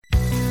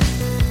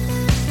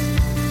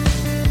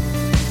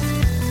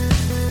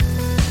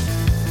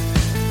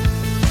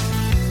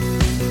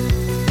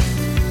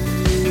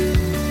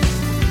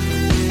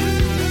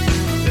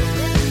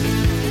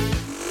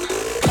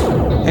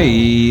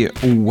Hey,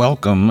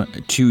 welcome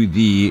to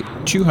the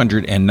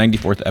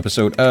 294th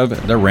episode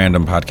of the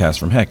Random Podcast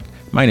from Heck.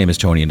 My name is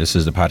Tony, and this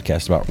is the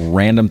podcast about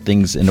random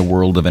things in the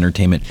world of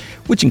entertainment,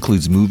 which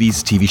includes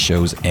movies, TV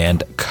shows,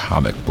 and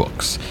comic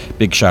books.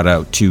 Big shout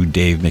out to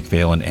Dave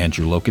McPhail and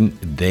Andrew Loken.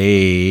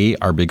 They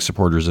are big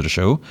supporters of the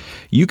show.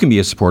 You can be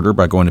a supporter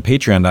by going to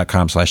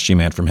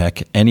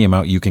patreon.com/gmanfromheck. Any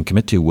amount you can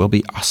commit to will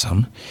be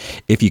awesome.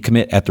 If you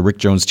commit at the Rick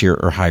Jones tier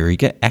or higher, you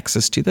get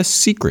access to the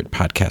Secret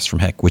Podcast from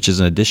Heck, which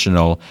is an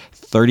additional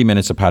 30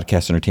 minutes of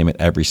podcast entertainment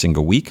every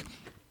single week.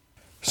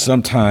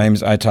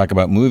 Sometimes I talk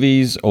about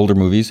movies, older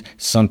movies.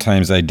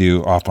 Sometimes I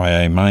do off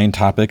my mind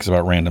topics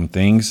about random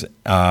things.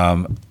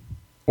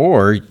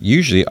 Or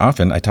usually,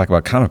 often, I talk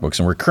about comic books.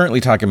 And we're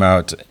currently talking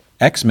about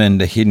X-Men: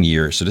 The Hidden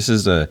Years. So this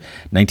is the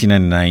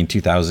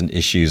 1999-2000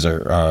 issues.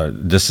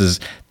 This is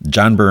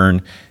John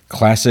Byrne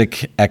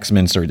classic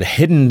X-Men story, the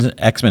hidden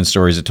X-Men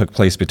stories that took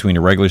place between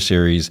a regular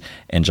series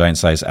and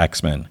giant-sized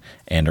X-Men,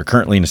 and are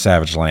currently in the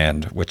Savage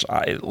Land, which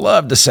I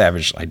love the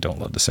Savage. I don't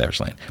love the Savage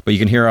Land, but you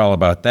can hear all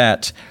about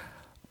that.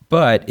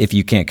 But if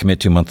you can't commit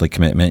to a monthly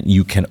commitment,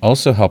 you can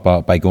also help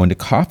out by going to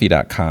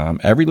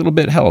coffee.com. Every little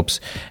bit helps,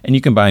 and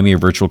you can buy me a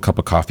virtual cup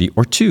of coffee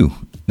or two.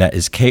 That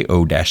is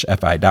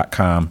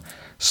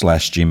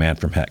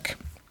ko-fi.com/gmanfromheck.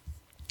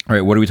 All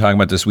right, what are we talking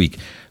about this week?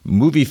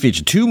 Movie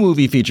feature, two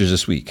movie features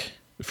this week.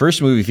 The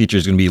first movie feature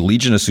is going to be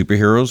Legion of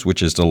Superheroes,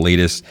 which is the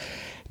latest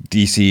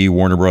DC,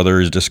 Warner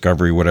Brothers,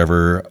 Discovery,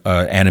 whatever,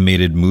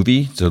 animated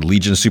movie. So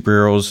Legion of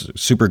Superheroes,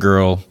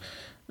 Supergirl.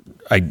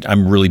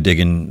 I'm really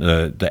digging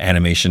the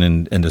animation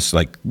and this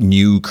like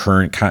new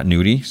current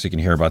continuity. So you can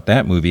hear about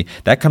that movie.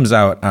 That comes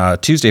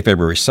out Tuesday,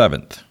 February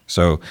 7th.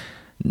 So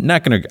I'm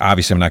not going to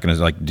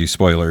like do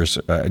spoilers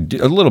a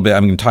little bit.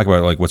 I'm going to talk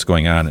about like what's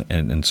going on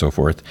and so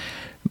forth.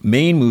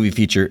 Main movie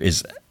feature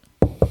is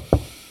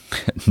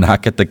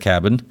Knock at the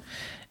Cabin.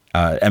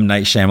 M.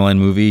 Night Shyamalan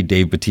movie,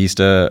 Dave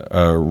Bautista,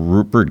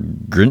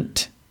 Rupert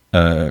Grint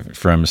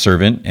from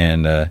Servant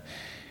and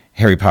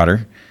Harry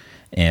Potter.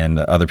 And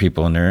other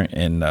people in there,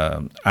 and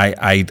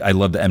I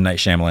love the M. Night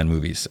Shyamalan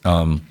movies.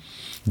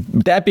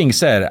 That being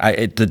said,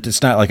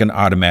 it's not like an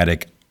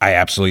automatic. I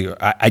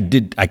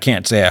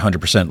can't say I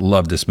 100%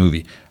 love this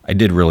movie. I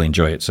did really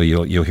enjoy it, so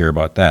you'll hear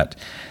about that.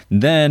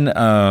 Then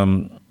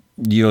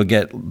you'll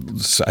get.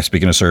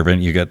 Speaking of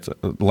Servant, you get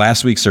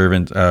last week's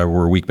Servant.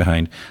 We're a week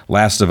behind.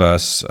 Last of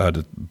Us,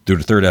 through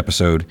the third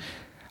episode.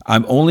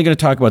 I'm only going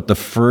to talk about the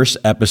first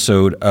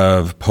episode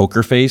of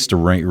Poker Face, the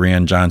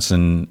Rian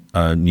Johnson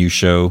new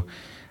show.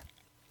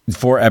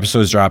 4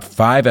 episodes dropped.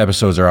 5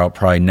 episodes are out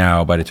probably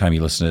now by the time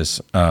you listen to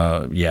this.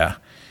 5.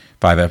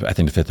 I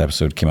think the 5th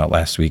episode came out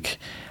last week.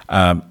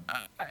 I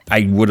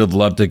would have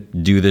loved to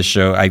do this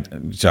show.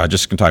 So I'm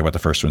just going to talk about the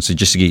first one. So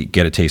just to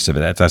get a taste of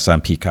it. That's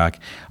on Peacock.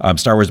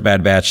 Star Wars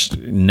Bad Batch,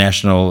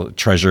 National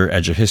Treasure,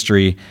 Edge of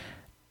History.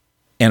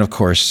 And of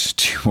course,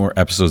 2 more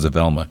episodes of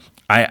Velma.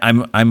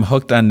 I'm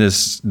hooked on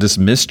this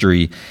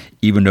mystery,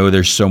 even though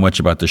there's so much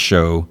about the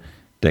show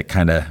that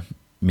kind of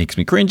makes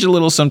me cringe a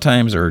little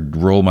sometimes or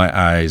roll my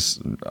eyes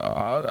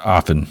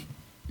often.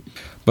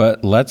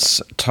 But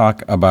let's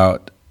talk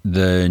about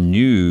the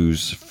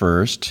news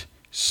first.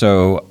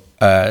 So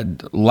a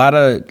lot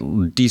of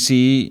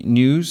DC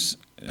news.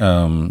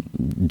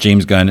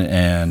 James Gunn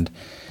and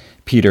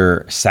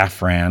Peter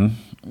Safran,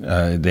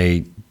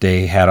 they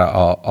had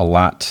a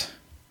lot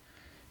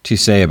to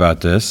say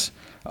about this.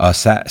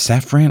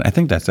 Safran, I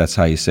think that's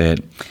how you say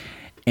it,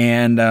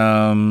 and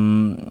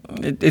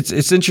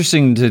it's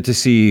interesting to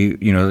see.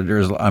 You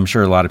know, I'm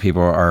sure a lot of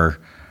people are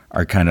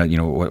kind of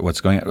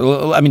what's going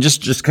on. I mean,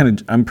 just kind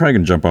of. I'm probably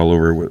gonna jump all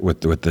over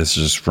with this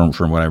just from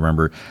what I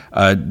remember.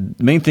 The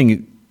main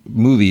thing,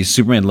 movie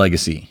Superman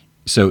Legacy.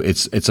 So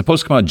it's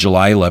supposed to come out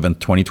July 11th,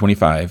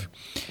 2025,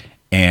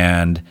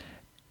 and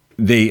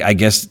I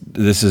guess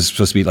this is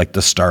supposed to be like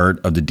the start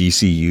of the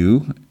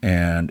DCU,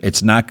 and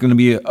it's not going to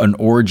be an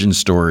origin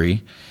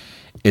story.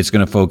 It's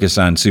going to focus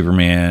on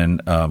Superman,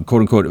 quote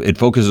unquote. It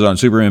focuses on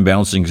Superman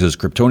balancing his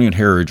Kryptonian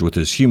heritage with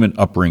his human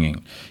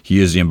upbringing. He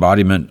is the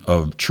embodiment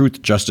of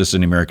truth, justice,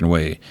 and the American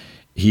way.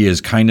 He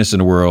is kindness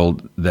in a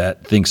world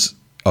that thinks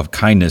of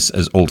kindness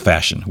as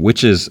old-fashioned,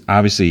 which is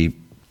obviously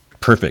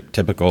perfect,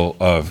 typical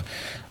of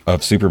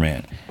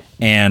Superman.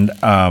 And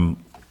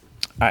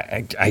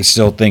I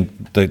still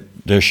think that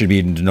there should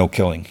be no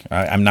killing.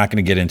 I'm not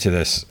going to get into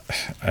this.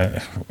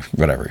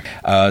 Whatever.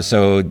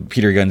 So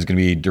Peter Gunn's going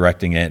to be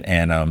directing it,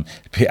 and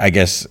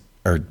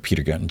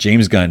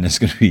James Gunn is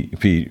going to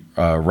be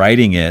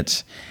writing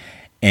it.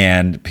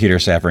 And Peter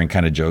Safran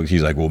kind of jokes.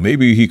 He's like, well,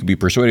 maybe he could be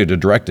persuaded to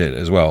direct it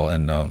as well.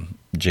 And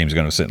James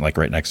Gunn was sitting like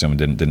right next to him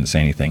and didn't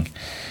say anything.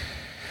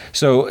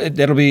 So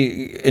that'll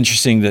be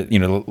interesting that,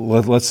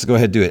 let's go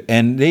ahead and do it.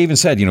 And they even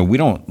said,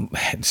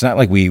 it's not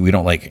like we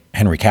don't like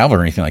Henry Cavill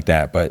or anything like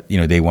that, but,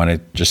 they want to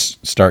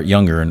just start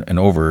younger and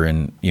over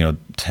in,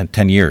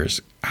 10 years.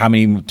 How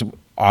many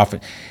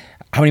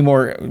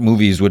more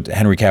movies would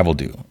Henry Cavill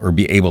do or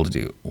be able to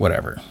do?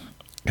 Whatever.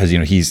 Because,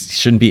 he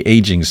shouldn't be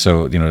aging.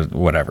 So,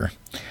 whatever.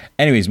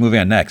 Anyways, moving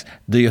on next.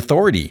 The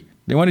Authority.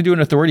 They want to do an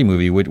Authority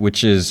movie,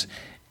 which is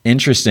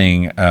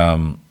interesting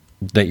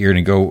that you're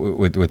going to go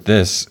with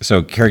this.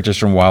 So characters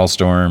from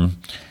Wildstorm,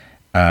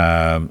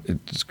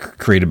 it's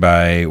created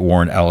by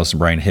Warren Ellis and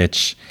Brian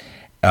Hitch.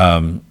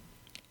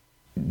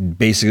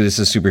 Basically, this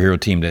is a superhero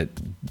team that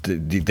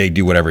they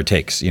do whatever it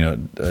takes.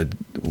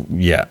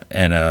 Yeah,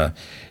 and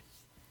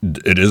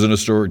it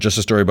isn't just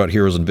a story about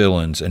heroes and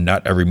villains, and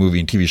not every movie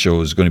and TV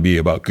show is going to be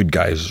about good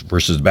guys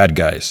versus bad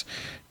guys.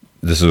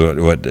 This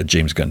is what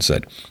James Gunn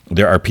said.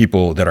 There are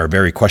people that are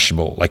very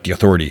questionable, like the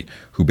Authority,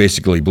 who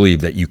basically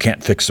believe that you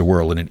can't fix the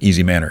world in an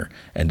easy manner,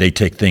 and they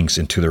take things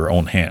into their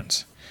own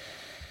hands.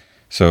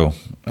 So,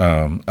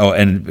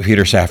 and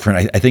Peter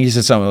Safran, I think he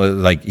said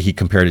something like he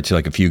compared it to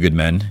like A Few Good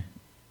Men,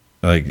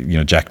 like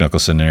Jack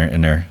Nicholson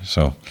in there.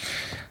 So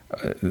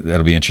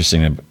that'll be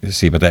interesting to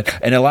see about that.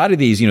 And a lot of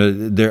these,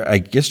 I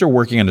guess they're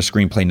working on the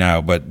screenplay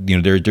now, but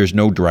there's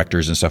no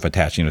directors and stuff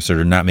attached. So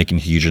they're not making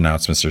huge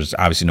announcements. There's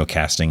obviously no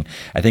casting.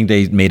 I think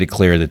they made it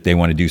clear that they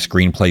want to do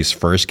screenplays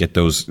first, get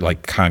those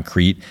like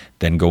concrete,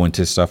 then go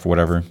into stuff,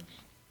 whatever.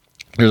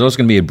 There's also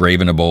going to be a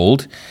Brave and the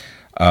Bold,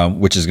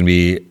 which is going to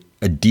be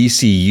a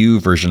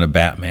DCU version of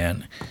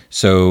Batman.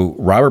 So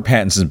Robert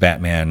Pattinson's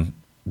Batman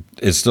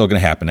is still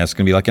going to happen. That's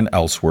going to be like an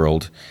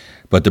Elseworld.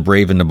 But the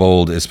Brave and the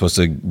Bold is supposed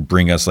to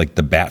bring us like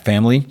the Bat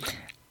family.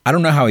 I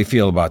don't know how I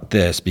feel about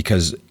this,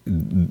 because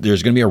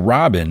there's going to be a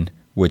Robin,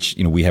 which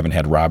we haven't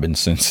had Robin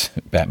since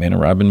Batman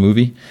and Robin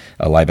movie,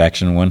 a live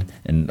action one,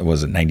 and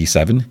was it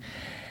 97?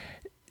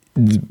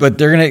 But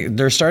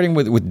they're starting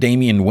with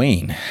Damian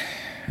Wayne.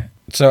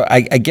 So I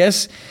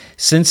guess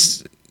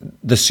since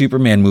the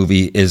Superman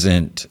movie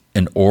isn't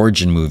an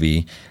origin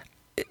movie,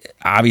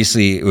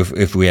 obviously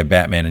if we have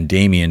Batman and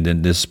Damian,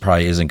 then this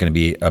probably isn't going to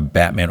be a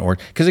Batman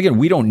origin. Because again,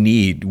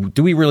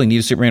 do we really need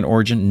a Superman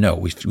origin?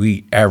 No,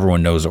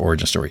 everyone knows the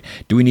origin story.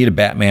 Do we need a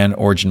Batman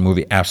origin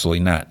movie? Absolutely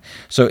not.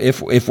 So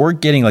if we're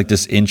getting like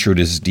this intro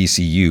to this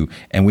DCU,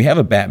 and we have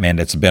a Batman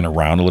that's been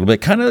around a little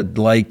bit, kind of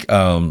like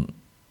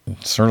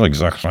sort of like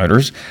Zack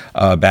Snyder's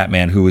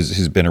Batman,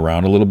 who's been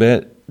around a little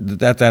bit,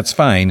 that's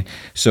fine.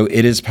 So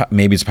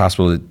maybe it's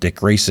possible that Dick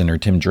Grayson or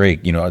Tim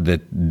Drake,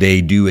 that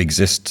they do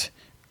exist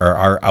or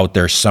are out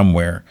there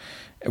somewhere.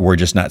 We're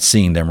just not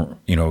seeing them,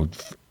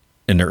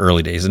 in their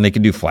early days, and they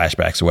can do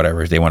flashbacks or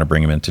whatever if they want to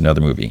bring them into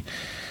another movie.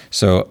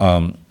 So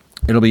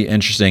it'll be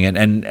interesting.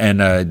 And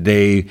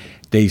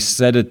they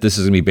said that this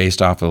is going to be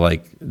based off of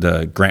like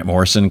the Grant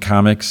Morrison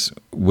comics,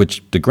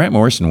 which the Grant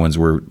Morrison ones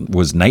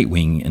was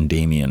Nightwing and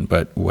Damian,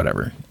 but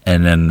whatever.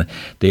 And then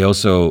they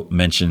also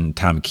mentioned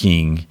Tom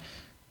King.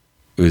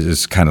 It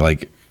was kind of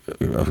like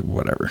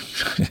whatever.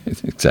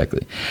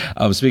 Exactly.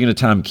 Speaking of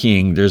Tom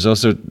King, they're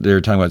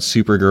talking about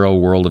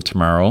Supergirl World of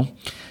Tomorrow.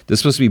 This is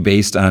supposed to be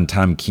based on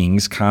Tom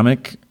King's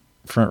comic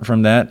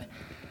from that.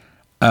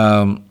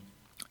 I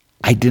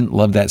didn't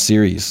love that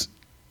series.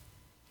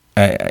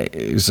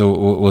 So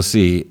we'll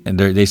see. And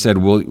they said,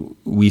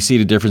 we see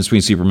the difference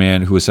between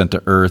Superman, who was sent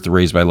to Earth,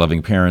 raised by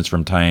loving parents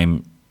from the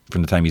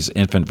time he's an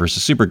infant,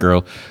 versus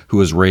Supergirl, who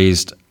was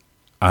raised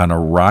on a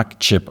rock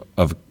chip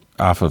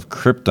off of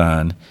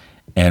Krypton,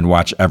 and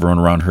watch everyone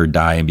around her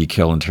die and be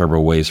killed in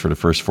terrible ways for the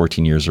first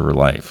 14 years of her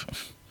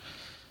life.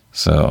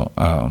 So,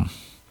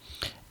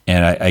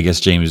 and I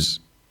guess James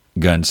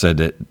Gunn said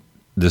that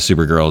the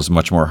Supergirl is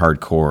much more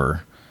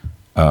hardcore.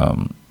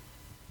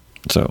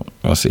 So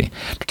we'll see.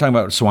 We're talking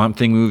about Swamp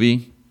Thing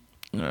movie.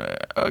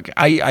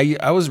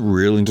 I was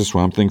really into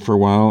Swamp Thing for a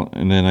while,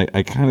 and then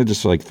I kind of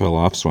just like fell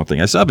off Swamp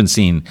Thing. I still haven't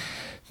seen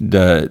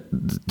the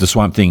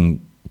Swamp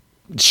Thing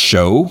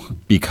show,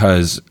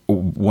 because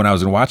when I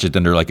was gonna watch it,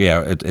 then they're like,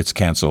 yeah, it's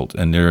canceled,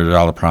 and they're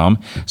all a problem.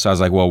 So I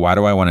was like, well, why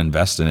do I want to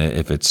invest in it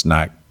if it's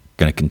not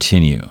going to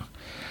continue?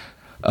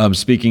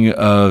 Speaking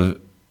of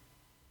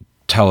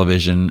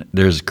television,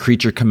 there's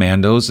Creature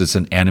Commandos. It's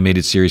an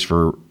animated series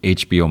for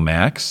HBO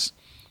Max.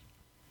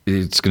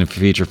 It's going to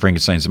feature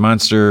Frankenstein's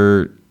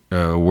monster,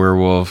 a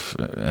werewolf,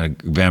 a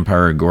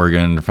vampire, a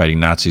gorgon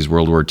fighting Nazis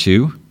World War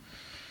II.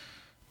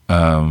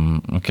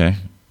 Okay.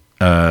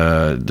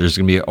 There's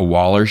going to be a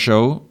Waller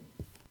show.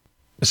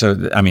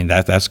 So, I mean,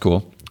 that's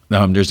cool.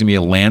 There's going to be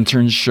a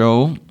Lantern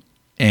show.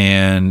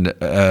 And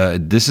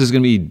this is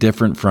going to be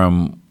different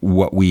from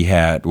what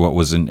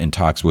was in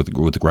talks with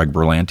Greg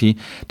Berlanti.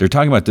 They're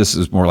talking about this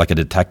as more like a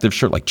detective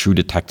show, like True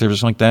Detective or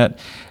something like that.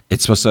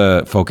 It's supposed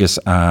to focus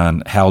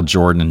on Hal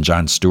Jordan and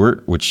Jon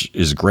Stewart, which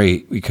is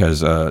great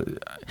because,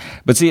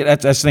 but see,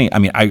 that's the thing. I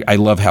mean, I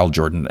love Hal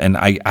Jordan, and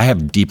I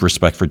have deep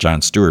respect for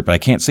Jon Stewart, but I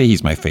can't say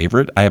he's my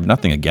favorite. I have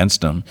nothing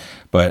against him,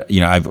 but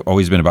I've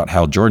always been about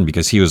Hal Jordan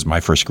because he was my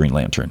first Green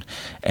Lantern,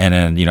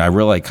 and then I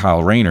really like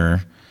Kyle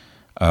Rayner.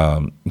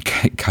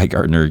 Guy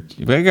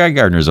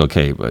Gardner's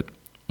okay, but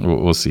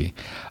we'll see.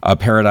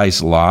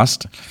 Paradise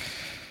Lost.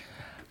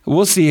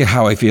 We'll see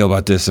how I feel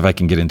about this, if I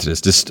can get into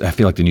this. I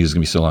feel like the news is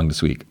going to be so long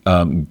this week.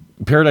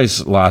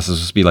 Paradise Lost is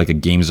supposed to be like a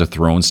Games of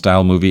Thrones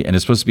style movie, and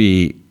it's supposed to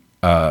be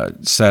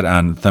set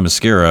on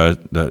Themyscira,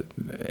 the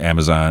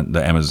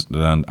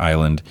Amazon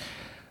island,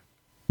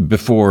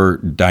 before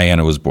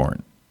Diana was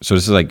born. So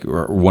this is like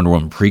Wonder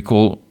Woman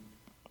prequel.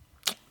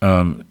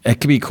 It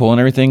could be cool and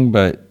everything,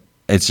 but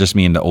it's just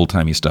me into old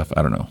timey stuff.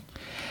 I don't know.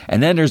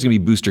 And then there's going to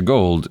be Booster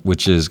Gold,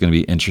 which is going to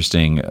be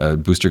interesting.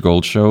 Booster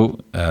Gold show.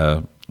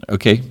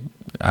 Okay,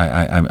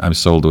 I'm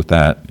sold with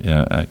that.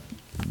 Yeah,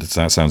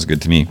 that sounds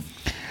good to me.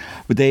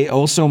 But they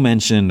also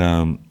mentioned,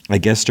 I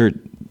guess they're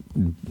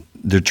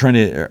trying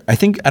to.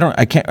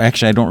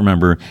 I don't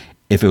remember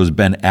if it was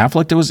Ben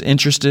Affleck that was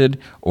interested,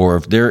 or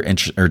if they're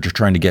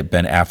trying to get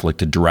Ben Affleck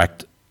to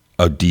direct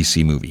a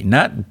DC movie,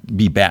 not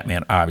be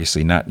Batman,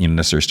 obviously, not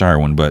necessarily star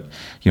one, but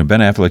Ben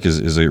Affleck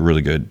is a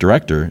really good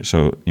director,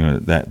 so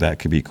that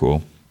could be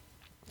cool.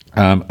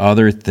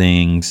 Other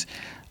things,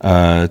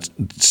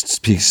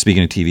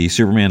 speaking of TV,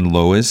 Superman and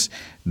Lois,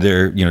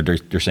 they're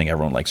saying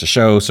everyone likes the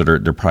show, so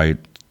they're probably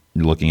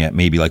looking at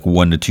maybe like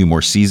 1 to 2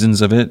 more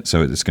seasons of it,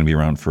 so it's going to be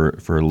around for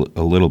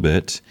a little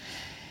bit.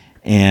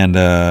 And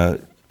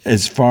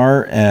as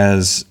far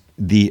as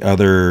the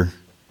other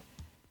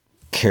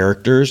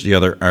characters, the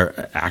other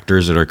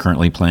actors that are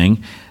currently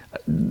playing,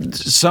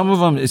 some of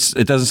them,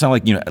 it doesn't sound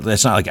like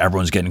it's not like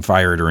everyone's getting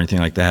fired or anything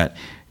like that.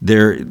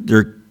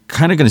 They're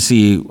kind of going to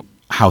see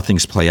how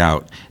things play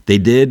out. They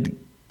did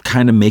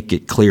kind of make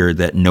it clear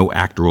that no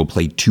actor will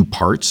play 2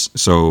 parts.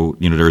 So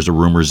there's a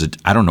rumors that,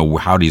 I don't know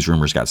how these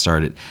rumors got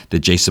started, that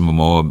Jason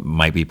Momoa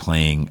might be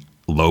playing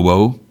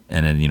Lobo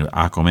and then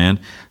Aquaman.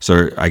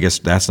 So I guess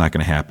that's not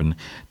going to happen.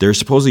 They're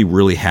supposedly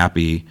really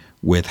happy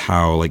with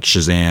how like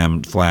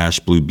Shazam, Flash,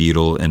 Blue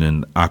Beetle, and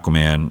then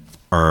Aquaman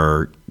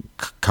are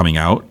coming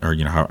out, or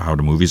how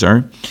the movies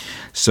are.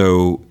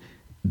 So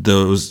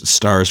those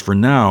stars for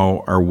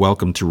now are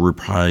welcome to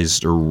reprise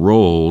their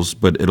roles,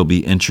 but it'll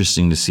be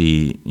interesting to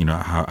see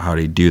how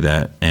they do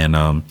that.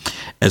 And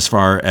as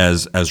far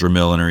as Ezra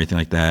Miller and everything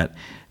like that,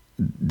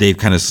 they've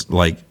kind of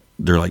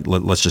they're like,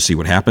 let's just see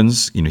what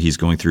happens. He's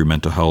going through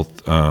mental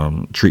health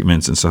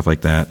treatments and stuff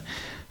like that.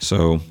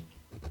 So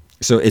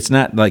it's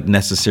not like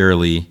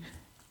necessarily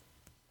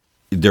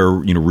they're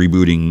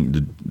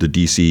rebooting the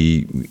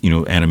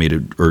DC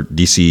animated or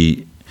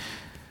DC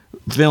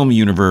film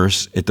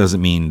universe. It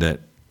doesn't mean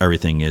that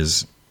everything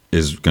is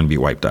going to be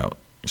wiped out.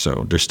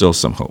 So there's still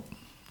some hope.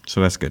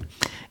 So that's good.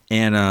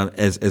 And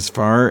as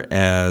far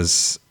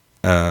as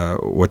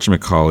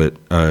whatchamacallit,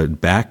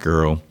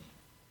 Batgirl,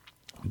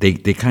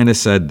 they kind of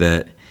said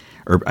that,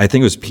 or I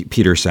think it was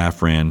Peter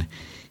Safran,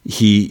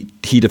 he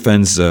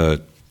defends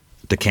the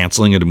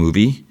canceling of the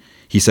movie.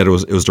 He said it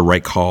was the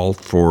right call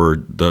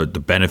for the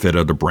benefit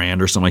of the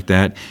brand or something like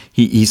that.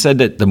 He said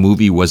that the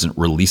movie wasn't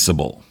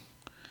releasable.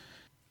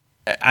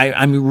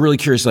 I'm really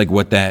curious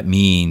what that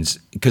means,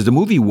 because the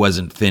movie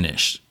wasn't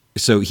finished.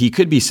 So he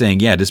could be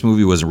saying, yeah, this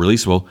movie wasn't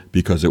releasable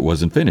because it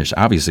wasn't finished.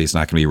 Obviously, it's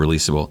not going to be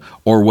releasable.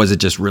 Or was it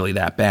just really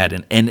that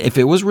bad? And if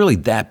it was really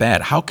that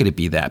bad, how could it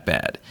be that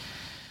bad?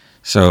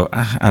 So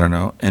I don't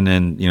know. And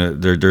then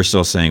they're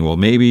still saying, well,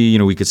 maybe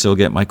we could still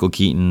get Michael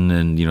Keaton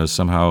and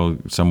somehow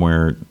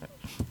somewhere.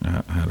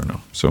 I don't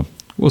know. So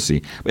we'll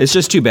see. But it's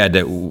just too bad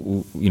that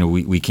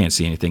we can't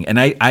see anything. And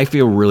I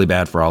feel really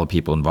bad for all the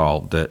people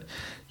involved that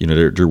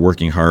they're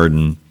working hard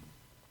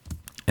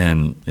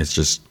and it's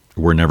just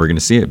we're never going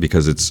to see it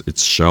because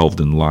it's shelved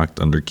and locked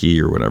under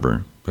key or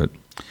whatever. But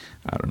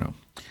I don't know.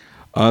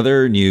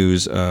 Other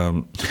news,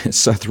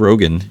 Seth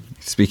Rogen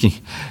speaking,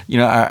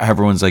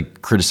 everyone's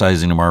like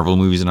criticizing the Marvel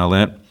movies and all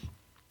that.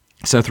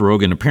 Seth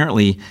Rogen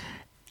apparently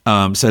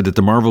said that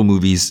the Marvel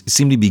movies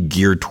seem to be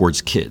geared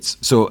towards kids.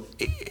 So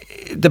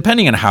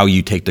depending on how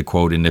you take the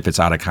quote and if it's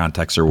out of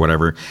context or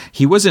whatever,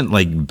 he wasn't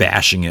like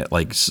bashing it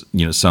like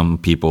some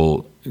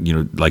people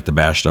like to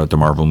bash out the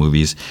Marvel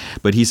movies.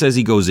 But he says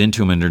he goes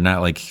into them and they're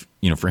not like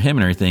for him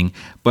and everything.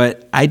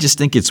 But I just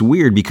think it's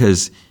weird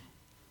because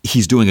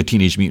he's doing a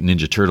Teenage Mutant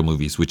Ninja Turtle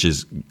movies, which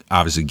is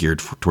obviously geared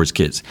towards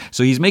kids.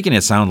 So he's making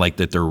it sound like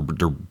that they're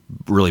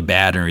really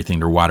bad and everything.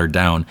 They're watered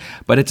down.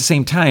 But at the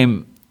same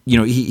time,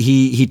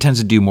 he tends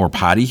to do more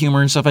potty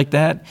humor and stuff like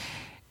that.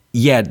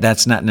 Yeah,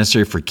 that's not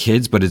necessarily for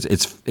kids, but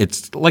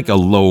it's like a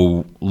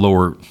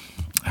lower.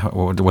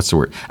 What's the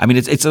word? I mean,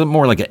 it's a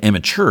more like an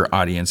immature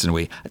audience in a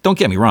way. Don't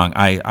get me wrong.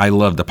 I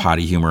love the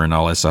potty humor and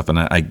all that stuff, and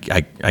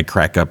I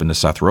crack up in the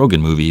Seth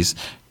Rogen movies,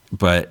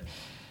 but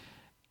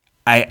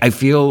I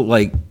feel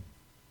like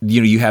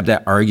you have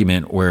that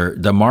argument where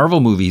the Marvel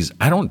movies,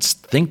 I don't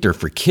think they're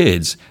for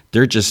kids.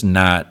 They're just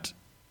not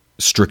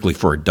strictly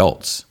for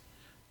adults.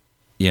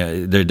 Yeah,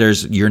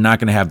 you're not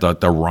going to have the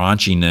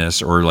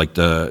raunchiness or like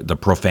the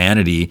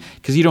profanity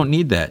because you don't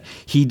need that.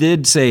 He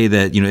did say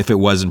that if it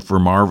wasn't for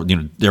Marvel,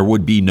 there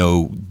would be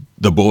no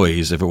The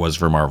Boys if it was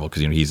for Marvel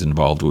because he's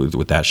involved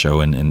with that show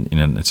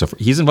and so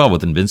he's involved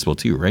with Invincible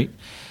too, right?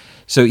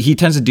 So he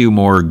tends to do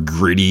more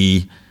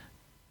gritty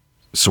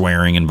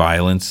swearing and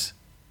violence,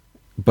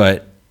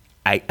 but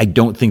I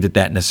don't think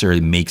that necessarily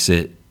makes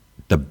it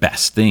the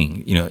best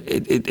thing.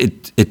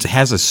 It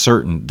has a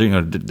certain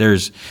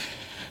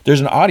there's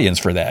an audience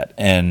for that.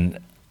 And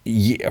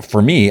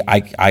for me,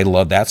 I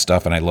love that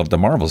stuff and I love the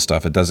Marvel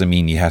stuff. It doesn't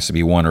mean you have to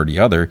be one or the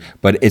other,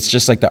 but it's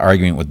just like the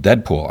argument with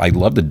Deadpool. I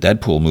love the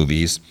Deadpool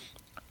movies.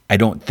 I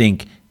don't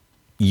think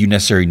you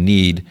necessarily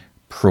need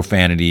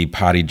profanity,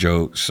 potty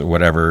jokes, or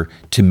whatever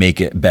to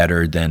make it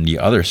better than the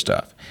other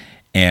stuff.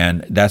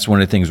 And that's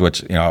one of the things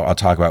which, I'll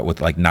talk about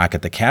with like Knock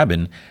at the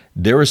Cabin.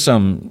 There was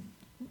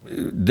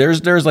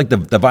there's like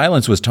the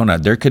violence was toned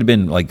out. There could have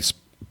been like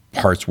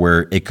parts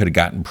where it could have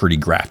gotten pretty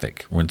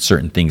graphic when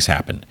certain things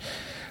happened,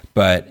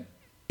 but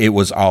it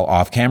was all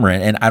off camera.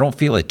 And I don't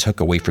feel it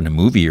took away from the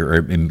movie or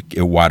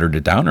it watered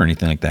it down or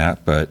anything like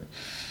that. But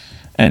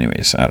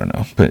anyways, I don't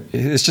know. But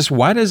it's just,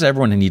 why does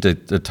everyone need to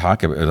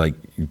talk about, like,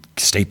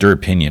 state their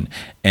opinion?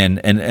 And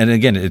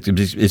again,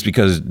 it's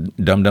because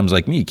dum-dums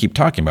like me keep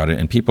talking about it,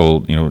 and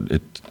people,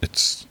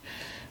 it's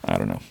I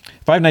don't know.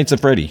 Five Nights at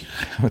Freddy.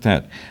 With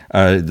that,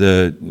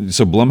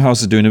 so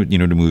Blumhouse is doing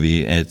the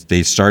movie.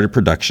 They started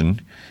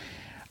production.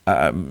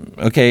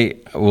 Okay,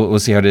 we'll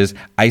see how it is.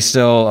 I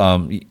still,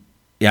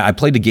 I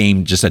played the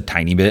game just a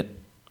tiny bit,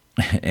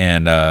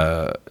 and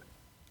I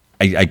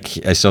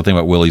still think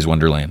about Willy's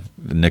Wonderland,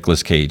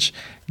 Nicolas Cage.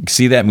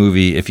 See that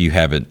movie if you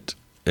haven't.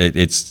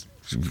 It's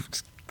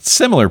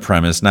similar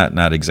premise,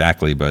 not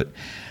exactly, but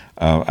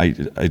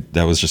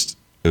it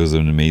was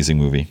an amazing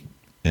movie.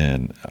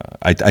 And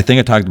I think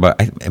I talked about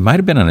it might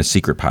have been on a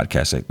secret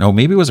podcast. No,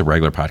 maybe it was a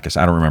regular podcast.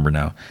 I don't remember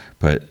now,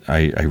 but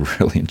I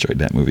really enjoyed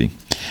that movie.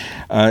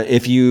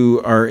 If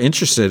you are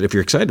interested, if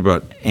you're excited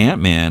about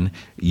Ant-Man,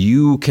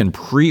 you can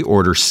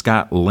pre-order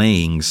Scott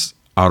Lang's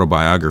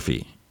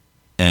autobiography.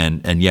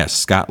 And yes,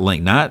 Scott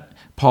Lang, not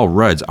Paul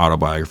Rudd's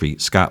autobiography,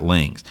 Scott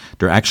Lang's.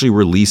 They're actually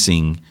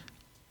releasing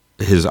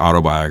his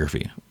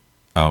autobiography.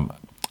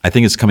 I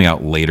think it's coming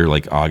out later,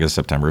 like August,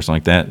 September, or something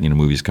like that.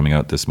 Movie's coming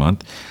out this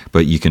month,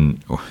 but you can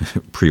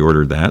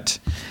pre-order that.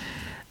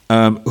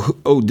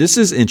 This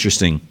is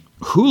interesting.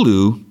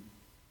 Hulu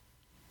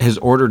has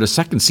ordered a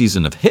second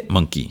season of Hit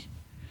Monkey,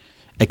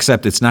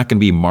 except it's not going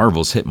to be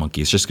Marvel's Hit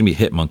Monkey. It's just going to be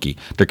Hit Monkey.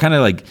 They're kind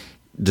of like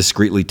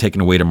discreetly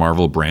taking away the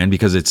Marvel brand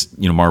because it's,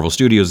 Marvel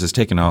Studios has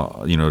taken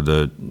out,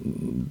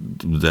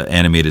 the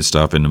animated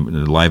stuff and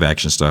the live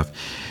action stuff.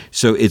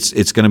 So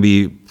it's going to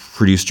be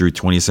produced through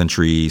 20th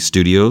Century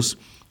Studios.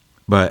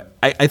 But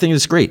I think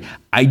it's great.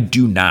 I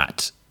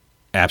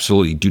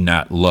absolutely do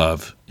not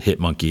love Hit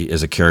Monkey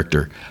as a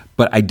character,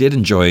 but I did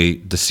enjoy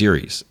the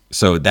series.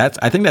 So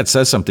I think that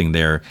says something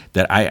there,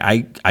 that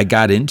I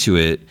got into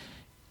it,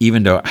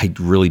 even though I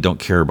really don't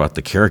care about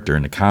the character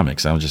in the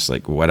comics. I was just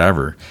like,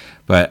 whatever.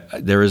 But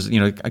there was,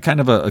 a kind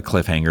of a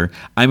cliffhanger.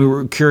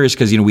 I'm curious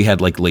because, we had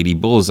like Lady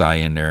Bullseye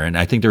in there, and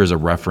I think there was a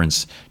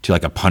reference to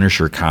like a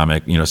Punisher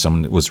comic.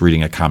 Someone was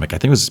reading a comic. I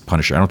think it was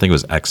Punisher. I don't think it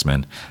was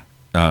X-Men.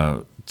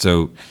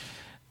 So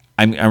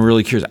I'm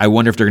really curious. I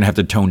wonder if they're going to have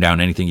to tone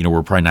down anything.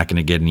 We're probably not going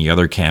to get any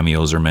other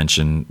cameos or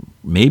mention.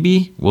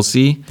 Maybe. We'll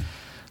see.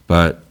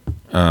 But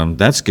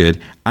that's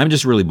good. I'm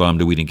just really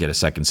bummed that we didn't get a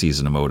second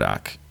season of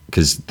MODOK,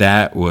 because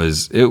it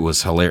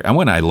was hilarious. And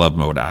when I love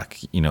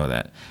MODOK,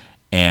 that.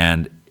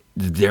 And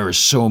there are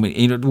so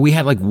many, we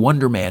had like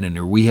Wonder Man in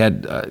there. We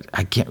had,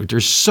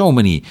 there's so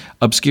many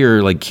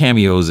obscure like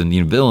cameos and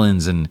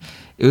villains. And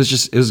it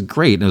was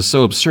great. And it was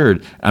so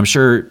absurd. I'm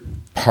sure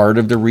part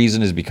of the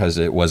reason is because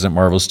it wasn't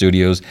Marvel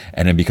Studios,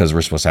 and then because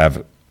we're supposed to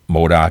have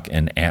MODOK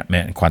and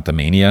Ant-Man and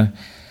Quantumania.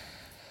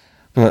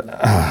 But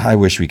I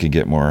wish we could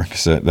get more,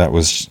 because that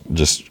was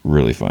just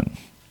really fun.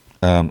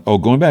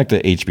 Going back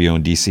to HBO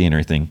and DC and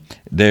everything,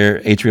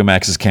 HBO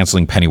Max is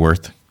canceling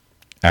Pennyworth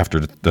after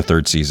the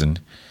third season.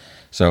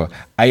 So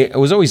I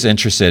was always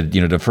interested,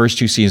 the first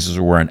two seasons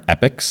were on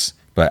Epix,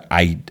 but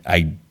I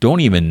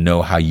don't even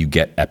know how you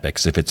get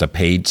Epix, if it's a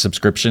paid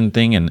subscription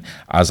thing. And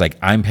I was like,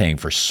 I'm paying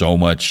for so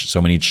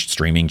many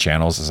streaming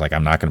channels. It's like,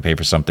 I'm not going to pay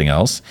for something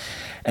else.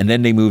 And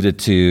then they moved it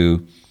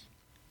to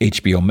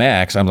HBO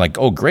Max. I'm like,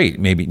 oh,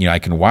 great. Maybe, I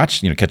can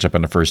watch, catch up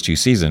on the first two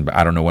seasons, but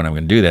I don't know when I'm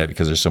going to do that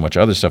because there's so much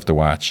other stuff to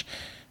watch.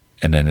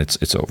 And then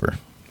it's over.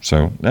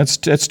 So that's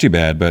too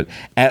bad. But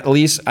at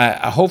least,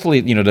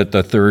 hopefully, that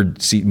the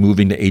third seat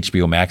moving to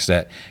HBO Max,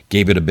 that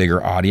gave it a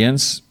bigger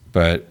audience,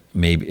 but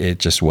maybe it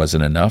just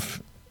wasn't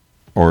enough.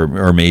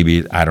 Or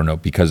maybe, I don't know,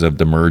 because of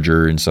the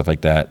merger and stuff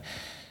like that.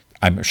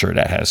 I'm sure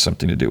that has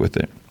something to do with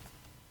it.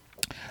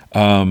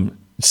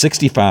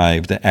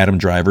 65, the Adam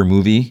Driver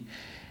movie.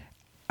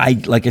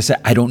 Like I said,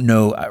 I don't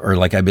know, or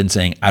like I've been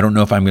saying, I don't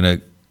know if I'm going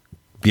to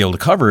be able to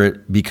cover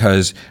it,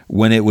 because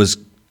when it was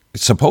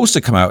supposed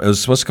to come out, it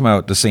was supposed to come out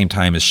at the same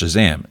time as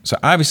Shazam. So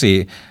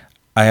obviously,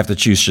 I have to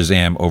choose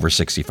Shazam over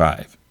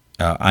 65.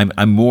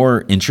 I'm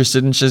more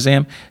interested in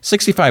Shazam.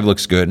 65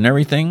 looks good and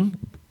everything,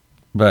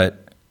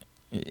 but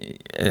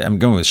I'm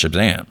going with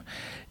Shazam.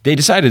 They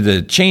decided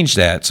to change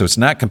that, so it's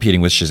not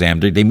competing with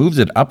Shazam. They moved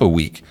it up a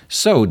week.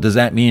 So does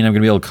that mean I'm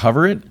going to be able to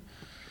cover it?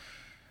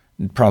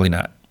 Probably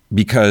not,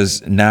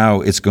 because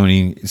now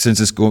since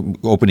it's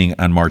opening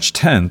on March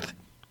 10th,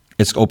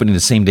 it's opening the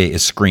same day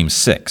as Scream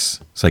 6.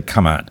 It's like,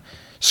 come on.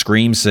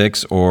 Scream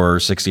 6 or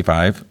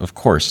 65? Of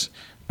course,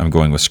 I'm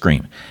going with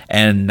Scream.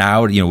 And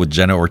now, with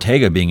Jenna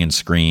Ortega being in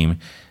Scream,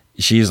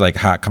 she's like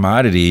hot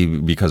commodity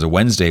because of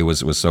Wednesday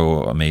was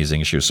so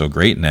amazing. She was so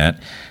great in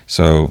that.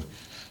 So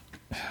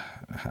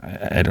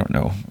I don't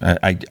know.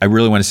 I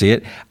really want to see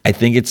it. I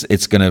think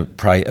it's going to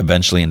probably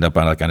eventually end up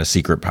on a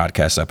secret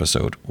podcast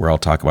episode where I'll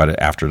talk about it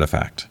after the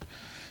fact.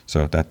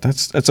 So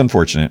that's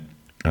unfortunate.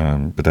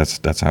 But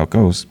that's how it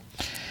goes.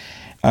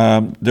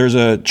 There's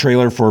a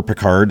trailer for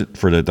Picard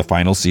for the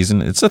final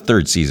season. It's the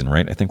third season,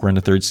 right? I think we're in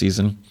the third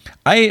season.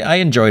 I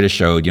enjoyed the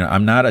show.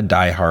 I'm not a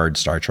diehard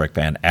Star Trek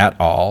fan at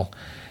all.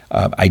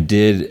 I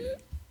did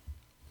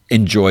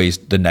enjoy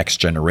The Next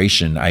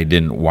Generation. I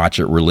didn't watch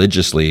it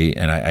religiously,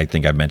 and I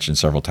think I've mentioned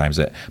several times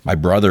that my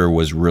brother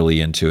was really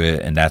into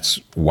it, and that's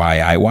why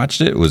I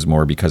watched it. It was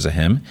more because of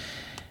him.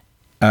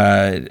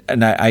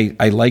 And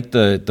I liked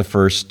the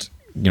first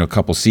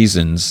couple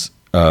seasons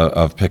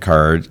of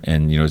Picard,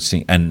 and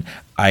and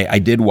I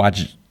did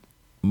watch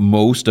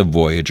most of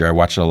Voyager. I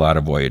watched a lot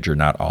of Voyager,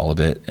 not all of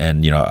it,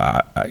 and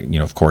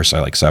of course I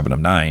like 7 of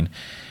 9.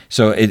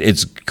 So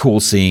it's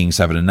cool seeing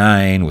 7 and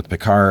 9 with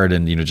Picard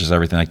and just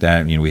everything like that.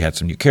 And, we had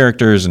some new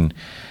characters,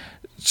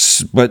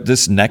 but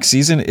this next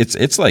season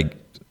it's like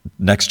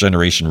Next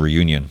Generation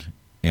reunion.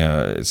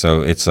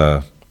 So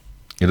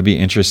it'll be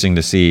interesting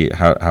to see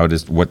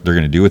what they're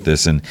going to do with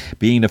this. And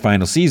being the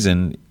final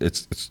season,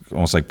 it's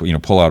almost like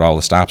pull out all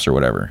the stops or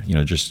whatever.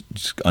 Just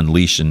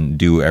unleash and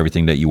do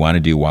everything that you want to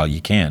do while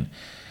you can.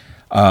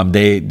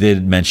 They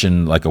did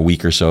mention like a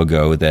week or so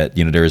ago that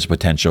there is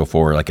potential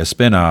for like a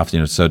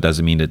spinoff. So it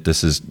doesn't mean that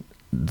this is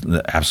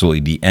absolutely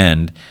the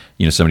end.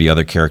 Some of the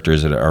other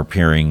characters that are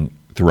appearing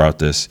throughout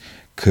this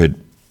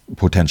could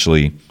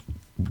potentially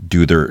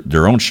do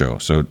their own show.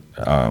 So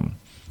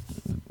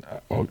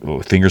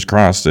fingers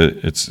crossed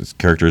that it's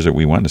characters that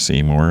we want to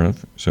see more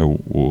of. So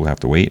we'll have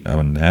to wait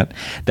on that.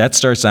 That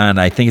starts on,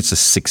 I think it's the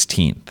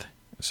 16th.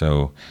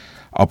 So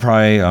I'll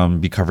probably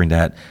be covering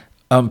that.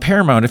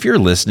 Paramount, if you're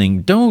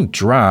listening, don't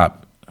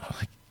drop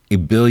like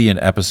 1 billion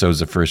episodes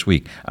the first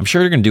week. I'm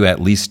sure they're going to do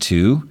at least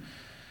 2.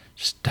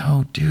 Just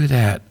don't do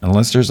that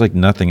unless there's like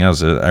nothing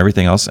else.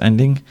 Everything else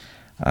ending,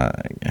 I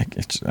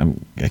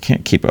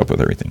can't keep up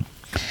with everything.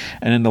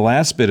 And then the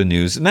last bit of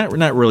news, not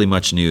really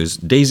much news.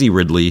 Daisy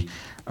Ridley,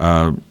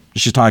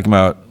 she's talking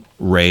about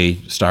Rey,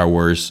 Star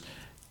Wars.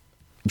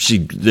 She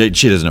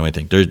doesn't know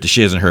anything.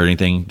 She hasn't heard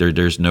anything.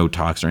 There's no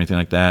talks or anything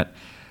like that.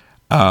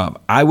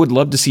 I would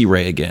love to see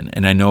Rey again,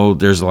 and I know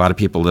there's a lot of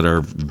people that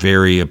are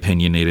very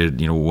opinionated,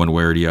 one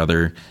way or the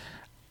other.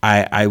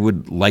 I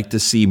would like to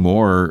see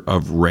more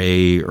of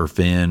Rey or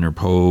Finn or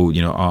Poe,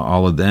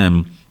 all of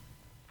them.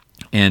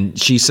 And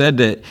she said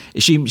that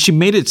she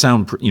made it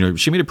sound,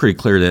 she made it pretty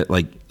clear that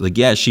like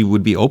yeah, she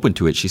would be open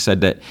to it. She said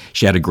that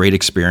she had a great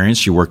experience.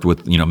 She worked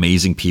with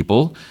amazing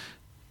people,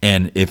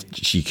 and if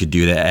she could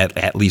do that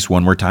at least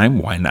one more time,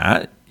 why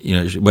not?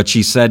 But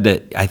she said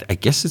that I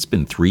guess it's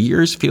been 3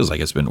 years. Feels like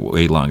it's been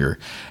way longer.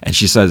 And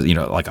she says,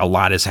 like a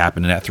lot has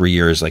happened in that 3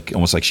 years, like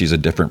almost like she's a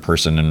different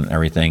person and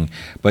everything.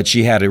 But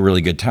she had a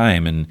really good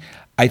time, and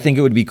I think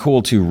it would be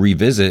cool to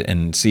revisit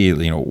and see,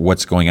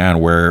 what's going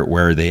on, where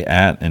are they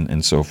at,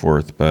 and so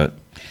forth. But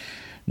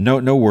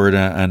no word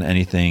on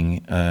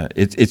anything.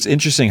 It's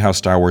interesting how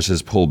Star Wars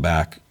has pulled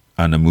back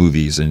on the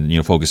movies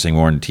and focusing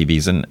more on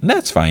TVs, and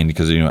that's fine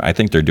because I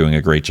think they're doing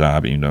a great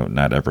job.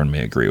 Not everyone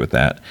may agree with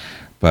that,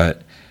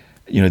 but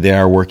they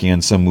are working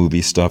on some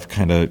movie stuff.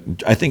 Kind of,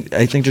 I think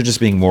they're just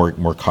being more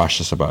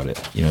cautious about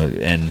it.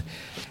 And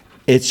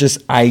it's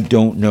just I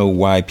don't know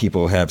why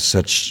people have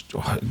such.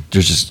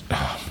 They're just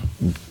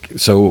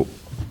so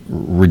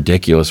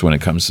ridiculous when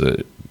it comes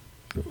to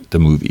the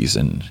movies,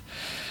 and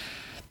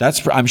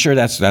I'm sure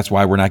that's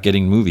why we're not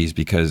getting movies,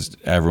 because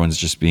everyone's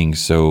just being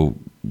so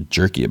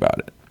jerky about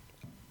it.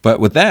 But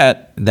with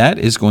that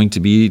is going to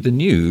be the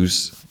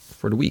news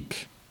for the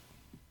week.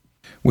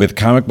 With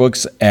comic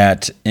books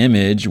at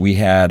Image, we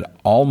had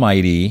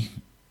Almighty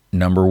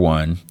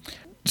 #1.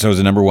 So as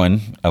a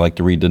 #1, I like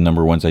to read the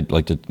 #1s. I'd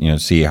like to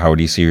see how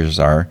these series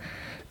are.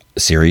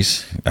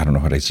 I don't know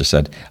what I just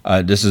said.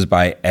 This is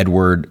by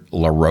Edward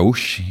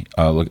LaRoche.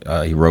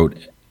 He wrote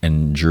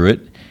and drew it.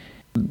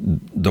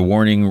 The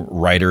Warning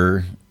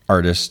writer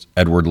artist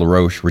Edward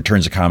LaRoche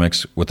returns to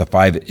comics with a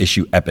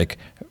 5-issue epic,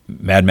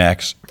 Mad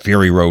Max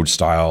Fury Road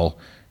style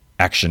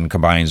action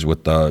combines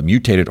with the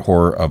mutated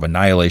horror of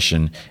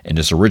annihilation in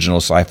this original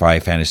sci-fi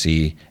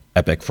fantasy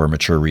epic for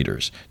mature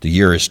readers. The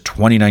year is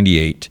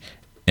 2098.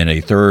 In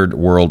a third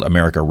world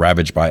America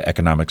ravaged by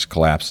economics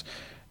collapse,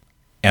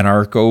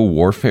 anarcho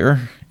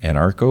warfare,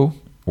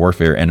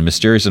 and a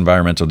mysterious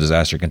environmental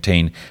disaster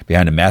contained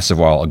behind a massive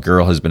wall, a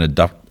girl has been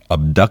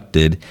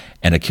abducted,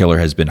 and a killer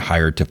has been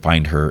hired to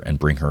find her and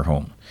bring her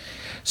home.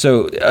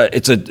 So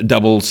it's a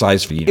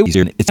double-sized feat. It's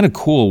kind of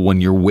cool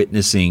when you're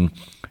witnessing.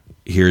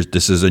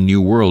 This is a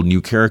new world,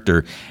 new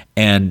character,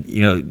 and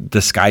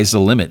the sky's the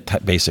limit.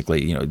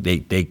 Basically,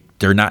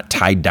 they're not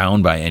tied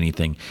down by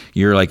anything.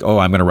 You're like, oh,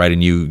 I'm going to write a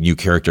new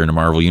character in the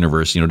Marvel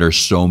universe. There's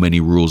so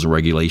many rules and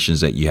regulations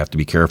that you have to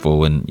be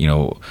careful, and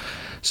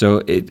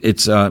so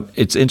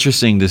it's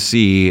interesting to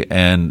see,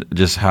 and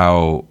just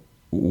how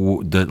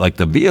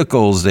the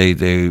vehicles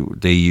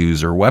they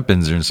use or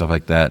weapons and stuff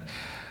like that.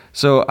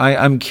 So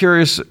I'm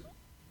curious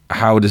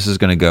how this is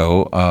going to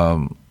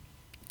go.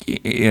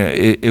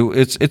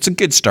 It's a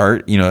good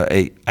start.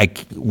 I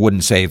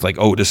wouldn't say it's like,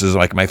 oh, this is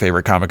like my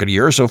favorite comic of the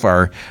year so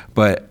far,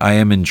 but I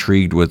am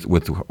intrigued with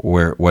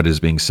what is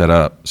being set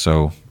up.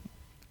 So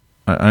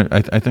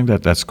I think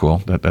that's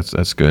cool.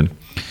 That's good.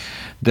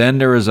 Then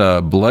there is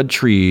a Blood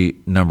Tree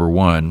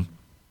 #1.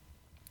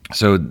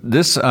 So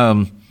this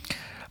I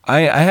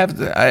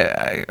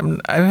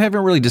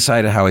haven't really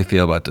decided how I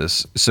feel about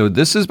this. So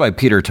this is by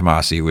Peter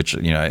Tomasi, which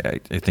I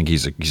think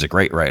he's a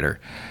great writer,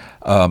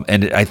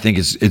 and I think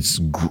it's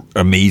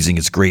amazing.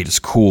 It's great. It's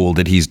cool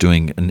that he's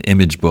doing an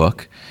Image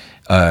book.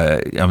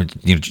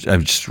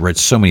 I've just read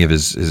so many of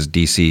his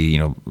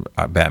DC,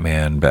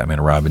 Batman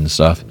and Robin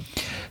stuff.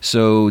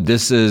 So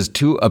this is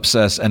two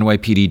obsessed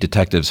NYPD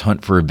detectives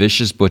hunt for a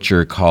vicious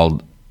butcher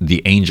called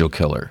the Angel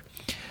Killer.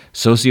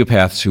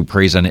 Sociopaths who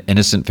preys on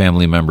innocent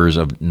family members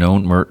of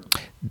known murder.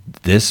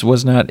 This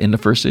was not in the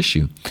first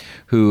issue.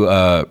 Who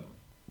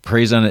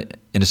preys on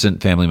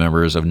innocent family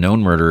members of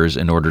known murderers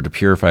in order to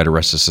purify the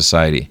rest of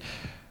society.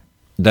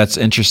 That's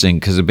interesting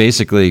because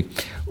basically,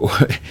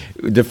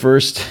 the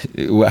first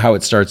how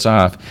it starts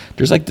off,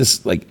 there's like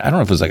this, I don't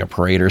know if it was like a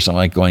parade or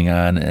something going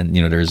on, and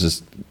there's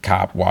this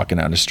cop walking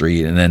down the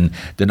street, and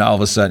then all of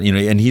a sudden,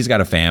 and he's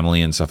got a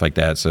family and stuff like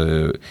that,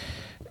 so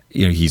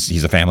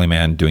he's a family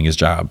man doing his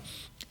job.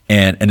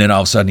 And then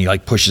all of a sudden he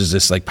pushes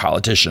this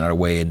politician out of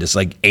the way, and this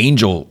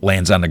angel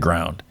lands on the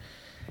ground,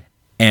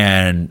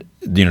 and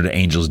the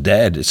angel's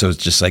dead. So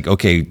it's just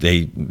okay,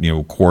 they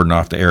cordon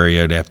off the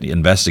area, they have to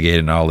investigate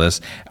and all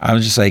this. I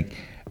was just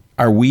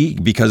are we,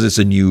 because it's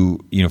a new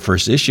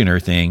first issue and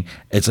everything,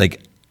 it's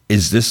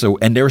is this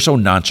and they were so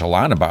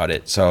nonchalant about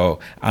it. So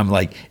I'm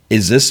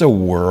is this a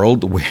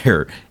world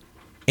where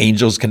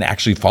angels can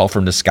actually fall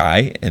from the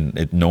sky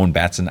and no one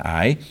bats an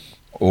eye,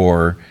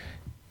 or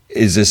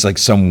is this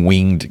some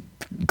winged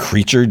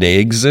creature? They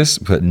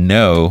exist, but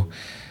no.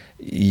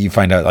 You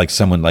find out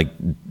someone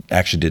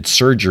actually did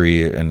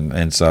surgery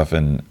and stuff,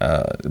 and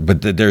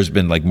but there's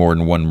been more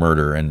than one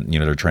murder, and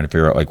they're trying to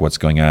figure out what's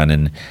going on,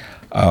 and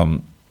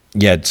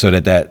so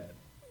that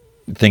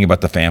thing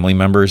about the family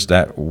members,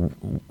 that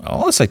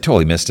unless I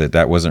totally missed it,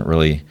 that wasn't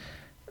really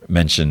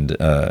mentioned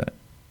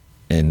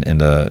in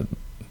the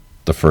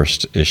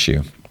first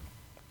issue.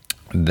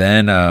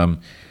 Then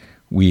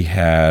we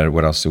had,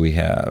 what else do we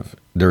have?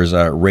 There's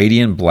a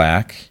Radiant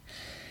Black.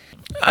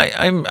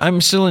 I'm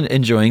still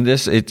enjoying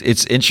this.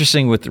 It's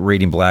interesting with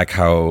Radiant Black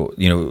how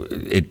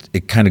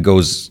it kind of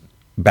goes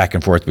back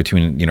and forth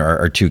between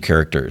our two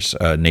characters,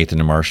 Nathan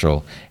and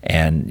Marshall,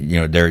 and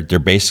they're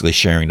basically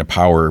sharing the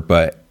power.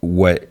 But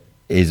what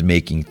is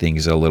making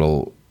things a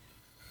little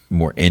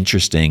more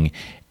interesting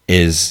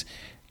is,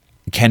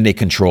 can they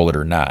control it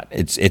or not?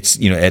 It's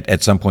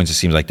at some points it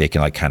seems like they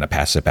can kind of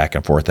pass it back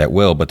and forth at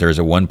will. But there's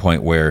a one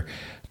point where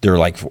they're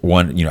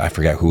one, I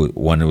forgot who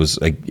one was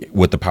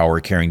with the power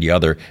carrying the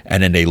other,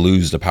 and then they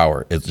lose the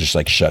power. It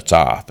just shuts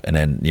off, and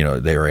then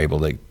they were able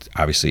to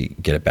obviously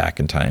get it back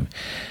in time.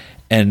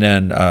 And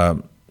then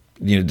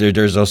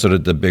there's also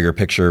the bigger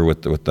picture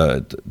with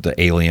the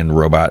alien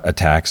robot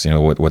attacks.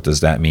 What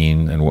does that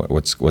mean, and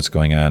what's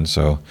going on?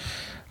 So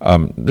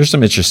there's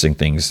some interesting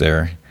things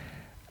there.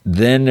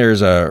 Then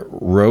there's a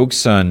Rogue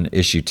Sun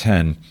issue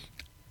 10.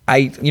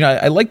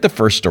 I like the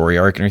first story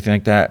arc and everything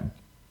like that.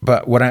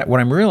 But what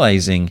I'm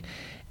realizing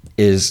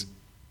is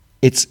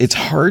it's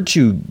hard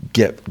to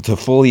get to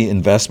fully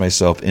invest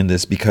myself in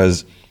this,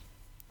 because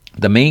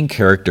the main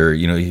character,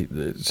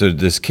 so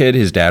this kid,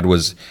 his dad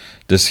was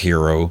this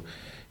hero,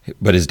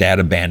 but his dad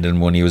abandoned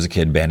him when he was a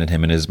kid, abandoned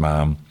him and his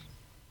mom.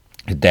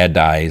 His dad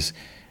dies.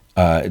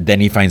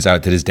 Then he finds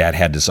out that his dad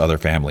had this other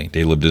family.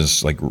 They lived in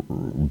this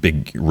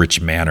big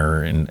rich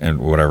manor and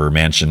whatever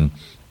mansion.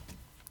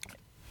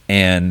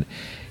 And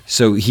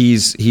so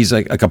he's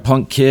like a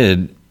punk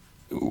kid,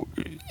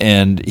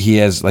 and he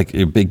has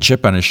a big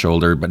chip on his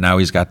shoulder, but now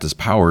he's got this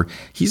power.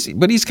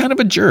 He's kind of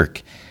a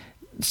jerk.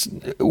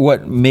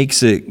 What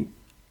makes it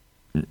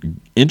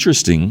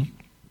interesting,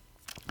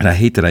 and I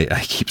hate that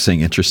I keep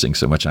saying interesting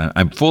so much.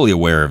 I'm fully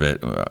aware of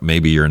it.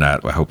 Maybe you're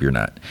not. I hope you're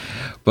not.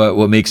 But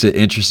what makes it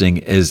interesting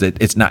is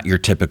that it's not your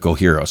typical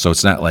hero. So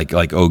it's not like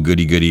oh,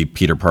 goody goody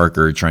Peter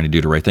Parker trying to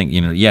do the right thing.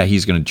 Yeah,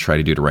 he's going to try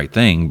to do the right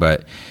thing,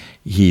 but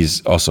he's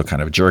also kind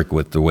of a jerk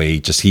with the way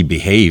he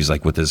behaves,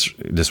 with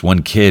this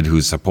one kid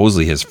who's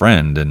supposedly his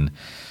friend. And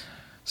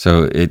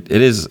so it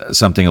is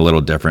something a little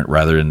different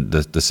rather than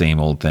the same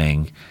old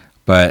thing.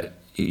 But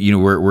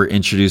we're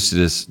introduced to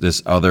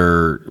this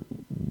other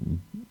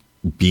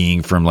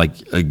being from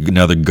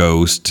another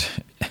ghost,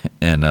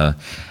 and I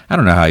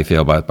don't know how I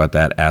feel about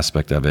that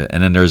aspect of it.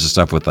 And then there's the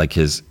stuff with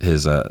his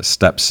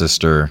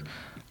stepsister.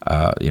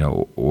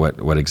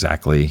 What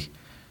exactly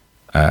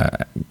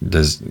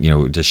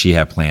does she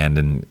have planned?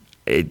 And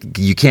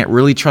you can't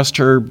really trust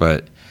her,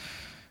 but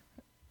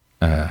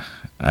I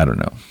don't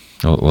know.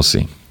 We'll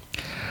see.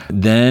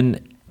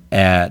 Then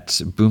at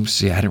Boom,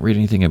 I didn't read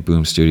anything at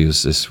Boom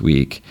Studios this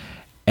week.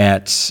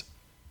 At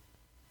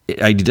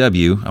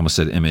IDW, I almost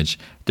said Image,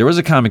 there was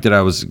a comic that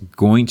I was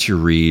going to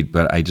read,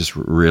 but I just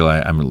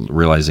I'm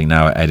realizing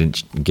now I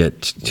didn't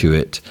get to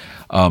it.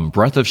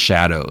 Breath of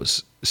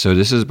Shadows. So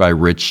this is by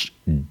Rich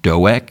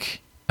Douek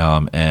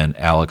and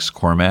Alex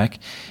Cormack.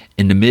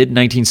 In the mid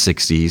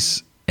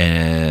 1960s,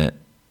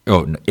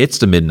 It's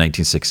the mid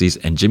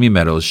 1960s, and Jimmy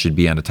Meadows should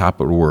be on the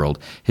top of the world.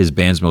 His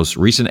band's most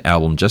recent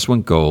album just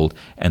went gold,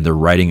 and they're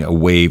riding a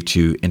wave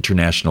to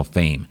international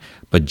fame.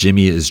 But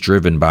Jimmy is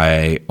driven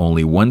by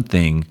only one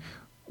thing: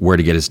 where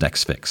to get his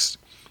next fix.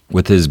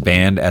 With his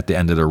band at the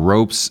end of their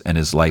ropes and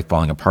his life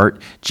falling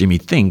apart, Jimmy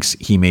thinks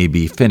he may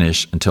be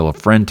finished until a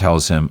friend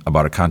tells him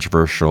about a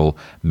controversial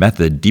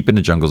method deep in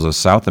the jungles of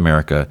South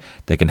America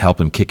that can help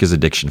him kick his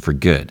addiction for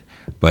good.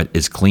 But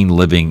is clean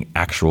living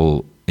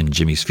actual in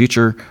Jimmy's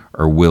future,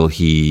 or will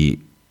he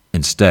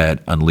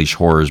instead unleash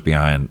horrors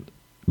beyond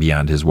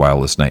his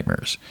wildest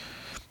nightmares?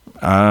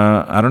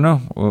 I don't know.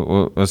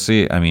 We'll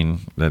see. I mean,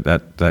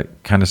 that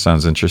kind of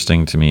sounds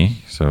interesting to me.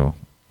 So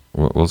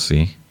we'll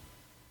see.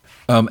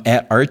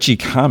 At Archie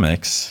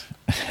Comics,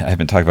 I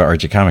haven't talked about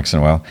Archie Comics in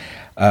a while.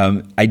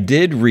 I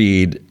did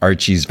read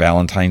Archie's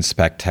Valentine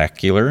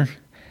Spectacular.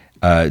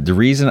 The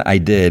reason I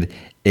did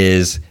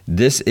is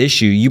this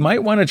issue, you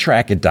might want to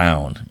track it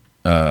down.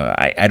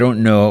 I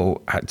don't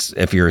know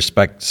if you're a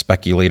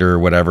speculator or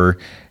whatever.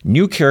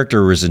 New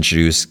character was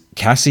introduced,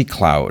 Cassie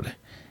Cloud,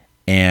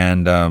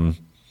 and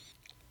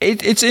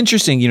it's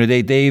interesting.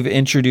 They've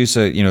introduced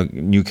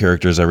new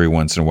characters every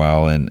once in a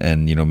while,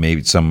 and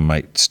maybe some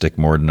might stick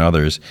more than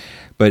others.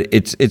 But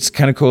it's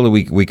kind of cool that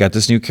we got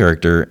this new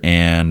character,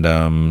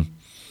 and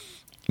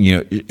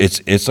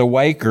it's a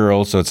white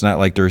girl, so it's not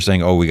like they're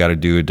saying, oh, we got to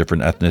do a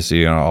different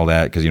ethnicity and all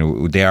that, because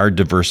they are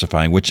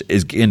diversifying, which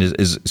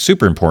is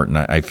super important,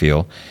 I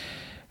feel.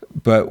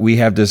 But we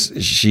have this.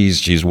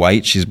 She's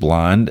white, she's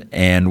blonde,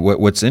 and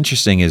what's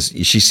interesting is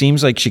she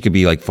seems like she could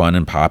be like fun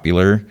and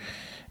popular,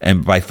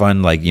 and by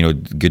fun, like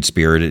good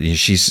spirited.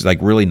 She's like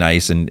really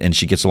nice, and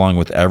she gets along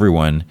with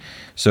everyone.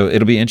 So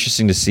it'll be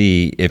interesting to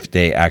see if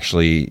they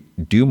actually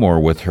do more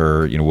with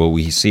her. Will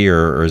we see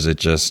her, or is it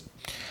just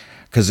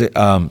because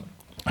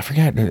I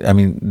forget. I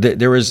mean,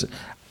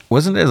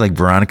 wasn't it like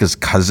Veronica's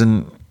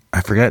cousin?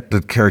 I forget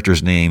the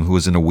character's name, who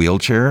was in a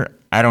wheelchair.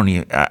 I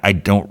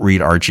don't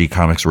read Archie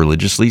comics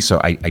religiously, so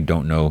I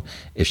don't know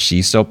if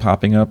she's still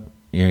popping up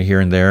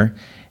here and there.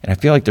 And I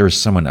feel like there was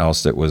someone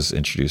else that was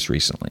introduced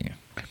recently.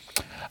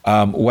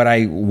 What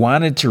I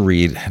wanted to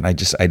read, and I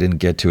didn't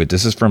get to it.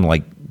 This is from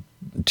like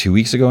 2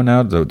 weeks ago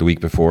now, the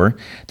week before.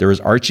 There was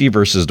Archie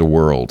versus the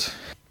World.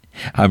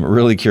 I'm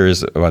really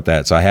curious about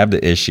that. So I have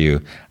the issue.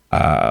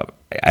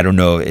 I don't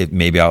know if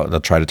maybe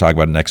I'll try to talk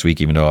about it next week,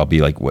 even though I'll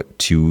be like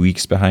 2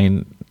 weeks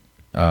behind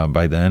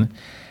by then.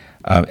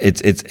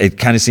 It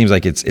kind of seems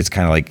like it's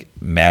kind of like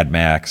Mad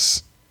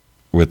Max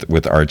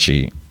with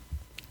Archie.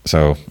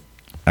 So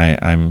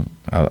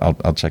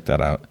I'll check that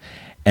out.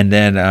 And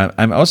then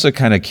I'm also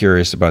kind of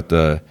curious about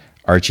the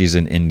Archies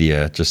in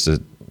India, just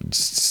to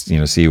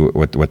see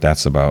what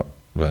that's about.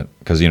 But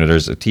because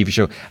there's a TV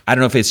show. I don't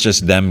know if it's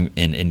just them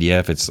in India,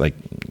 if it's like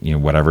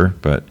whatever.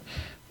 But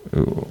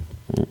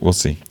we'll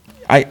see.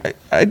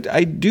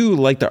 I do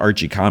like the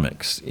Archie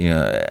comics.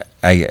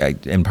 I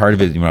and part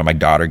of it, my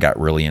daughter got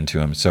really into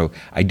them, so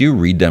I do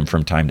read them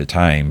from time to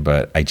time.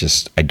 But I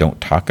don't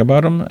talk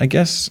about them. I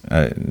guess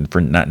for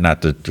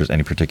not that there's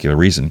any particular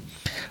reason,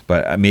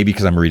 but maybe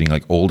because I'm reading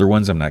like older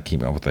ones, I'm not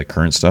keeping up with the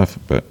current stuff.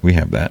 But we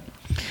have that.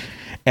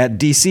 At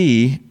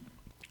DC,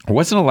 there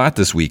wasn't a lot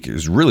this week. It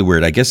was really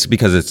weird. I guess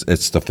because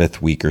it's the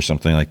fifth week or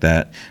something like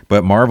that.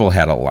 But Marvel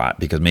had a lot,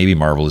 because maybe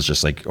Marvel is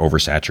just like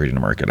oversaturating the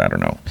market. I don't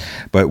know.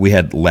 But we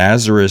had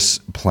Lazarus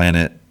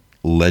Planet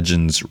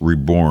Legends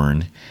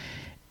Reborn.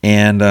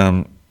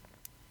 And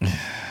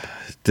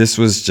this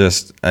was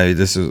just,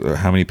 this is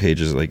how many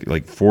pages?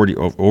 Like 40,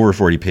 over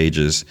 40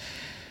 pages.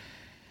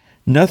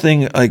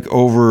 Nothing like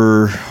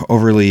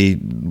overly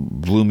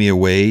blew me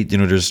away.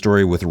 There's a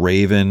story with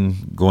Raven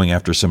going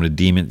after some of the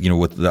demons,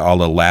 with all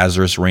the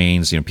Lazarus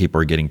reigns,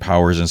 people are getting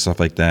powers and stuff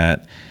like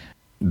that.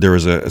 There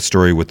was a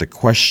story with The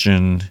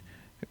Question,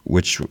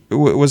 which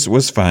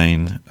was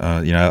fine.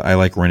 I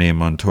like Renee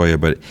Montoya,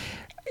 but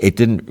it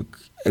didn't,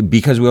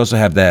 because we also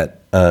have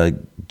that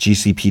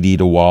GCPD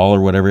to Wall or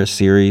whatever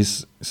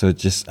series. So it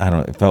just, I don't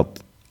know, it felt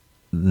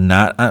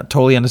not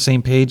totally on the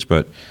same page,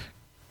 but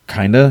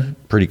kind of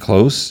pretty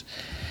close.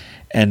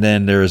 And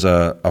then there's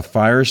a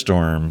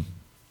Firestorm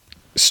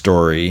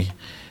story,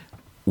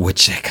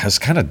 which was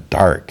kind of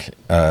dark.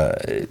 How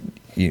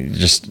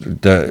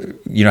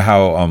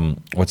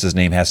what's his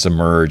name has to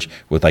merge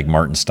with like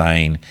Martin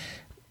Stein.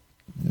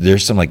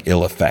 There's some like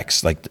ill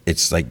effects, like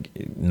it's like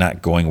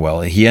not going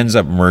well. He ends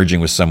up merging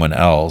with someone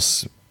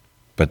else,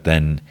 but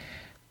then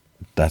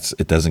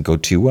it doesn't go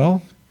too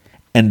well.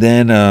 And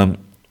then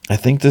I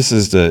think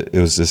it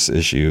was this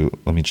issue.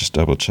 Let me just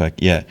double check.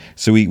 Yeah.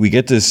 So we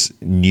get this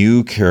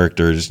new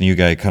character, this new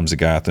guy comes to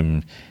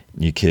Gotham,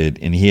 new kid,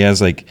 and he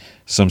has like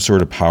some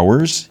sort of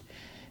powers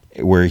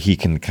where he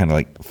can kind of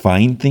like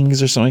find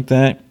things or something like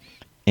that.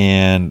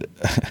 And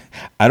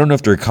I don't know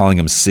if they're calling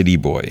him City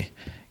Boy,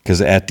 because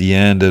at the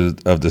end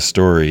of the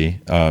story,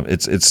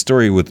 it's a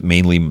story with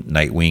mainly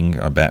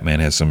Nightwing. Batman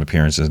has some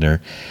appearances there,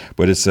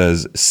 but it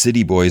says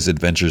City Boy's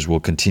adventures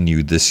will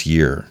continue this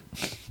year.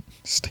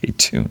 Stay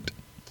tuned.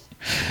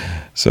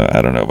 So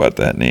I don't know about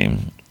that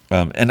name.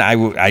 And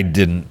I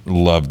didn't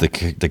love the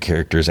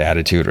character's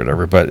attitude or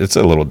whatever, but it's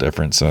a little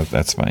different, so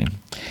that's fine.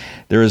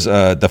 There's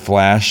the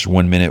Flash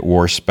 1 Minute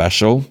War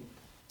Special.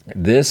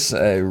 This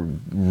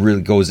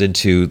really goes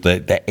into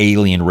the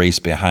alien race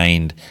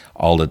behind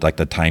all the like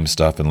the time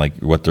stuff and like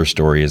what their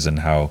story is and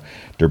how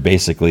they're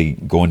basically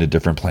going to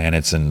different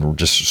planets and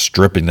just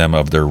stripping them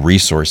of their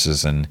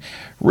resources and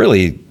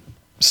really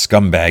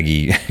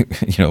scumbaggy,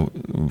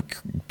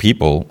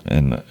 people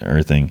and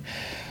everything.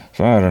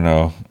 So I don't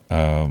know.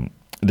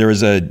 There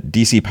was a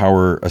DC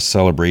Power a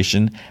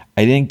celebration.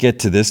 I didn't get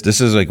to this. This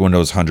is like one of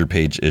those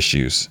 100-page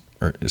issues.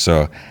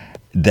 So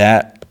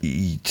that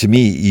to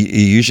me,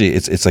 usually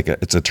it's a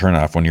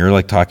turnoff when you're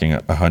like talking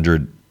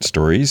 100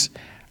 stories.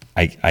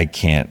 I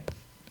can't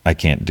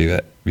do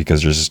it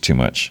because there's just too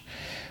much.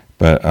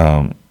 But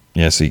so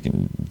you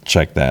can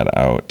check that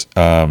out.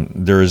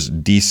 There's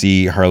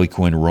DC Harley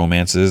Quinn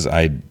romances.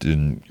 I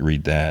didn't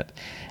read that.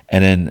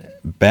 And then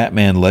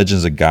Batman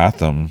Legends of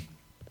Gotham.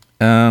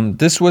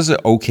 This was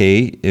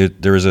okay.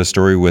 There was a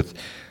story with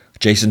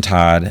Jason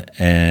Todd,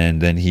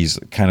 and then he's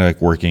kind of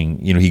like working.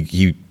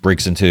 He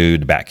breaks into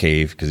the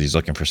Batcave because he's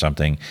looking for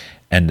something,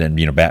 and then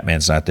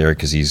Batman's not there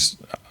because he's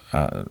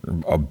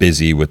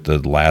busy with the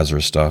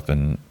Lazarus stuff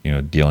and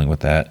dealing with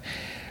that.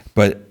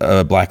 But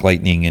Black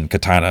Lightning and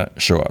Katana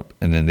show up,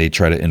 and then they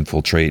try to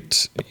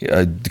infiltrate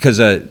because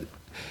a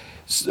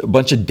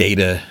bunch of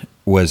data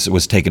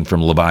was taken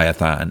from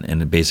Leviathan,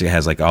 and it basically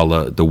has like all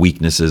the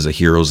weaknesses of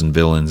heroes and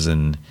villains,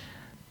 and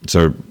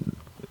so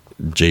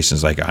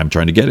Jason's like, I'm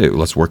trying to get it.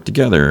 Let's work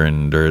together,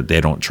 and they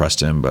don't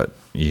trust him, but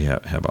you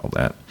have all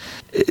that.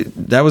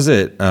 That was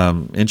it.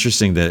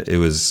 Interesting that it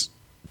was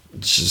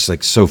just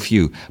like so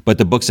few, but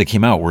the books that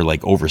came out were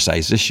like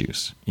oversized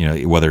issues.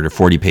 Whether they're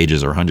 40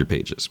 pages or 100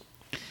 pages.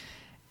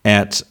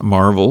 At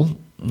Marvel,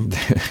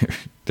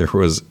 there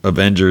was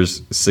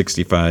Avengers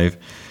 65.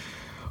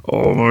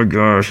 Oh my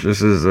gosh,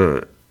 this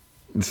is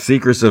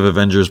Secrets of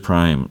Avengers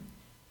Prime,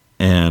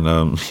 and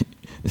I'm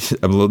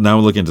now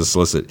looking to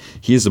solicit.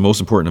 He is the most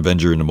important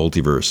Avenger in the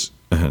multiverse,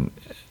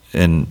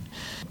 and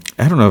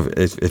I don't know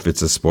if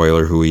it's a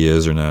spoiler who he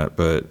is or not,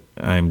 but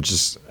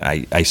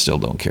I still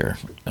don't care,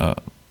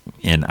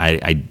 and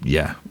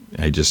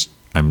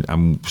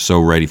I'm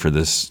so ready for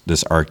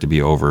this arc to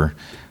be over.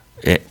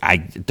 I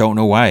don't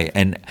know why,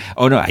 and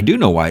I do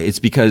know why. It's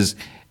because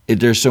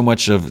there's so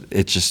much of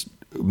it. Just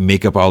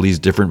make up all these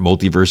different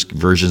multiverse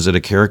versions of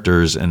the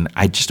characters, and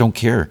I just don't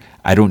care.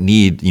 I don't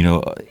need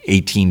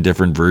 18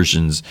 different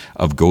versions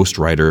of Ghost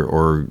Rider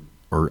or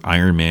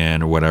Iron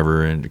Man or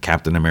whatever, and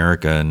Captain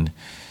America, and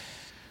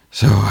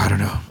so I don't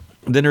know.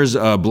 Then there's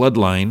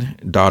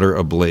Bloodline, Daughter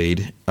of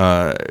Blade.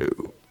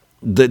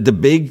 The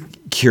big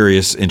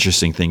curious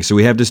interesting thing. So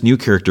we have this new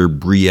character,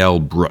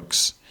 Brielle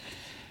Brooks.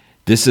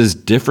 This is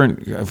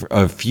different.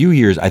 A few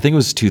years, I think it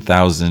was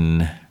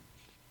 2000.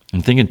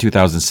 I'm thinking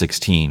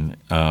 2016.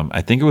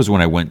 I think it was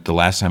when the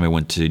last time I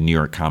went to New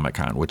York Comic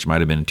Con, which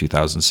might have been in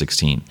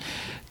 2016.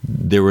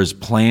 There was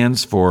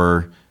plans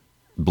for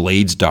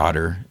Blade's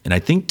daughter, and I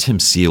think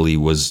Tim Seeley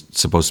was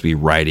supposed to be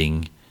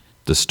writing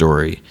the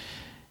story.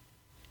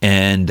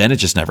 And then it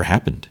just never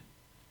happened.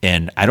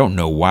 And I don't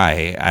know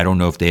why. I don't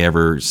know if they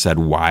ever said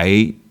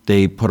why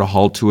they put a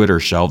halt to it or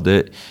shelved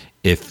it.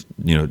 If,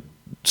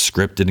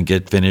 script didn't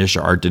get finished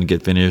or art didn't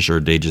get finished,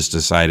 or they just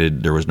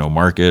decided there was no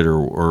market,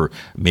 or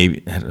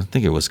maybe, I don't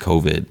think it was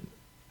COVID,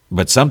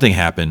 but something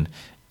happened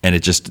and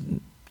it just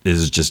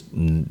is just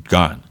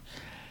gone.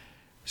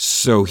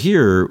 So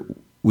here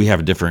we have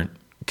a different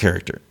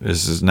character.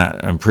 This is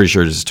not, I'm pretty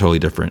sure this is totally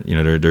different.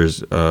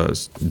 There's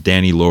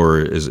Danny Lohr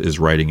is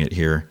writing it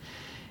here.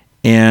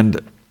 And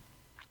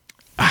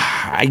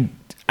I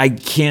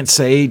can't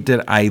say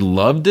that I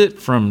loved it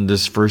from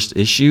this first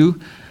issue.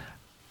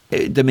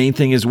 The main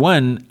thing is,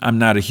 one, I'm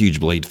not a huge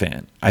Blade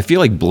fan. I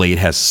feel like Blade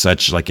has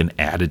such like an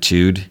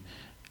attitude,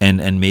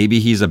 and maybe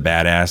he's a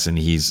badass and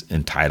he's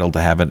entitled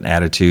to have an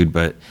attitude,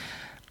 but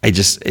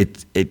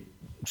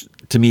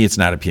to me it's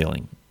not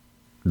appealing.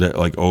 That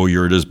like, oh,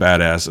 you're this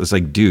badass. It's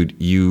like, dude,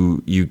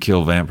 you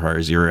kill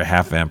vampires. You're a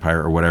half vampire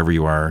or whatever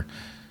you are.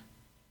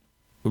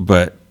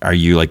 But are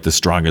you like the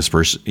strongest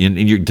person? And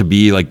you to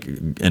be like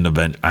an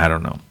event? I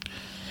don't know.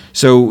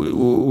 So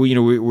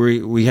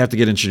we have to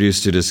get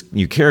introduced to this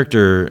new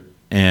character,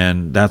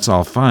 and that's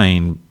all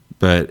fine.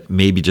 But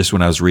maybe just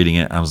when I was reading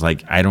it, I was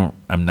like,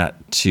 I'm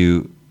not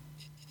too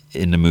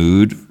in the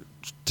mood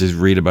to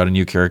read about a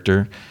new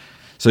character.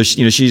 So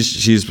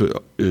she's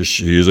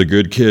a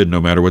good kid, no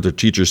matter what the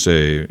teachers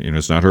say.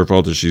 It's not her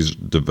fault that she's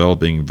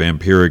developing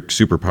vampiric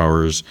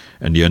superpowers,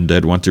 and the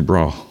undead want to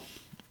brawl.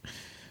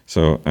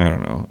 So I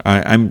don't know.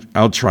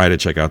 I'll try to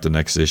check out the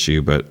next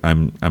issue, but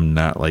I'm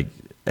not like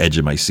edge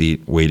of my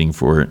seat waiting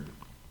for it.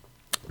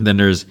 Then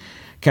there's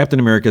Captain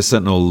America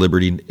Sentinel of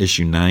Liberty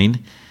issue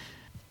 9.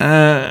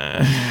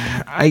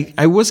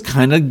 I was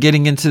kind of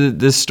getting into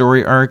this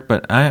story arc,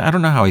 but I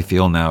don't know how I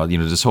feel now.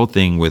 This whole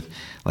thing with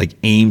like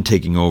AIM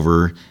taking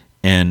over,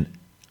 and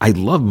I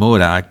love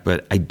MODOK,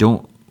 but I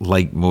don't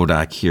like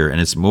MODOK here, and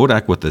it's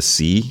MODOK with a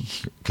C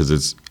because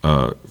it's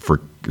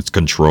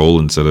control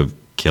instead of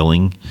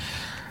killing.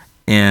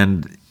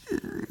 And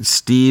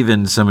Steve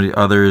and some of the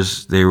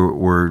others, they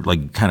were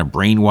like kind of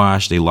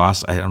brainwashed. They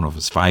lost, I don't know if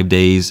it's 5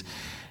 days.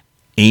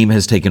 AIM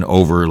has taken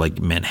over like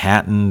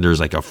Manhattan. There's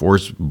like a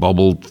force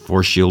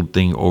shield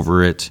thing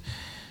over it.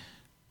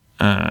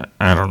 I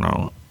don't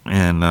know.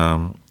 And,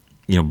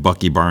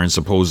 Bucky Barnes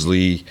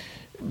supposedly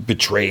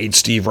betrayed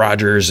Steve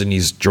Rogers and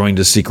he's joined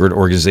a secret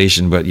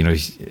organization. But,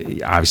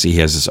 obviously he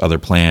has this other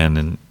plan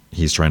and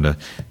he's trying to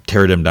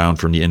tear them down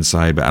from the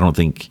inside. But I don't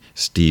think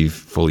Steve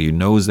fully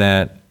knows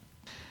that.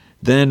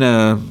 Then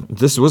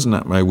this was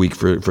not my week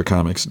for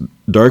comics.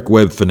 Dark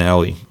Web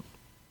finale.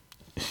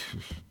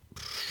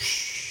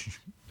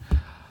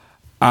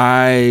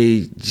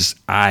 I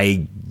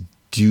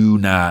do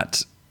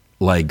not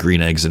like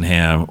Green Eggs and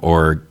Ham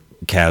or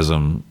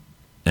Chasm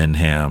and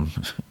Ham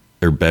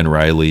or Ben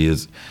Reilly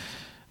is,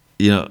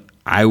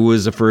 I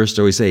was the first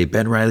to always say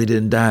Ben Reilly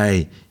didn't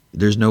die.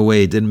 There's no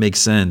way. It didn't make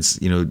sense.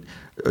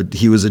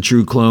 He was a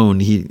true clone.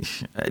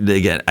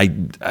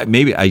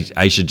 Maybe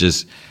I should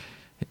just.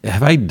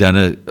 Have I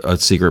done a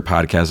secret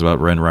podcast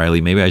about Ben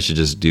Reilly? Maybe I should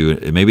just do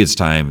it. Maybe it's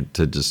time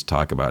to just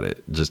talk about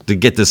it, just to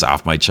get this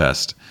off my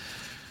chest.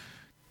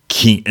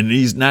 King, and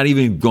he's not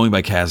even going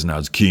by Chasm now.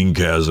 It's King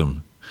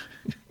Chasm.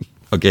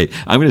 Okay,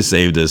 I'm going to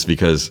save this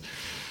because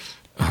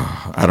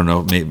I don't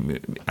know. Maybe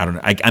I don't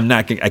know. I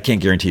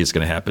can't guarantee it's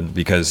going to happen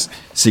because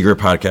secret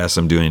podcasts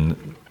I'm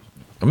doing.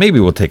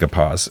 Maybe we'll take a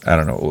pause. I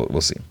don't know.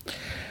 We'll see.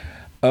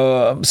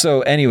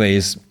 So,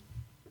 anyways.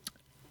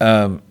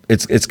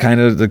 It's kind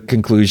of the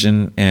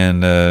conclusion,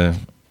 and I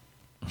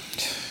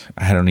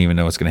don't even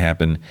know what's going to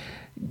happen.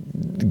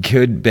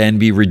 Could Ben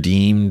be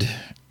redeemed?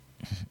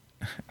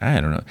 I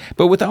don't know.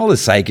 But with all the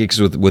psychics,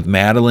 with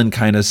Madeline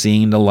kind of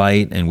seeing the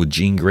light, and with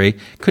Jean Grey,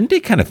 couldn't they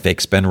kind of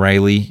fix Ben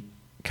Reilly,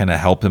 kind of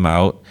help him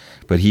out?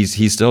 But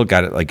he's still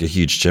got like a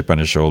huge chip on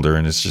his shoulder,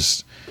 and it's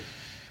just,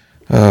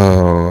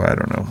 I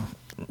don't know.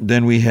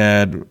 Then we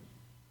had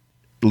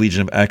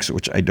Legion of X,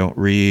 which I don't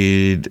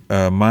read.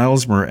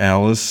 Miles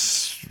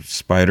Morales,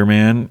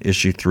 Spider-Man,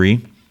 issue 3.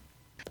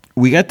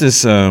 We got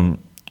this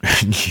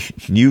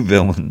new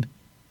villain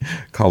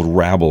called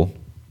Rabble,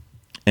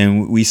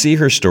 and we see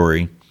her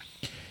story.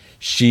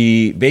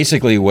 She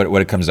basically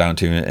what it comes down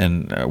to,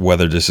 and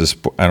whether this is,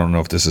 I don't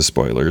know if this is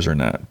spoilers or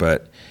not,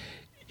 but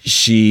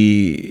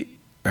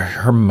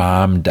her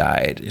mom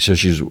died. So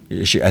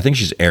I think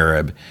she's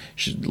Arab.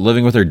 She's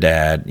living with her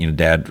dad,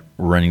 dad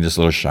running this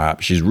little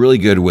shop. She's really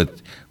good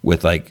with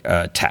like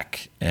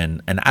tech.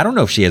 And I don't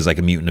know if she has like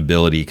a mutant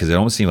ability because it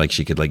almost seemed like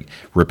she could like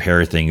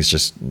repair things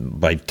just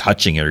by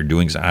touching it or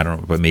doing something. I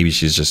don't know, but maybe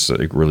she's just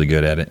like really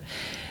good at it.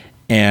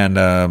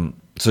 And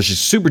so she's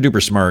super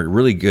duper smart,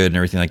 really good and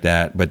everything like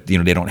that. But,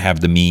 they don't have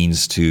the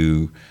means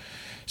to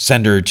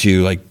send her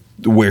to like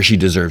where she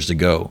deserves to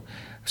go.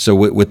 So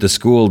with the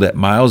school that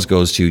Miles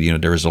goes to,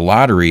 there was a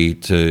lottery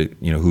to,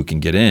 who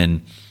can get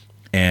in.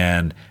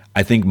 And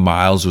I think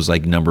Miles was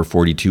like number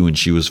 42 and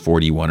she was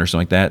 41 or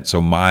something like that. So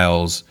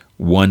Miles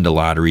won the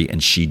lottery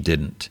and she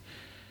didn't.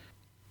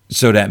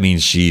 So that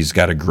means she's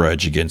got a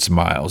grudge against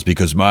Miles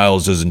because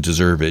Miles doesn't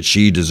deserve it.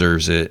 She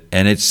deserves it.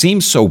 And it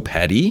seems so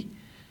petty,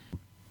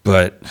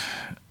 but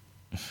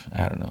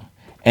I don't know.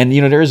 And,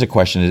 there is a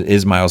question,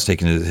 is Miles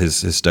taking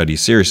his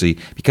studies seriously?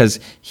 Because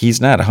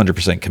he's not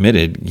 100%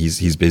 committed.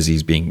 He's busy,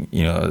 he's being,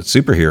 a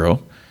superhero.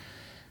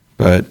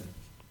 But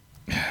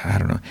I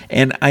don't know.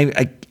 And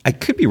I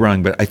could be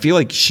wrong, but I feel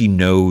like she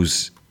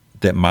knows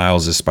that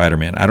Miles is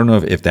Spider-Man. I don't know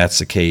if that's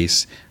the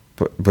case,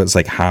 but it's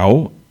like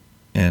how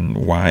and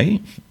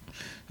why?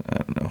 I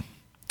don't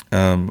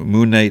know.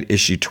 Moon Knight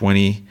issue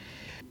 20.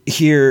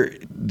 Here,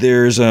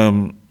 there's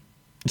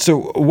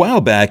so a while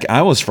back, I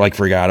almost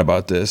forgot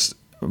about this.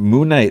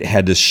 Moon Knight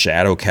had this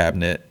shadow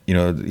cabinet.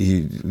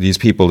 These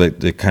people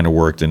that kind of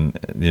worked and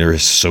they're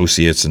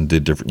associates and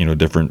did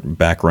different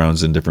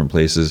backgrounds in different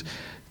places.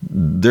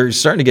 They're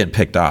starting to get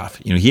picked off.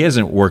 He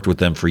hasn't worked with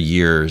them for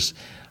years.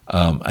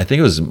 I think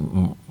it was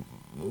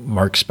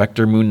Mark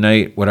Spector, Moon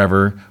Knight,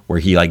 whatever, where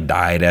he like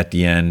died at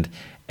the end,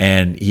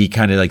 and he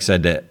kind of like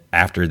said that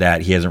after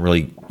that he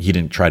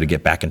didn't try to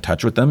get back in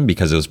touch with them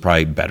because it was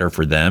probably better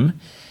for them.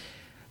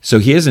 So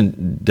he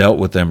hasn't dealt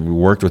with them,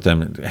 worked with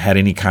them, had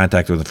any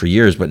contact with them for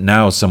years, but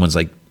now someone's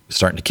like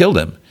starting to kill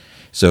them.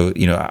 So,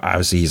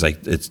 obviously he's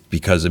like, it's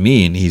because of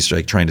me, and he's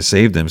like trying to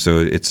save them. So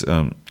it's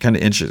kind of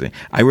interesting.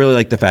 I really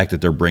like the fact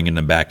that they're bringing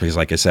them back because,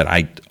 like I said,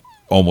 I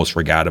almost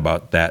forgot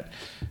about that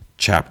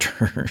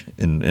chapter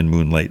in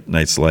Moon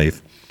Knight's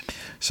life.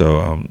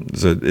 So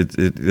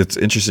it's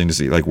interesting to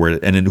see like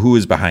where, and then who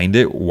is behind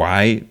it,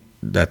 why,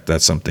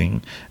 that's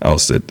something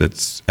else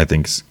that's I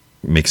think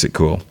makes it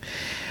cool.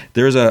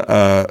 There's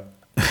I'm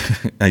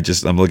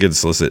looking at the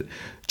solicit.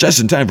 Just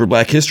in time for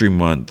Black History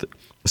Month.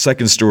 A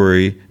second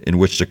story in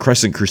which the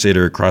Crescent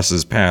Crusader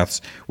crosses paths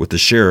with the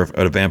sheriff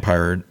of a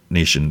vampire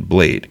nation,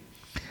 Blade.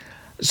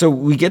 So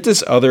we get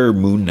this other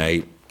Moon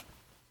Knight.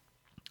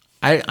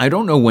 I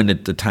don't know when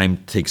the time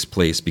takes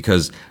place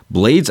because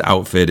Blade's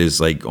outfit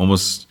is like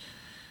almost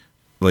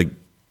like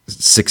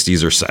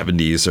 60s or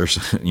 70s, or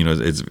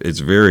it's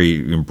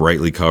very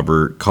brightly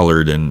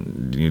colored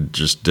and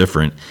just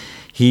different.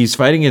 He's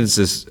fighting against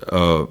this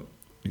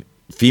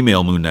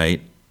female Moon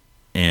Knight,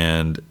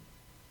 and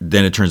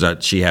then it turns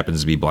out she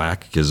happens to be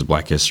black because of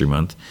Black History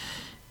Month.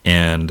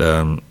 And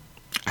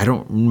I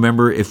don't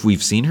remember if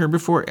we've seen her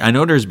before. I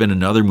know there's been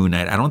another Moon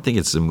Knight. I don't think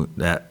it's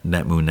that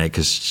Moon Knight,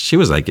 because she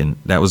was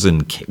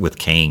with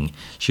Kang.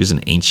 She was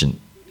in ancient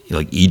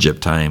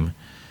Egypt time.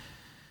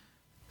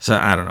 So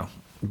I don't know,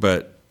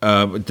 but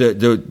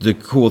the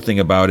cool thing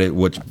about it,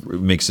 what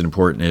makes it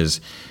important,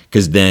 is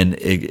because then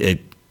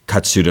it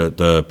cuts to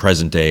the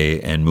present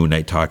day, and Moon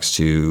Knight talks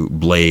to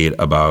Blade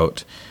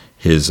about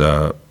his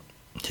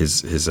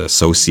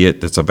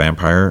associate that's a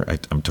vampire.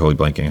 I'm totally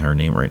blanking on her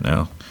name right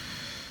now,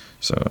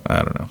 so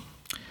I don't know.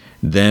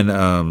 Then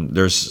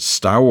there's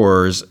Star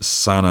Wars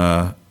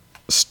Sana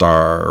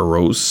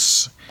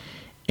Starros,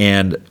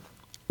 and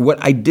what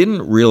I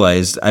didn't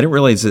realize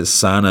that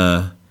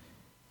Sana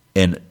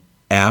and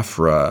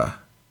Afra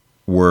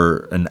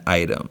were an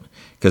item,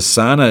 because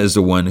Sana is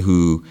the one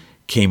who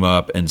came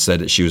up and said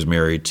that she was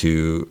married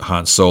to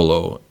Han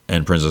Solo,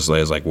 and Princess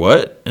Leia's like,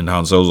 what? And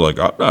Han Solo's like,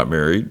 I'm not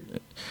married.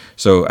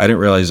 So I didn't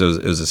realize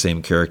it was the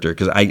same character,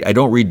 because I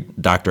don't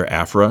read Dr.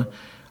 Afra,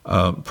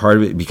 part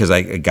of it because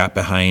I got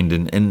behind,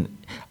 and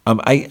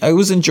I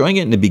was enjoying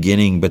it in the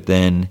beginning, but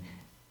then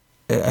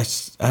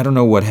I don't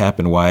know what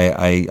happened, why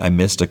I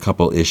missed a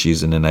couple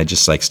issues, and then I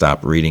just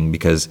stopped reading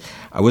because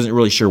I wasn't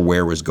really sure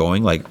where it was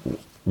going, like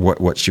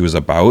what she was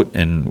about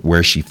and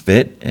where she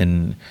fit.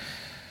 And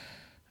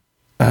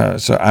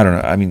so I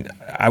don't know. I mean,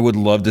 I would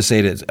love to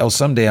say that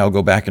someday I'll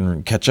go back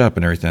and catch up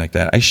and everything like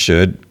that. I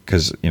should,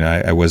 because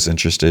I was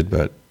interested,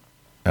 but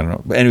I don't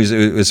know. But anyways,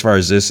 as far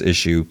as this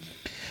issue,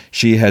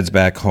 she heads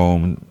back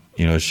home.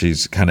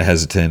 She's kind of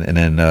hesitant, and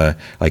then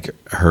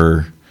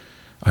her.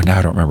 Oh, now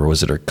I don't remember.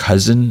 Was it her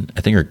cousin?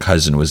 I think her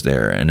cousin was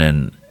there, and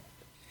then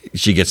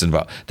she gets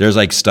involved. There's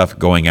stuff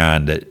going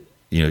on that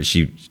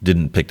she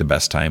didn't pick the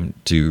best time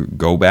to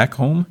go back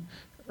home,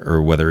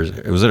 or whether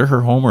was it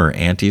her home or her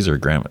auntie's or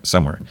grandma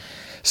somewhere.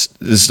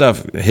 This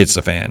stuff hits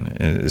the fan.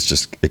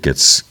 It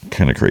gets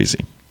kind of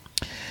crazy.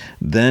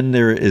 Then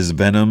there is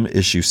Venom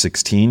issue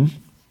 16.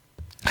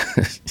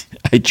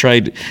 I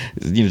tried,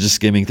 just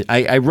skimming.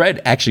 I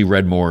actually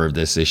read more of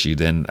this issue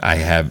than I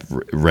have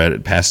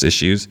read past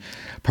issues.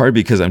 Partly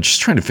because I'm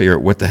just trying to figure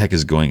out what the heck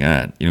is going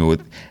on.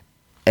 With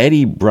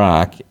Eddie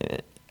Brock,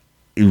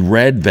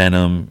 read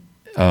Venom.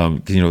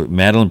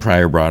 Madeline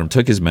Pryor brought him,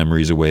 took his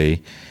memories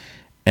away,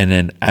 and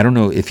then I don't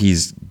know if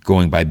he's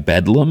going by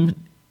Bedlam.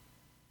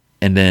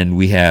 And then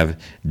we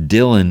have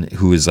Dylan,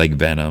 who is like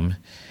Venom,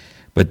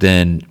 but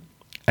then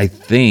I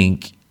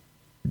think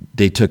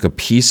they took a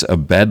piece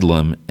of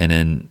Bedlam, and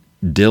then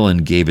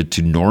Dylan gave it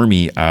to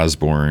Normie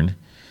Osborn.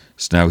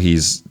 So now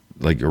he's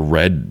like a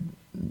red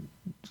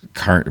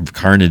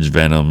Carnage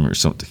Venom or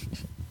something.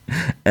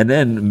 And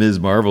then Ms.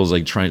 Marvel's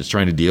trying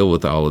to deal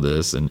with all of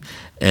this, and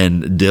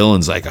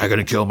Dylan's like, I'm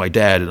gonna kill my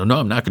dad. And, no,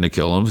 I'm not gonna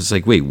kill him. It's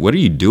like, wait, what are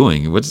you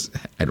doing?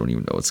 I don't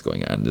even know what's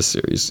going on in this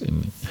series.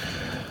 And,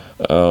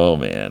 oh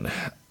man.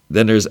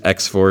 Then there's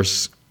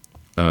X-Force,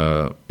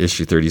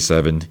 issue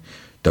 37,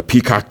 the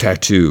Peacock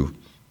Tattoo.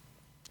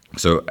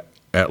 So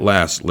at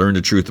last, learn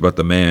the truth about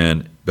the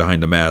man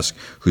behind the mask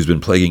who's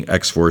been plaguing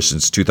X-Force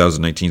since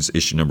 2019's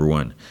issue number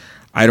 1.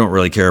 I don't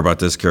really care about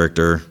this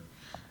character.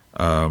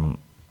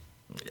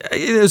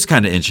 It was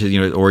kind of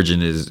interesting.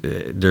 Origin is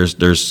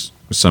there's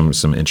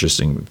some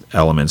interesting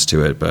elements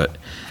to it, but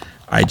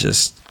I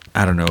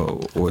don't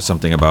know,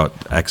 something about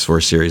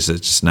X-Force series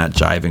that's just not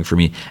jiving for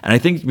me. And I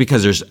think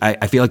because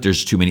I feel like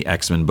there's too many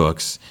X-Men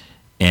books,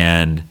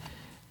 and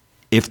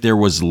if there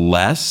was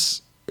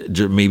less,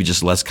 maybe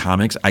just less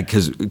comics,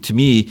 because to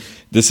me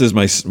this is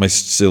my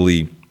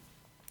silly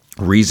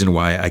reason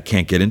why I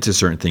can't get into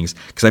certain things,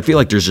 because I feel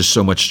like there's just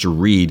so much to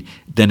read,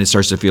 then it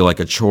starts to feel like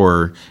a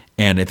chore,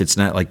 and if it's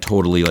not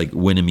totally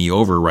winning me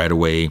over right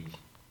away,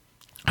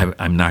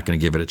 I'm not going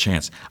to give it a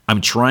chance.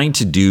 I'm trying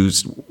to do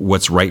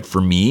what's right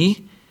for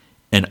me,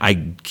 and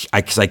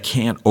because I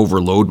can't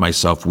overload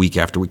myself week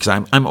after week,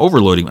 because I'm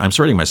overloading, I'm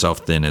spreading myself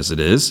thin as it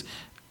is,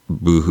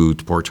 boo-hoo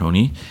to poor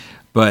Tony,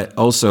 but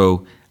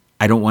also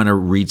I don't want to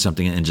read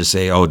something and just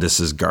say, oh, this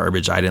is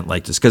garbage, I didn't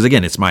like this. Because,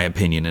 again, it's my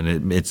opinion,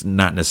 and it's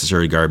not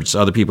necessarily garbage.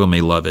 So other people may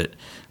love it,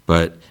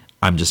 but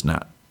I'm just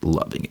not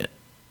loving it.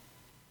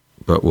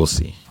 But we'll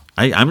see.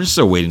 I'm just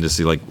still waiting to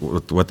see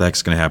what the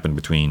heck's going to happen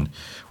between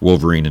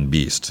Wolverine and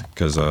Beast,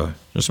 because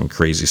there's some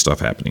crazy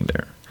stuff happening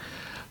there.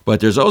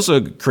 But there's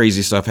also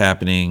crazy stuff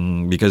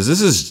happening because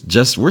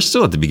we're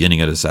still at the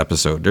beginning of this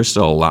episode. There's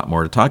still a lot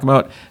more to talk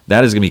about.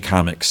 That is going to be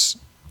comics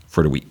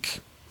for the week.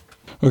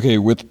 Okay,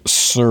 with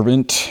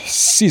Servant,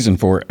 Season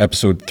 4,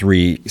 Episode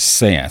 3,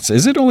 Seance.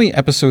 Is it only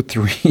Episode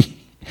 3?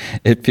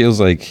 It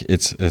feels like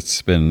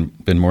it's been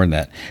more than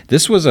that.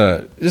 This was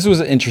an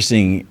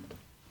interesting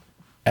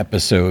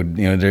episode.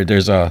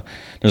 There's a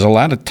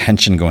lot of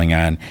tension going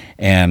on,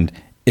 and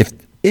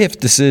if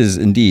this is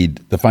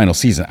indeed the final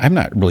season, I'm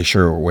not really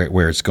sure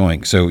where it's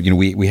going. So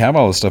we have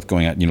all this stuff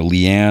going on.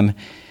 Leanne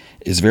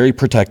is very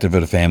protective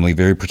of the family,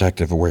 very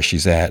protective of where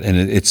she's at. And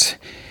it's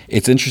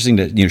interesting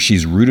that,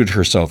 she's rooted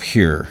herself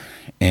here,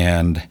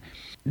 and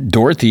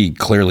Dorothy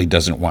clearly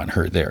doesn't want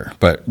her there.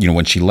 But,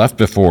 when she left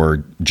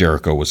before,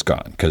 Jericho was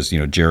gone, because,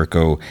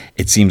 Jericho,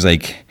 it seems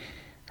like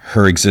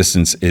her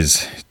existence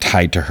is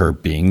tied to her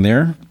being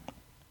there.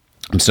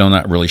 I'm still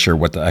not really sure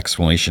what the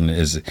explanation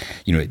is.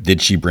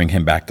 Did she bring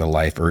him back to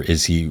life, or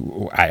is he,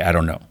 I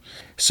don't know.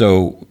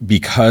 So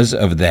because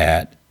of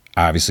that,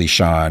 obviously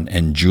Sean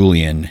and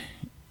Julian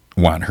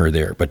want her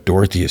there, but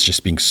Dorothy is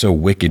just being so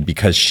wicked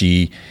because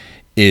she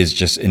is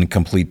just in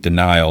complete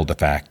denial the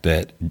fact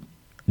that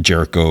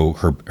Jericho,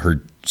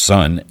 her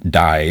son,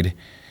 died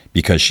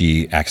because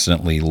she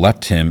accidentally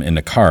left him in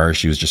the car.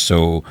 She was just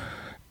so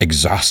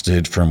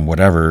exhausted from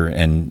whatever,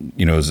 and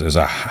it was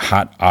a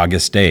hot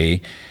August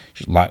day.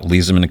 She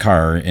leaves him in the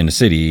car in the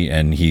city,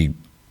 and he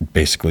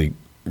basically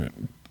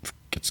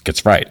gets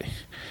fried,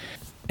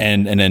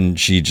 and then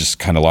she just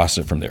kind of lost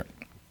it from there.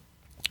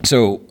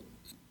 So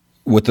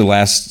with the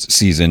last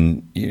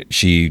season,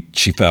 she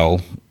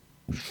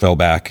fell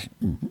back,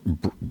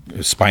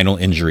 spinal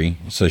injury,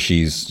 so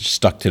she's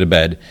stuck to the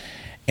bed,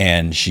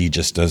 and she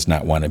just does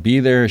not want to be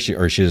there. She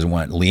doesn't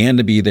want Leanne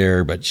to be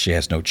there, but she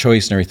has no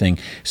choice and everything.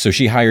 So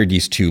she hired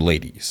these two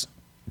ladies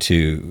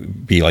to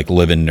be like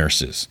live-in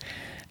nurses,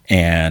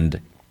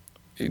 and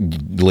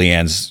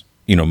Leanne's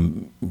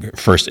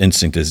first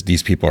instinct is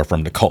these people are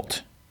from the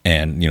cult,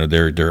 and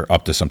they're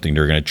up to something.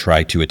 They're going to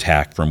try to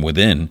attack from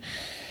within.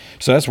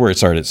 So that's where it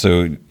started.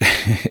 So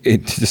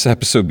this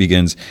episode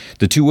begins.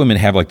 The two women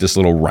have like this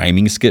little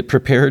rhyming skit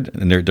prepared,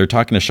 and they're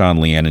talking to Sean,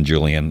 Leanne, and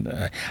Julian.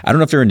 I don't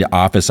know if they're in the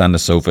office on the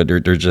sofa. They're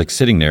just like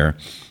sitting there,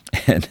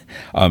 and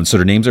so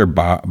their names are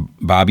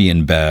Bobby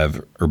and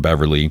Bev, or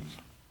Beverly.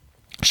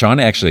 Sean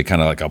actually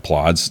kind of like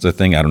applauds the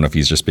thing. I don't know if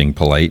he's just being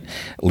polite.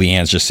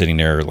 Leanne's just sitting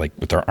there like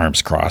with her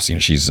arms crossed.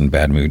 She's in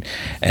bad mood,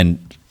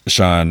 and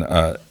Sean.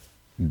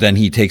 Then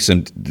he takes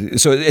him.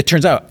 So it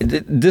turns out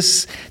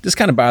this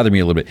kind of bothered me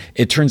a little bit.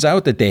 It turns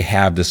out that they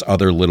have this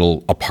other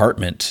little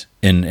apartment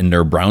in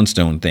their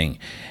brownstone thing,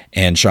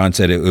 and Sean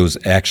said it was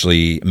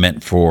actually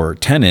meant for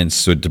tenants,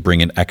 so to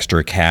bring in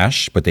extra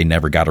cash, but they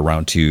never got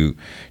around to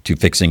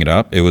fixing it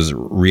up. It was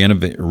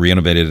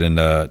renovated in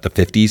the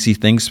 50s, he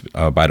thinks,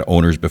 by the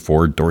owners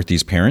before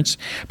Dorothy's parents.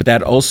 But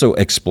that also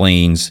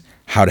explains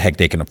how the heck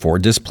they can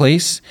afford this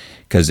place,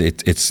 because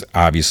it's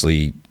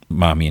obviously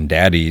mommy and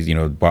daddy,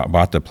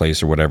 bought the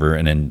place or whatever,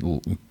 and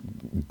then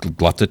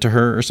left it to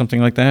her or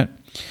something like that.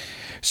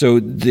 So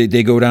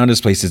they go down to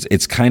this place.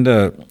 It's kind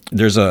of,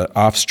 there's a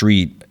off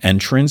street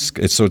entrance.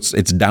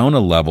 It's down a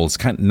level. It's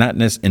kind of not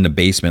in the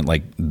basement,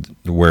 like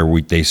where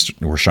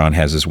Sean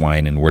has his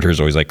wine, and where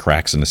there's always like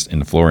cracks in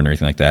the floor and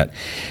everything like that.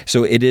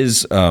 So it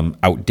is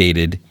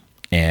outdated.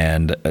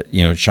 And,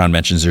 Sean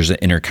mentions there's an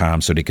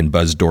intercom so they can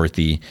buzz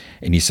Dorothy.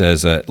 And he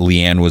says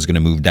Leanne was going to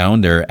move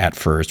down there at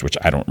first, which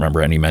I don't remember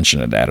any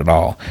mention of that at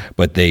all.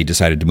 But they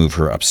decided to move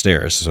her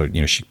upstairs. So,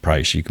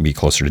 she can be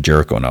closer to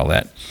Jericho and all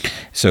that.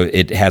 So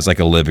it has like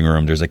a living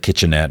room. There's a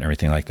kitchenette and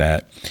everything like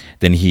that.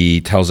 Then he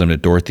tells them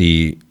that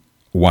Dorothy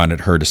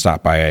wanted her to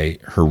stop by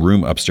her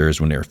room upstairs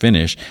when they were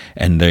finished.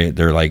 And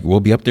they're like, we'll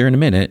be up there in a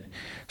minute.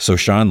 So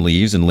Sean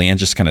leaves, and Leanne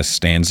just kind of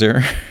stands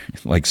there,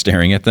 like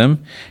staring at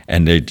them,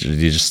 and they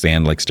just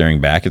stand like staring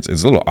back. It's a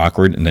little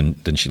awkward, and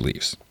then she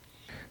leaves.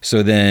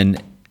 So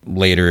then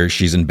later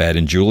she's in bed,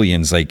 and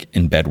Julian's like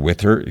in bed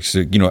with her.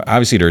 So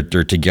obviously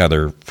they're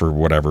together for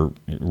whatever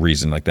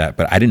reason like that.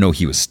 But I didn't know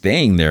he was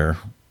staying there.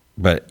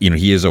 But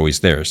he is always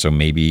there, so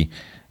maybe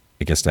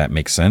I guess that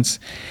makes sense.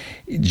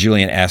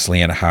 Julian asks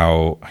Leanne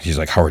how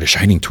are the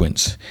Shining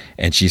twins?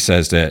 And she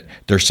says that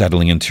they're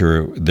settling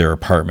into their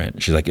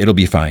apartment. She's like, it'll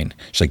be fine.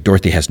 She's like,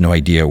 Dorothy has no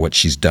idea what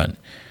she's done.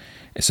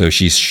 So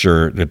she's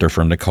sure that they're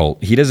from the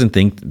cult. He doesn't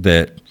think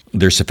that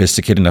they're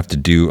sophisticated enough to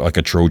do like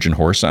a Trojan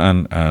horse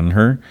on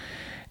her.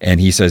 And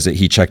he says that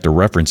he checked the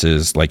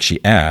references like she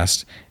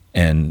asked,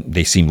 and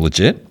they seem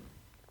legit.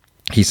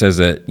 He says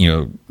that,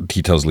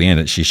 he tells Leanne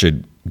that she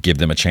should give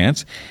them a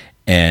chance.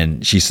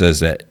 And she says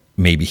that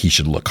maybe he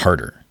should look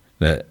harder.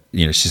 That,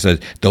 she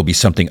said there'll be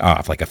something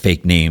off, like a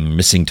fake name,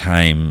 missing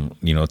time,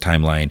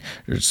 timeline,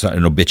 or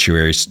an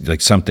obituary, like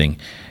something.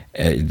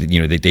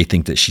 They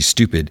think that she's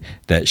stupid,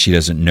 that she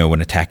doesn't know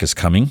an attack is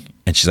coming.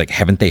 And she's like,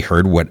 haven't they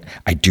heard what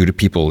I do to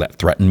people that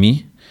threaten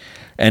me?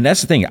 And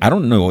that's the thing. I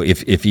don't know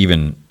if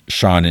even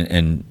Sean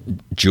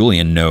and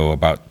Julian know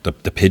about the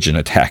pigeon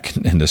attack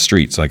in the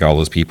streets, like all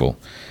those people.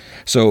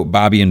 So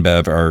Bobby and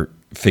Bev are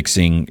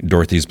fixing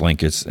Dorothy's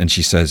blankets, and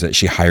she says that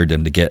she hired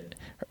them to get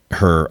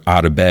her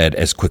out of bed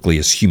as quickly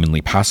as humanly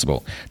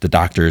possible. The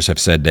doctors have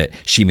said that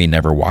she may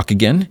never walk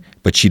again,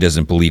 but she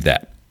doesn't believe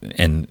that.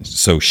 And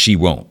so she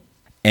won't.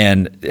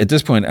 And at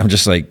this point, I'm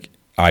just like,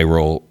 eye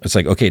roll. It's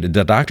like, okay,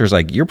 the doctor's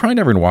like, you're probably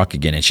never gonna walk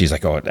again. And she's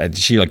like, oh,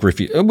 she like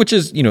refused, which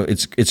is,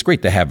 it's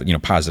great to have,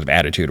 positive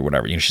attitude or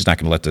whatever. She's not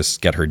gonna let this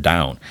get her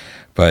down,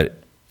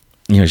 but,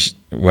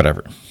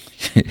 whatever.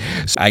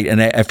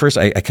 At first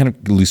I kind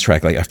of lose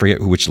track. Like I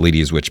forget which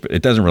lady is which, but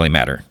it doesn't really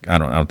matter. I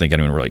don't think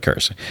anyone really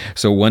cares.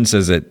 So one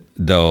says that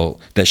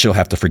she'll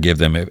have to forgive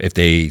them if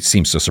they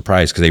seem so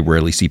surprised because they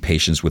rarely see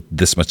patients with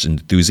this much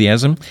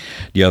enthusiasm.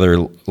 The other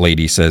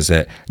lady says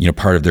that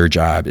part of their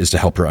job is to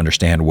help her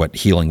understand what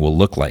healing will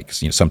look like.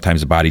 So,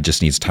 sometimes the body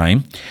just needs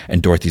time.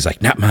 And Dorothy's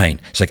like, not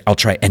mine. She's like, I'll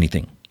try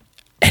anything.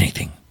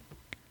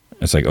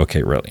 It's like,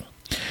 okay, really.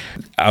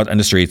 Out on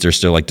the streets, there's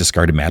still like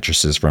discarded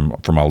mattresses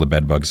from all the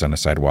bed bugs on the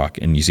sidewalk,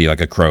 and you see like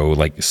a crow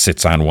like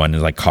sits on one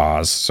and like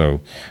caws. So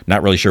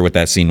not really sure what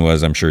that scene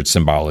was. I'm sure it's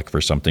symbolic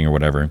for something or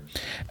whatever.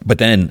 But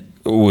then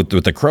with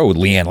the crow,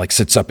 Leanne like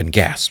sits up and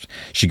gasps.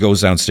 She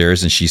goes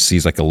downstairs and she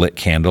sees like a lit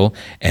candle,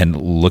 and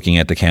looking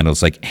at the candle,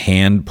 it's like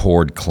hand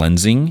poured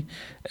cleansing,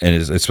 and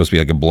it's supposed to be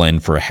like a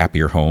blend for a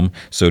happier home.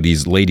 So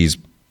these ladies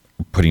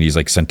putting these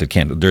like scented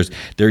candles.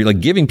 They're like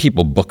giving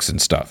people books and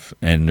stuff,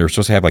 and they're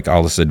supposed to have like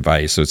all this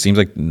advice. So it seems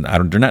like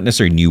they're not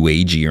necessarily new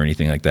agey or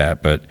anything like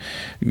that, but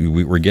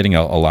we're getting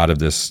a lot of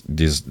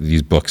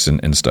these books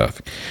and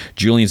stuff.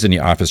 Julian's in the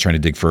office trying to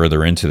dig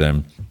further into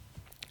them.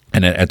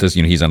 And at this,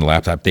 he's on the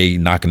laptop. They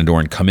knock on the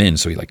door and come in,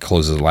 so he like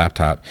closes the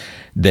laptop.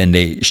 Then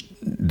they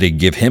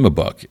give him a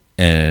book,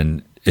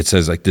 and it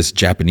says like this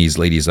Japanese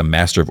lady is a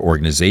master of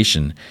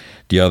organization.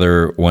 The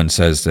other one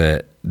says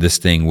that this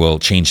thing will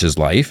change his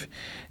life.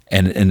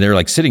 And they're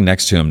like sitting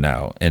next to him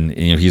now, and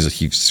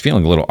he's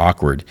feeling a little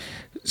awkward.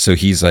 So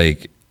he's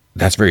like,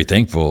 "That's very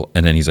thankful."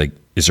 And then he's like,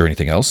 "Is there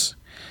anything else?"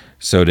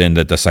 So then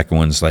the second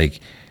one's like,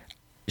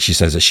 she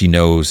says that she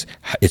knows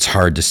it's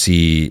hard to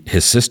see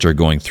his sister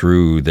going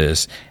through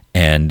this,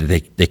 and they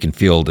can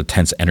feel the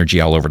tense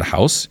energy all over the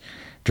house.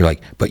 They're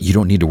like, "But you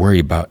don't need to worry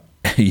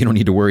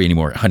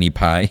anymore, honey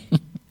pie."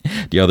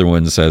 The other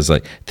one says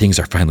like, "Things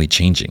are finally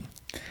changing."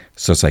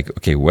 So it's like,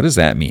 okay, what does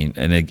that mean?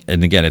 And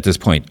again, at this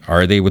point,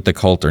 are they with the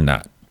cult or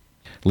not?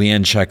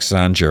 Leanne checks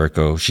on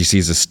Jericho. She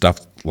sees a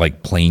stuffed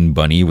like plain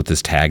bunny with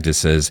this tag that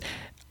says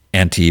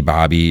Auntie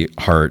Bobby,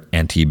 Heart,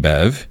 Auntie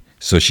Bev.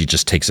 So she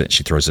just takes it and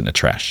she throws it in the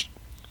trash.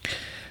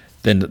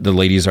 Then the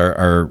ladies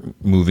are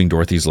moving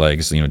Dorothy's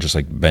legs, just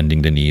like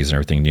bending the knees and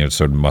everything,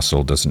 so the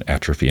muscle doesn't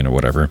atrophy or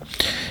whatever.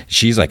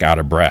 She's like out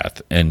of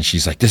breath, and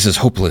she's like, this is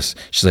hopeless.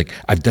 She's like,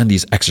 I've done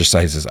these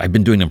exercises. I've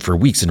been doing them for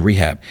weeks in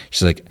rehab.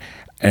 She's like,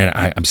 and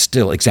I'm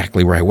still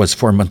exactly where I was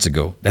 4 months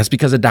ago. That's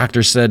because the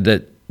doctor said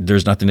that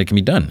there's nothing that can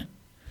be done.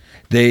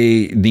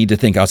 They need to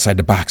think outside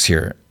the box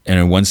here.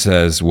 And one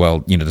says, well,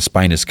 the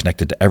spine is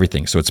connected to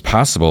everything. So it's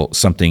possible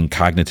something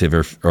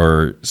cognitive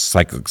or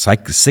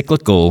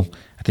cyclical,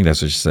 I think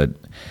that's what she said,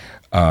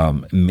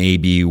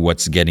 maybe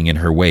what's getting in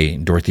her way.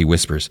 Dorothy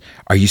whispers,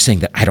 are you saying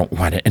that I don't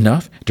want it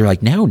enough? They're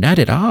like, no, not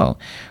at all.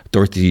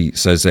 Dorothy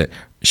says that,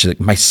 she's like,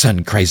 my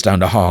son cries down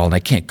the hall and I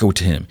can't go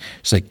to him.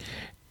 She's like,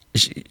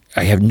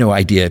 I have no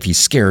idea if he's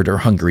scared or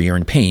hungry or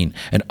in pain,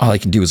 and all I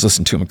can do is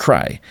listen to him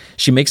cry.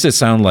 She makes it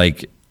sound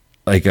like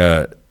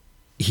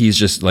he's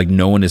just like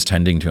no one is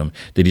tending to him,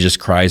 that he just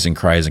cries and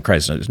cries and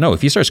cries. No,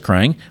 if he starts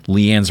crying,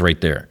 Leanne's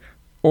right there.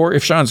 Or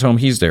if Sean's home,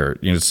 he's there.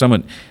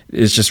 Someone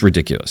is just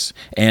ridiculous.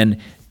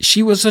 And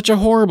she was such a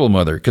horrible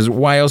mother, because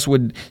why else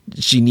would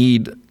she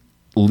need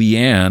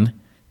Leanne,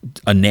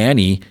 a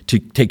nanny, to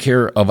take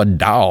care of a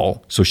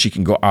doll so she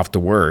can go off to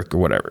work or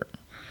whatever?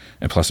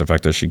 And plus the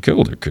fact that she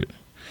killed her kid.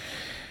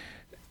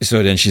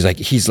 So then she's like,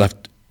 he's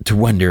left to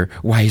wonder,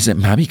 why isn't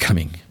mommy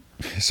coming?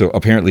 So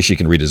apparently she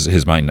can read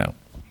his mind now.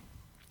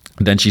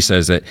 Then she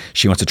says that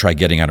she wants to try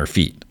getting on her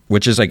feet,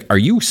 which is like, are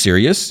you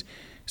serious?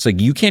 It's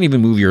like, you can't even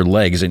move your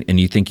legs and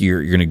you think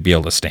you're going to be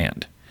able to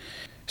stand.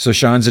 So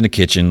Sean's in the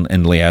kitchen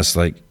and Leah's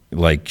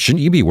like,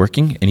 shouldn't you be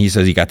working? And he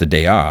says he got the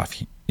day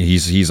off.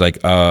 He's like,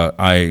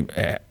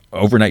 I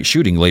overnight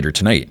shooting later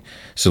tonight.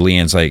 So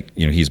Leanne's like,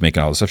 he's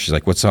making all this stuff. She's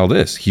like, what's all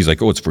this? He's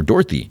like, oh, it's for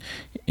Dorothy.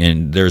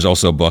 And there's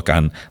also a book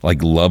on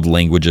like love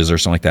languages or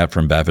something like that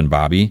from Bev and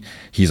Bobby.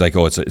 He's like,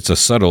 oh, it's a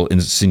subtle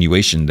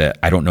insinuation that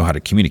I don't know how to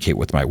communicate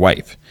with my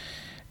wife.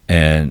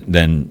 And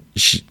then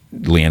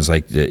Leanne's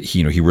like,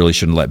 he really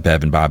shouldn't let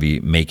Bev and Bobby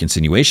make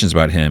insinuations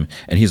about him.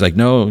 And he's like,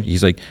 no,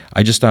 he's like,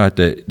 I just thought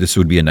that this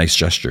would be a nice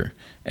gesture.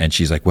 And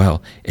she's like,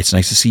 well, it's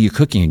nice to see you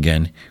cooking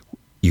again.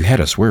 You had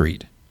us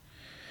worried.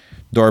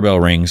 Doorbell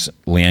rings.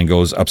 Leanne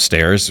goes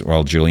upstairs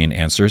while Julian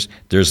answers.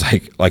 There's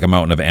like a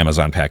mountain of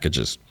Amazon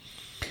packages.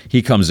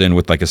 He comes in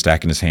with like a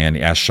stack in his hand.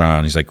 He asks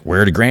Sean, he's like,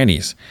 where are the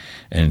grannies?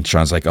 And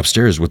Sean's like,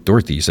 upstairs with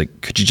Dorothy. He's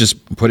like, could you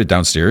just put it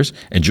downstairs?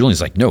 And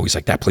Julian's like, no. He's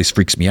like, that place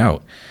freaks me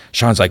out.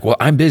 Sean's like, well,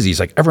 I'm busy. He's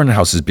like, everyone in the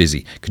house is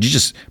busy. Could you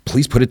just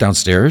please put it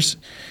downstairs?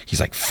 He's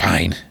like,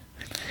 fine.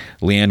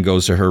 Leanne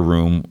goes to her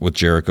room with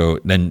Jericho.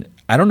 Then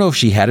I don't know if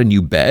she had a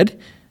new bed.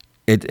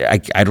 I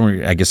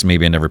guess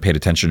maybe I never paid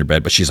attention to her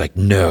bed, but she's like,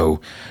 no,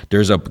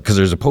 there's a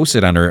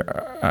Post-it on her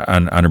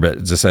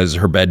bed that says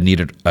her bed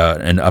needed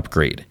an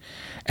upgrade.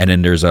 And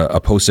then there's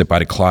a Post-it by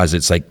the closet.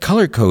 It's like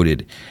color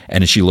coded.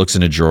 And then she looks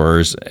in the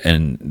drawers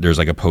and there's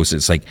like a Post-it.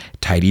 It's like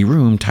tidy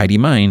room, tidy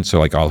mind. So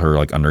like all her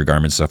like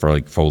undergarment stuff are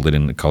like folded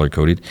and color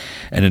coded.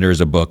 And then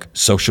there's a book,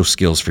 Social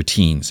Skills for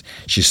Teens.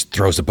 She just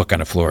throws the book on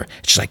the floor.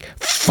 She's like,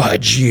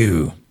 fudge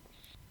you.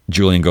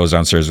 Julian goes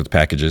downstairs with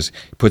packages,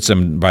 puts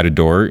them by the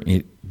door.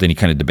 Then he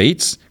kind of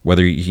debates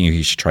whether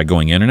he should try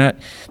going in or not.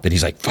 Then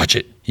he's like, fudge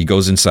it. He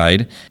goes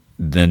inside.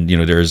 Then,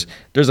 there's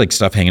like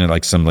stuff hanging,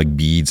 like some like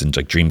beads and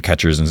like dream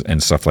catchers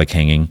and stuff like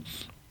hanging.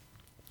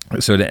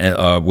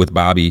 So with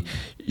Bobby,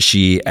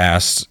 she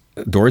asks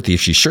Dorothy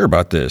if she's sure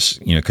about this,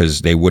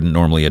 because they wouldn't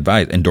normally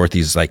advise. And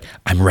Dorothy's like,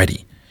 I'm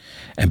ready.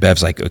 And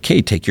Bev's like,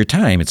 okay, take your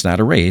time. It's not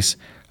a race.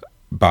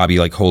 Bobby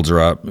like holds her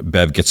up.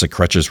 Bev gets the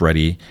crutches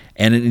ready.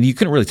 And you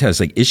couldn't really tell. It's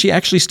like, is she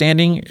actually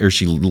standing, or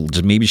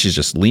maybe she's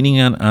just leaning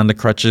on the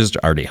crutches?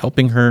 Are they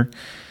helping her?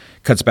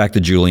 Cuts back to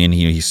Julian.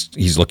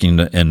 He's looking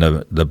in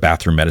the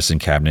bathroom medicine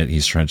cabinet.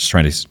 He's trying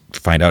to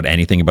find out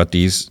anything about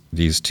these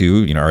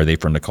two. Are they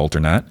from the cult or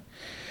not?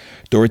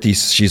 Dorothy,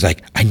 she's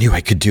like, I knew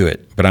I could do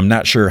it, but I'm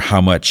not sure how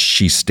much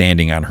she's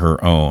standing on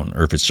her own,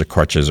 or if it's the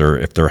crutches, or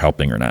if they're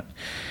helping or not.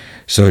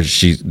 So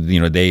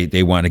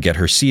they want to get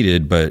her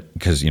seated, but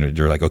because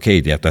they're like, okay,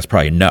 that's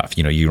probably enough.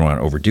 You don't want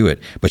to overdo it,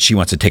 but she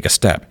wants to take a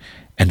step,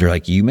 and they're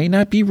like, you may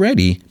not be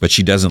ready, but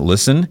she doesn't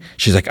listen.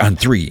 She's like, on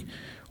 3,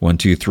 1,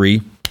 2,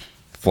 3.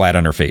 Flat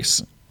on her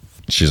face.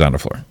 She's on the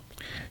floor.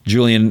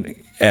 Julian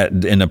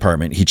in the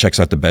apartment, he checks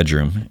out the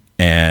bedroom,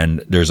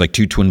 and there's like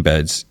 2 twin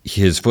beds.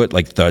 His foot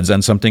like thuds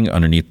on something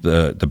underneath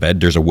the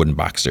bed. There's a wooden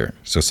box there.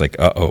 So it's like,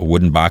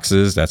 wooden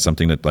boxes. That's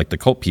something that like the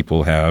cult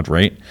people have,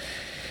 right?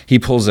 He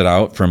pulls it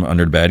out from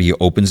under the bed. He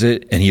opens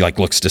it, and he like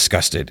looks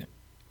disgusted.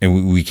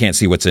 And we can't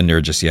see what's in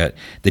there just yet.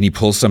 Then he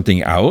pulls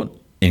something out,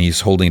 and he's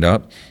holding it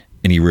up,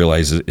 and he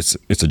realizes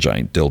it's a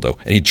giant dildo,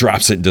 and he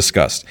drops it in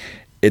disgust.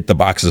 The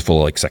box is full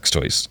of like sex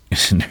toys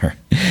in there.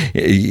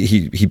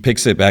 He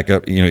picks it back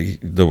up,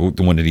 the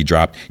one that he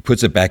dropped, he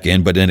puts it back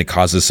in, but then it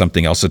causes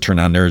something else to turn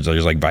on there.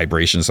 There's like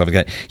vibration and stuff like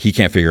that. He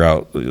can't figure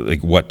out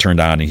like what turned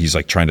on, and he's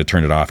like trying to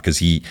turn it off because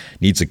he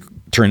needs to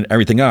turn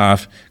everything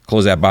off,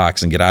 close that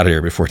box, and get out of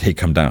here before they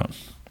come down.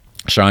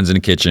 Sean's in the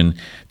kitchen.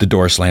 The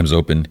door slams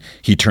open.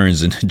 He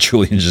turns, and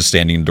Julian's just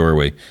standing in the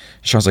doorway.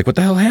 Sean's like, what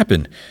the hell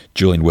happened?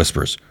 Julian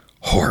whispers,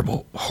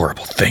 horrible,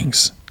 horrible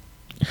things.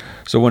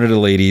 So one of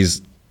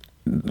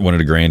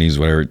the grannies,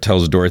 whatever,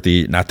 tells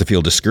Dorothy not to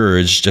feel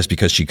discouraged just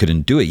because she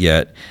couldn't do it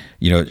yet.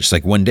 It's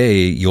like, one day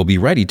you'll be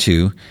ready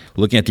to.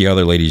 Looking at the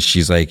other ladies,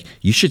 she's like,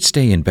 you should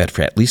stay in bed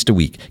for at least a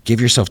week. Give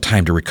yourself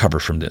time to recover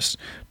from this.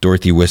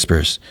 Dorothy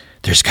whispers,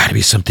 there's got to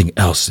be something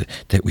else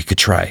that we could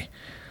try.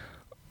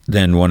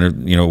 Then one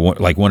of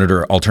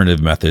their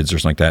alternative methods or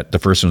something like that. The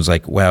first one's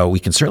like, well, we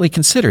can certainly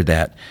consider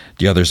that.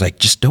 The other's like,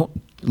 just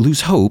don't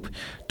lose hope.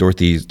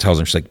 Dorothy tells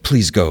him, she's like,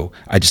 please go.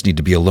 I just need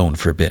to be alone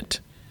for a bit.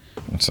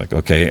 It's like,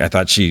 okay, I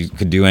thought she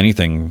could do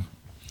anything.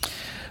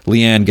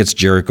 Leanne gets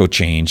Jericho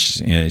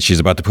changed. She's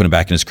about to put him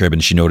back in his crib,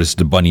 and she noticed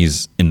the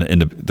bunnies in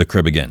the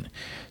crib again.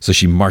 So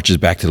she marches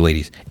back to the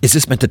ladies. Is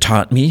this meant to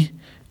taunt me?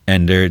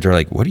 And they're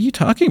like, what are you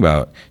talking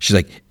about? She's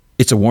like,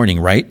 it's a warning,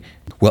 right?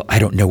 Well, I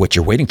don't know what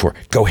you're waiting for.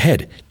 Go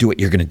ahead. Do what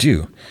you're going to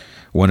do.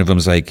 One of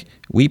them's like,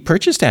 we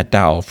purchased that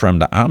doll from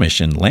the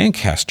Amish in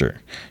Lancaster.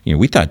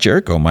 We thought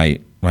Jericho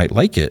might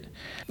like it.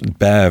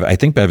 Bev, I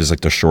think Bev is like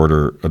the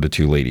shorter of the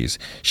 2 ladies.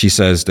 She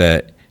says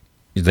that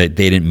they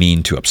didn't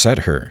mean to upset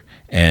her.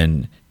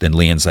 And then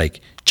Leanne's like,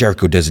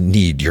 Jericho doesn't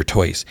need your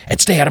toys. And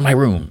stay out of my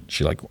room.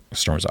 She like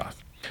storms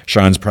off.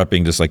 Sean's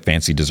prepping this like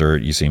fancy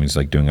dessert. You see him, he's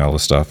like doing all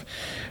this stuff.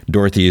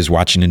 Dorothy is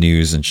watching the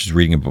news, and she's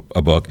reading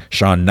a book.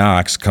 Sean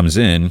Knox comes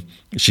in.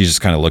 She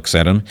just kind of looks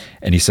at him,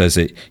 and he says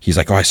that he's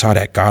like, I saw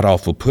that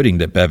god-awful pudding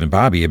that Bev and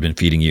Bobby have been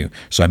feeding you.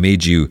 So I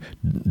made you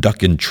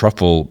duck and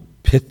truffle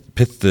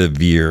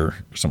pithavir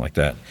or something like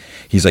that.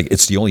 He's like,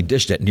 it's the only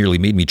dish that nearly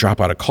made me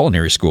drop out of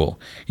culinary school.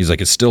 He's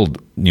like, it's still,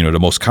 the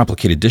most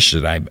complicated dish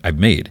that I've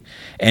made.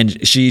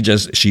 And she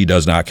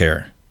does not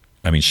care.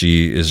 I mean,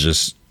 she is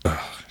just,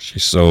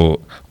 she's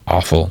so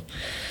awful.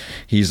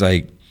 He's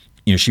like,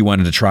 she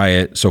wanted to try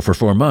it. So for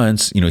 4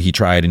 months, he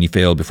tried and he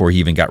failed before he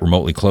even got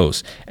remotely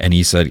close. And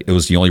he said it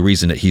was the only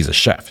reason that he's a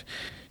chef.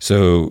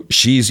 So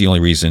she's the only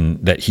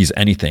reason that he's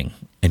anything.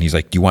 And he's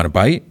like, do you want a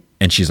bite?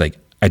 And she's like,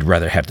 I'd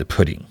rather have the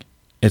pudding.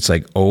 It's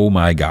like, oh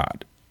my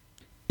God.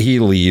 He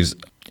leaves,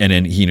 and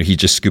then he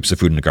just scoops the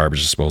food in the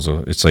garbage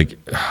disposal. It's like,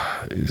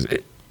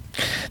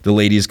 the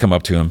ladies come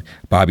up to him.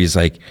 Bobby's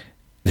like,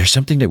 there's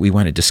something that we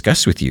want to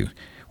discuss with you.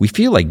 We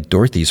feel like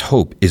Dorothy's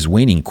hope is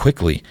waning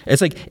quickly.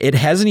 It's like, it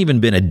hasn't even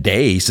been a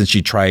day since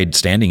she tried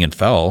standing and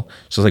fell.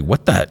 So it's like,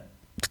 what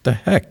the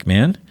heck,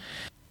 man?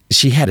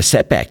 She had a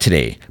setback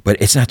today,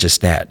 but it's not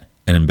just that.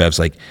 And then Bev's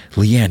like,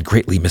 Leanne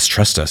greatly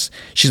mistrusts us.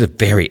 She's a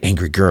very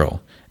angry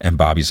girl. And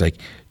Bobby's like,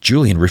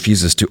 Julian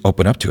refuses to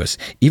open up to us,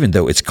 even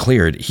though it's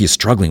clear he is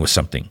struggling with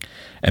something.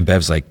 And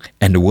Bev's like,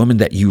 and the woman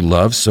that you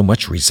love so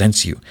much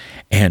resents you.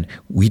 And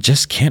we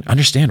just can't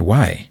understand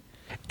why.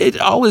 It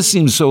always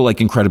seems so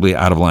like incredibly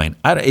out of line.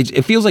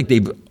 It feels like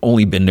they've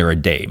only been there a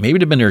day. Maybe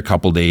they've been there a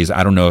couple of days.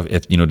 I don't know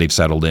if they've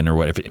settled in or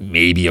what, if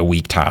maybe a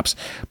week tops.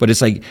 But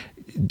it's like,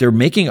 they're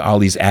making all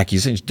these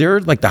accusations.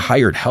 They're like the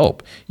hired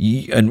help.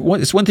 And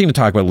it's one thing to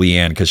talk about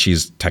Leanne because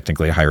she's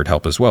technically a hired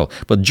help as well.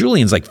 But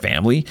Julian's like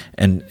family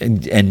and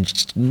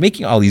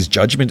making all these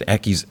judgment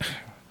accusations.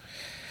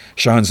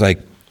 Sean's like,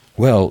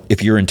 Well,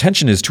 if your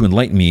intention is to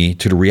enlighten me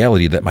to the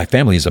reality that my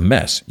family is a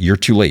mess, you're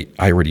too late.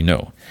 I already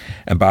know.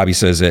 And Bobby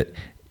says that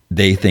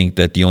they think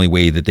that the only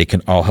way that they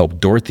can all help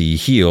Dorothy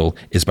heal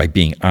is by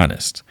being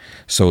honest.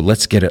 So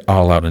let's get it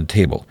all out on the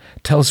table.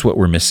 Tell us what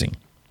we're missing.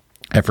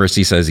 At first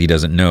he says he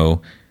doesn't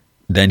know.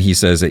 Then he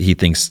says that he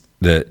thinks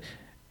that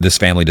this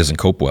family doesn't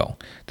cope well.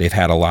 They've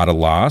had a lot of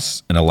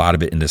loss and a lot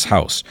of it in this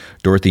house.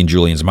 Dorothy and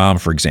Julian's mom,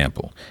 for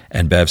example.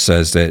 And Bev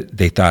says that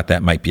they thought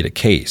that might be the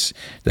case.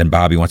 Then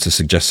Bobby wants to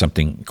suggest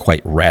something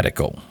quite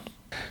radical.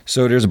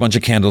 So there's a bunch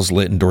of candles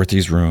lit in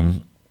Dorothy's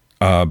room.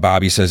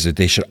 Bobby says that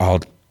they should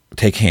all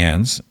take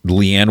hands.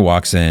 Leanne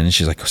walks in and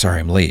she's like, sorry,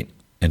 I'm late.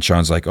 And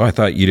Sean's like, oh, I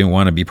thought you didn't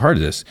want to be part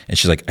of this. And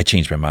she's like, I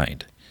changed my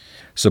mind.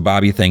 So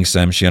Bobby thanks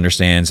them. She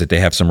understands that they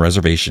have some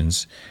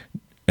reservations.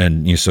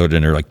 And so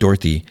then they're like,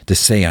 Dorothy, the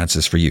seance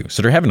is for you.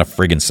 So they're having a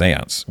friggin'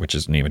 seance, which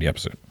is the name of the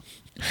episode.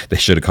 They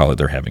should have called it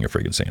They're Having a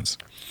Friggin' Seance.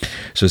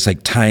 So it's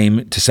like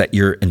time to set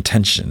your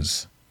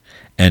intentions.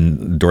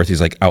 And Dorothy's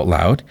like, out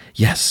loud,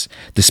 yes,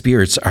 the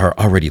spirits are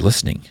already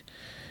listening.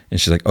 And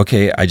she's like,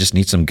 okay, I just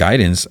need some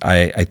guidance.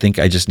 I think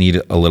I just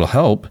need a little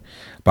help.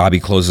 Bobby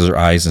closes her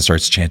eyes and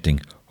starts chanting,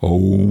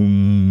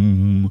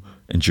 Om.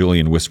 And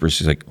Julian whispers,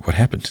 she's like, what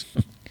happened?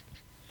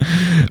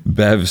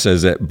 Bev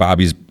says that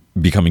Bobby's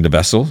becoming the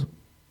vessel.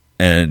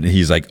 And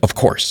he's like, of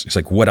course. He's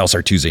like, what else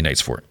are Tuesday nights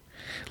for?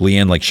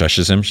 Leanne like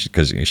shushes him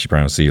because she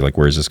probably wants to see like,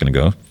 where is this going to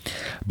go?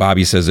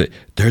 Bobby says that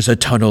there's a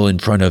tunnel in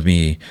front of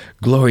me,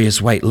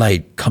 glorious white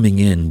light coming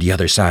in the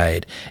other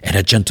side and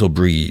a gentle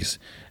breeze.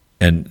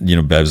 And,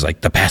 Bev's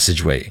like the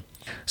passageway.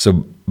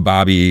 So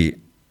Bobby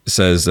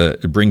says,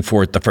 bring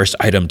forth the first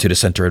item to the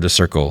center of the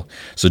circle.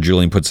 So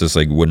Julian puts this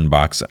like wooden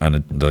box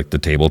on the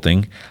table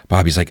thing.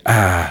 Bobby's like,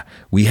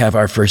 we have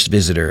our first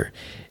visitor.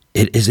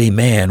 It is a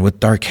man with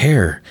dark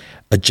hair,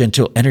 a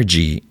gentle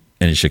energy.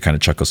 And she kind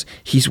of chuckles.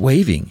 He's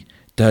waving.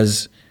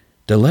 Does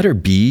the letter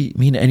B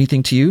mean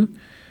anything to you?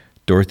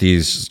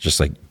 Dorothy's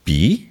just like,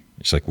 B?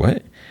 She's like,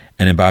 what?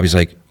 And then Bobby's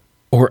like,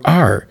 or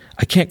R.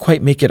 I can't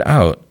quite make it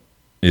out.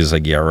 He's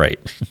like, yeah, right.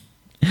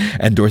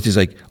 And Dorothy's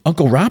like,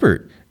 Uncle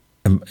Robert.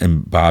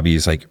 And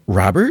Bobby's like,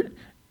 Robert?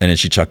 And then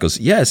she chuckles,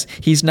 yes,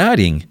 he's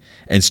nodding.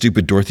 And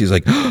stupid Dorothy's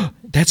like, oh,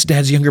 that's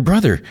Dad's younger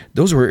brother.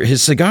 Those were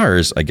his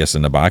cigars, I guess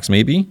in the box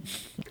maybe.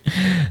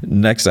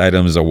 Next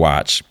item is a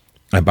watch.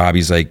 And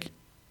Bobby's like,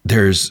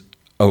 there's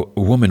a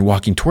woman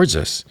walking towards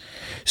us.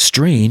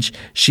 Strange,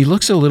 she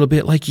looks a little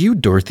bit like you,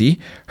 Dorothy.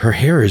 Her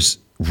hair is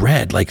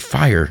red like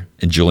fire.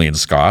 And Julian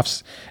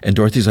scoffs. And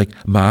Dorothy's like,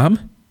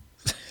 Mom?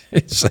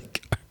 It's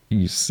like, are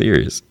you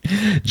serious?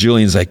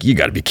 Julian's like, you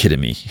got to be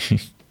kidding me.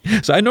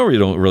 So I know we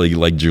don't really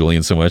like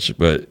Julian so much,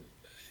 but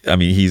I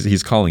mean,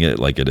 he's calling it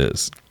like it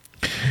is.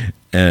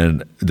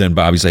 And then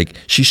Bobby's like,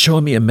 she's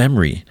showing me a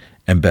memory.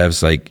 And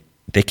Bev's like,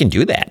 they can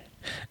do that.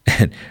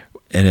 And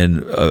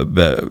then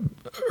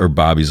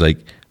Bobby's like,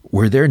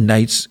 were there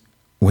nights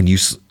when you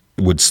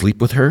would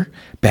sleep with her?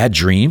 Bad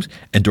dreams?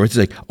 And Dorothy's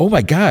like, oh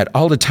my God,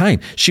 all the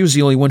time. She was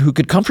the only one who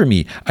could comfort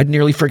me. I'd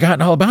nearly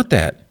forgotten all about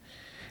that.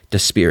 The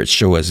spirits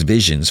show us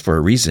visions for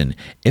a reason.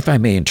 If I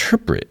may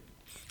interpret,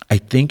 I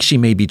think she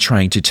may be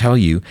trying to tell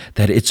you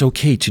that it's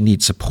okay to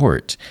need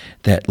support.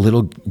 That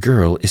little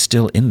girl is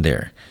still in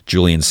there.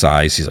 Julian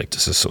sighs. He's like,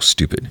 this is so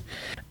stupid.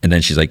 And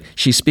then she's like,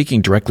 she's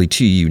speaking directly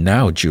to you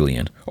now,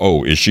 Julian.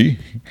 Oh, is she?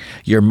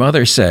 Your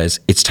mother says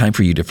it's time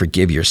for you to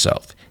forgive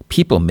yourself.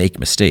 People make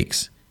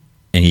mistakes.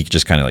 And he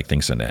just kind of like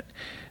thinks on that.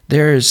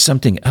 There's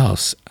something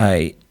else.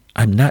 I'm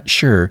not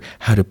sure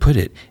how to put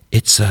it.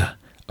 It's a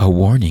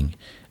warning.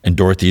 And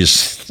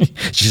Dorothy's,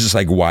 she's just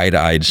like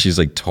wide-eyed. She's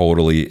like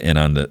totally in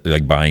on the,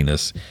 like buying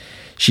this.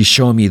 She's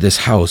showing me this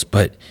house,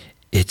 but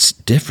it's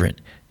different.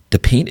 The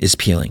paint is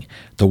peeling.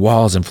 The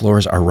walls and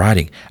floors are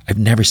rotting. I've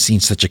never seen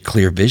such a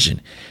clear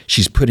vision.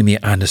 She's putting me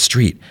on the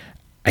street.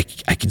 I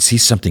can see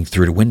something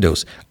through the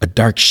windows, a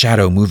dark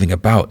shadow moving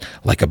about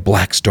like a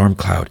black storm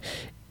cloud.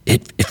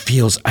 It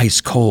feels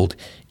ice cold,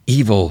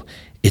 evil.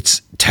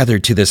 It's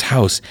tethered to this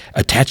house,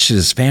 attached to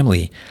this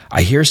family.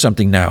 I hear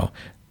something now.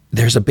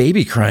 There's a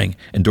baby crying.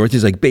 And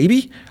Dorothy's like,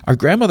 baby? Our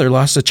grandmother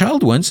lost a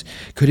child once.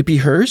 Could it be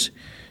hers?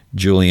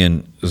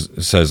 Julian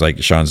says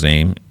like Sean's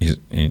name.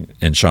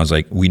 And Sean's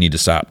like, we need to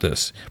stop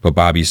this. But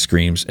Bobby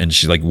screams and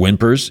she like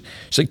whimpers.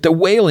 She's like, the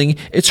wailing,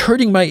 it's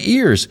hurting my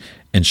ears.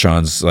 And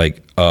Sean's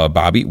like,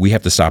 Bobby, we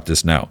have to stop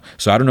this now.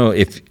 So I don't know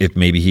if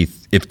maybe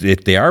if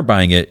they are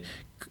buying it,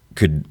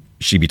 could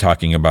she be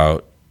talking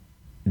about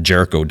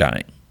Jericho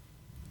dying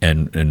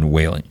and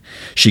wailing?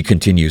 She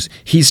continues,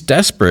 he's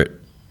desperate.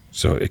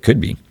 So it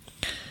could be.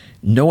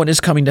 No one is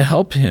coming to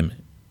help him.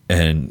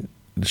 And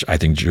I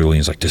think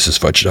Julian's like, this is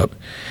fudged up.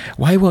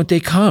 Why won't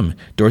they come?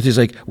 Dorothy's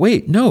like,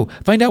 wait, no,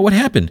 find out what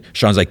happened.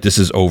 Sean's like, this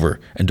is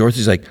over. And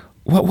Dorothy's like,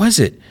 what was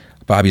it?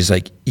 Bobby's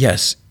like,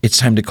 yes, it's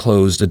time to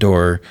close the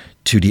door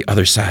to the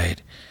other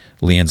side.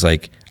 Leanne's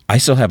like, I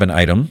still have an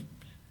item.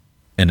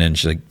 And then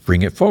she's like,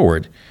 bring it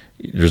forward.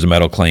 There's a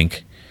metal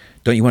clank.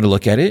 Don't you want to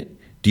look at it?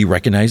 Do you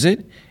recognize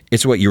it?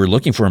 It's what you were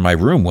looking for in my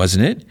room,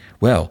 wasn't it?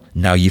 Well,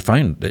 now you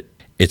find it.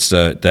 It's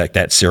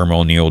that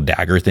ceremonial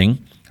dagger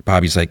thing.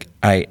 Bobby's like,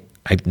 I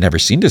I've never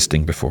seen this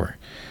thing before,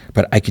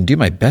 but I can do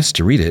my best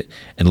to read it.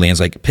 And Leanne's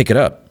like, pick it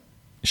up.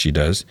 She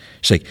does.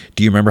 She's like,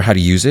 do you remember how to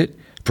use it?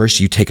 First,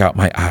 you take out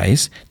my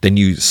eyes, then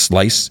you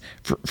slice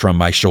from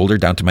my shoulder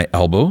down to my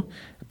elbow.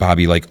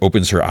 Bobby like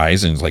opens her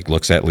eyes and like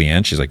looks at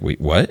Leanne. She's like,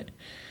 wait, what?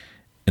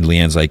 And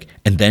Leanne's like,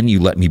 and then you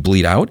let me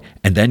bleed out,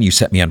 and then you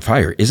set me on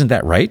fire. Isn't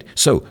that right?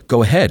 So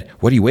go ahead.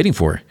 What are you waiting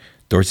for?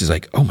 Dorothy's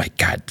like, oh my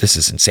God, this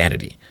is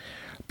insanity.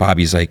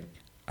 Bobby's like,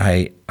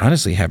 I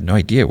honestly have no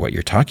idea what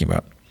you're talking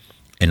about.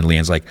 And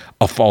Leanne's like,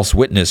 a false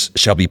witness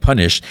shall be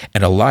punished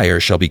and a liar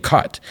shall be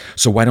caught.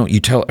 So why don't you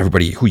tell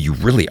everybody who you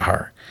really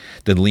are?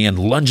 Then Leanne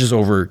lunges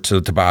over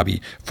to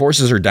Bobby,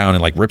 forces her down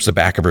and like rips the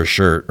back of her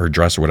shirt or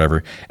dress or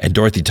whatever. And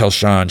Dorothy tells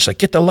Sean, she's like,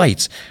 get the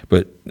lights.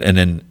 And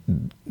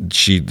then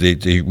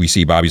we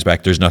see Bobby's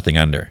back. There's nothing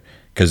under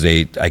because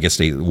I guess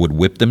they would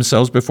whip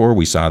themselves before.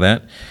 We saw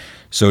that.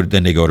 So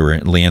then they go to her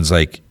and Leanne's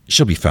like,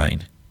 she'll be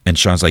fine. And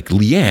Sean's like,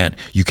 Leanne,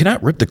 you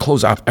cannot rip the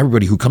clothes off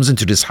everybody who comes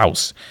into this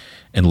house.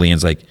 And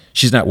Leanne's like,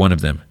 she's not one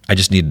of them. I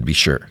just needed to be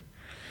sure.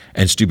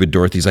 And stupid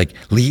Dorothy's like,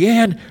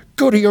 Leanne,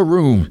 go to your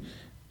room.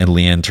 And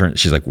Leanne turns,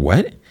 she's like,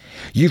 what?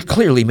 You've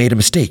clearly made a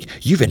mistake.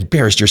 You've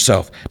embarrassed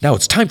yourself. Now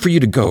it's time for you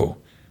to go.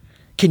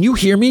 Can you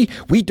hear me?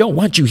 We don't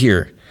want you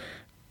here.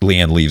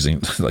 Leanne leaves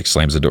and like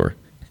slams the door.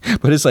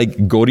 But it's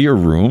like, go to your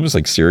room. It's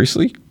like,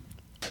 seriously?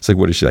 It's like,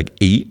 what is she, like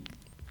 8?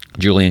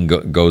 Julian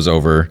goes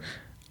over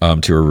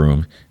to her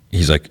room.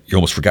 He's like, you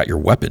almost forgot your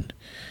weapon.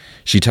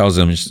 She tells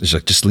him, she's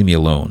like, just leave me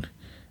alone.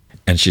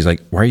 And she's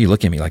like, why are you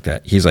looking at me like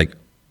that? He's like,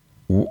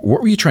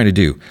 what were you trying to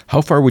do?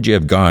 How far would you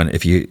have gone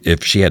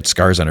if she had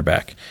scars on her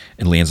back?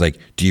 And Leanne's like,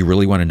 do you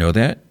really want to know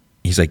that?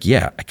 He's like,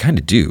 yeah, I kind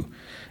of do.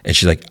 And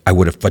she's like, I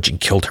would have fudging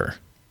killed her.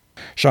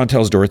 Sean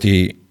tells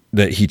Dorothy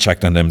that he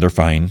checked on them. They're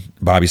fine.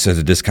 Bobby says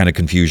that this kind of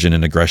confusion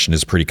and aggression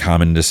is pretty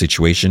common in this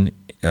situation.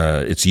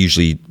 It's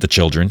usually the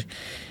children.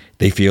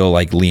 They feel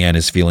like Leanne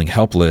is feeling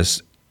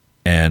helpless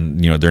and,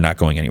 they're not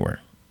going anywhere.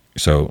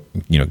 So,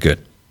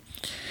 good.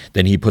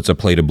 Then he puts a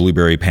plate of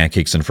blueberry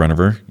pancakes in front of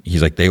her.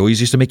 He's like, they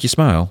always used to make you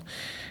smile.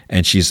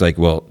 And she's like,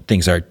 well,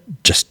 things are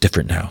just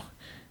different now.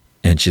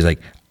 And she's like,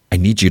 I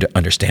need you to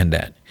understand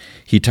that.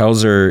 He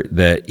tells her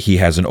that he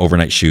has an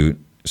overnight shoot.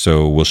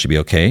 So will she be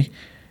okay?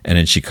 And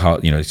then she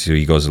called, so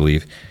he goes to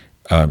leave.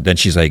 Then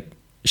she's like,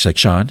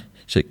 Sean,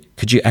 she's like,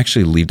 could you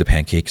actually leave the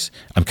pancakes?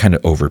 I'm kind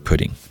of over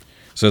pudding.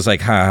 So it's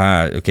like,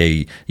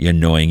 okay, you're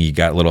annoying. You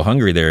got a little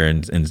hungry there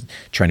and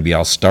trying to be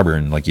all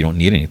stubborn, like you don't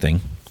need anything.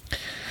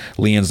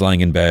 Leanne's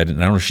lying in bed, and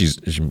I don't know if she's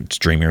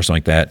dreaming or something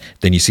like that.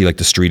 Then you see like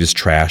the street is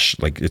trash,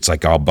 like it's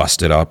like all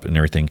busted up and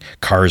everything.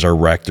 Cars are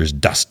wrecked. There's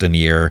dust in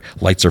the air.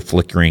 Lights are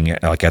flickering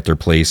like at their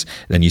place.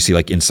 Then you see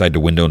like inside the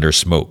window and there's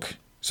smoke.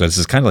 So this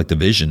is kind of like the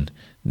vision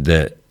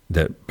that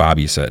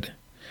Bobby said.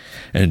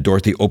 And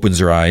Dorothy opens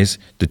her eyes.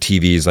 The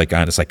TV is like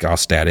on. It's like all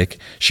static.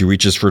 She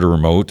reaches for the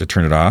remote to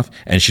turn it off,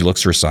 and she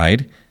looks to her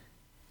side.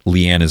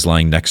 Leanne is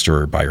lying next to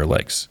her by her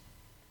legs.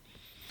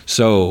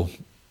 So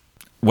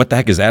what the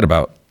heck is that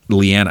about?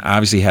 Leanne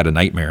obviously had a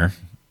nightmare.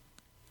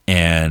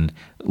 And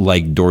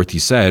like Dorothy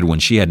said, when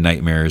she had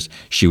nightmares,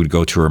 she would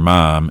go to her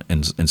mom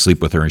and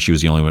sleep with her, and she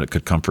was the only one that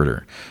could comfort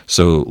her.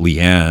 So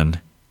Leanne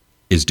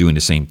is doing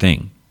the same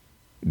thing.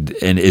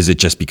 And is it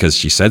just because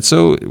she said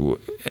so?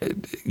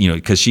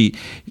 Because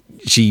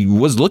she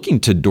was looking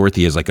to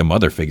Dorothy as like a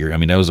mother figure. I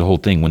mean, that was the whole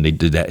thing when they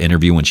did that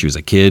interview when she was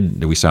a kid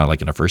that we saw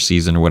like in the first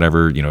season or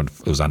whatever,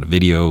 it was on the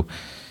video.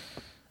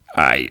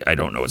 I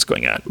don't know what's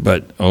going on,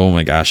 but oh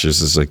my gosh, this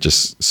is like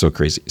just so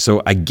crazy.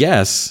 So I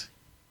guess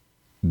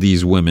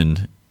these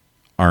women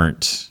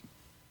aren't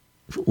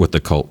with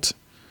the cult,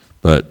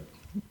 but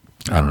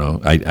I don't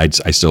know.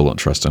 I still don't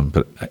trust them,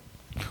 but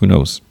who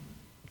knows?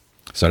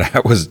 So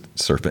that was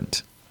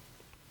Serpent.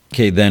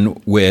 Okay, then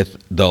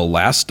with The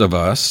Last of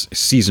Us,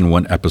 Season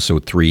 1,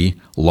 Episode 3,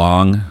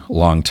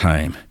 Long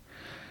Time.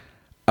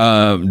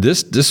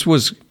 This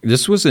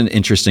was an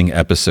interesting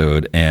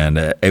episode, and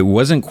it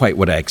wasn't quite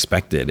what I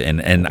expected,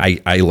 and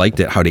I liked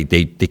it how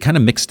they kind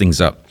of mixed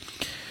things up.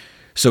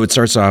 So it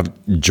starts off,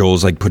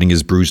 Joel's like putting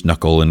his bruised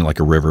knuckle in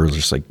like a river,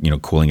 just like,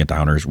 cooling it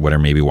down or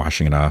whatever, maybe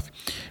washing it off.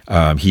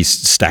 He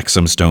stacks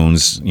some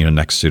stones,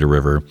 next to the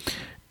river,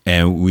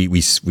 and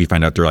we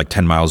find out they're like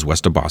 10 miles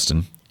west of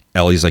Boston.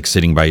 Ellie's like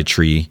sitting by a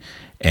tree,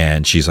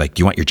 and she's like,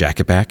 do you want your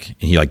jacket back?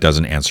 And he like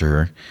doesn't answer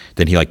her.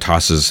 Then he like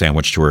tosses a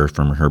sandwich to her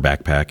from her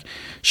backpack.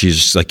 She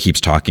just like keeps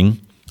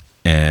talking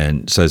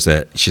and says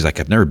that she's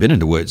like, I've never been in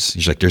the woods.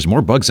 She's like, there's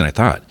more bugs than I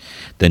thought.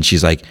 Then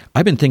she's like,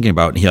 I've been thinking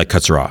about, and he like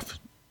cuts her off.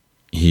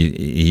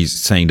 He's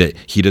saying that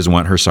he doesn't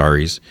want her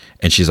sorries.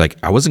 And she's like,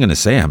 I wasn't going to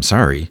say I'm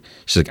sorry.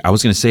 She's like, I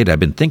was going to say that I've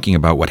been thinking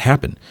about what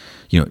happened.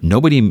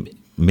 Nobody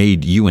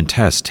made you and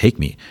Tess take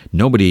me.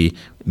 Nobody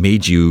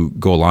made you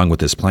go along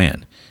with this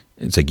plan.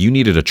 It's like you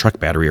needed a truck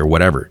battery or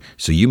whatever.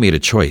 So you made a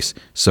choice.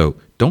 So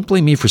don't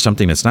blame me for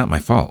something that's not my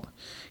fault.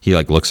 He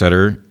like looks at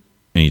her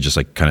and he just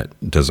like kind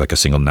of does like a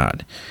single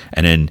nod.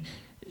 And then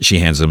she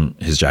hands him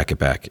his jacket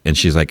back. And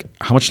she's like,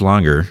 how much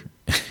longer?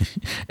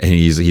 And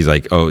he's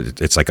like, oh,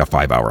 it's like a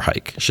 5-hour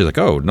hike. She's like,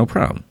 oh, no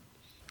problem.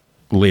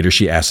 Later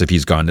she asks if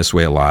he's gone this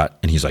way a lot.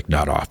 And he's like,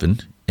 not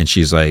often. And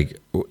she's like,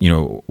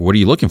 what are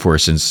you looking for?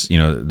 Since,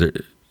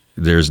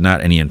 there's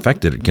not any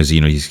infected, because,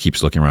 he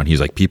keeps looking around. He's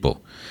like,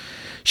 people.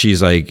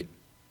 She's like,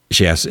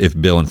 she asks if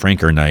Bill and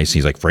Frank are nice.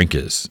 He's like, Frank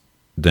is.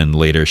 Then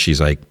later she's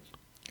like,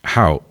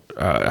 how'd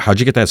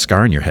you get that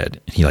scar on your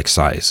head? And he like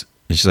sighs.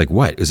 And she's like,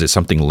 what? Is it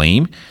something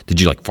lame? Did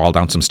you like fall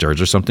down some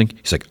stairs or something?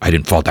 He's like, I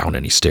didn't fall down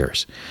any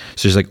stairs.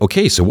 So she's like,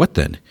 okay, so what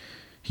then?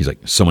 He's like,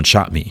 someone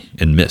shot me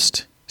and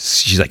missed.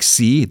 She's like,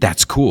 see,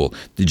 that's cool.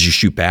 Did you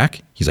shoot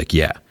back? He's like,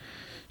 yeah.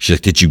 She's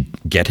like, did you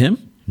get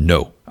him?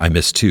 No, I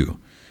missed too.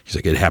 He's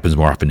like, it happens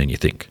more often than you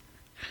think.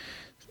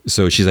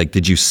 So she's like,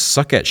 did you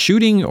suck at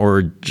shooting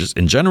or just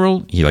in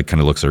general? He like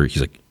kind of looks at her. He's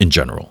like, in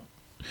general.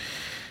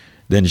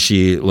 Then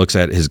she looks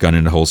at his gun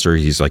in the holster.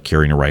 He's like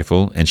carrying a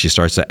rifle, and she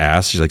starts to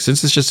ask. She's like,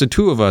 since it's just the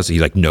two of us.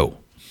 He's like, no.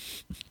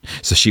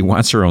 So she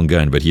wants her own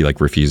gun, but he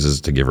like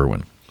refuses to give her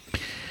one.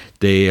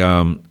 They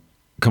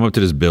come up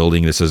to this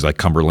building. This is like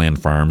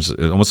Cumberland Farms.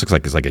 It almost looks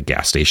like it's like a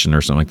gas station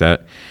or something like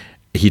that.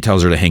 He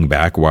tells her to hang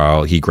back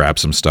while he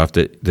grabs some stuff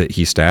that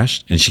he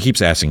stashed, and she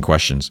keeps asking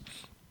questions.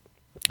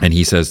 And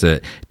he says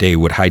that they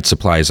would hide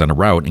supplies on a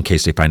route in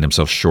case they find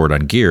themselves short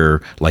on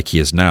gear, like he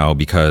is now,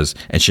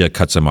 and she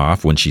cuts him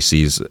off when she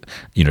sees,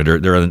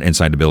 they're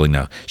inside the building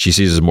now. She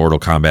sees his Mortal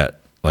Kombat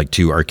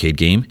 2 arcade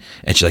game,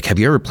 and she's like, have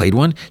you ever played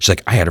one? She's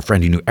like, I had a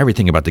friend who knew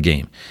everything about the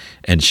game.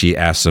 And she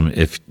asks him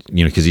if,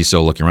 because he's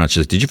still looking around.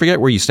 She's like, did you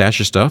forget where you stashed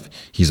your stuff?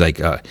 He's like,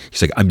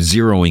 I'm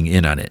zeroing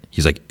in on it.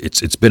 He's like,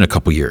 it's been a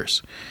couple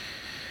years.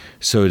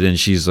 So then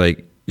she's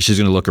like, she's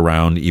going to look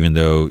around, even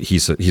though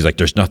he's like,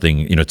 there's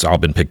nothing, it's all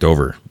been picked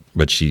over,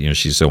 but she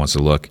still wants to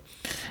look.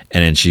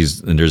 And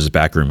then there's this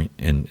back room,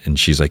 and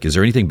she's like, is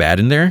there anything bad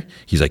in there?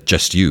 He's like,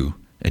 just you.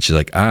 And she's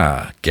like,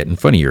 getting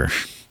funnier.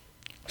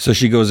 So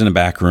she goes in the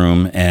back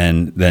room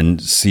and then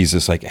sees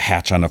this like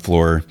hatch on the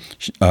floor.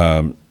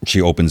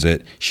 She opens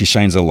it. She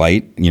shines a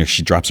light.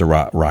 She drops a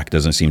rock.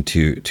 Doesn't seem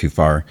too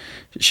far.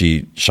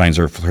 She shines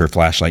her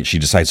flashlight. She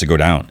decides to go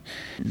down.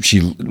 She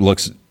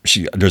looks.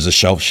 There's a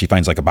shelf. She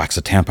finds like a box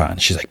of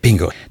tampons. She's like,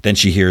 bingo. Then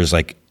she hears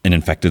like an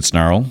infected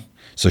snarl.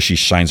 So she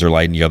shines her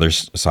light on the other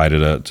side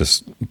of this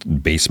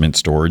basement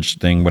storage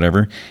thing,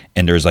 whatever.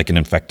 And there's like an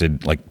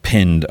infected, like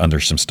pinned under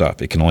some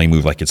stuff. It can only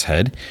move like its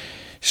head.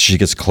 She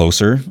gets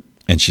closer.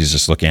 And she's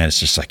just looking at it. It's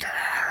just like,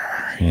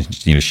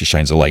 she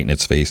shines a light in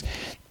its face.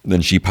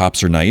 Then she pops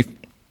her knife.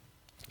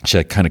 She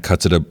like kind of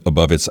cuts it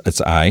above its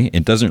eye.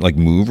 It doesn't like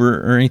move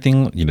or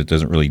anything. It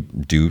doesn't really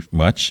do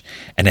much.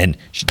 And then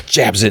she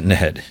jabs it in the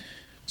head.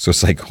 So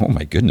it's like, oh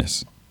my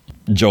goodness.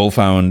 Joel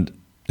found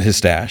his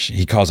stash.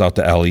 He calls out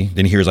to Ellie.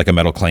 Then he hears like a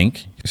metal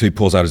clank. So he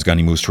pulls out his gun.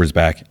 He moves towards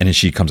back. And then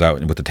she comes out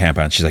with the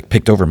tampon. She's like,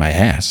 picked over my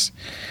ass.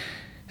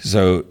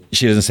 So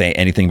she doesn't say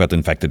anything about the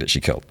infected that she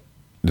killed,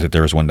 that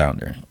there was one down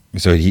there.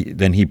 So he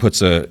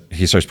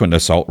starts putting an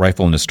assault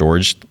rifle in the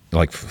storage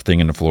like thing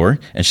in the floor.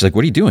 And she's like,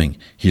 what are you doing?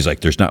 He's like,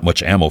 there's not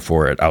much ammo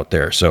for it out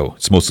there, so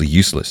it's mostly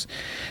useless.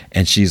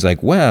 And she's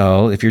like,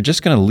 well, if you're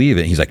just going to leave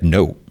it. He's like,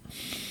 no.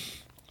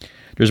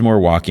 There's more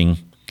walking.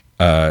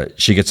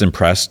 She gets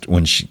impressed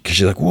because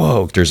she's like,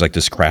 whoa, there's like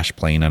this crash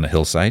plane on a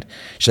hillside.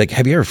 She's like,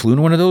 have you ever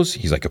flown one of those?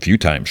 He's like, a few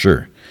times,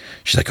 sure.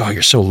 She's like, oh,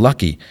 you're so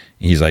lucky.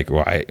 And he's like,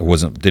 well, I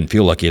didn't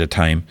feel lucky at the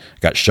time.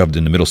 Got shoved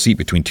in the middle seat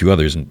between two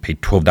others and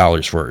paid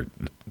 $12 for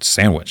a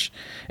sandwich.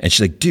 And she's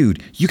like,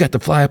 dude, you got to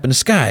fly up in the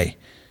sky. And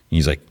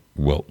he's like,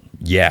 well,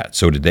 yeah,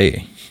 so did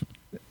they.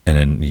 And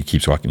then he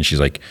keeps walking. And she's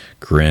like,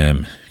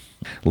 grim.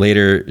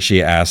 Later,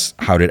 she asks,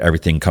 how did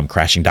everything come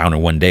crashing down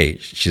in one day?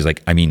 She's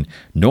like, I mean,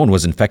 no one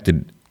was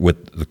infected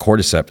with the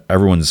cordyceps.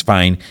 Everyone's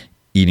fine,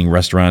 eating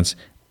restaurants,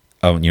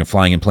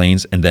 flying in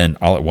planes. And then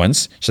all at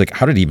once, she's like,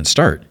 how did it even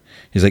start?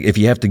 He's like, if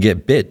you have to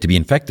get bit to be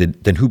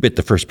infected, then who bit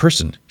the first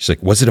person? She's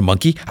like, was it a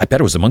monkey? I bet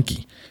it was a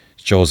monkey.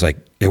 Joel's like,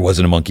 it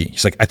wasn't a monkey.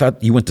 He's like, I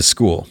thought you went to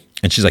school.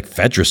 And she's like,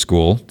 Fedra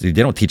school? They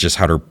don't teach us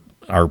how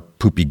our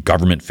poopy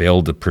government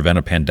failed to prevent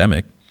a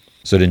pandemic.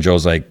 So then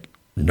Joel's like,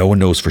 no one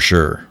knows for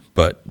sure,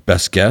 but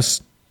best guess,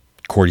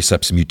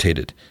 cordyceps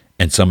mutated.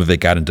 And some of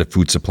it got into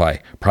food supply,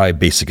 probably a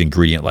basic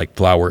ingredient like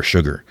flour or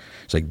sugar.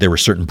 It's like there were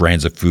certain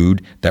brands of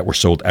food that were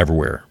sold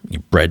everywhere.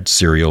 Bread,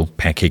 cereal,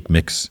 pancake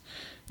mix.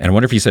 And I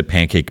wonder if he said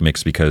pancake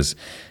mix because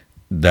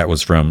that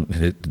was from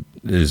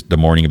the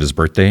morning of his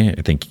birthday.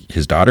 I think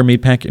his daughter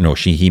made pancakes. No,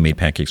 he made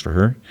pancakes for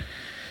her.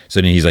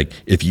 So then he's like,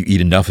 if you eat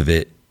enough of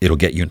it, it'll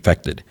get you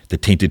infected. The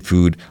tainted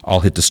food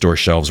all hit the store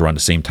shelves around the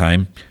same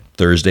time.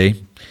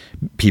 Thursday,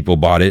 people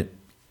bought it,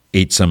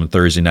 ate some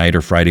Thursday night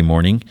or Friday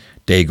morning.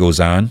 Day goes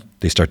on.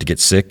 They start to get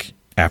sick.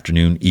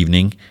 Afternoon,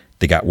 evening,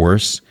 they got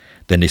worse.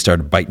 Then they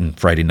started biting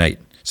Friday night,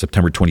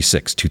 September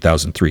 26,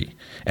 2003.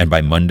 And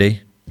by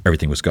Monday,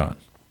 everything was gone.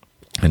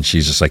 And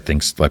she's just like,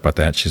 thinks about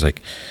that. She's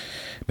like,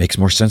 makes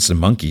more sense than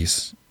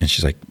monkeys. And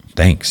she's like,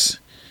 thanks.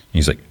 And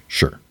he's like,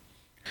 sure.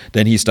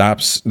 Then he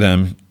stops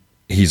them.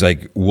 He's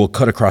like, we'll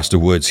cut across the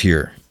woods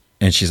here.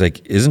 And she's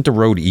like, isn't the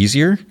road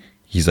easier?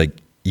 He's like,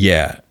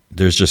 yeah,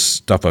 there's just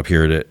stuff up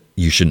here that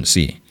you shouldn't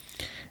see.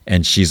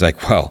 And she's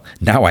like, well,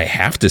 now I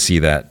have to see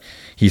that.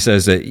 He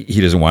says that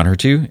he doesn't want her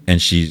to.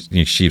 And she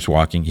keeps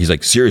walking. He's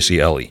like, seriously,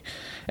 Ellie.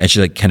 And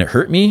she's like, can it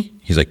hurt me?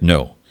 He's like,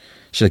 no.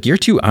 She's like, you're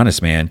too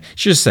honest, man.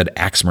 She just said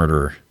axe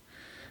murderer.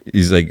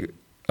 He's like,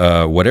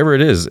 whatever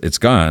it is, it's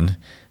gone.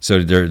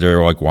 So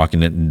they're like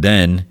walking it. And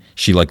then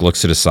she like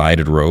looks to the side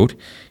of the road.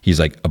 He's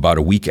like, about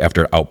a week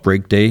after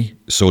outbreak day,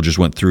 soldiers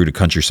went through the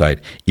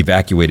countryside,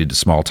 evacuated the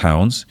small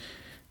towns.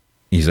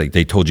 He's like,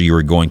 they told you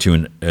were going to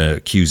an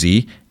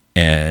QZ,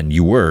 and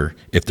you were,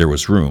 if there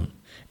was room.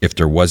 If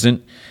there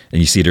wasn't,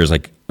 and you see there's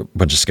like a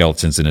bunch of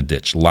skeletons in a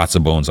ditch, lots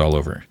of bones all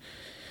over.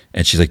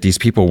 And she's like, these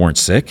people weren't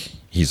sick?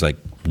 He's like,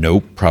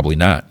 nope, probably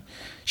not.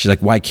 She's like,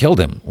 why kill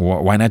them?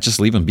 Why not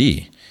just leave them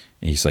be?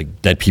 And he's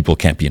like, dead people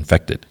can't be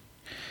infected.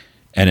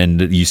 And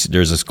then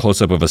there's this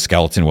close-up of a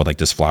skeleton with like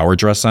this flower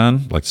dress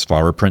on, like this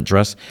flower print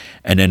dress.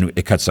 And then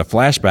it cuts a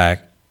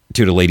flashback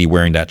to the lady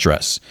wearing that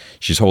dress.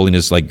 She's holding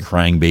this like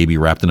crying baby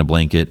wrapped in a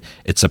blanket.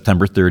 It's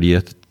September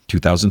 30th,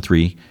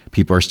 2003.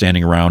 People are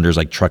standing around. There's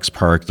like trucks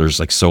parked. There's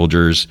like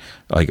soldiers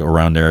like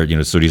around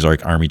there. So these are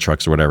like army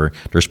trucks or whatever.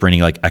 They're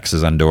sprinting like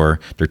X's on door.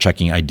 They're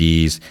checking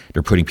IDs.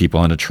 They're putting people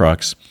on the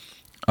trucks.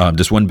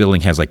 This one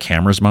building has like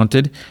cameras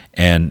mounted,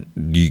 and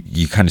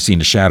you kind of see in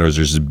the shadows,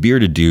 there's this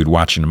bearded dude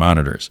watching the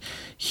monitors.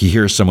 He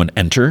hears someone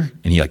enter,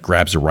 and he like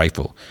grabs a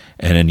rifle.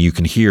 And then you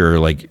can hear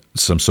like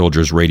some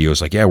soldiers'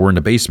 radios like, yeah, we're in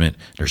the basement.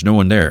 There's no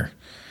one there.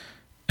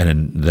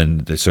 And then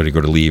they sort of go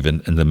to leave,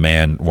 and the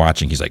man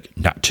watching, he's like,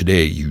 not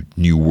today, you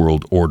New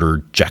World Order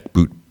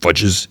jackboot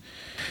fudges.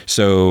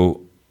 So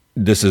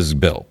this is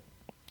Bill.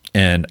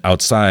 And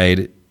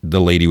outside, the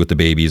lady with the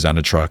baby is on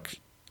the truck,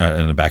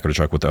 in the back of the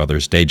truck with the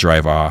others. They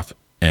drive off,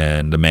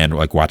 and the man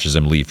like watches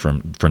them leave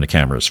from the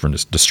cameras, from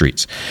the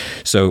streets.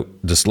 So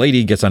this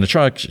lady gets on the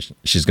truck.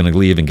 She's going to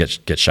leave and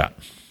get shot.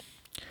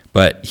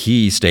 But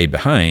he stayed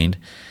behind.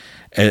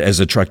 As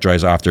the truck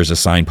drives off, there's a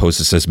sign post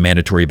that says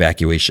mandatory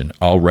evacuation.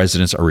 All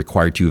residents are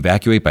required to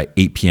evacuate by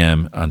 8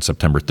 p.m. on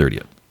September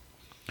 30th.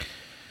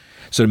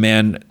 So the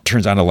man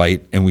turns on a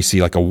light, and we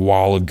see like a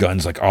wall of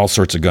guns, like all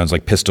sorts of guns,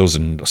 like pistols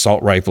and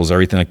assault rifles,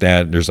 everything like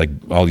that. There's like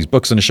all these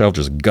books on the shelf.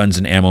 There's a guns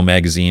and ammo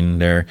magazine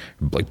there,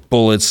 like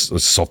bullets,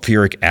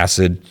 sulfuric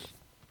acid.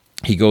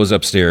 He goes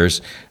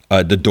upstairs.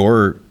 The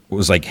door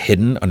was like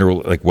hidden under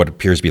like what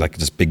appears to be like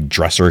this big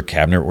dresser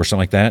cabinet or something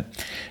like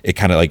that. It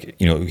kind of like,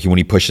 when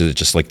he pushes it,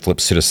 just like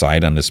flips to the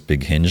side on this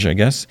big hinge, I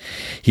guess.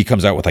 He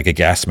comes out with like a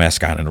gas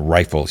mask on and a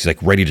rifle. He's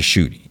like ready to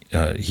shoot.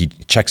 He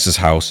checks his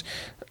house.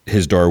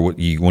 His door,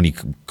 when he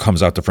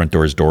comes out the front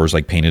door, his door is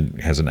like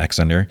painted, has an X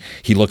on there.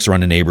 He looks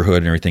around the neighborhood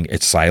and everything.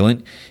 It's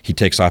silent. He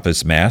takes off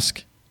his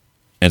mask,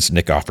 and it's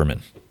Nick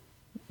Offerman.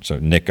 So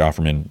Nick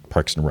Offerman,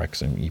 Parks and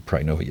Recs, and you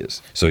probably know who he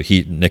is. So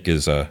Nick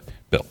is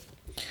Bill.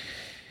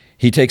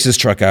 He takes his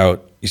truck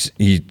out.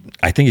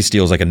 I think he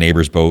steals like a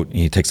neighbor's boat.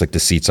 He takes like the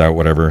seats out,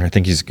 whatever. I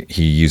think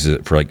he uses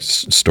it for like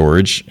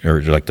storage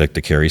or like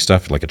to carry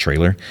stuff, like a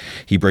trailer.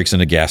 He breaks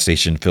into a gas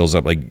station, fills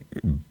up like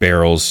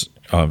barrels.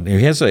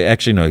 He has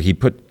he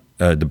put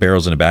the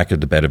barrels in the back of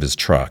the bed of his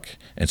truck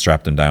and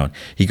strapped them down.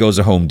 He goes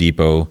to Home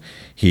Depot.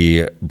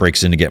 He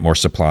breaks in to get more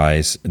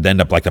supplies. Then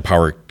the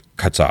power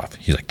cuts off.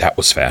 He's like, that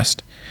was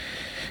fast.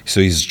 So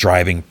he's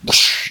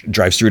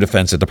drives through the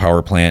fence at the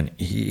power plant.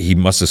 He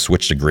must have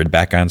switched the grid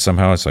back on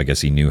somehow, so I guess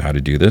he knew how to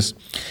do this.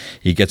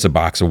 He gets a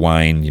box of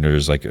wine.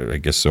 There's like, I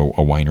guess, a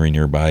winery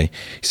nearby.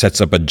 He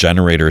sets up a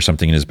generator or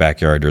something in his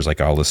backyard. There's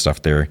like all this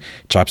stuff there.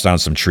 Chops down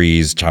some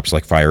trees, chops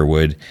like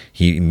firewood.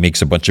 He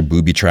makes a bunch of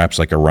booby traps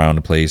like around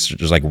the place.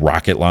 There's like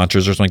rocket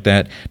launchers or something like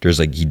that. There's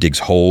like, he digs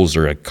holes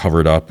or like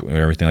covered up and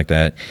everything like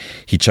that.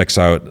 He checks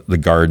out the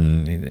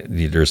garden.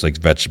 There's like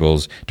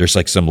vegetables. There's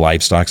like some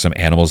livestock, some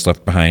animals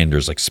left behind.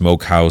 There's like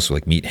smokehouse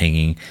with like meat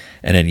hanging.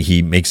 And then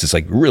he makes this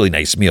like really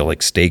nice meal,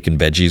 like steak and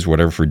veggies,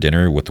 whatever, for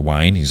dinner with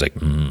wine. He's like,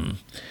 Then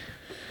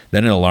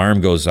an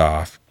alarm goes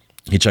off.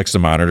 He checks the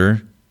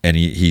monitor, and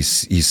he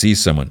sees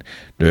someone.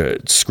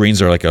 The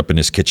screens are like up in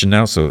his kitchen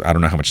now, so I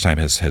don't know how much time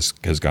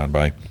has gone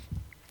by.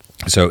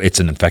 So it's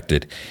an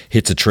infected.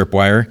 Hits a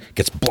tripwire,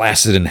 gets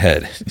blasted in the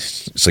head.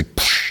 It's like,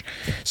 poosh.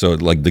 So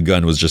like the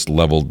gun was just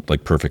leveled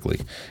like perfectly.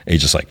 And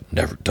he's just like,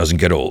 never, doesn't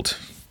get old.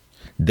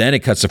 Then it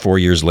cuts to 4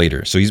 years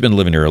later. So he's been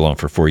living here alone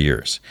for 4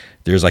 years.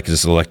 There's like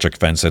this electric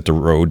fence at the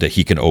road that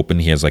he can open.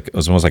 He has like,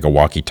 it's almost like a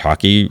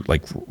walkie-talkie,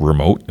 like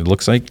remote, it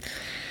looks like.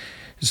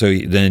 So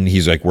then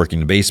he's like working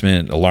in the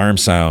basement. Alarm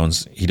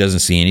sounds. He doesn't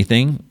see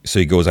anything. So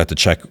he goes out to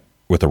check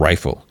with a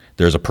rifle.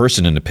 There's a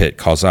person in the pit,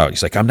 calls out.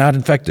 He's like, I'm not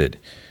infected.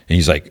 And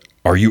he's like,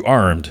 are you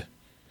armed?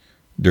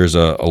 There's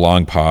a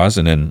long pause,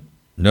 and then,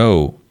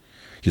 no.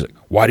 He's like,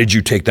 why did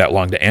you take that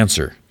long to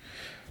answer?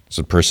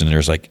 So the person in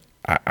there's like,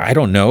 I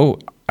don't know.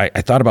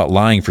 I thought about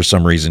lying for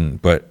some reason,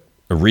 but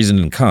a reason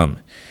didn't come.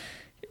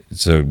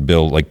 So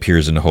Bill like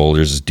peers in the hole.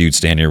 There's this dude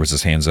standing there with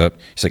his hands up.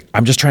 He's like,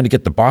 I'm just trying to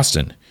get to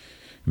Boston.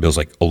 And Bill's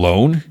like,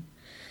 alone?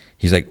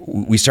 He's like,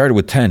 we started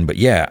with 10, but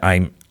yeah,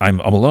 I'm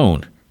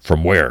alone.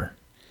 From where?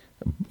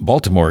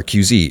 Baltimore,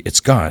 QZ. It's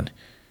gone.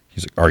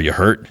 He's like, are you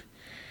hurt?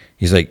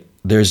 He's like,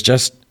 there's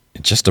just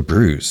a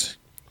bruise.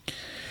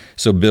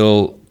 So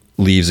Bill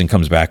leaves and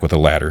comes back with a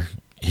ladder.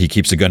 He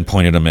keeps a gun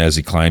pointed at him as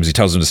he climbs. He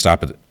tells him to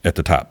stop at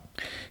the top.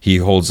 He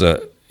has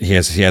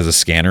a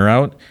scanner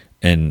out,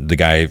 and the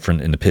guy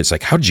in the pit's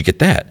like, how did you get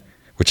that?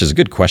 which is a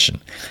good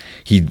question.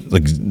 He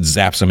like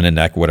zaps him in the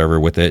neck, whatever,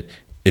 with it.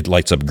 It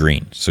lights up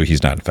green, so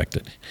he's not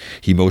infected.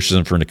 He motions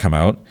him for him to come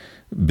out.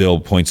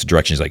 Bill points the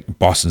direction. He's like,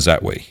 Boston's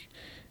that way.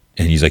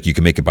 And he's like, you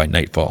can make it by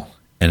nightfall.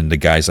 And the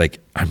guy's like,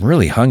 I'm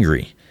really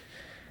hungry.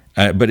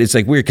 But it's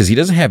like weird because he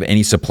doesn't have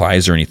any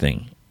supplies or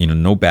anything.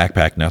 No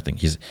backpack, nothing.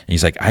 He's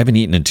like, I haven't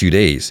eaten in 2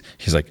 days.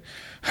 He's like,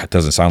 it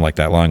doesn't sound like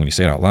that long when you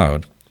say it out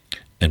loud.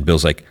 And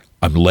Bill's like,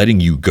 I'm letting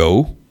you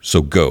go,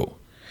 so go.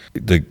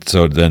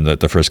 So then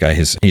the first guy,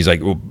 he's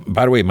like, well,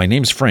 by the way, my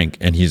name's Frank.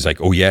 And he's like,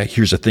 oh yeah,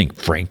 here's the thing,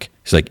 Frank.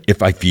 He's like,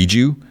 if I feed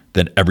you,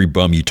 then every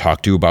bum you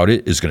talk to about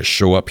it is going to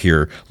show up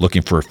here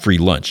looking for a free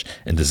lunch.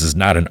 And this is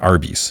not an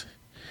Arby's.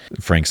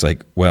 Frank's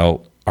like,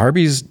 well,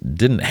 Arby's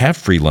didn't have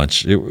free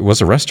lunch. It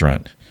was a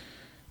restaurant.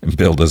 And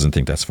Bill doesn't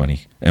think that's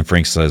funny. And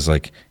Frank says,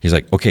 he's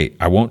like, okay,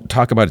 I won't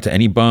talk about it to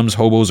any bums,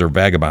 hobos, or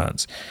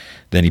vagabonds.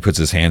 Then he puts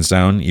his hands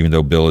down, even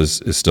though Bill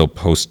is still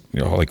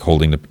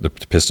holding the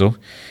pistol.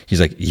 He's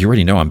like, you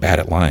already know I'm bad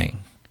at lying.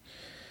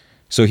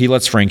 So he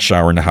lets Frank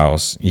shower in the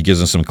house. He gives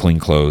him some clean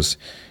clothes.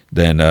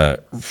 Then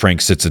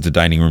Frank sits at the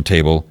dining room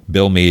table.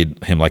 Bill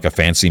made him like a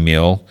fancy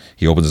meal.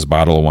 He opens his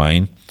bottle of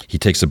wine. He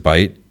takes a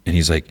bite, and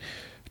he's like,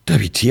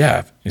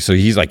 WTF. So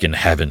he's like in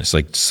heaven. It's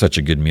like such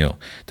a good meal.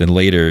 Then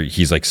later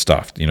he's like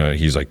stuffed.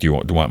 He's like, do you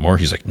want more?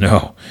 He's like,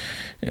 no.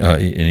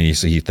 And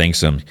he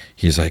thanks him.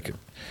 He's like,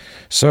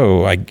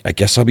 so I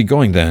guess I'll be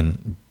going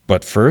then.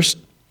 But first,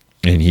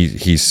 and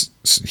he's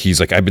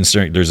like, I've been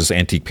staring. There's this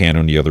antique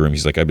piano in the other room.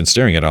 He's like, I've been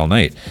staring at it all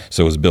night.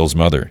 So it was Bill's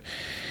mother.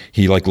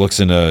 He like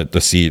looks in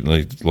the seat,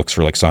 like looks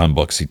for like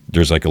songbooks.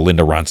 There's like a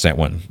Linda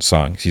Ronstadt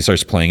song. He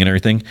starts playing and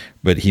everything,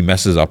 but he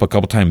messes up a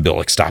couple times. Bill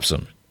like stops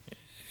him.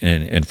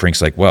 And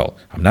Frank's like, well,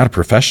 I'm not a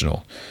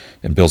professional.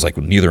 And Bill's like,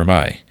 well, neither am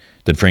I.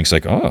 Then Frank's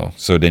like, oh.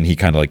 So then he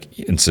kind of like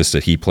insists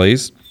that he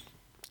plays.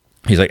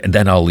 He's like, and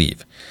then I'll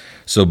leave.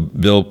 So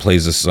Bill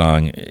plays this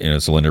song,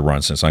 it's a Linda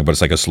Ronstadt song, but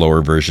it's like a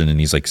slower version, and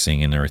he's like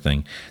singing and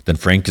everything. Then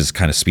Frank is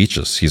kind of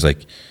speechless. He's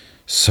like,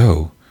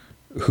 so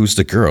who's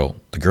the girl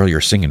you're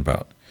singing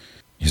about?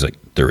 He's like,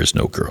 there is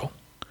no girl.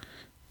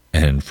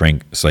 And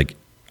Frank's like,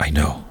 I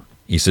know.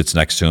 He sits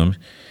next to him, and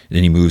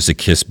then he moves to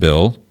kiss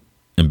Bill,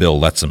 and Bill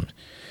lets him.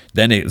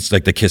 Then it's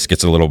like the kiss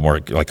gets a little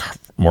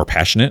more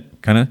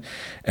passionate, kind of.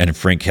 And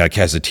Frank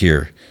has a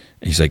tear.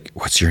 And he's like,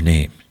 what's your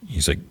name?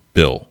 He's like,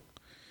 Bill.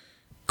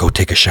 Go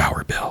take a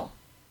shower, Bill.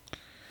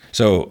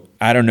 So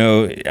I don't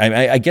know.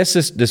 I guess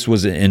this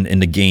was in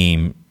the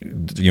game.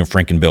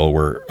 Frank and Bill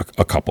were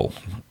a couple.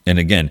 And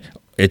again,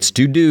 it's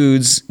two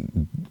dudes.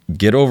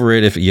 Get over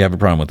it if you have a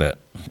problem with that.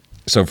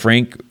 So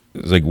Frank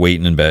is like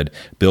waiting in bed.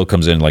 Bill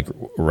comes in like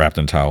wrapped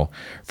in a towel.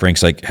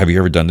 Frank's like, have you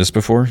ever done this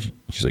before?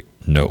 She's like,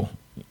 no.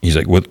 He's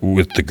like,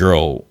 with the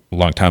girl a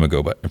long time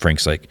ago. But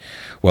Frank's like,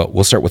 well,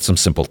 we'll start with some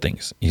simple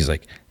things. He's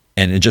like,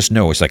 and just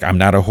know, it's like, I'm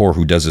not a whore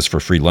who does this for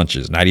free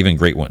lunches, not even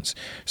great ones.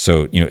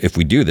 So, if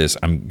we do this,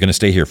 I'm going to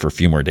stay here for a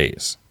few more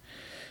days.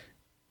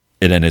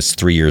 And then it's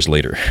 3 years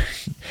later.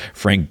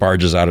 Frank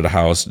barges out of the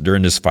house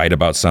during this fight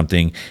about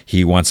something.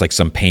 He wants like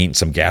some paint,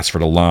 some gas for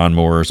the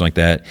lawnmower or something like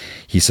that.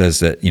 He says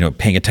that,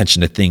 paying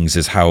attention to things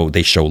is how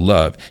they show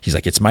love. He's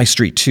like, it's my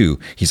street too.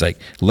 He's like,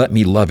 let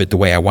me love it the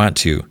way I want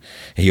to.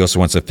 And he also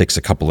wants to fix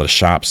a couple of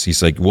shops.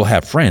 He's like, we'll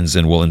have friends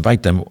and we'll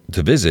invite them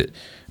to visit.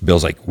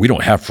 Bill's like, we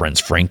don't have friends,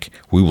 Frank.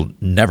 We will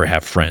never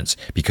have friends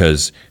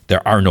because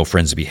there are no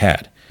friends to be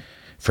had.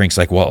 Frank's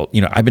like, well,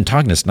 I've been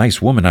talking to this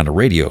nice woman on the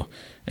radio.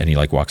 And he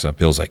like walks up.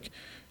 Bill's like,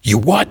 you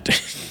what?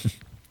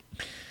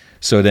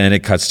 So then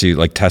it cuts to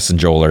like Tess and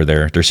Joel are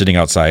there. They're sitting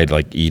outside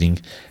like eating.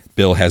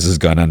 Bill has his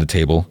gun on the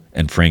table.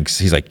 And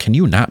he's like, can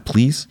you not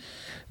please?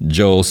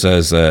 Joel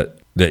says that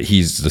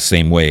he's the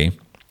same way.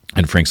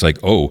 And Frank's like,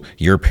 oh,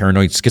 you're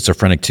paranoid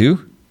schizophrenic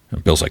too?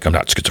 And Bill's like, I'm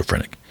not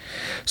schizophrenic.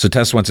 So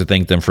Tess wants to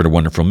thank them for the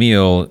wonderful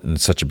meal and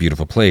such a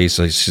beautiful place.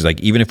 So she's like,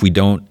 even if we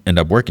don't end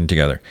up working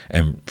together.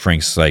 And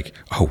Frank's like,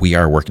 oh, we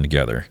are working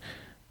together.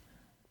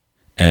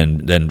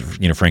 And then,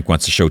 Frank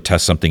wants to show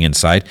Tess something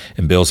inside.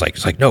 And Bill's like,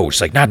 no,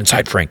 it's like, not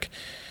inside, Frank.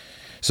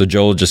 So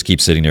Joel just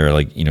keeps sitting there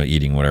like,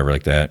 eating whatever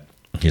like that.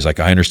 He's like,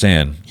 I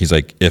understand. He's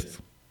like,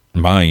 if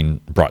mine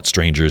brought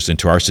strangers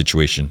into our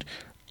situation,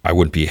 I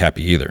wouldn't be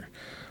happy either.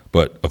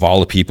 But of all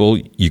the people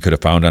you could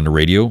have found on the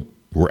radio,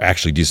 we're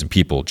actually decent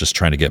people just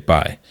trying to get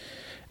by.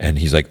 And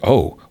he's like,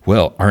 oh,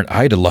 well, aren't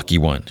I the lucky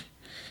one?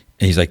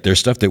 And he's like, there's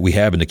stuff that we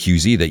have in the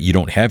QZ that you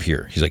don't have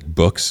here. He's like,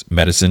 books,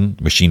 medicine,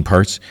 machine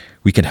parts.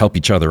 We can help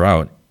each other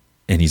out.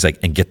 And he's like,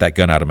 and get that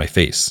gun out of my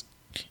face.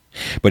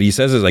 But he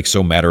says it like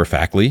so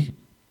matter-of-factly.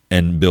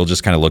 And Bill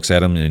just kind of looks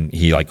at him and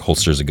he like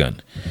holsters a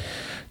gun.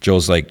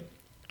 Joel's like,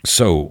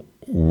 so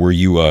were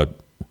you a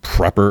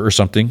prepper or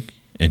something?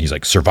 And he's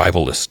like,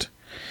 survivalist.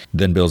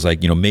 Then Bill's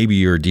like, maybe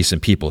you're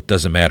decent people. It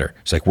doesn't matter.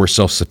 It's like, we're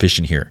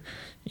self-sufficient here.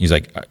 He's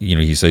like,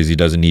 he says he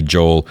doesn't need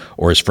Joel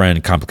or his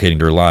friend complicating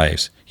their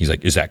lives. He's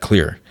like, is that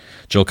clear?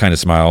 Joel kind of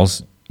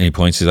smiles and he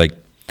points. He's like,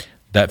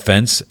 that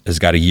fence has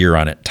got a year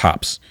on it,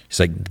 tops. He's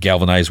like,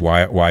 galvanized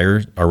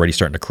wire already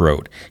starting to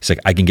corrode. He's like,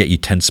 I can get you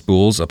 10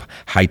 spools of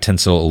high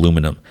tensile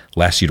aluminum,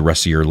 last you the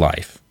rest of your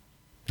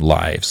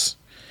lives.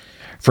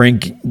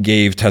 Frank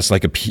gave Tess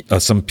like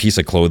some piece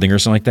of clothing or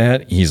something like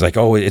that. He's like,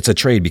 oh, it's a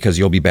trade because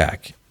you'll be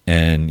back.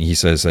 And he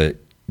says that,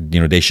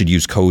 they should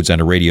use codes on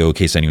a radio in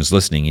case anyone's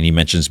listening. And he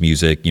mentions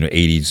music,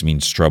 80s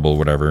means trouble,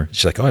 whatever.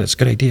 She's like, oh, that's a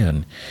good idea.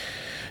 And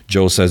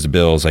Joel says to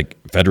Bill, is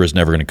like, Fedra's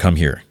never going to come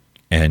here.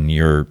 And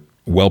you're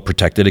well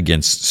protected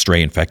against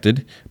stray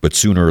infected, but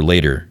sooner or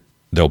later,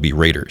 there'll be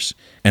raiders.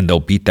 And they'll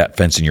beat that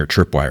fence in your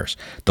tripwires.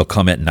 They'll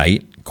come at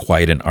night,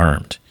 quiet and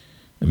armed.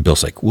 And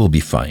Bill's like, we'll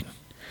be fine.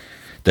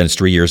 Then it's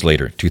 3 years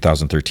later,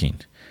 2013.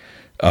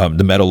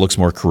 The metal looks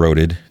more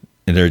corroded.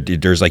 And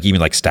there's like even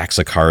like stacks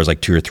of cars,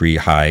 like 2 or 3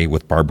 high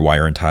with barbed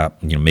wire on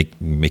top,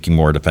 making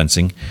more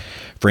defensing.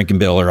 Frank and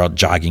Bill are out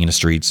jogging in the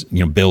streets.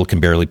 Bill can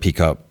barely keep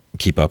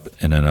up.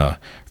 And then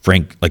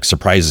Frank like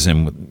surprises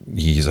him.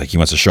 He's like, he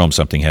wants to show him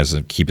something, has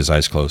to keep his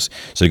eyes closed.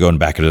 So they go in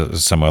back into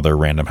some other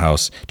random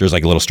house. There's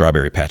like a little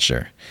strawberry patch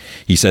there.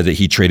 He said that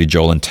he traded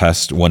Joel and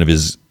Tess one of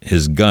his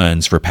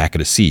guns for a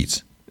packet of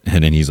seeds.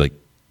 And then he's like,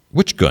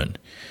 which gun?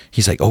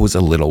 He's like, oh, it's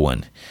a little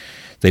one.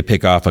 They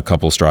pick off a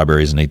couple of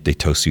strawberries and they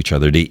toast to each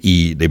other. They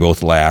eat. They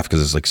both laugh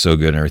because it's like so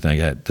good and everything like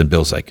that. Then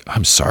Bill's like,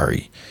 I'm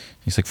sorry.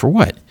 He's like, for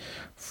what?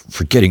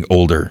 For getting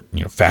older,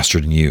 faster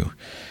than you.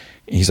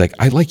 He's like,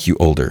 I like you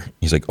older.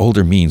 He's like,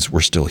 older means we're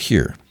still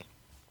here.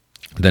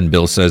 Then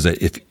Bill says that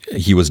if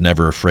he was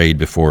never afraid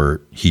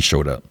before he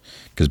showed up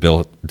because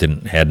Bill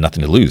had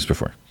nothing to lose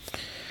before.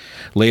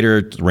 Later,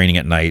 it's raining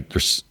at night.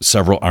 There's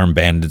several armed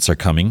bandits are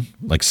coming.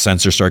 Like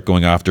sensors start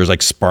going off. There's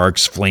like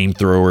sparks,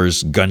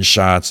 flamethrowers,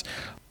 gunshots.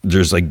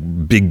 There's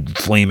like big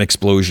flame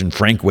explosion.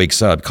 Frank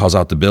wakes up, calls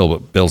out to Bill,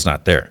 but Bill's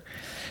not there.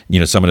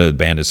 Some of the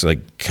bandits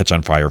like catch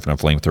on fire from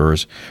the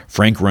flamethrowers.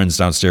 Frank runs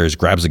downstairs,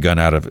 grabs a gun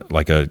out of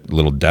like a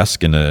little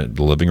desk in the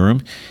living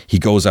room. He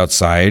goes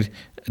outside.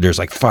 There's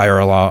like fire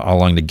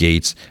along the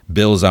gates.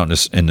 Bill's out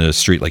in the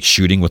street like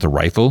shooting with a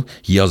rifle.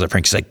 He yells at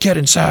Frank. He's like, get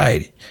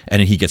inside. And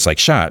then he gets like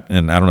shot.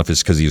 And I don't know if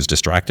it's because he was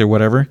distracted or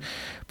whatever.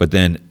 But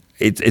then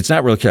it's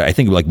not really clear. I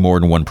think like more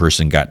than one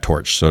person got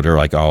torched. So they're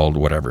like all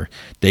whatever.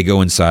 They go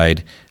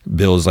inside.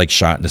 Bill's like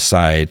shot in the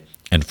side.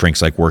 And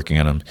Frank's like working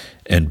on him.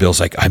 And Bill's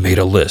like, I made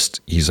a list.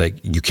 He's like,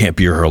 you can't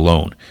be here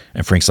alone.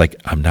 And Frank's like,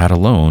 I'm not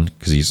alone.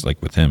 Because he's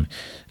like with him.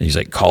 And he's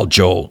like, call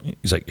Joel.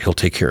 He's like, he'll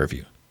take care of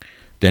you.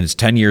 Then it's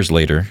 10 years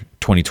later,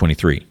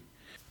 2023.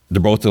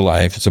 They're both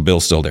alive, so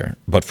Bill's still there.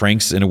 But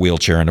Frank's in a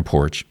wheelchair on a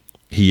porch.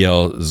 He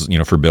yells,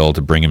 for Bill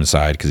to bring him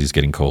inside because he's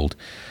getting cold.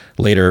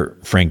 Later,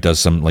 Frank does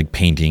some like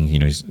painting.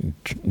 He's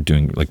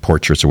doing like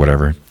portraits or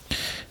whatever.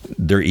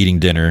 They're eating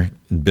dinner.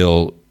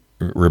 Bill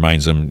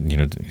reminds him,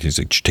 he's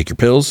like, take your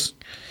pills.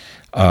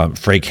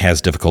 Frank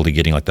has difficulty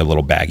getting like the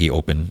little baggie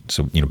open.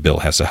 So, Bill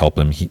has to help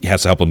him. He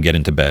has to help him get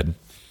into bed.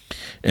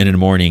 And in the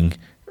morning,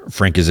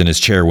 Frank is in his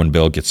chair when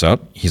Bill gets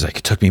up. He's like,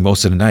 it took me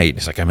most of the night.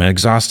 He's like, I'm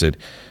exhausted.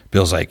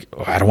 Bill's like,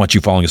 I don't want you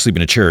falling asleep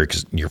in a chair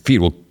because your feet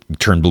will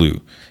turn blue.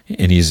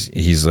 And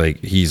he's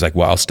like,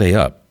 well, I'll stay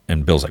up.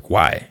 And Bill's like,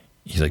 why?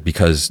 He's like,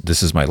 because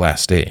this is my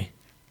last day.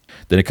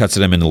 Then it cuts to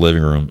them in the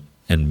living room.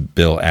 And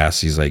Bill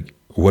asks, he's like,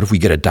 what if we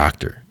get a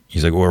doctor?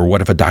 He's like, or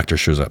what if a doctor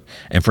shows up?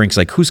 And Frank's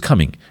like, who's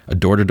coming? A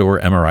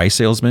door-to-door MRI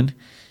salesman?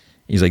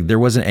 He's like, there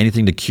wasn't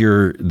anything to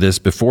cure this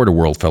before the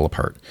world fell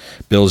apart.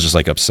 Bill's just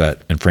like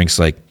upset. And Frank's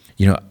like,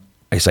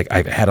 it's like,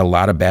 I've had a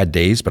lot of bad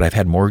days, but I've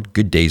had more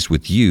good days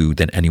with you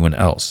than anyone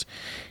else.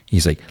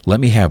 He's like, let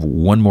me have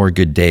one more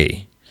good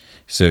day.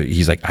 So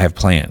he's like, I have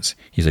plans.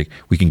 He's like,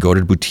 we can go to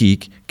the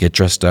boutique, get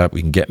dressed up,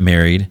 we can get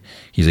married.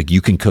 He's like,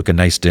 you can cook a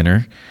nice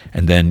dinner,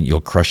 and then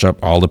you'll crush up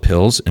all the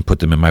pills and put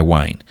them in my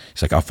wine.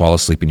 He's like, I'll fall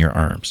asleep in your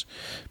arms.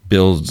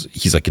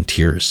 He's like in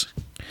tears.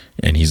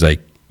 And he's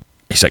like,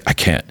 I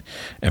can't.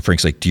 And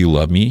Frank's like, do you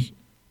love me?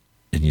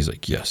 And he's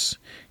like, yes.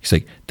 He's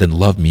like, then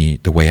love me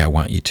the way I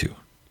want you to.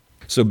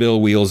 So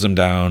Bill wheels them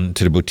down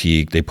to the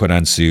boutique. They put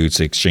on suits,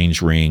 they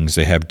exchange rings,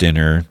 they have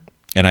dinner.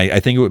 And I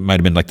think it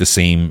might have been like the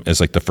same as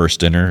like the first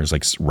dinner. It was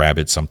like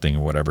rabbit something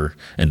or whatever.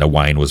 And the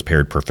wine was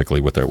paired perfectly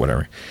with it,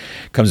 whatever.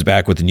 Comes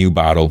back with a new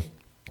bottle,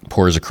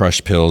 pours the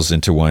crushed pills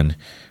into one.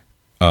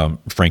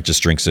 Frank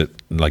just drinks it,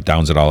 like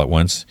downs it all at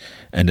once.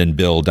 And then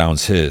Bill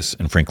downs his.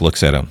 And Frank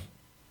looks at him.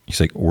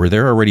 He's like, were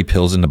there already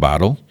pills in the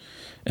bottle?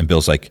 And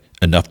Bill's like,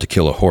 enough to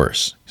kill a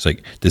horse. He's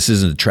like, this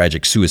isn't a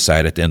tragic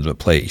suicide at the end of the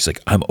play. He's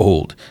like, I'm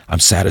old. I'm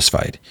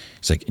satisfied.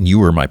 He's like, and you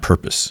were my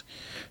purpose.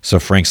 So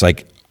Frank's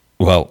like,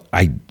 well,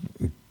 I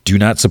do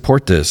not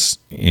support this.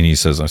 And he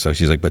says,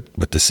 she's like,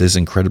 but this is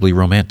incredibly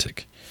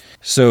romantic.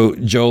 So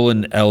Joel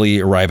and Ellie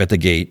arrive at the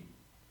gate.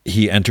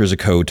 He enters a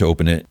code to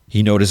open it.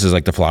 He notices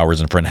like the flowers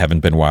in front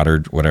haven't been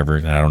watered, whatever.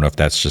 And I don't know if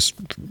that's just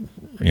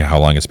how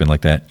long it's been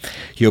like that.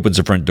 He opens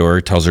the front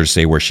door, tells her to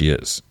say where she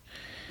is.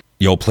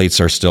 The old plates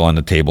are still on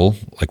the table,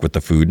 like with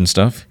the food and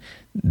stuff.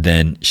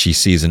 Then she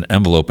sees an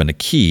envelope and a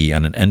key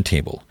on an end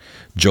table.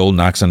 Joel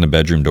knocks on the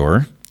bedroom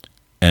door.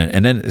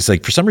 And then it's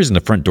like, for some reason, the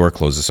front door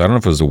closes. So I don't know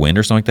if it was the wind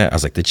or something like that. I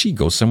was like, did she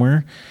go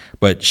somewhere?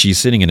 But she's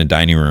sitting in a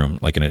dining room,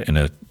 like in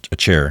a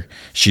chair.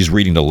 She's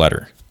reading the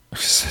letter.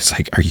 It's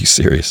like, are you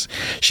serious?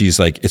 She's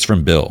like, it's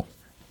from Bill.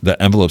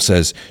 The envelope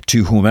says,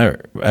 to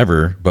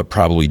whomever, but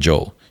probably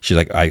Joel. She's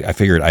like, I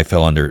figured I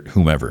fell under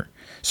whomever.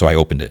 So I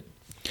opened it,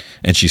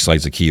 and she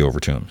slides the key over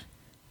to him.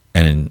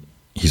 And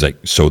he's like,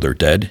 so they're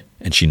dead?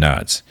 And she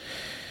nods.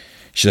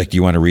 She's like, do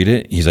you want to read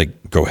it? He's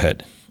like, go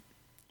ahead.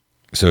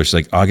 So she's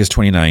like, August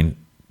 29,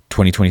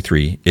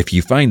 2023. If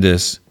you find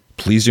this,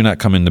 please do not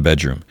come in the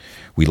bedroom.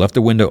 We left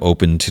the window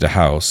open to the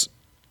house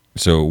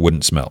so it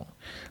wouldn't smell,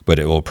 but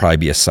it will probably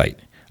be a sight.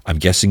 I'm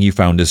guessing you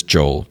found this,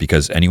 Joel,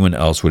 because anyone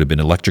else would have been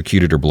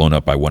electrocuted or blown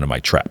up by one of my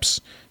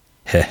traps.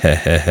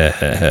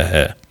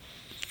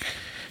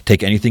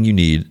 Take anything you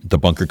need. The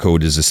bunker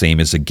code is the same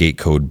as the gate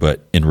code,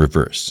 but in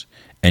reverse.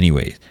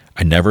 Anyway,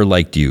 I never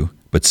liked you,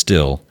 but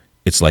still,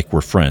 it's like we're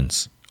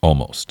friends,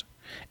 almost.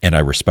 And I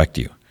respect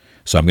you.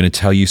 So I'm going to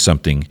tell you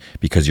something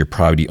because you're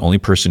probably the only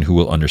person who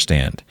will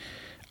understand.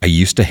 I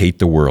used to hate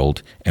the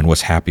world and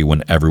was happy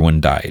when everyone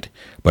died,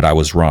 but I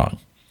was wrong.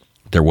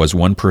 There was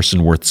one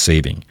person worth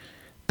saving.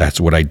 That's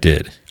what I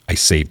did. I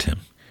saved him.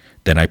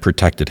 Then I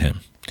protected him.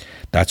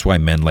 That's why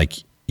men like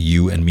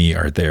you and me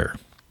are there.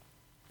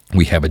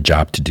 We have a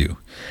job to do,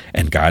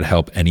 and God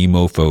help any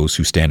mofos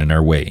who stand in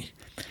our way.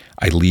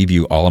 I leave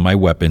you all of my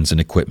weapons and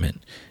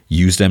equipment.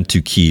 Use them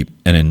to keep,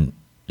 and then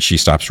she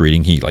stops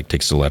reading. He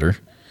takes the letter,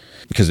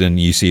 because then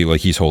you see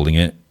he's holding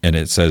it, and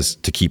it says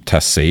to keep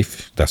Tess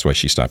safe. That's why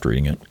she stopped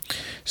reading it.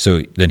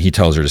 So then he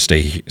tells her to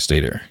stay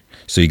there.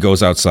 So he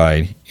goes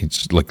outside. He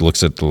just,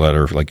 looks at the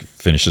letter,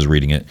 finishes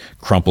reading it,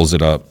 crumples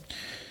it up,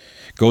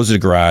 goes to the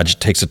garage,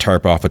 takes a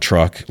tarp off a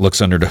truck,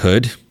 looks under the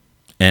hood,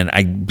 and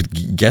I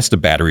guess the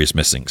battery is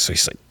missing. So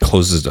he's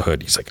closes the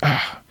hood. He's like,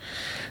 ah.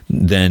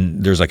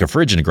 Then there's a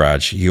fridge in the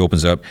garage. He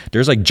opens up.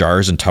 There's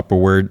jars and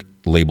Tupperware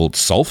labeled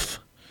sulf.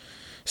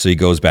 So he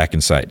goes back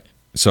inside.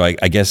 So I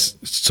guess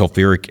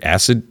sulfuric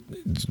acid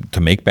to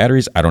make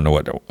batteries. I don't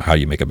know how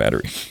you make a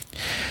battery.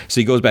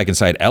 So he goes back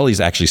inside. Ellie's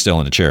actually still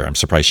in the chair. I'm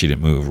surprised she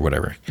didn't move or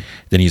whatever.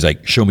 Then he's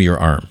like, show me your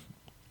arm.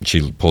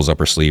 She pulls up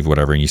her sleeve,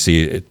 whatever. And you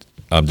see it.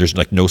 There's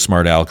no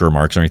smart aleck or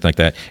marks or anything like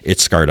that.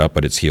 It's scarred up,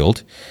 but it's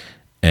healed.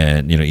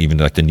 And, even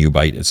the new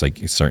bite, it's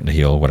it's starting to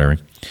heal, whatever.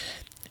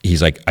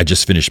 He's like, I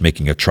just finished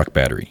making a truck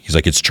battery. He's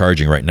like, it's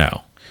charging right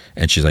now.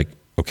 And she's like,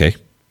 okay.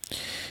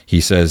 He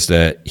says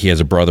that he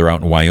has a brother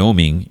out in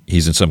Wyoming.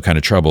 He's in some kind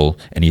of trouble,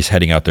 and he's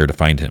heading out there to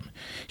find him.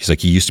 He's like,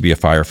 he used to be a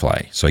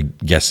Firefly. So I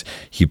guess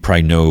he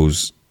probably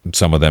knows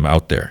some of them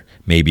out there.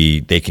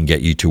 Maybe they can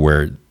get you to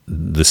where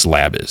this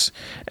lab is.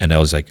 And I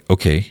was like,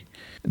 okay.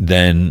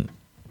 Then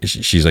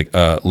she's like,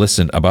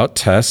 listen, about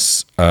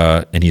Tess,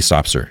 and he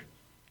stops her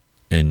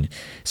and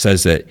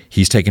says that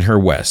he's taking her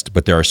west,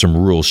 but there are some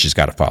rules she's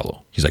got to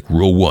follow. He's like,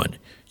 rule 1,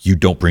 you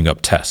don't bring up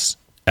Tess,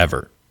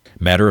 ever.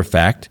 Matter of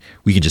fact,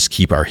 we can just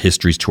keep our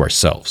histories to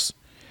ourselves.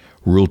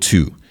 Rule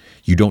 2,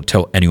 you don't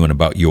tell anyone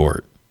about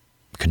your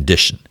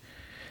condition.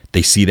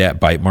 They see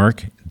that bite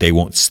mark, they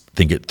won't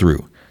think it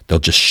through. They'll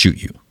just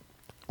shoot you.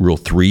 Rule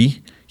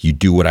 3, you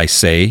do what I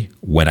say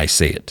when I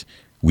say it.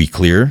 We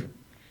clear?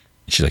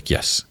 She's like,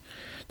 yes.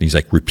 Then he's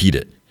like, repeat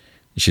it.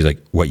 She's like,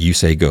 what you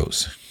say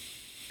goes.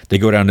 They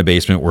go down to the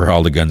basement where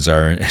all the guns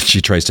are, and she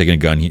tries taking a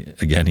gun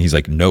again. He's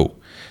like, no.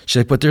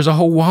 She's like, but there's a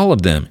whole wall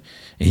of them.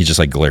 And he just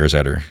glares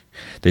at her.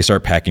 They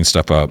start packing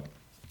stuff up.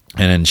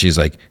 And then she's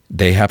like,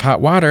 they have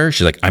hot water.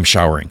 She's like, I'm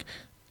showering.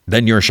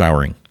 Then you're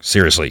showering.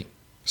 Seriously.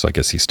 So I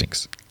guess he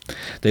stinks.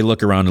 They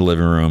look around the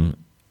living room,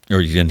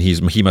 and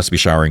he must be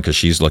showering because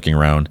she's looking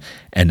around.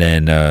 And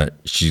then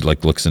she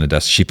looks in the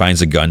desk. She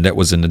finds a gun that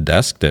was in the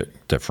desk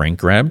that Frank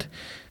grabbed.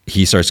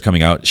 He starts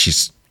coming out. She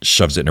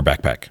shoves it in her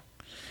backpack.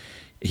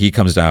 He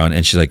comes down,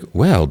 and she's like,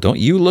 well, don't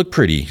you look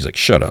pretty? He's like,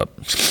 shut up.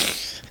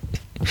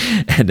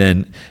 And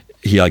then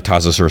he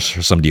tosses her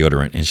some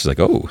deodorant, and she's like,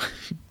 oh.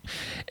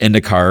 In the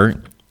car,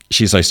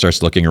 she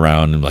starts looking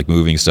around and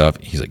moving stuff.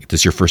 He's like,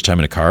 this is your first time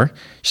in a car?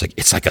 She's like,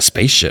 it's like a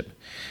spaceship.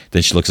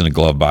 Then she looks in a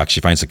glove box.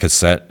 She finds a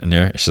cassette in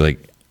there. She's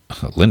like,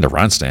 Linda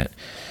Ronstadt.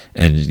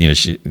 And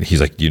he's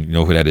like, do you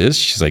know who that is?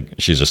 She's like,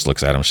 she just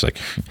looks at him. She's like,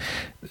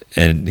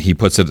 and she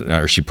puts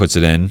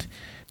it in,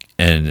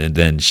 and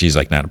then she's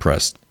not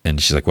impressed. And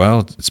she's like,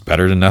 well, it's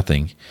better than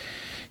nothing.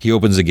 He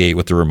opens the gate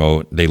with the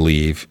remote. They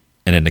leave,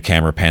 and then the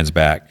camera pans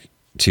back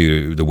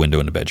to the window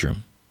in the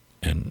bedroom,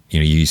 and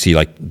you see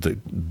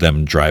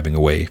them driving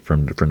away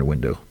from the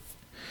window,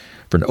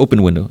 from the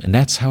open window, and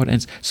that's how it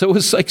ends. So it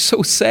was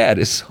so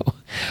sad.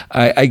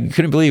 I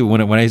couldn't believe when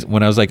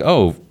I was like,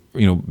 oh,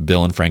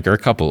 Bill and Frank are a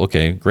couple.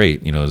 Okay,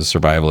 great. The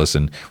survivalists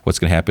and what's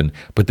going to happen.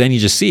 But then you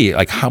just see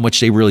how much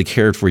they really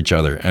cared for each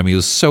other. I mean, it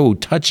was so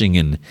touching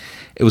and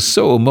it was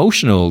so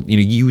emotional.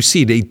 You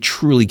see they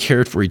truly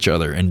cared for each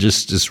other, and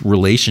just this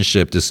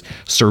relationship, this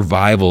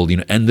survival,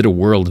 end of the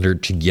world, and they're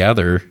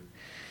together,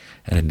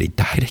 and then they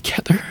die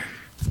together.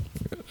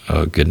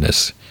 Oh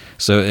goodness.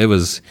 So it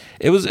was,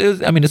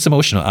 I mean, it's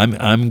emotional.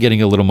 I'm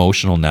getting a little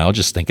emotional now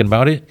just thinking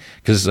about it,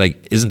 because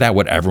isn't that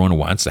what everyone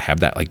wants, to have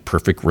that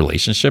perfect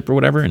relationship or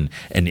whatever? And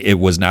it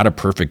was not a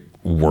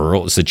perfect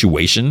world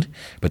situation,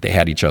 but they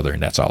had each other,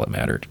 and that's all that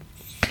mattered.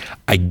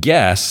 I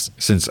guess,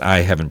 since I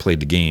haven't played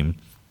the game,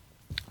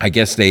 I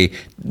guess they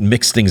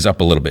mix things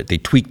up a little bit. They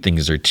tweak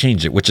things or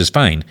change it, which is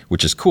fine,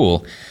 which is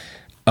cool.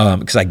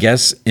 Because I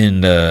guess in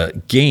the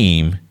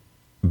game,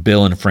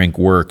 Bill and Frank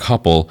were a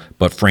couple,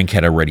 but Frank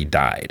had already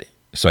died.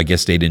 So I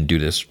guess they didn't do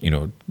this,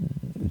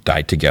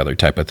 die together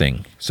type of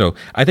thing. So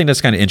I think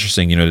that's kind of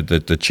interesting,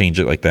 to change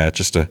it like that,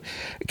 just to,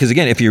 because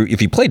again, if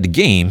you played the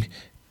game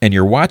and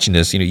you're watching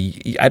this,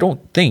 I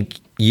don't think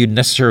you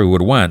necessarily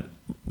would want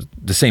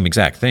the same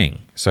exact thing.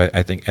 So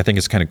I think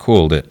it's kind of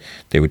cool that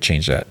they would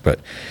change that. But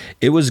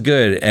it was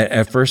good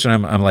at first.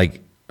 When I'm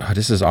like, oh,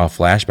 this is all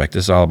flashback.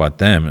 This is all about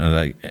them.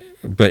 And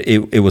but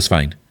it was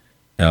fine.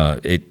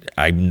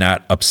 I'm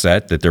not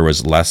upset that there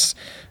was less,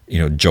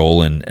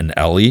 Joel and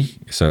Ellie.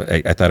 So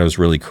I thought it was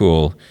really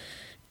cool,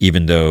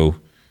 even though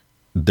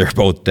they're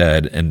both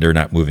dead and they're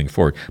not moving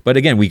forward. But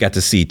again, we got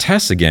to see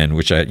Tess again,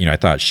 which I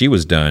thought she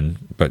was done,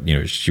 but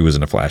she was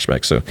in a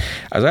flashback. So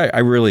I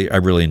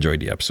really enjoyed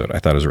the episode. I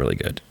thought it was really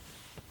good.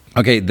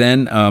 Okay,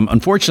 then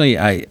unfortunately,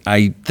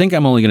 I think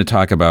I'm only going to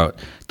talk about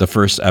the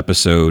first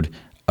episode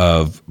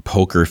of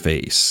Poker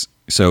Face.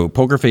 So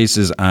Poker Face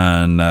is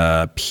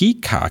on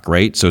Peacock,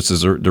 right? So it's the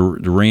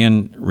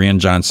Rian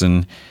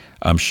Johnson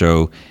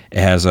show. It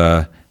has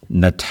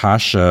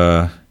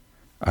Natasha,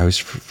 I always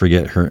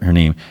forget her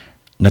name,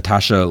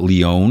 Natasha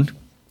Lyonne.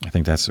 I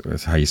think that's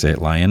how you say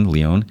it,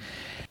 Lyonne.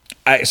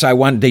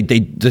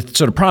 The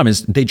sort of problem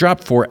is they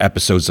dropped 4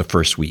 episodes the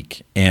first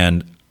week,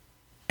 and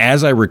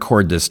as I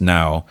record this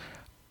now,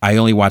 I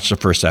only watched the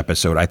first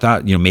episode. I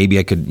thought, maybe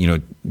I could,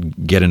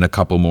 get in a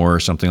couple more or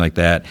something like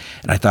that.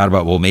 And I thought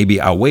about, well, maybe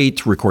I'll wait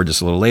to record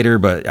this a little later,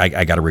 but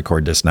I got to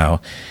record this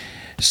now.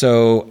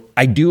 So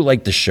I do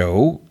like the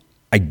show.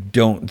 I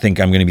don't think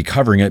I'm going to be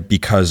covering it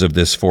because of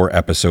this 4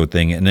 episode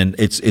thing. And then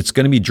it's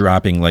going to be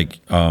dropping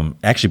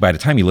actually by the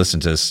time you listen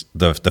to this,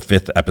 the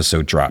 5th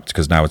episode dropped,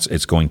 because now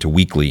it's going to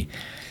weekly.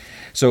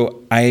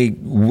 So I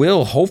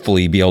will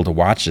hopefully be able to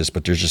watch this,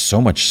 but there's just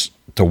so much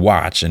to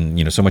watch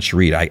and so much to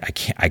read. I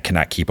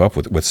cannot keep up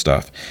with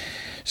stuff.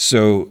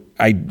 So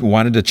I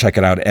wanted to check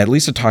it out, at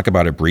least to talk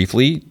about it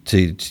briefly,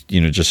 to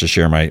just to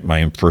share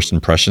my first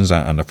impressions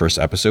on the first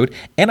episode.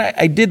 And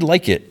I did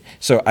like it.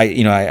 So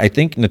I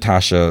think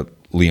Natasha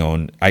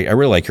Lyonne, I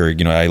really like her.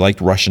 I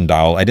liked Russian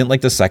Doll. I didn't like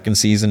the second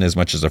season as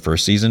much as the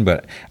first season,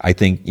 but I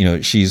think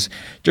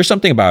there's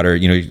something about her.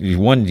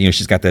 One,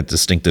 she's got that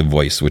distinctive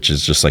voice, which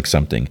is just like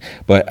something.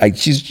 But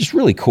she's just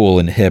really cool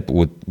and hip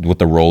with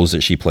the roles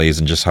that she plays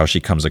and just how she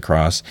comes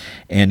across.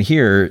 And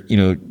here,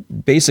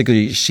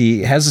 basically,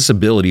 she has this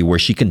ability where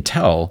she can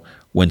tell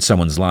when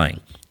someone's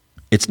lying.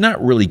 It's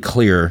not really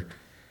clear.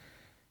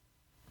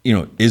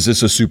 Is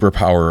this a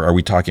superpower? Are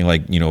we talking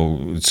like,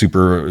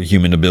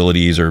 superhuman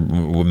abilities or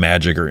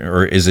magic,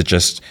 or is it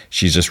just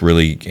she's just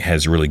really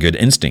has really good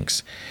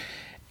instincts?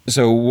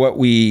 So what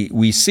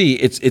we see,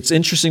 it's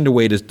interesting the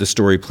way the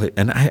story play,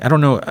 and I don't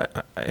know.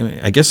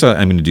 I guess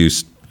I'm going to do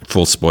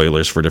full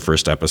spoilers for the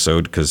first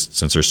episode because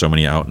since there's so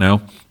many out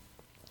now.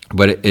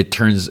 But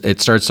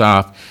it starts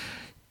off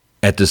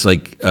at this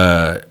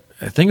I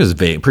think it was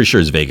pretty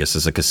sure it's Vegas.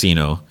 It's a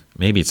casino.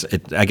 Maybe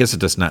I guess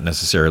it's not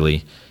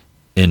necessarily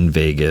in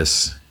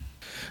Vegas,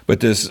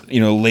 but this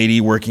lady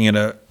working at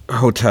a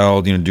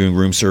hotel, doing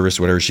room service,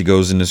 whatever, she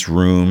goes in this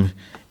room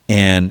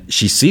and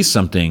she sees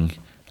something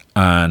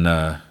on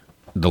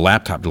the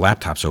laptop. The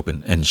laptop's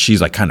open and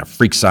she's kind of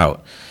freaks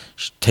out.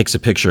 She takes a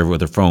picture of it with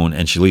her phone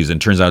and she leaves,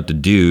 and it turns out the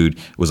dude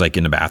was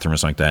in the bathroom or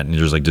something like that, and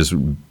there's this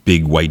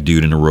big white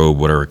dude in a robe,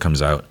 whatever,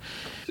 comes out.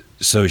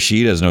 So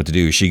she doesn't know what to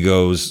do. She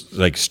goes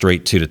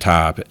straight to the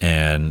top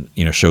and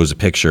shows a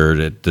picture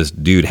that this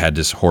dude had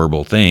this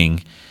horrible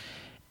thing.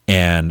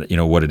 And,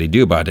 what did he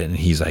do about it? And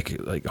he's like,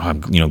 oh, I'm,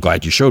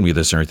 glad you showed me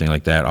this, or anything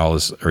like that,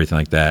 everything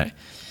like that.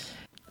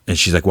 And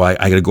she's like, well,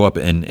 I got to go up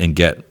and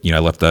get, I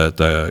left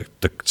the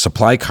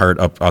supply cart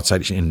up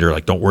outside. And they're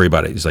like, don't worry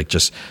about it. He's like,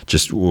 just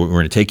we're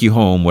going to take you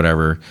home,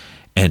 whatever.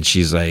 And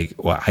she's like,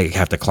 well, I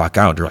have to clock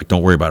out. They're like,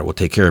 don't worry about it. We'll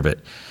take care of it.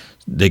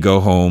 They go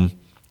home,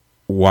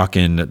 walk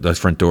in the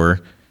front door,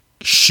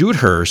 shoot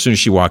her as soon as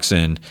she walks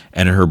in,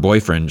 and her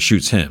boyfriend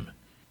shoots him.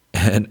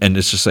 And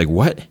it's just like,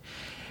 what?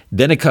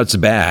 Then it cuts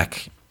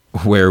back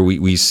where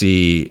we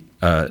see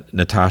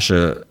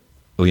Natasha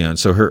Lyonne.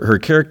 So her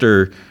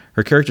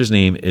character's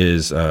name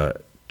is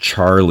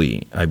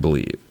Charlie, I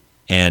believe.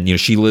 And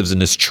she lives in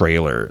this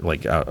trailer,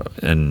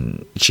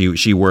 and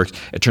she works.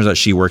 It turns out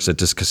she works at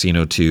this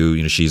casino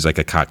too. She's like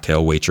a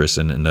cocktail waitress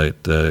in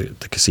the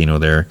casino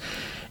there,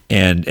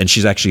 and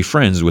she's actually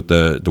friends with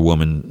the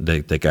woman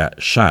that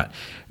got shot.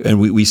 And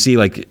we see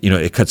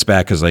it cuts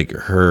back because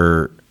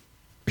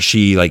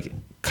she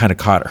kind of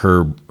caught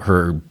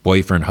her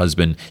boyfriend,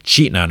 husband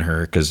cheating on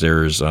her, because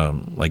there's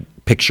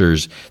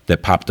pictures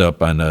that popped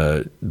up on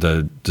the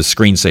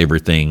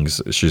screensaver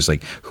things. She's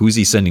like, who's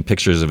he sending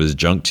pictures of his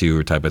junk to,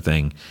 or type of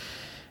thing.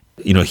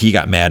 He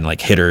got mad and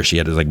hit her. She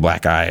had this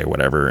black eye or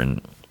whatever. And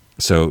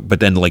so, but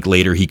then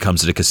later he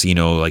comes to the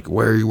casino,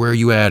 where are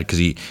you at? Because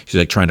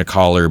she's trying to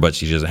call her, but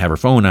she doesn't have her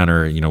phone on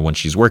her, when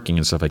she's working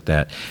and stuff like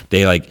that.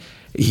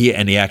 He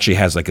actually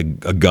has a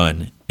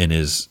gun in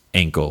his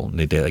ankle, and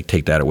they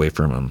take that away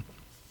from him.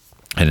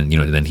 And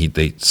then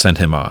they sent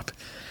him off.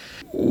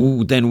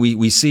 Then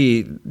we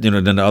see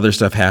then the other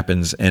stuff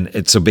happens,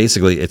 and so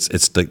basically it's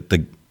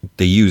the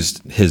they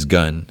used his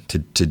gun to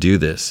do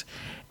this.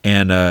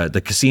 And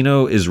the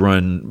casino is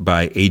run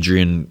by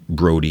Adrian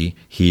Brody.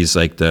 He's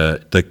like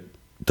the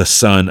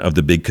son of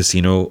the big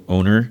casino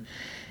owner,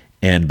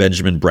 and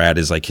Benjamin Bratt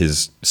is like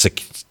his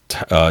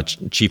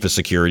chief of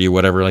security or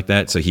whatever like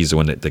that. So he's the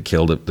one that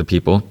killed the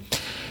people.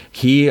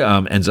 He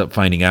ends up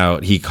finding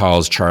out. He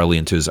calls Charlie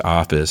into his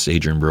office.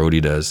 Adrian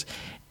Brody does,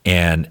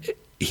 and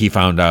he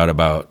found out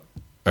about.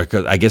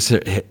 I guess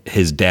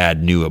his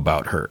dad knew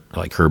about her,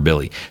 like her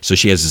Billy. So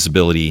she has this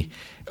ability,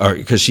 or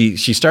because she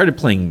started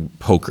playing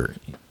poker.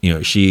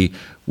 She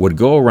would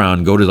go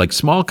to like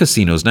small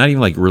casinos, not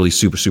even like really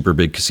super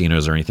big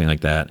casinos or anything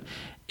like that,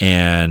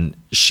 and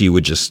she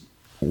would just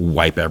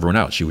wipe everyone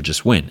out. She would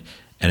just win,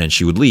 and then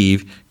she would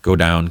leave, go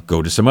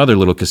to some other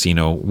little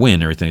casino,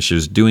 win everything. She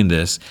was doing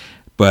this,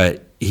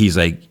 but he's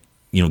like,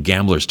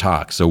 gamblers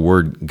talk. So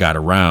word got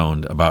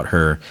around about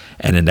her,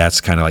 and then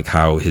that's kind of like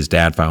how his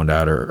dad found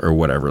out, or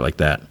whatever like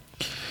that.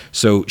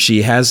 So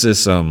she has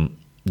this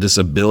this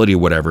ability,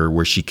 whatever,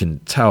 where she can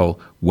tell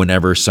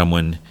whenever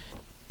someone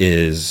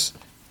is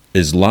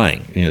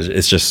lying.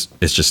 It's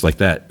just like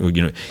that.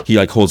 He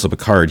like holds up a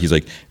card. He's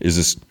like, "Is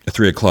this a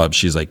 3 of clubs?"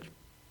 She's like,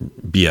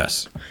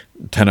 "BS."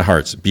 10 of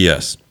hearts,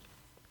 BS.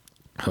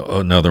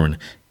 Another one,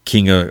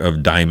 King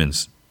of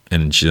diamonds.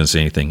 And she doesn't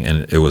say anything,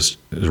 and it was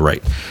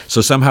right.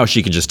 So somehow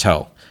she can just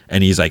tell.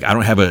 And he's like, "I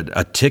don't have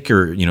a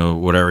ticker,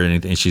 whatever,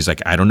 anything." And she's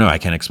like, "I don't know. I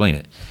can't explain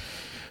it."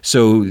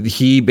 So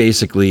he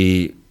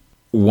basically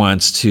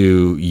wants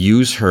to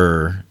use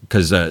her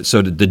because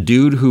so the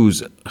dude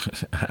who's,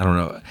 I don't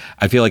know.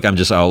 I feel like I'm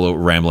just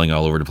rambling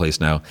all over the place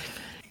now.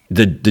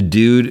 The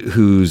dude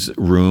whose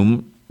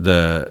room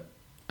the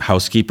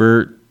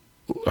housekeeping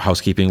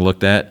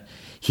looked at,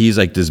 he's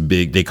like this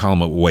big. They call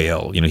him a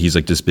whale. He's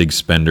like this big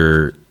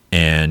spender.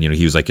 And,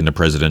 he was like in the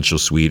presidential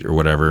suite or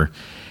whatever.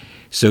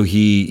 So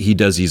he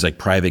does these like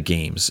private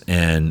games,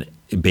 and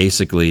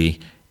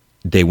basically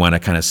they want to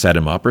kind of set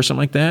him up or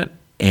something like that.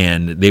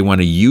 And they want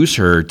to use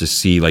her to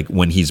see like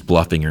when he's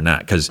bluffing or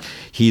not. Cause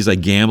he's like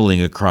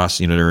gambling across,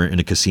 they're in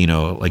a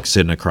casino, like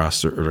sitting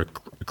across the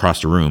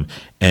room,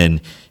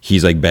 and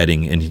he's like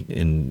betting,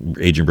 and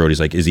Adrian Brody's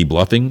like, "Is he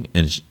bluffing?"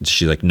 And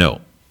she's like,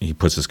 "No." He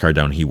puts his card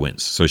down and he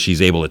wins. So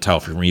she's able to tell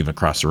from even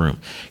across the room.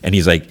 And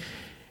he's like,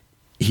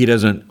 he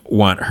doesn't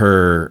want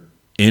her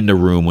in the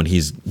room when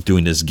he's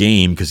doing this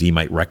game because he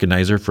might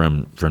recognize her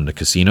from the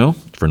casino,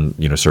 from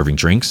serving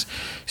drinks.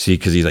 See,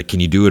 because he's like, "Can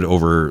you do it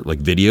over like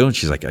video?" And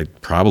she's like, I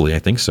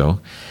think so.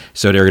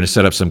 So they're going to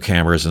set up some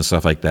cameras and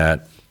stuff like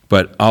that.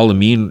 But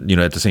Al-Amin,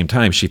 at the same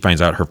time, she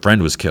finds out her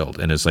friend was killed,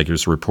 and it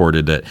was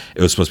reported that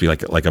it was supposed to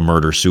be like a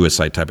murder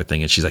suicide type of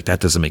thing. And she's like, "That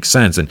doesn't make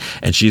sense." And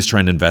she's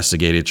trying to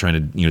investigate it,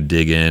 trying to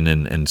dig in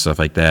and stuff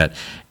like that.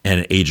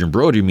 And Adrian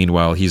Brody,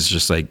 meanwhile, he's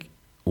just like,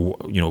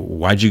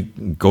 "Why'd you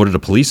go to the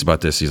police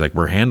about this?" He's like,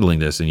 "We're handling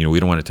this, and we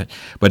don't want to."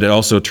 But it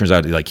also turns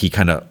out like he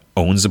kind of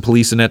owns the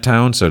police in that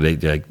town, so they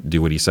like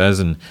do what he says.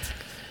 And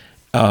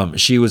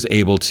she was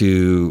able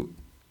to,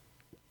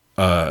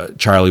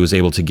 Charlie was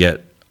able to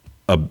get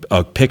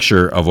a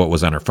picture of what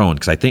was on her phone,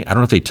 because I don't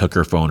know if they took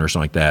her phone or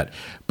something like that,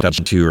 but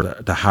to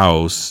the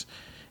house,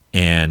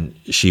 and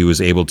she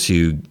was able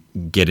to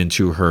get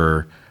into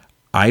her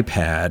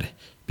iPad.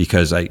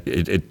 Because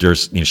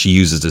she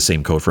uses the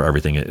same code for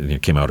everything.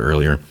 It came out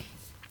earlier.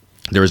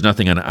 There was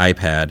nothing on an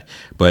iPad,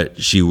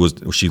 but she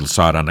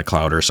saw it on the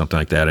cloud or something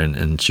like that,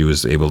 and she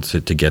was able to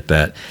get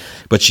that.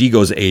 But she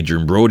goes to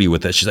Adrian Brody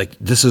with it. She's like,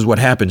 "This is what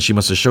happened. She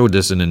must have showed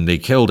this, and then they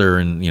killed her."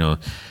 And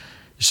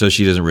so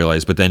she doesn't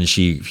realize. But then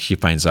she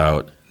finds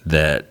out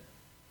that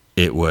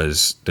it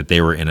was that they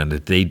were in on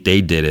it. They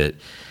did it.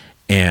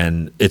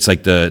 And it's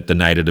like the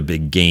night of the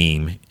big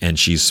game, and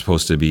she's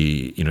supposed to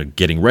be,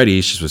 getting ready.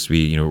 She's supposed to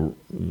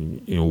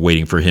be,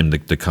 waiting for him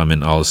to come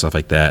in, all this stuff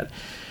like that.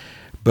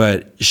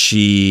 But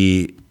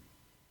she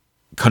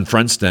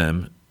confronts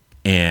them,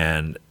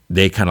 and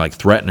they kind of like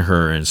threaten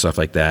her and stuff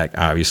like that,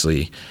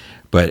 obviously.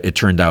 But it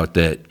turned out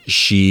that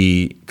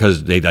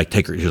because they like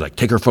take her, he's like,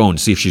 "Take her phone,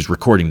 see if she's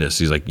recording this."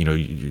 He's like,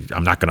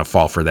 "I'm not going to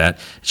fall for that."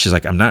 She's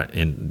like, "I'm not."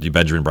 And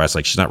Benjamin Bratt's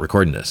like, "She's not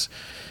recording this."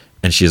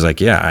 And she's like,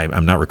 "Yeah,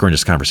 I'm not recording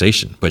this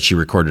conversation." But she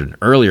recorded an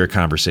earlier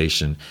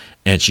conversation,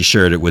 and she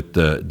shared it with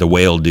the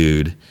whale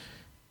dude.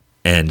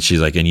 And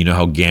she's like, "And you know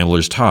how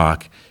gamblers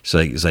talk?" So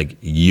it's like,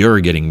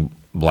 "You're getting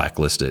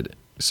blacklisted."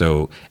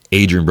 So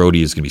Adrian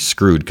Brody is going to be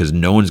screwed, because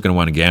no one's going to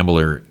want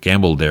to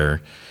gamble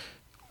there,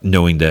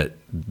 knowing that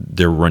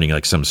they're running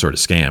like some sort of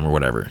scam or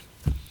whatever.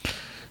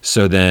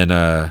 So then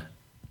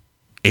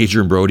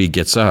Adrian Brody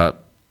gets up.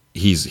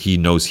 He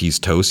knows he's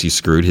toast. He's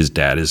screwed. His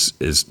dad is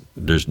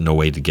there's no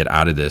way to get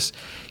out of this.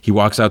 He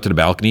walks out to the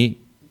balcony,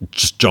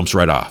 just jumps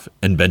right off,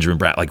 and Benjamin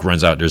Bratt like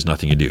runs out. There's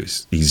nothing to do.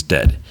 He's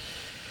dead.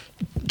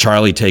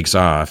 Charlie takes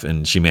off,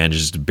 and she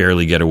manages to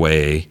barely get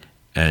away.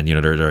 And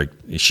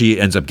she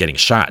ends up getting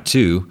shot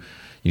too.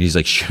 He's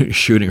like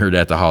shooting her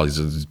at the hall.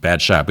 He's a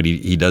bad shot, but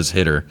he does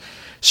hit her.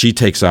 She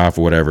takes off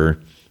or whatever,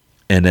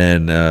 and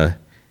then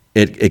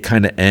it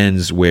kind of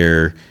ends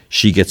where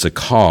she gets a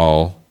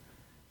call.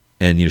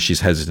 And she's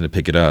hesitant to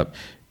pick it up.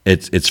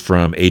 It's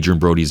from Adrian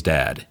Brody's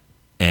dad,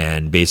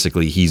 and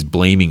basically he's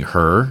blaming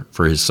her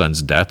for his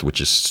son's death, which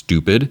is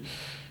stupid.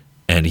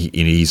 And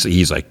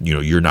he's like,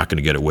 you're not going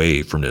to get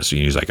away from this. And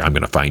he's like, I'm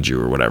going to find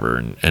you or whatever.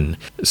 And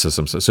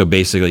so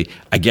basically,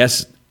 I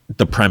guess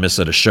the premise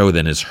of the show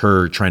then is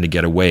her trying to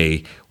get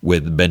away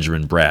with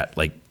Benjamin Bratt,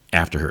 like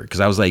after her. Because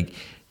I was like,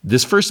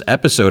 this first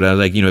episode, I was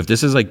like, if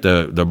this is like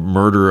the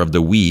murder of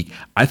the week,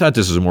 I thought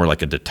this was more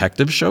like a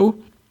detective show.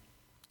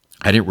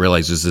 I didn't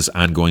realize this is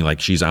ongoing,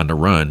 like she's on the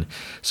run.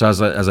 So I was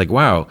like,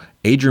 wow,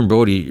 Adrian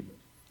Brody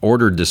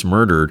ordered this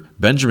murdered.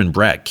 Benjamin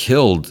Bratt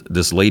killed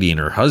this lady and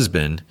her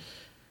husband.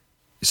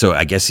 So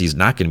I guess he's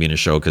not going to be in a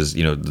show because,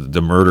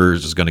 the murder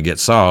is going to get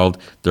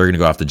solved. They're going to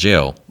go off to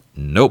jail.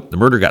 Nope, the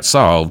murder got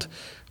solved,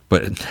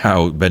 but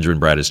now Benjamin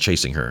Bratt is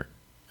chasing her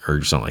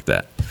or something like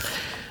that.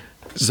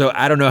 So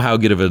I don't know how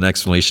good of an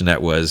explanation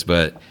that was,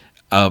 but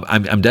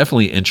I'm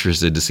definitely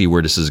interested to see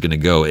where this is going to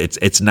go.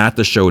 It's not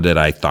the show that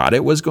I thought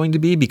it was going to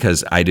be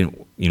because I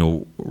didn't,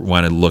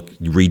 want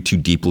to read too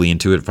deeply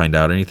into it, find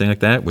out anything like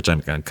that, which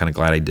I'm kind of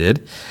glad I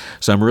did.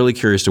 So I'm really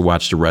curious to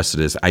watch the rest of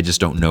this. I just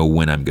don't know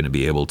when I'm going to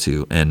be able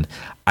to. And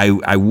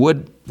I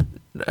would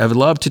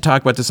love to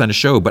talk about this on the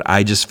show, but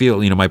I just feel,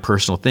 my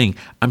personal thing,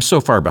 I'm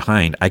so far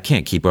behind. I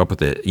can't keep up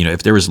with it.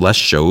 If there was less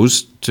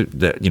shows if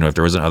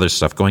there wasn't other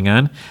stuff going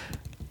on,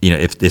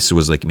 if this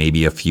was like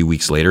maybe a few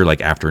weeks later,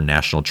 like after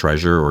National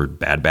Treasure or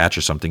Bad Batch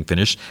or something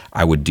finished,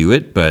 I would do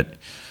it. But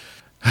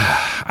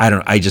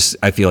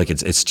I feel like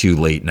it's too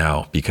late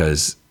now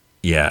because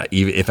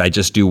even if I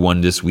just do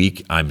one this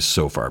week, I'm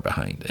so far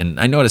behind. And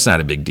I know it's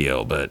not a big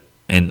deal,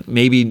 and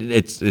maybe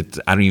it's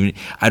I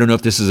don't know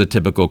if this is a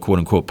typical quote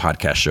unquote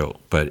podcast show,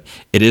 but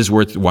it is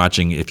worth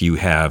watching if you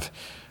have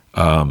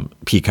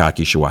Peacock.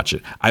 You should watch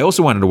it. I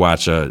also wanted to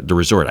watch The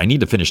Resort. I need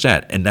to finish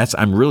that, and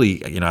I'm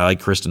really I like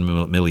Kristen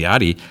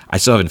Milioti. I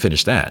still haven't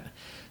finished that,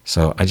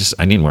 so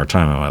I need more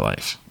time in my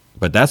life.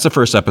 But that's the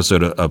first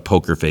episode of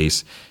Poker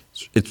Face.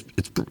 It's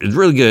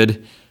really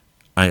good.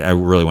 I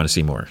really want to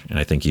see more, and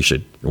I think you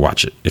should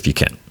watch it if you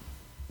can.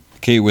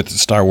 Okay, with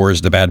Star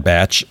Wars: The Bad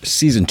Batch,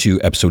 Season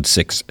 2, Episode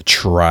 6,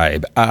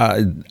 Tribe.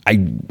 I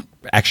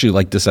actually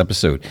like this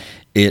episode.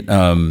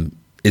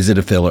 Is it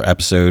a filler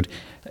episode?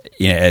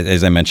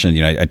 As I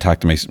mentioned, I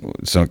talked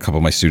to a couple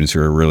of my students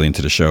who are really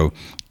into the show,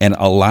 and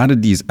a lot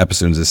of these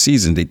episodes this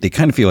season, they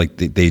kind of feel like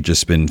they've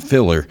just been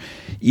filler.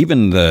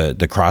 Even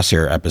the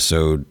Crosshair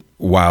episode,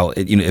 while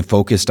it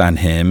focused on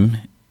him,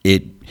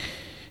 it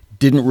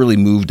didn't really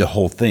move the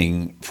whole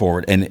thing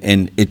forward,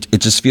 and it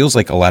just feels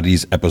like a lot of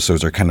these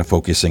episodes are kind of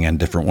focusing on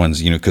different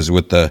ones, because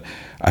with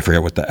I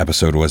forget what the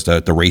episode was,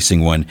 the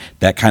racing one,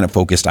 that kind of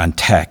focused on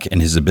Tech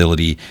and his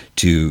ability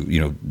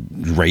to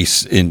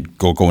race and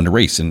go into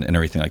race and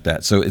everything like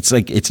that. So it's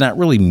like it's not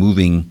really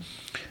moving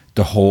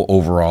the whole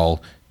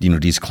overall.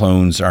 These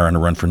clones are on a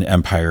run from the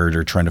Empire,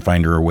 they're trying to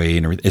find her away,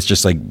 and everything. It's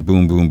just like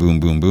boom, boom, boom,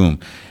 boom, boom.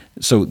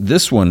 So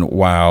this one,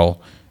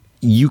 while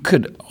you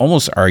could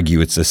almost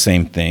argue it's the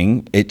same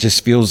thing, it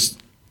just feels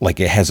like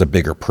it has a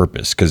bigger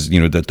purpose because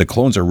the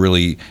clones are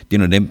really they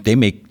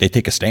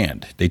take a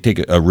stand, they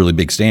take a really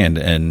big stand,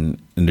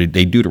 and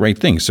they do the right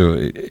thing.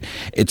 So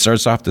it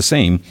starts off the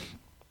same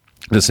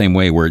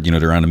way where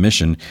they're on a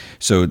mission.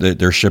 So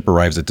their ship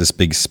arrives at this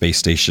big space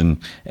station,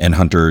 and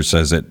Hunter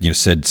says that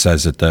Sid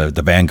says that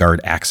the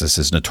Vanguard Axis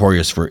is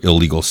notorious for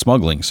illegal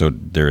smuggling. So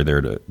they're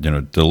there to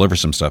deliver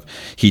some stuff.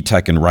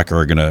 Tech, and Wrecker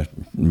are gonna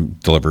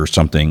deliver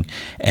something,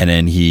 and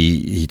then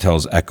he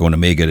tells Echo and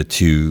Omega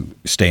to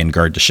stay and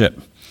guard the ship.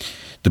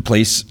 The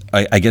place,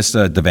 I guess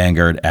the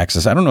Vanguard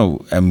Axis, I don't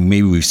know,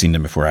 maybe we've seen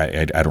them before.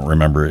 I don't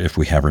remember if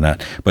we have or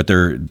not. But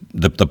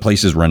the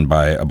place is run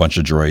by a bunch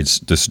of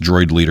droids. This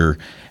droid leader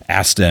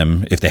asked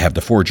them if they have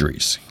the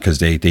forgeries because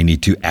they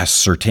need to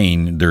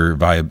ascertain their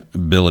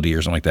viability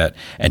or something like that.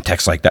 And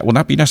Tech's like, that will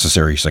not be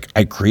necessary. He's like,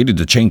 I created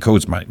the chain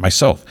codes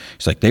myself.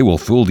 He's like, they will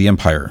fool the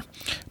Empire.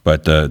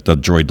 But the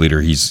droid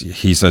leader, he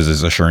says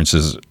his assurance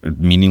is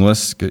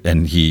meaningless,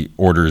 and he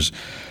orders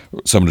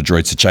some of the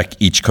droids to check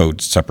each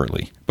code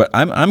separately. But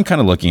I'm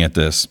kind of looking at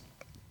this.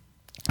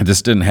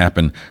 This didn't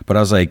happen, but I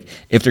was like,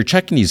 if they're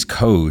checking these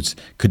codes,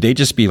 could they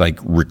just be like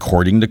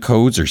recording the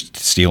codes or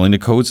stealing the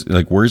codes?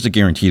 Like, where's the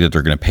guarantee that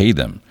they're going to pay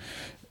them?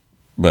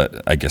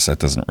 But I guess that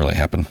doesn't really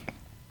happen.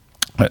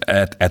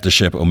 At the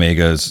ship,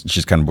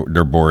 she's kind of,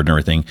 they're bored and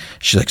everything.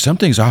 She's like,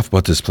 something's off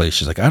about this place.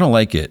 She's like, I don't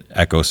like it.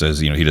 Echo says,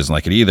 he doesn't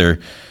like it either.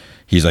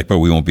 He's like, but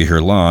we won't be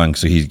here long.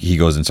 So he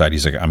goes inside.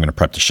 He's like, I'm going to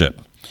prep the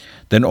ship.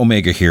 Then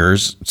Omega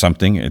hears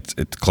something. It's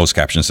closed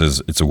caption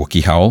says it's a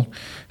Wookiee howl.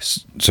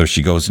 So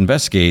she goes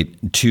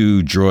investigate.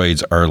 Two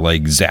droids are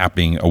like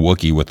zapping a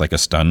Wookiee with like a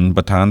stun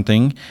baton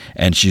thing.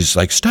 And she's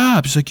like,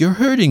 stop. She's like, you're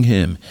hurting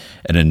him.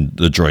 And then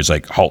the droid's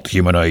like, halt,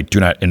 humanoid, do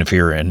not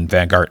interfere in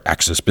Vanguard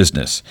Axis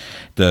business.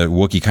 The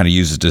Wookiee kind of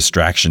uses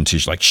distraction to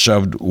like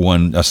shoved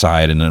one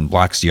aside and then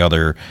blocks the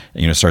other,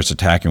 and, starts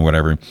attacking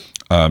whatever.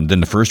 Then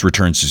the first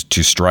returns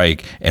to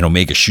strike, and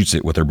Omega shoots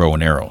it with her bow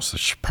and arrows. So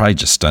she probably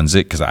just stuns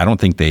it because I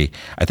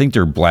think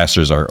their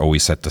blasters are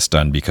always set to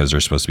stun because they're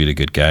supposed to be the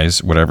good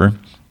guys, whatever.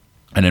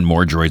 And then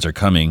more droids are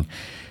coming.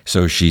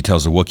 So she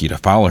tells the Wookiee to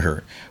follow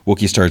her.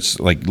 Wookiee starts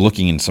like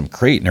looking in some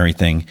crate and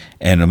everything,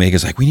 and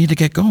Omega's like, "We need to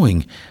get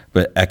going."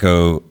 But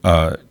Echo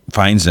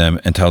finds them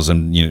and tells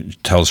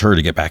her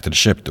to get back to the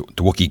ship. The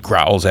Wookiee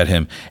growls at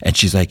him, and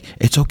she's like,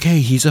 "It's okay,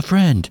 he's a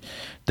friend."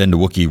 Then the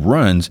Wookiee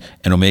runs,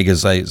 and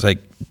Omega's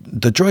like,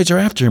 "The droids are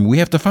after him. We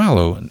have to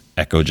follow." And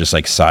Echo just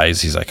like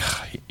sighs. He's like,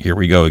 "Here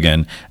we go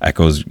again."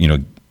 Echo's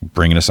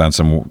bringing us on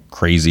some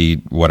crazy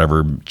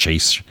whatever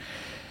chase.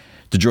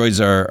 The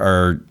droids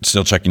are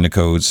still checking the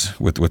codes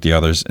with the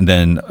others, and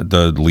then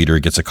the leader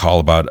gets a call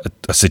about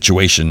a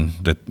situation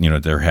that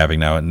they're having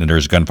now, and then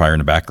there's gunfire in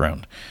the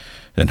background.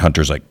 Then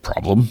Hunter's like,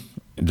 "Problem?"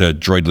 The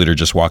droid leader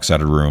just walks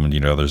out of the room,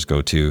 and others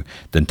go too.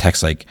 Then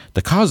Tech's like,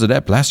 "The cause of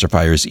that blaster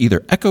fire is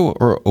either Echo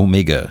or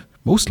Omega,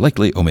 most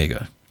likely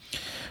Omega."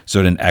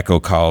 So then Echo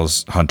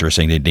calls Hunter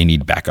saying that they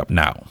need backup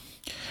now.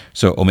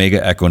 So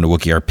Omega, Echo, and the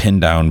Wookiee are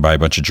pinned down by a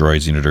bunch of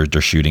droids.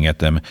 They're shooting at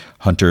them.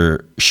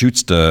 Hunter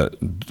shoots the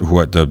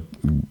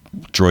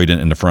droid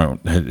in the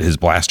front, his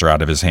blaster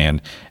out of his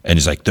hand, and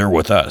he's like, "They're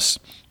with us."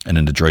 And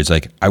then the droid's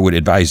like, "I would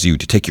advise you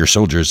to take your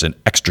soldiers and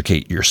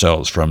extricate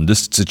yourselves from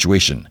this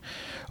situation."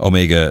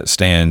 Omega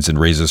stands and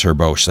raises her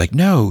bow. She's like,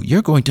 "No,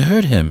 you're going to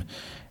hurt him."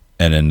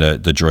 And then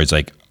the droid's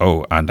like,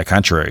 "Oh, on the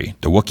contrary,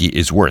 the Wookiee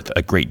is worth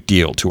a great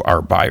deal to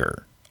our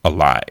buyer,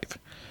 alive."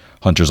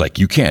 Hunter's like,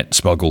 "You can't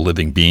smuggle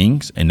living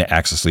beings." And the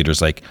Axis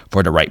leader's like,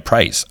 "For the right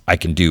price, I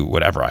can do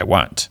whatever I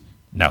want.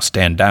 Now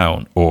stand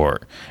down,"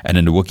 and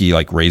then the Wookiee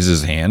like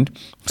raises his hand.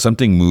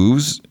 Something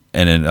moves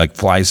and then like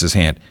flies his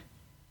hand.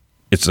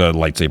 It's a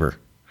lightsaber.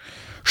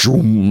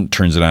 Shoom,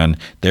 turns it on.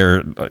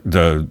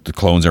 The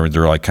clones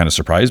they're like kind of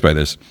surprised by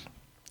this.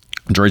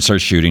 Droid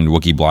starts shooting. The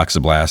Wookiee blocks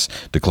the blast.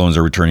 The clones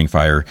are returning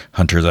fire.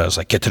 Hunter's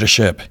like, "Get to the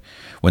ship."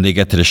 When they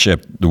get to the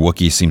ship, the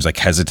Wookiee seems like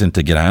hesitant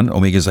to get on.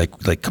 Omega's like,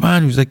 "Come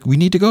on." He's like, "We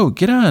need to go.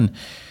 Get on."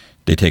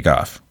 They take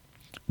off.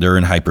 They're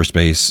in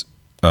hyperspace.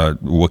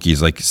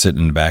 Wookiee's like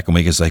sitting in the back.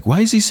 Omega's like, "Why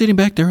is he sitting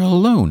back there all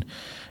alone?"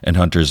 And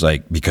Hunter's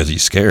like, "Because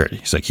he's scared."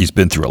 He's like, "He's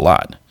been through a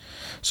lot."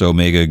 So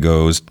Omega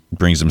goes,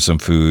 brings him some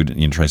food,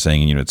 tries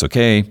saying, it's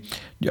okay.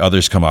 The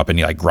others come up and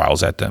he like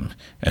growls at them.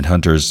 And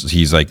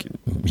he's like,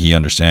 he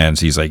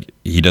understands. He's like,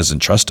 he doesn't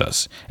trust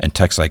us. And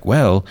Tech's like,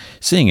 "Well,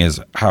 seeing as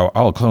how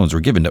all clones were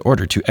given the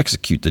order to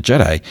execute the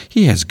Jedi,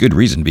 he has good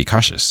reason to be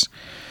cautious."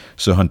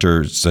 So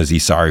Hunter says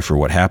he's sorry for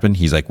what happened.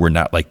 He's like, "We're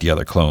not like the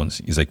other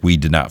clones." He's like, "We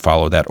did not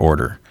follow that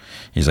order."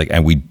 He's like,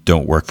 "And we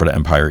don't work for the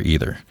Empire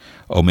either."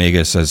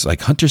 Omega says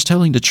like, "Hunter's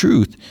telling the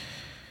truth."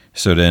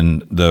 So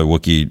then the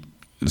Wookiee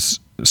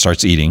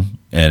starts eating,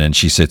 and then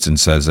she sits and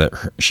says that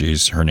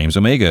her name's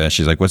Omega.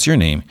 She's like, "What's your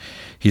name?"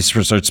 He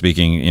starts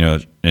speaking,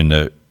 in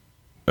the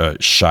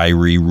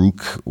Shiri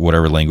Rook,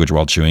 whatever language,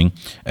 while chewing.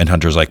 And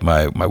Hunter's like,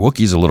 my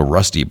Wookiee's a little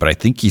rusty, but I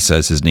think he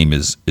says his name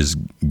is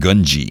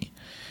Gunji.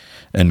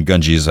 And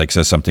Gunji is like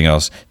says something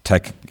else.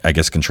 Tech, I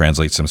guess, can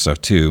translate some stuff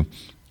too.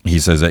 He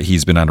says that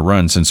he's been on a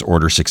run since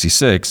Order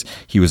 66.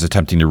 He was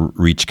attempting to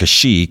reach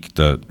Kashyyyk,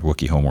 the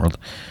Wookiee homeworld,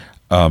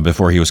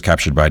 before he was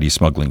captured by these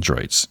smuggling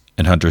droids.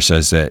 And Hunter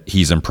says that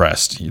he's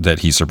impressed that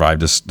he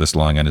survived this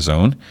long on his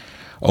own.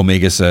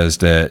 Omega says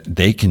that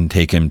they can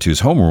take him to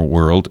his home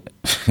world,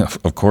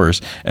 of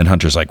course. And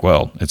Hunter's like,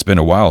 "Well, it's been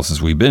a while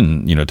since we've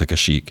been, to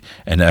Kashyyyk."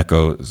 And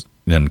Echo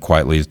then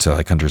quietly to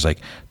like Hunter's like,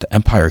 "The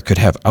Empire could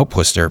have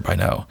outposts there by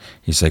now."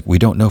 He's like, "We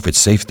don't know if it's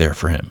safe there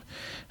for him."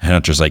 And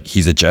Hunter's like,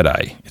 "He's a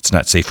Jedi. It's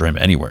not safe for him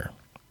anywhere."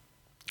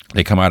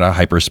 They come out of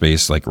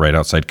hyperspace, like right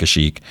outside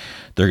Kashyyyk.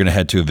 They're going to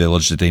head to a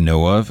village that they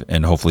know of,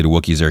 and hopefully the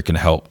Wookiees there can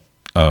help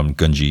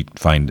Gunji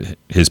find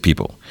his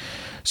people.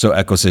 So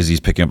Echo says he's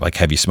picking up like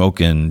heavy smoke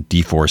in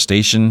D4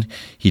 station.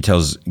 He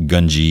tells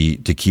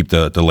Gunji to keep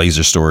the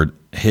laser sword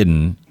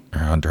hidden, or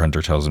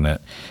Hunter tells him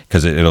that,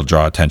 because it'll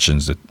draw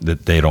attentions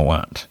that they don't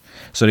want.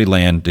 So they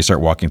land, they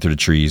start walking through the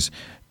trees.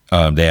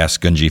 They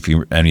ask Gunji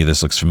if any of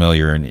this looks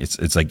familiar, and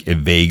it's like he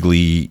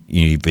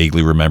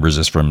vaguely remembers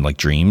this from like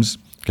dreams,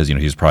 because he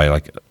was probably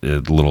like a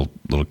little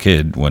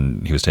kid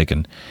when he was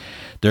taken.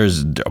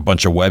 There's a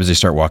bunch of webs they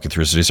start walking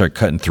through, so they start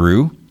cutting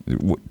through.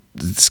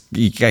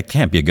 That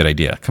can't be a good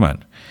idea. Come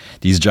on.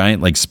 These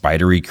giant like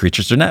spidery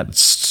creatures, they're not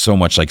so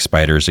much like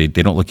spiders. They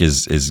don't look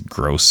as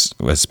gross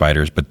as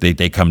spiders, but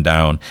they come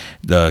down.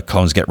 The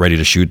clones get ready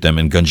to shoot them,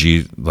 and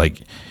Gunji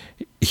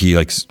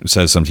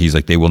says something. He's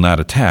like, "They will not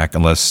attack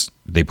unless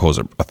they pose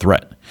a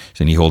threat."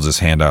 And he holds his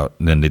hand out,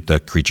 and then the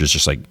creatures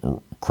just like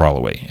crawl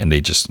away, and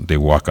they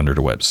walk under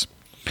the webs.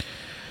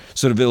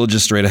 So the village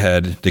is straight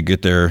ahead. They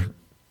get there,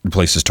 the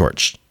place is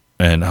torched.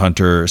 And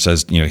Hunter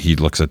says, he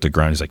looks at the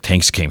ground. He's like,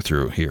 "Tanks came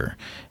through here."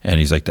 And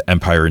he's like, "The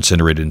Empire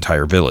incinerated the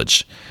entire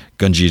village."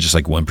 Gunji just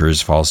like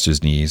whimpers, falls to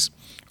his knees.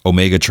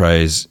 Omega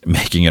tries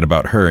making it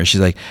about her. And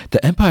she's like,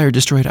 "The Empire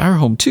destroyed our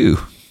home too."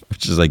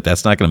 Which is like,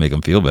 that's not going to make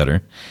him feel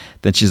better.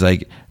 Then she's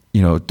like,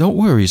 "Don't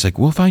worry." He's like,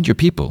 "We'll find your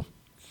people."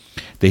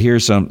 They hear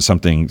some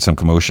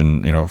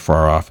commotion,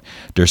 far off.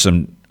 There's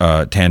some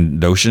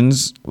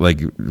Tandoshans, like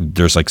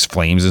there's like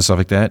flames and stuff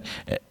like that,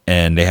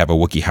 and they have a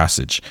Wookiee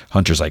hostage.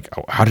 Hunter's like,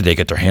 oh, how did they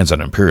get their hands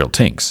on Imperial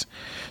tanks?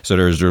 So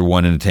there's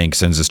one in the tank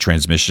sends this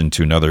transmission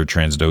to another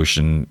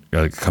Transdoshan,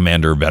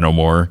 Commander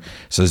Venomore,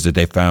 says that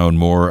they found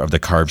more of the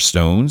carved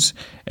stones,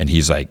 and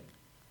he's like,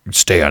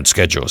 stay on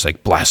schedule. It's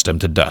like, blast them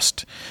to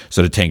dust.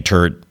 So the tank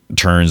turret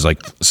turns,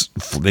 like,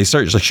 they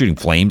start like shooting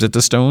flames at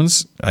the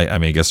stones. I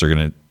mean, I guess they're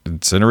going to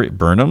incinerate,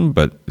 burn them,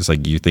 but it's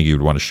like, you think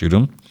you'd want to shoot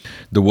them.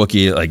 The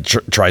Wookiee like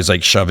tries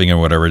like shoving or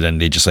whatever, then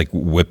they just like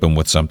whip him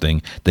with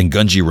something. Then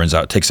Gunji runs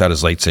out, takes out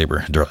his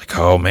lightsaber. They're like,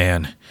 oh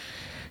man.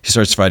 He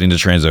starts fighting the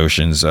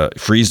Transoceans,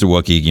 frees the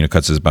Wookiee,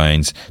 cuts his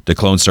binds. The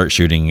clones start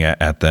shooting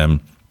at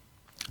them,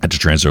 at the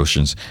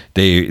Transoceans.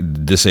 They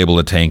disable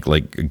the tank,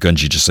 like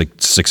Gunji just like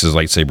sticks his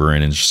lightsaber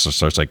in and just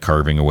starts like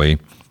carving away.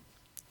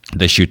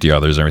 They shoot the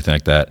others, everything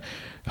like that.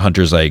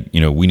 Hunter's like,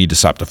 we need to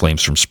stop the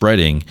flames from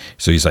spreading.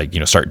 So he's like,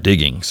 start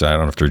digging. So I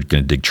don't know if they're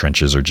going to dig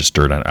trenches or just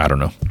dirt on, I don't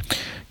know.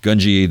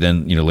 Gunji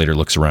then, later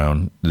looks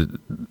around.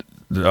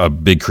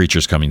 Big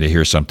creatures coming. They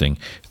hear something.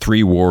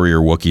 3 warrior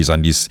Wookiees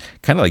on these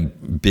kind of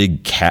like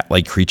big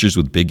cat-like creatures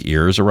with big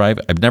ears arrive.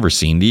 I've never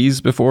seen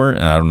these before,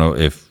 and I don't know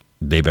if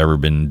they've ever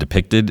been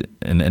depicted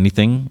in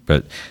anything,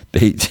 but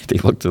they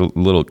looked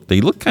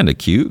they look kind of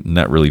cute,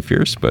 not really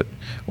fierce, but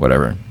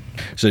whatever.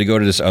 So they go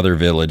to this other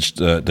village.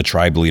 The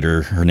tribe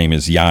leader, her name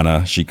is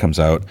Yana. She comes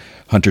out.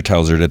 Hunter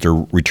tells her that they're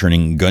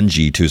returning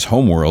Gunji to his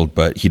homeworld,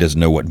 but he doesn't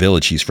know what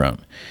village he's from.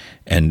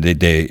 And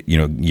they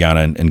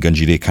Yana and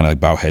Gunji, they kind of like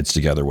bow heads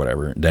together,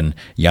 whatever. Then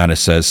Yana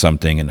says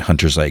something, and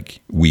Hunter's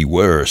like, we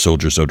were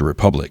soldiers of the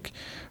Republic,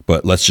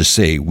 but let's just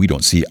say we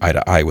don't see eye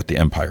to eye with the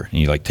Empire. And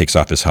he like takes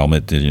off his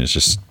helmet, and it's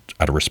just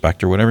out of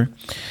respect or whatever.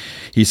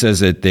 He says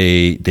that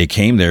they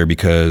came there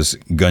because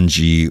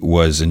Gunji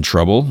was in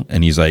trouble,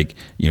 and he's like,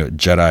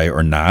 Jedi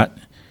or not,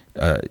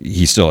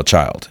 he's still a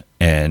child,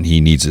 and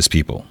he needs his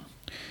people.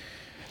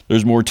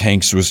 There's more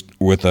tanks with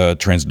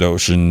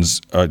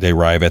Transdoshans. They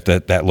arrive at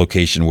that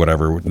location,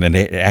 whatever, and then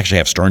they actually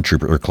have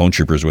stormtrooper or clone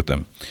troopers with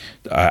them.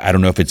 I don't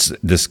know if it's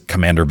this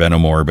Commander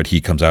Venomore, but he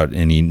comes out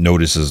and he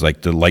notices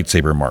like the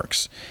lightsaber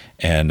marks.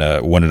 And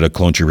one of the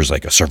clone troopers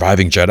like, a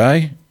surviving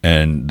Jedi?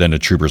 And then the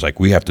trooper's like,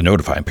 we have to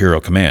notify Imperial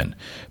Command.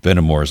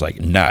 Venomore's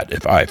like, not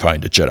if I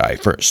find a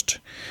Jedi first.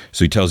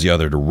 So he tells the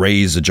other to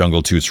raise the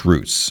jungle to its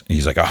roots.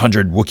 He's like,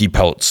 100 Wookiee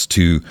pelts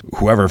to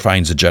whoever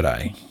finds a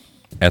Jedi.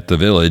 At the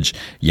village,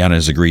 Yana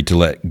has agreed to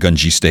let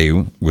Gunji stay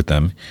with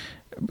them.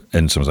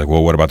 And someone's like,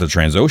 well, what about the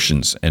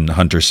Transoceans? And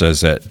Hunter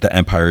says that the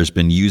Empire has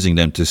been using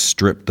them to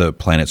strip the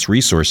planet's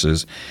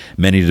resources.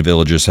 Many of the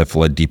villagers have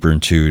fled deeper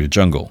into the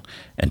jungle.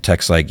 And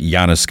Tech's like,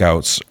 Yana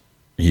scouts,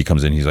 he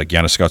comes in, he's like,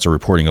 Yana scouts are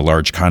reporting a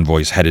large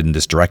convoy is headed in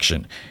this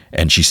direction.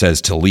 And she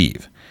says to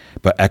leave.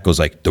 But Echo's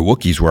like, the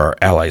Wookiees were our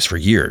allies for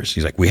years.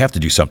 He's like, we have to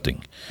do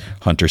something.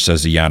 Hunter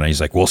says to Yana,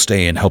 he's like, we'll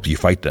stay and help you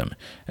fight them.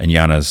 And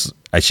Yana's,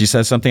 she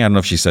says something, I don't know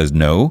if she says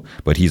no,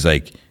 but he's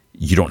like,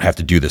 you don't have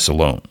to do this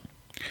alone.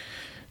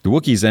 The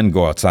Wookiees then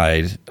go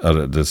outside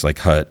of this like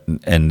hut,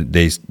 and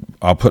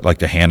I'll put like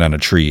the hand on a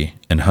tree,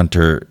 and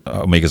Hunter,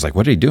 Omega's like,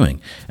 what are they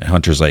doing? And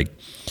Hunter's like,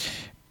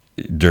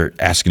 they're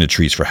asking the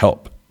trees for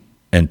help.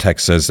 And Tech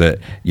says that,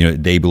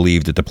 they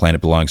believe that the planet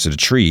belongs to the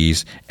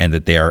trees and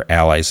that they are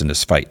allies in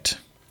this fight.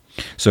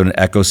 So then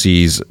Echo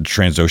sees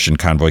Transocean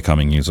convoy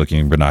coming. He's looking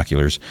in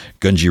binoculars.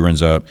 Gunji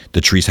runs up.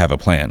 The trees have a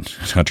plan.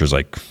 Hunter's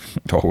like,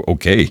 oh,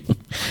 okay.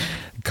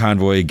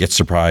 Convoy gets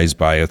surprised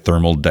by a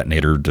thermal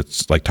detonator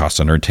that's like tossed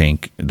under a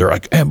tank. They're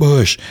like,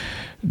 ambush.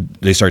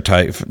 They start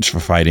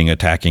fighting,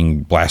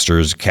 attacking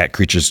blasters. Cat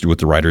creatures with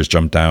the riders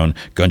jump down.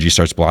 Gunji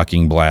starts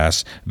blocking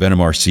blasts.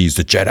 Venomore sees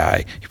the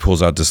Jedi. He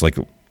pulls out this like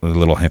a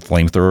little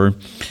flamethrower.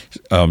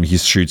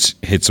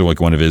 He hits like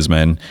one of his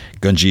men.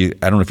 Gunji,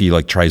 I don't know if he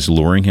like tries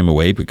luring him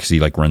away because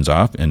he like runs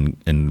off, and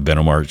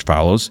Venomore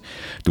follows.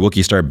 The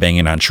Wookiees start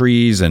banging on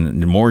trees,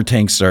 and more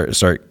tanks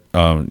start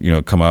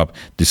come up.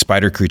 The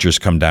spider creatures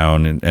come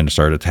down and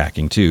start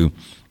attacking too.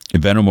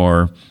 And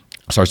Venomore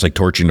starts like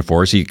torching the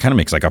forest. He kind of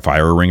makes like a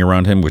fire ring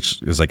around him,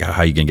 which is like,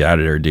 how you can get out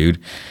of there,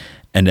 dude.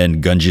 And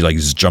then Gunji like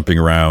is jumping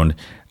around.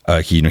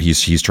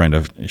 He's trying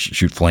to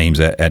shoot flames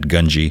at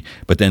Gunji,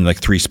 but then like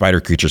 3 spider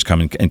creatures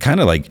come and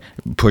kind of like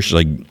push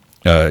like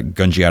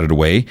Gunji out of the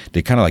way.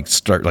 They kind of like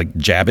start like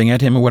jabbing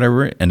at him or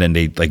whatever, and then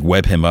they like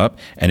web him up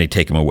and they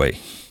take him away.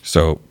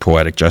 So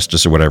poetic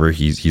justice or whatever,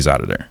 he's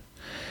out of there.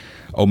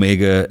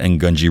 Omega and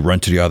Gunji run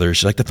to the other.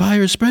 She's like, the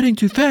fire is spreading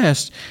too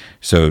fast.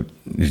 So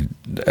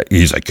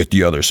he's like, get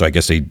the other. So I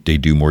guess they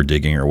do more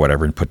digging or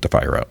whatever and put the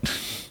fire out.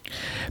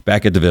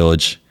 Back at the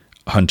village,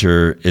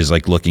 Hunter is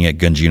like looking at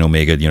Gunji and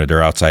Omega.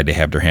 They're outside. They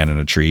have their hand on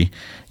a tree.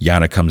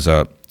 Yana comes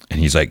up and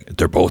he's like,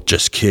 they're both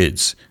just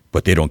kids,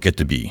 but they don't get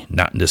to be,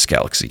 not in this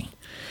galaxy.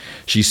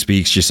 She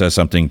speaks. She says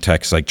something.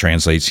 Text like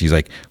translates. He's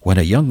like, when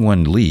a young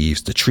one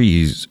leaves, the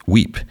trees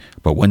weep,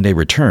 but when they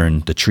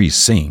return, the trees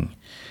sing.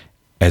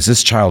 As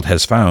this child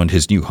has found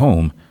his new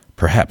home,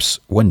 perhaps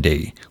one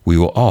day we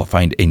will all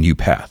find a new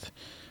path.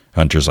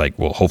 Hunter's like,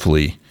 well,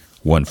 hopefully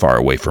one far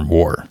away from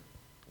war.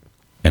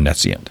 And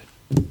that's the end.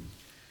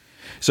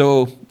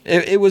 So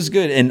it was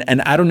good,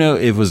 and I don't know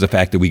if it was the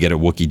fact that we get a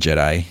Wookiee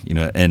Jedi,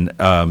 and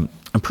I'm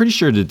pretty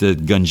sure that the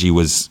Gungi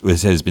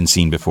has been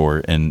seen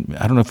before, and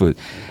I don't know if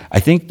I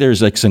think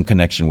there's like some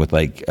connection with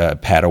like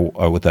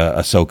with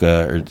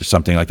Ahsoka or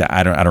something like that.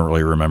 I don't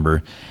really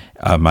remember.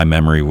 My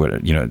memory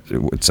would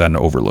it's on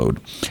overload,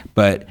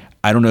 but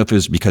I don't know if it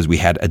was because we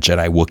had a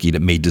Jedi Wookiee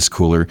that made this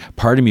cooler.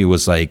 Part of me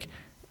was like,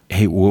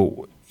 hey,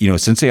 well,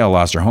 since they all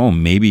lost their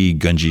home, maybe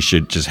Gungi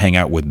should just hang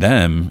out with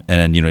them,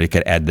 and it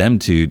could add them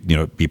to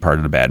be part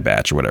of the Bad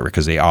Batch or whatever,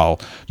 because they all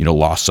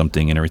lost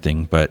something and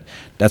everything. But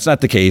that's not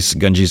the case.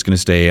 Gungi's going to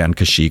stay on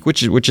Kashyyyk,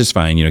 which is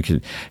fine,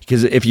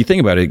 because if you think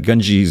about it,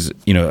 Gungi's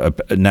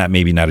not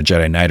a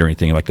Jedi Knight or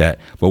anything like that.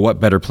 But what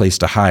better place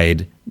to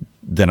hide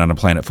than on a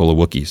planet full of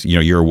Wookiees?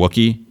 You're a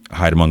Wookiee,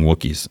 hide among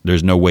Wookiees.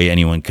 There's no way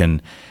anyone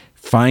can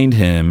find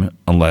him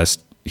unless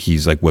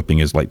he's like whipping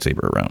his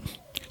lightsaber around.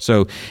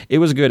 So it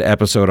was a good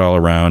episode all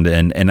around,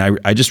 and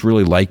I just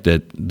really liked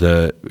that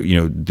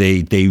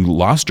they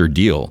lost their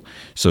deal.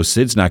 So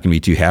Sid's not going to be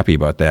too happy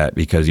about that,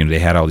 because they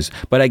had all these.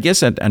 But I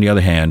guess on the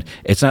other hand,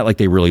 it's not like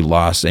they really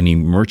lost any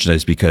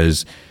merchandise,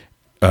 because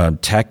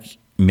Tech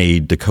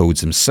made the codes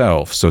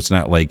himself. So it's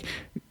not like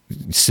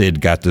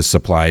Sid got the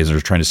supplies and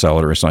was trying to sell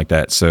it or something like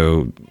that.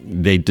 So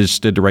they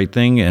just did the right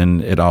thing,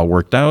 and it all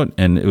worked out.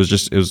 And it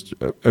was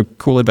a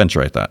cool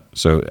adventure, I thought.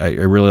 So I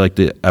really liked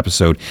the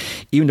episode,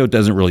 even though it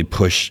doesn't really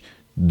push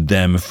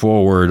them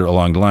forward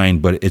along the line,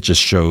 but it just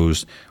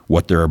shows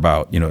what they're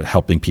about,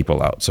 helping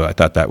people out. So I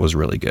thought that was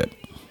really good.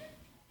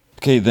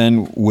 Okay,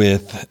 then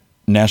with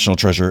National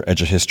Treasure: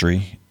 Edge of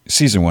History,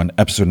 Season 1,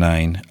 Episode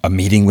 9, A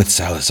Meeting with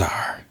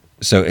Salazar.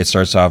 So it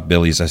starts off,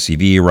 Billy's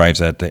SUV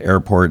arrives at the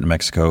airport in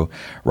Mexico.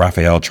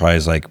 Raphael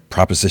tries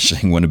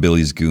propositioning one of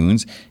Billy's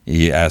goons.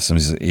 He asks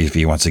him if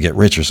he wants to get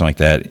rich or something like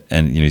that.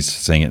 And he's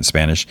saying it in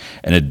Spanish.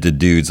 And the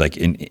dude's like,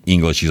 in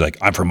English, he's like,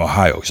 I'm from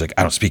Ohio. He's like,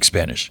 I don't speak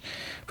Spanish.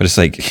 But it's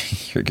like,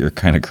 you're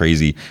kind of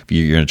crazy if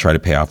you're going to try to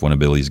pay off one of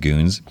Billy's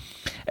goons.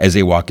 As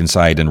they walk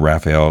inside, and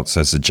Raphael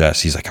says to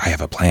Jess, he's like, I have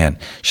a plan.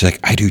 She's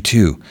like, I do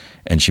too.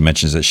 And she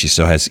mentions that she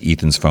still has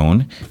Ethan's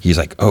phone. He's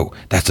like, oh,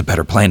 that's a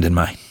better plan than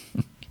mine.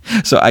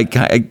 So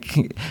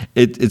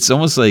it's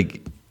almost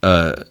like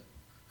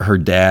her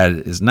dad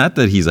is, not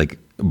that he's like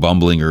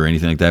bumbling or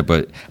anything like that,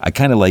 but I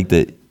kind of like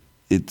that.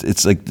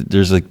 It's like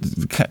there's like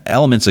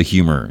elements of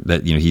humor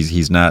that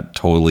he's not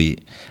totally.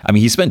 I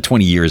mean, he spent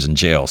 20 years in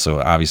jail,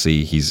 so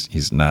obviously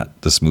he's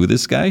not the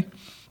smoothest guy.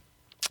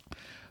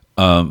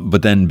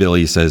 But then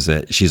Billy says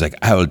that she's like,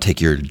 I will take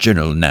your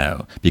journal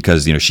now,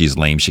 because she's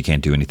lame, she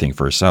can't do anything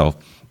for herself.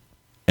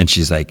 And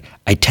she's like,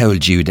 I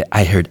told you that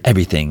I heard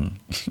everything.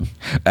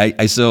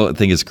 I still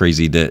think it's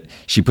crazy that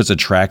she puts a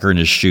tracker in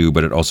his shoe,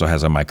 but it also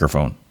has a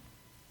microphone.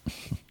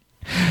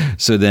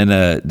 So then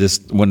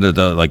this one of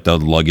the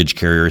luggage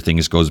carrier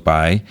things goes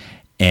by,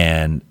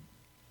 and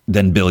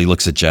then Billy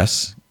looks at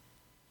Jess.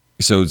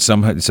 So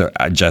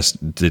Jess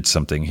did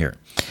something here,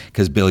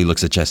 because Billy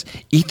looks at Jess.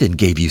 Ethan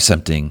gave you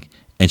something,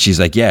 and she's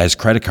like, yeah, his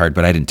credit card,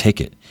 but I didn't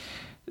take it.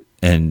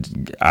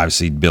 And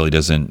obviously Billy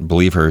doesn't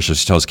believe her, so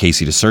she tells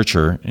Casey to search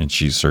her, and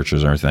she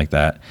searches or anything like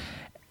that,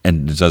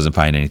 and doesn't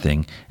find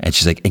anything. And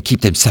she's like, and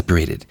keep them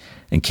separated.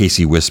 And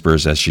Casey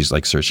whispers as she's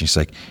like searching, she's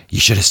like,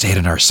 you should have stayed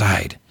on our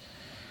side.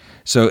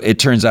 So it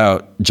turns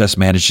out Jess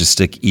managed to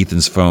stick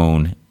Ethan's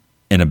phone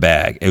in a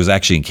bag. It was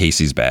actually in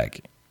Casey's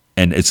bag,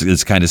 and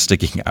it's kind of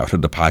sticking out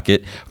of the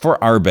pocket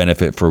for our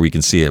benefit, for we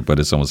can see it,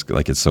 but it's almost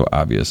like it's so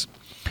obvious.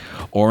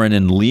 Oren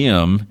and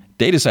Liam,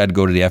 they decide to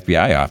go to the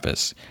FBI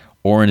office.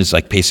 Oren is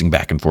like pacing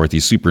back and forth.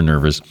 He's super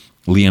nervous.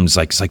 Liam's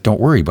like,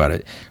 don't worry about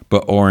it.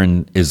 But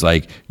Oren is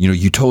like,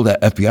 you told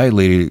that FBI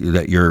lady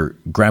that your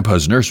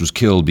grandpa's nurse was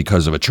killed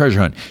because of a treasure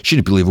hunt. She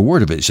didn't believe a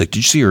word of it. She's like, did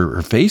you see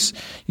her face?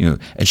 And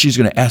she's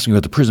going to ask me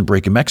about the prison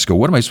break in Mexico.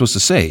 What am I supposed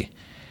to say?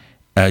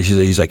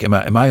 He's like, am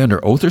I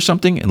under oath or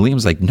something? And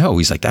Liam's like, no.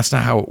 He's like, that's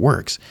not how it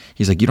works.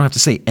 He's like, you don't have to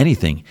say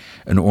anything.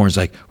 And Oren's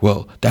like,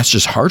 well, that's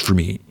just hard for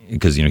me,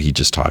 because, he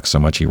just talks so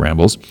much, he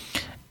rambles.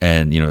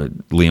 And,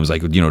 Liam's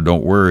like,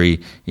 don't worry.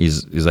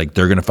 He's like,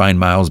 they're going to find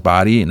Miles'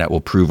 body, and that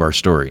will prove our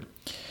story.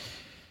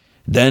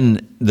 Then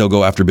they'll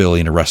go after Billy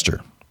and arrest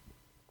her.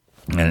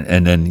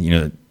 And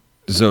then,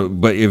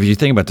 but if you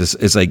think about this,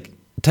 it's like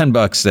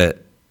 $10 that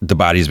the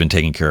body's been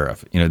taken care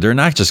of. They're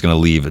not just going to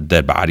leave a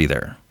dead body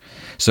there.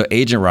 So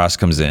Agent Ross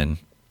comes in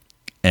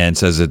and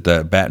says that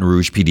the Baton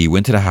Rouge PD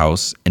went to the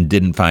house and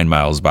didn't find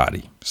Miles'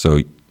 body.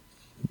 So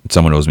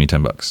someone owes me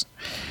 $10.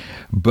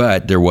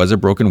 But there was a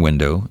broken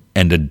window,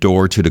 and the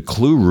door to the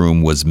clue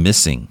room was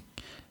missing.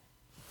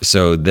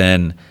 So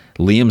then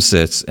Liam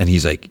sits, and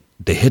he's like,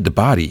 they hid the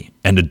body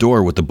and the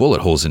door with the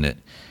bullet holes in it.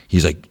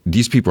 He's like,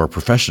 these people are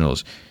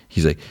professionals.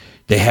 He's like,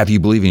 they have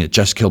you believing it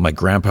just killed my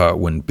grandpa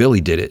when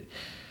Billy did it.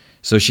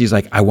 So she's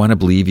like, I want to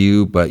believe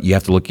you, but you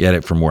have to look at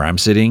it from where I'm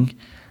sitting.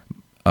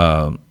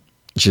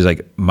 She's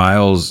like,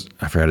 Miles,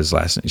 I forgot his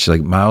last name. She's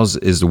like, Miles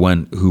is the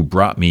one who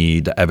brought me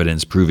the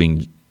evidence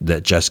proving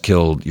that Jess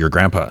killed your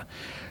grandpa.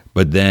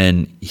 But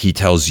then he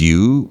tells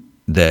you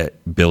that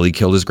Billy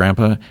killed his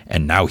grandpa,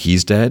 and now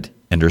he's dead,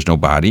 and there's no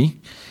body.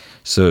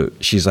 So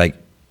she's like,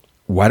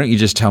 why don't you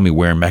just tell me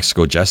where in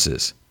Mexico Jess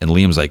is? And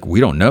Liam's like, we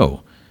don't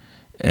know.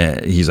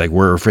 He's like,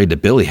 we're afraid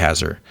that Billy has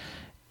her.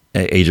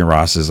 Agent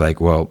Ross is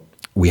like, well,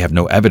 we have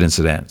no evidence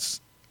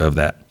of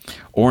that.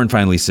 Oren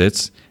finally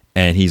sits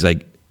and he's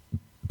like,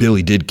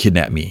 Billy did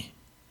kidnap me.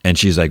 And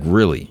she's like,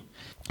 really?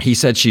 He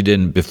said she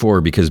didn't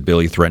before because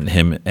Billy threatened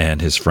him and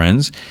his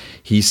friends.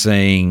 He's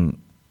saying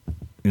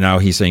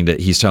that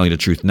he's telling the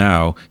truth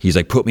now. He's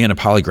like, put me on a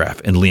polygraph.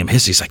 And Liam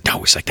hisses. He's like, no.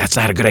 He's like, that's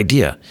not a good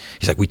idea.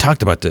 He's like, we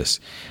talked about this.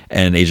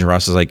 And Agent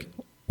Ross is like,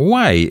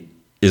 why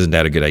isn't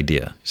that a good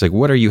idea? He's like,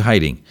 what are you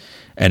hiding?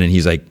 And then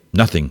he's like,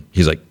 nothing.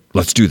 He's like,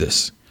 let's do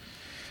this.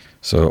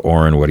 So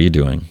Oren, what are you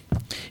doing?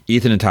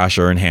 Ethan and Tasha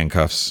are in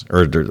handcuffs,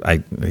 they're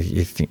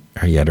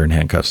in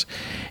handcuffs,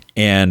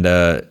 and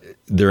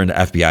they're in the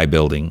FBI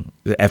building.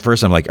 At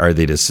first, I'm like, are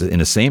they in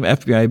the same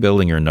FBI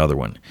building or another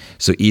one?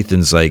 So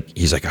Ethan's like,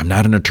 he's like, I'm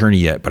not an attorney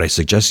yet, but I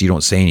suggest you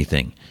don't say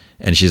anything.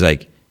 And she's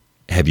like,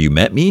 have you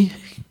met me?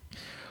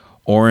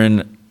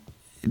 Oren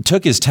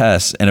took his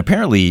test, and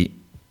apparently,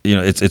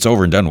 it's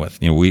over and done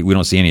with. We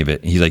don't see any of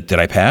it. He's like, did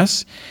I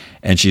pass?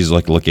 And she's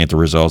like looking at the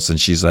results,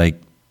 and she's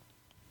like,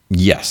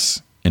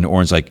 yes. And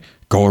Oren's like,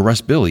 go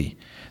arrest Billy.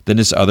 Then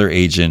this other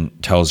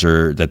agent tells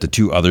her that the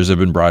two others have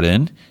been brought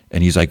in.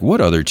 And he's like,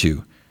 what other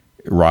two?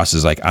 Ross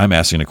is like, I'm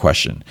asking a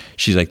question.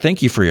 She's like,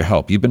 thank you for your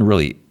help. You've been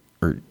really,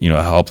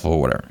 helpful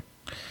or whatever.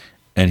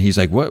 And he's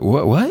like,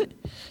 what?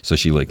 So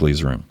she like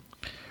leaves the room.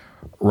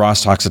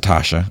 Ross talks to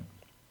Tasha.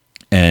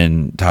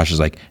 And Tasha's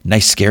like,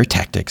 nice scare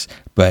tactics,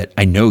 but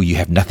I know you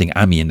have nothing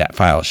on me in that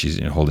file.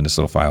 She's holding this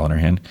little file in her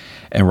hand.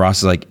 And Ross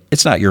is like,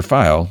 it's not your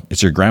file.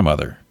 It's your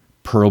grandmother.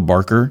 Pearl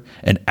Barker,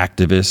 an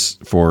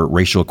activist for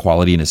racial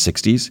equality in the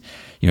 60s.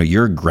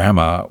 Your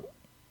grandma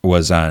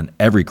was on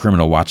every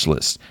criminal watch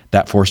list.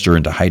 That forced her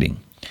into hiding.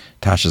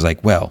 Tasha's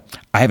like, well,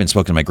 I haven't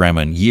spoken to my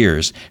grandma in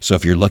years, so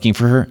if you're looking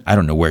for her, I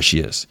don't know where she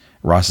is.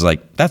 Ross is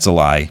like, that's a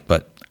lie,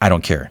 but I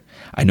don't care.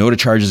 I know the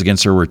charges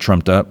against her were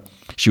trumped up.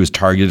 She was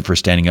targeted for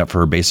standing up for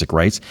her basic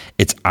rights.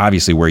 It's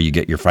obviously where you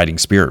get your fighting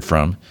spirit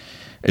from.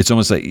 It's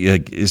almost like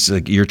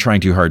you're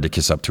trying too hard to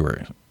kiss up to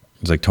her.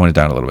 It's like, tone it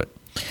down a little bit.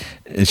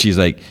 And she's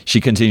like, she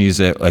continues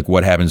that like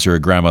what happens to her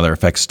grandmother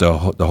affects the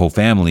whole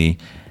family.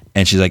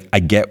 And she's like, I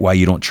get why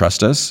you don't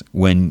trust us.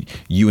 When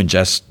you and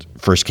Jess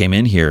first came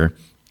in here,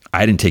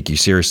 I didn't take you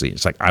seriously.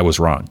 It's like, I was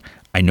wrong.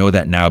 I know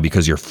that now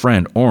because your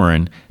friend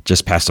Oren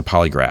just passed a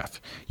polygraph.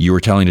 You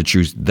were telling the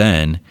truth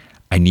then.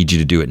 I need you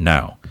to do it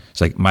now. It's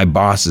like, my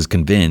boss is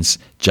convinced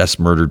Jess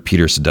murdered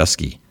Peter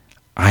Sadusky.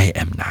 I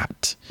am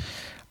not.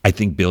 I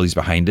think Billy's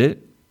behind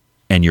it.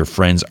 And your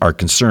friends are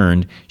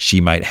concerned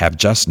she might have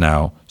Jess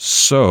now.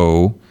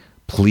 So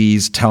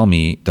please tell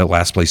me the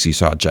last place you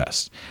saw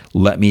Jess.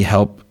 Let me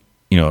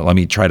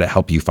try to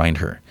help you find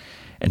her.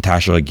 And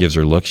Tasha like gives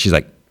her a look. She's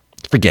like,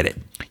 forget it.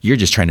 You're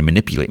just trying to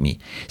manipulate me,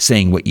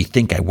 saying what you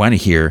think I want to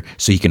hear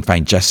so you can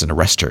find Jess and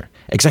arrest her.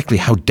 Exactly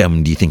how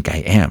dumb do you think I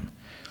am?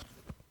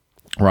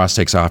 Ross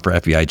takes off her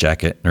FBI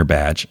jacket and her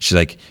badge. She's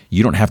like,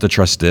 you don't have to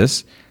trust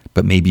this,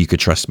 but maybe you could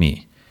trust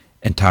me.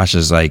 And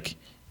Tasha's like,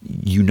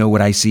 you know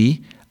what I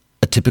see?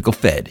 A typical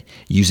Fed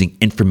using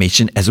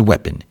information as a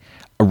weapon.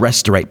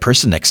 Arrest the right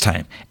person next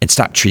time and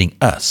stop treating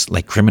us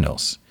like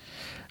criminals.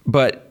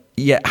 But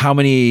yet, how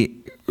many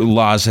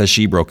laws has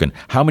she broken?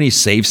 How many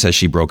safes has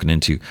she broken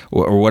into?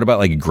 Or what about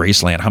like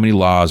Graceland? How many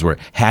laws were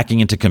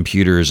hacking into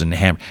computers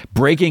and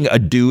breaking a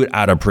dude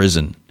out of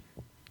prison?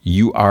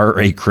 You are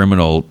a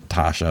criminal,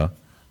 Tasha.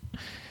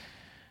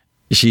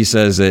 She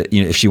says that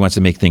if she wants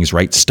to make things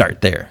right,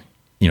 start there.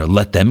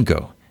 Let them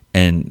go.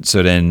 And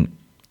so then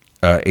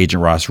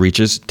Agent Ross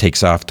reaches,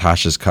 takes off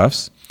Tasha's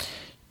cuffs,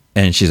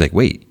 and she's like,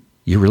 wait,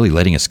 you're really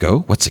letting us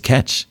go? What's the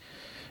catch?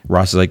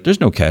 Ross is like, there's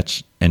no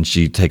catch. And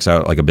she takes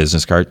out like a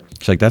business card.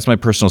 She's like, that's my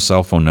personal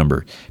cell phone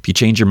number. If you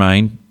change your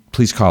mind,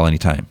 please call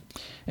anytime.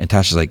 And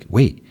Tasha's like,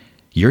 wait,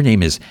 your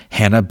name is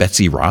Hannah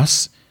Betsy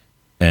Ross?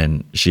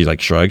 And she like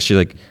shrugs. She's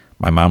like,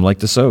 my mom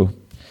liked to sew.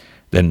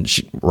 Then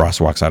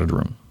Ross walks out of the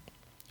room.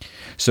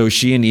 So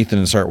she and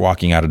Ethan start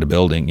walking out of the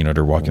building.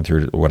 They're walking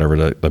through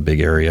whatever the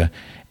big area.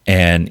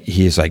 And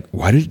he's like,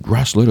 why did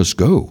Ross let us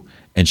go?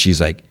 And she's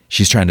like,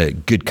 she's trying to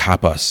good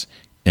cop us.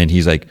 And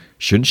he's like,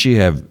 shouldn't she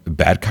have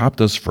bad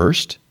copped us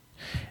first?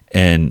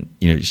 And,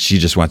 she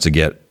just wants to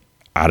get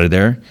out of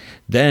there.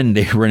 Then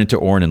they run into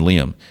Oren and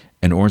Liam.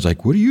 And Oren's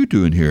like, what are you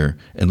doing here?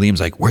 And Liam's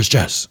like, where's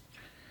Jess?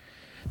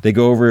 They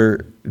go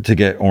over to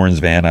get Oren's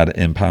van out of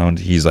impound.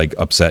 He's like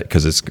upset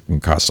because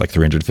it costs like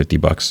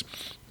 $350.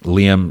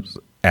 Liam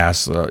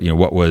asks,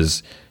 what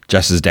was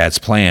Jess's dad's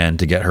plan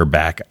to get her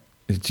back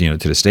to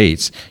the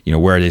States,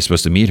 where are they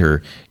supposed to meet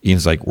her?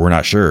 Ian's like, we're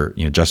not sure.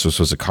 Jess was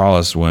supposed to call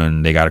us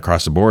when they got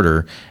across the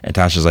border. And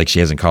Tasha's like, she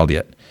hasn't called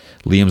yet.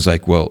 Liam's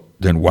like, well,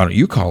 then why don't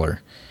you call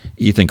her?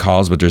 Ethan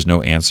calls, but there's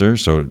no answer.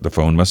 So the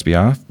phone must be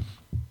off.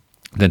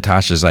 Then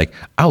Tasha's like,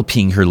 I'll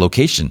ping her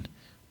location.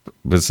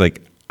 But it's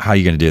like, how are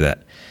you going to do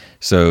that?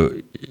 So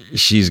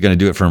she's going to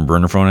do it from a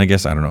burner phone, I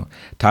guess. I don't know.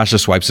 Tasha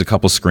swipes a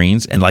couple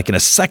screens. And like in a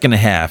second and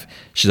a half,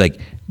 she's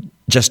like,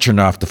 just turned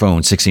off the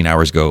phone 16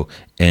 hours ago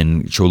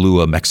in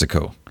Cholula,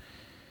 Mexico.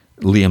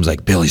 Liam's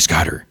like, Billy's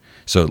got her.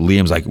 So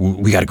Liam's like,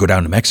 we got to go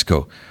down to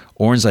Mexico.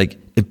 Oren's like,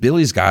 if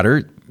Billy's got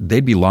her,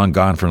 they'd be long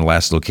gone from the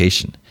last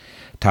location.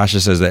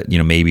 Tasha says that,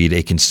 maybe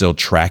they can still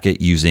track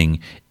it using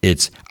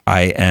its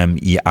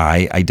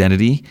IMEI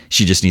identity.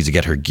 She just needs to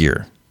get her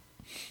gear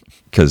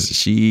because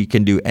she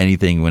can do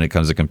anything when it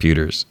comes to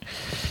computers.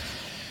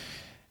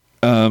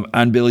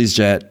 On Billy's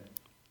jet,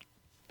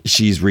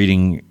 she's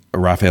reading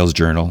Rafael's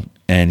journal,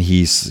 and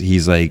he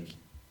says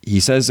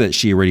that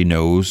she already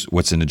knows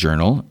what's in the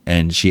journal,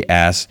 and she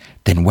asks,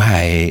 then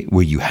why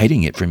were you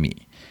hiding it from me?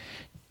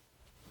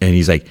 And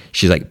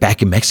she's like,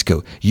 back in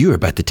Mexico, you were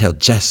about to tell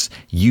Jess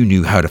you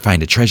knew how to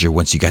find a treasure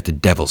once you got to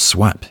Devil's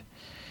Swamp.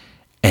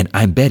 And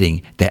I'm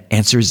betting that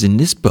answer is in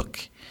this book.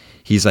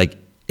 He's like,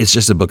 it's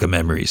just a book of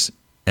memories.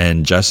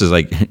 And Jess is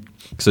like,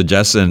 so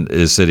Jess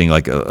is sitting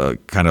like a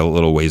kind of a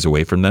little ways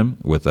away from them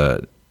with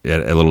at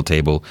a little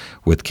table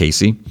with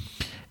Casey.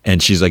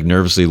 And she's like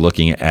nervously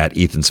looking at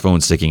Ethan's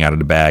phone sticking out of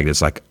the bag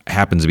that's like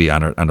happens to be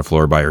on the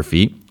floor by her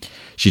feet.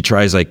 She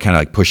tries like kind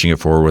of like pushing it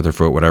forward with her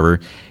foot,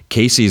 whatever.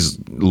 Casey's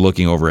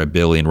looking over at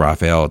Billy and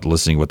Rafael,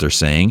 listening to what they're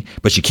saying,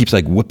 but she keeps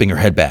like whipping her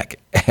head back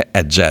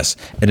at Jess.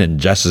 And then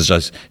Jess is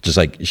just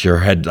like her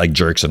head like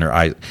jerks in her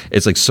eyes.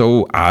 It's like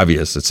so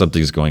obvious that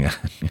something's going on.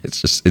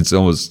 It's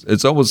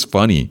almost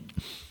funny.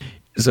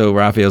 So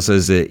Rafael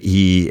says that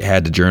he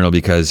had the journal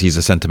because he's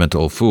a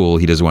sentimental fool.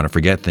 He doesn't want to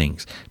forget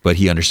things, but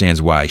he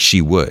understands why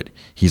she would.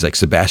 He's like,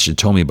 Sebastian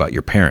told me about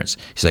your parents.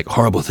 He's like,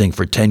 horrible thing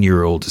for a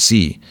 10-year-old to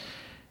see.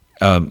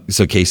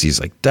 So Casey's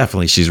like,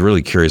 definitely, she's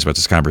really curious about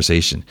this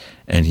conversation.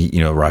 And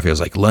Rafael's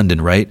like, London,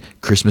 right?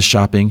 Christmas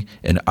shopping,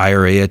 an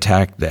IRA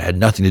attack that had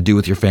nothing to do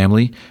with your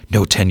family.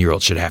 No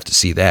 10-year-old should have to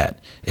see that.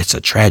 It's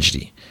a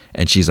tragedy.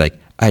 And she's like,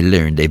 I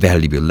learned a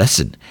valuable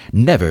lesson.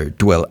 Never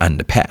dwell on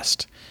the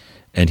past.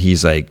 And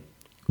he's like,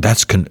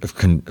 that's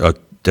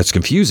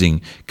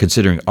confusing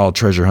considering all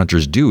treasure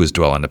hunters do is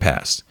dwell on the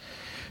past.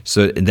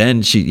 So and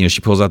then she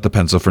pulls out the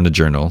pencil from the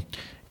journal.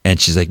 And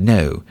she's like,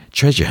 no,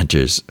 treasure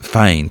hunters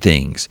find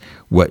things.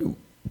 What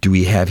do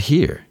we have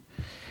here?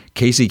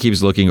 Casey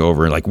keeps looking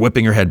over and like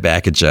whipping her head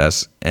back at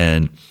Jess.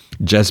 And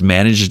Jess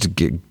manages to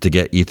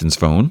get Ethan's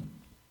phone.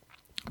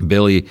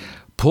 Billy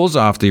pulls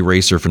off the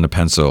eraser from the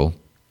pencil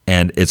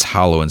and it's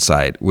hollow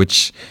inside,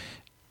 which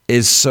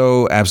is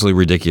so absolutely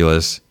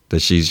ridiculous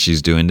that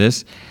she's doing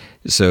this.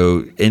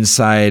 So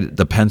inside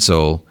the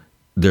pencil,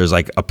 there's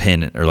like a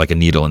pin or like a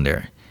needle in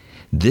there.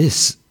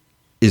 This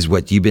is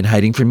what you've been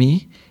hiding from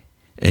me?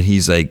 And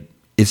he's like,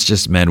 it's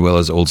just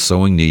Manuela's old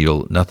sewing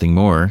needle, nothing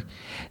more.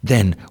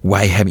 Then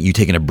why haven't you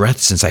taken a breath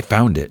since I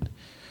found it?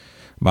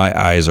 My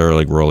eyes are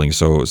like rolling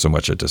so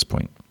much at this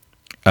point.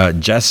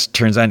 Jess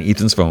turns on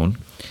Ethan's phone,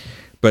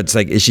 but it's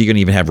like, is she going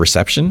to even have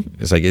reception?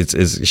 It's like,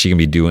 is she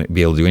going to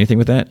be able to do anything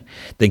with that?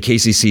 Then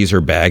Casey sees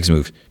her bags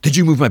move. Did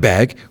you move my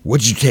bag?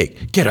 What did you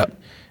take? Get up.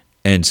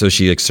 And so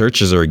she like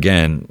searches her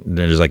again. And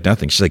there's like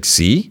nothing. She's like,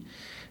 see?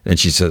 Then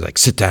she says like,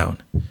 sit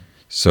down.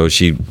 So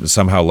she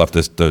somehow left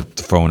the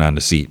phone on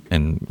the seat,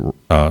 and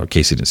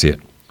Casey didn't see it.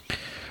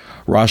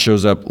 Ross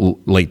shows up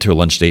late to a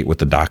lunch date with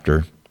the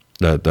doctor,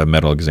 the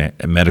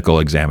medical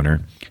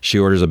examiner. She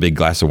orders a big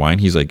glass of wine.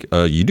 He's like,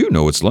 you do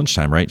know it's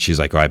lunchtime, right? She's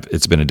like,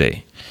 it's been a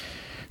day.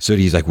 So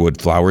he's like,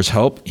 would flowers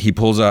help? He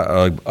pulls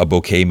out a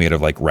bouquet made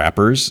of like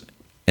wrappers,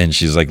 and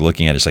she's like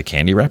looking at it, it's like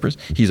candy wrappers.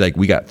 He's like,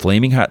 we got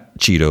Flaming Hot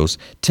Cheetos,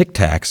 Tic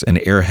Tacs, and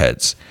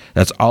Airheads.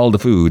 That's all the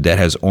food that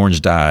has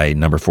orange dye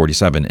number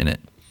 47 in it.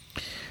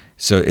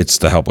 So it's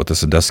to help with the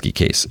Sadusky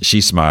case.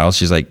 She smiles.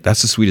 She's like,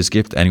 that's the sweetest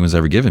gift anyone's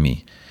ever given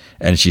me.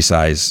 And she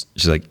sighs.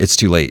 She's like, it's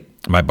too late.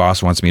 My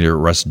boss wants me to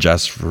arrest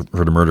Jess for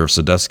the murder of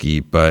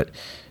Sadusky,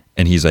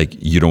 and he's like,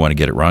 you don't want to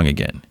get it wrong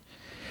again.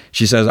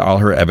 She says all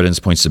her evidence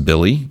points to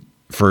Billy.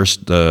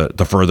 First,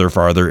 the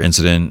farther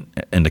incident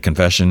and the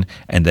confession,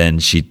 and then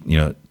she,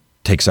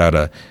 takes out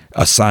a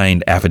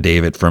signed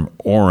affidavit from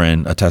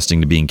Oren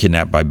attesting to being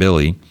kidnapped by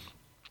Billy.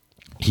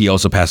 He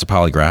also passed a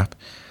polygraph.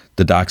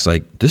 The doc's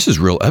like, this is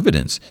real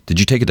evidence. Did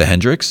you take it to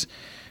Hendricks?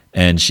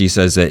 And she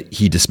says that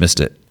he dismissed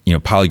it.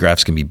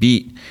 Polygraphs can be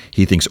beat.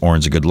 He thinks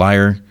Oren's a good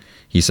liar.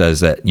 He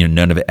says that,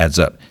 none of it adds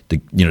up.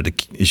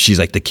 She's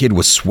like, the kid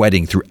was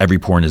sweating through every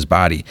pore in his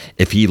body.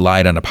 If he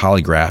lied on a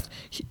polygraph,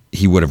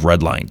 he would have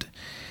redlined.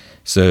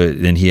 So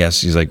then he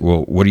asks, he's like,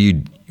 well, what are you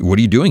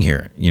doing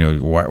here?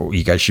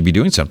 You guys should be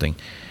doing something.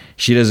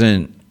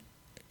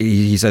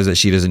 He says that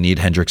she doesn't need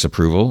Hendricks'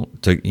 approval.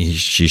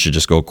 She should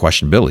just go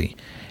question Billy.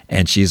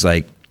 And she's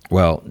like,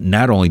 well,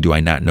 not only do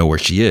I not know where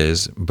she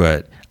is,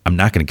 but I'm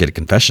not going to get a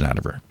confession out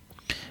of her.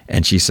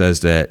 And she says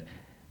that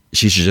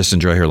she should just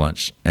enjoy her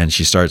lunch. And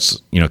she starts,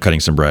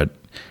 cutting some bread.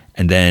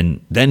 And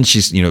then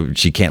she's,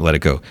 she can't let it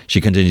go. She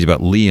continues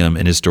about Liam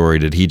and his story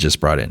that he just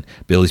brought in.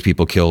 Billy's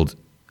people killed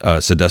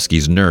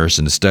Sadusky's nurse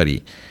in the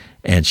study.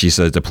 And she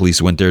says the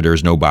police went there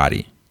was no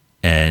body.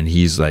 And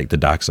he's like, the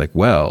doc's like,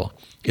 well,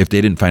 if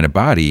they didn't find a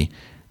body,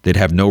 they'd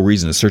have no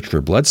reason to search for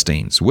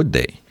bloodstains, would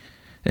they?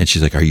 And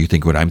she's like, are you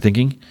thinking what I'm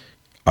thinking?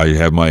 I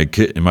have my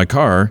kit in my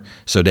car.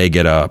 So they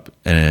get up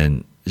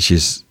and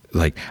she's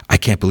like, I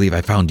can't believe I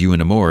found you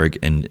in a morgue.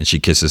 And she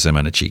kisses him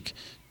on the cheek.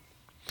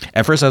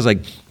 At first I was like,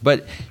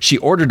 but she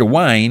ordered a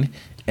wine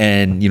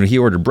and, he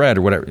ordered bread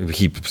or whatever.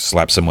 He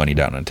slapped some money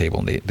down on the table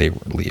and they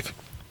leave.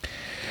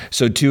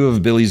 So two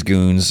of Billy's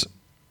goons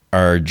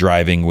are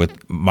driving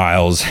with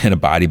Miles and a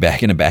body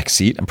bag in a back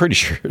seat. I'm pretty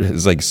sure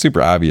it's like super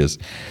obvious.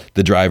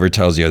 The driver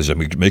tells the others,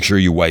 make sure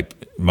you wipe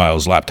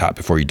Miles' laptop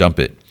before you dump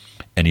it.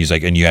 And he's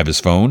like, and you have his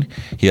phone?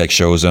 He like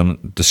shows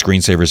him the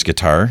screensaver's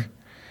guitar.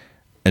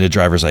 And the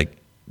driver's like,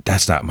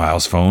 that's not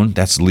Miles' phone.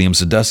 That's Liam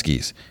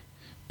Sadusky's.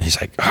 And he's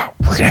like, oh,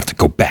 we're going to have to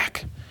go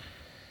back.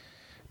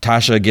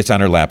 Tasha gets on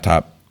her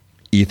laptop.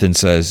 Ethan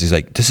says, he's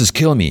like, this is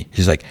killing me.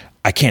 He's like,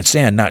 I can't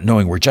stand not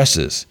knowing where Jess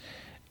is.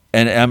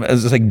 And I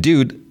was like,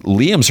 dude,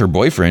 Liam's her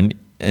boyfriend,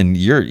 and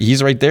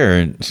he's right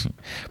there.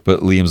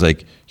 But Liam's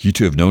like, you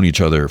two have known each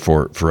other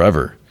for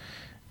forever.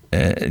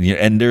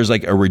 And there's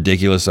like a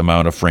ridiculous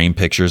amount of frame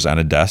pictures on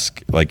a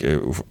desk, like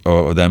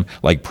of them,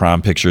 like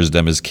prom pictures of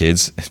them as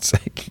kids. It's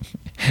like,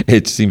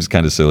 it seems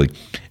kind of silly.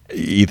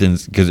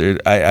 Ethan's, because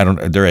I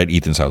don't, they're at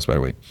Ethan's house, by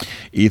the way.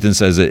 Ethan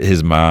says that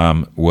his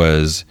mom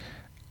was,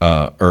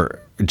 or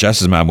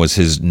Jess's mom was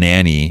his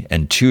nanny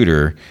and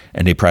tutor,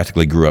 and they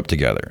practically grew up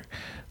together.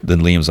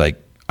 Then Liam's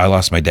like, I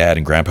lost my dad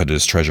and grandpa to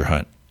this treasure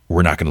hunt.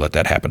 We're not going to let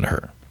that happen to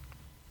her.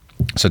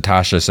 So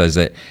Tasha says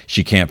that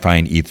she can't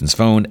find Ethan's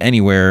phone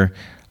anywhere.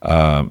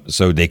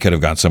 So they could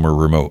have gone somewhere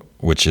remote,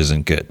 which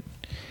isn't good.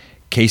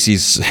 Casey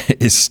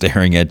is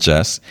staring at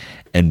Jess,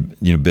 and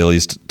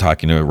Billy's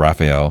talking to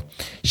Raphael.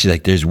 She's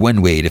like, there's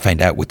one way to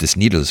find out what this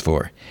needle is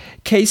for.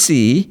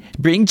 Casey,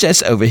 bring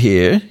Jess over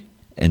here.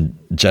 And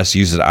Jess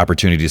uses the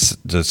opportunity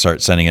to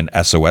start sending an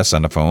SOS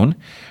on the phone.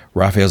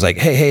 Raphael's like,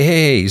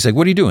 hey. He's like,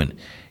 what are you doing?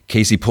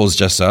 Casey pulls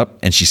Jess up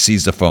and she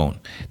sees the phone.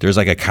 There's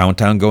like a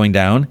countdown going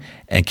down,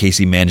 and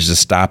Casey manages to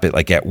stop it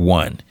like at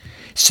 1.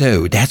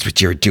 So that's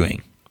what you're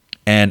doing.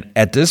 And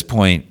at this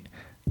point,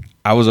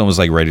 I was almost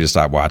like ready to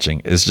stop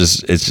watching. It's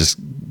just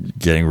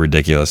getting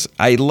ridiculous.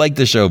 I like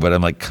the show, but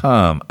I'm like,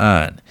 come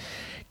on.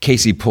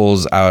 Casey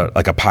pulls out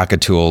like a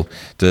pocket tool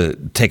to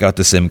take out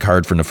the SIM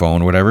card from the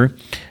phone or whatever.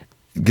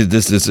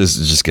 This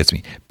just gets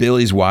me.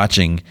 Billy's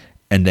watching,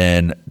 and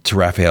then to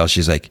Raphael,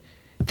 she's like,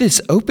 this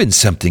opens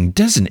something,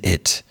 doesn't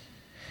it?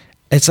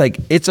 It's like,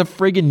 it's a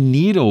friggin'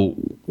 needle.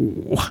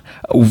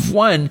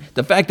 One,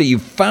 the fact that you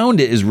found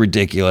it is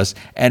ridiculous.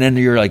 And then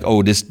you're like,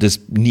 oh, this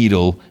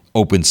needle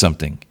opens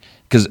something.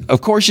 Because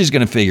of course she's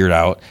going to figure it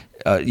out.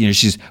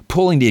 She's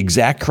pulling the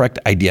exact correct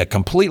idea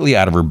completely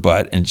out of her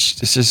butt. And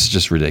it's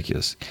just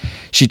ridiculous.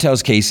 She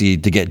tells Casey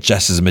to get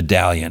Jess's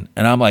medallion.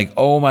 And I'm like,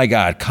 oh my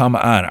God, come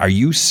on. Are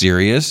you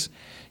serious?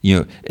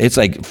 It's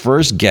like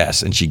first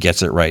guess, and she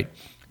gets it right.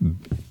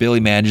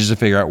 Billy manages to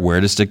figure out where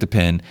to stick the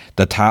pin.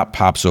 The top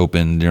pops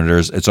open.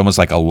 It's almost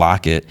like a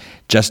locket.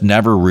 Jess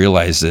never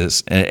realized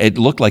this. And it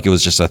looked like it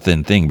was just a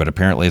thin thing, but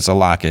apparently it's a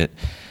locket.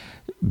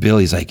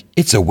 Billy's like,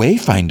 it's a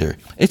wayfinder.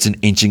 It's an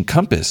ancient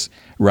compass.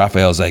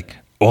 Raphael's like,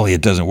 only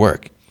it doesn't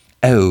work.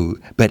 Oh,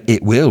 but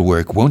it will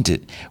work, won't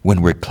it,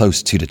 when we're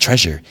close to the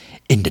treasure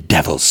in the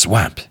Devil's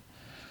Swamp.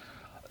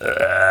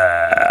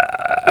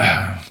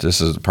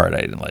 This is the part I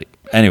didn't like.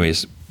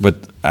 Anyways,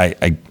 but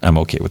I'm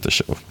okay with the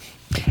show.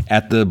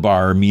 At the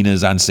bar,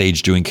 Mina's on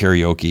stage doing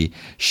karaoke.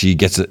 She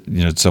gets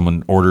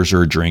someone orders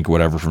her a drink,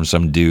 whatever, from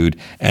some dude,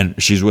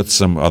 and she's with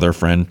some other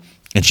friend,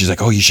 and she's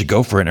like, "Oh, you should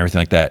go for it," and everything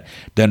like that.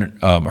 Then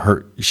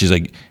she's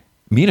like,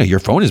 "Mina, your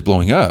phone is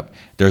blowing up."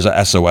 There's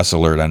a SOS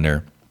alert on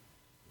there,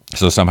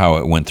 so somehow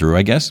it went through,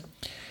 I guess.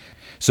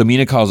 So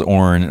Mina calls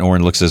Oren, and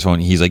Oren looks at his phone.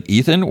 He's like,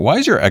 "Ethan, why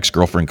is your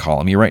ex-girlfriend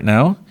calling me right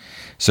now?"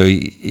 So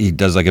he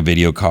does like a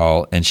video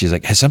call, and she's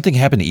like, "Has something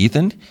happened to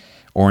Ethan?"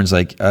 Oren's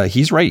like,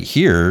 he's right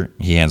here.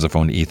 He hands the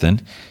phone to Ethan.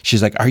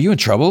 She's like, are you in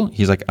trouble?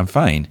 He's like, I'm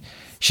fine.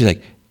 She's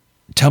like,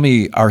 tell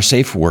me our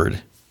safe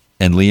word.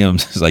 And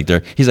Liam's like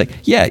there. He's like,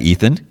 yeah,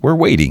 Ethan, we're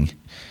waiting.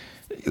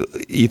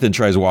 Ethan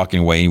tries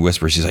walking away. He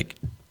whispers, he's like,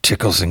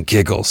 tickles and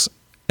giggles.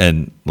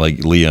 And like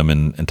Liam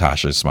and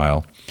Tasha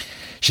smile.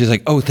 She's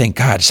like, oh, thank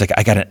God. She's like,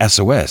 I got an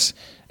SOS.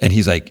 And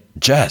he's like,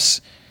 Jess.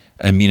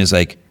 And Mina's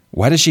like,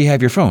 why does she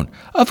have your phone?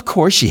 Of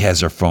course she has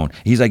her phone.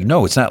 He's like,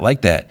 no, it's not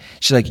like that.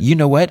 She's like, you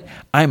know what?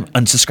 I'm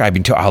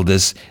unsubscribing to all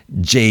this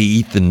J.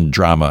 Ethan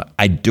drama.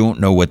 I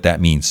don't know what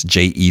that means.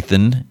 J.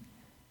 Ethan?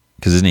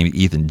 Because his name is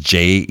Ethan.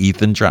 J.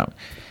 Ethan drama.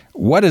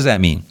 What does that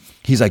mean?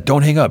 He's like,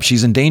 don't hang up.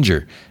 She's in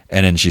danger.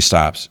 And then she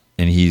stops.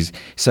 And he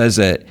says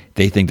that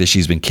they think that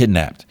she's been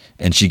kidnapped.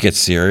 And she gets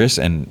serious,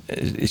 and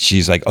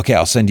she's like, okay,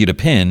 I'll send you the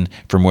pin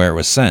from where it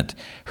was sent.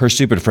 Her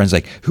stupid friend's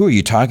like, who are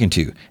you talking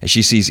to? And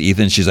she sees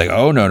Ethan. She's like,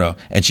 oh, no.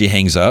 And she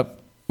hangs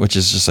up, which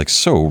is just like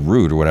so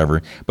rude or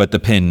whatever. But the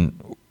pin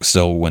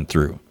still went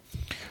through.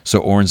 So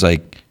Oren's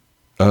like,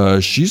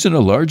 she's in a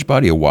large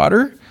body of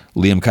water?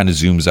 Liam kind of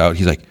zooms out.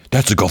 He's like,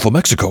 that's the Gulf of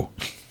Mexico.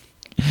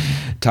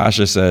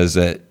 Tasha says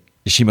that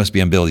she must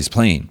be on Billy's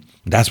plane.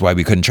 That's why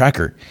we couldn't track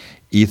her.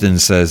 Ethan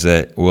says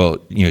that, well,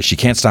 she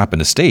can't stop in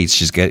the States.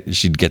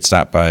 She'd get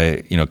stopped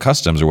by,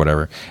 customs or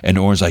whatever. And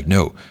Oren's like,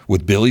 no,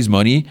 with Billy's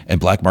money and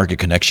black market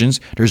connections,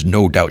 there's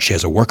no doubt she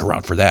has a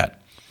workaround for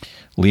that.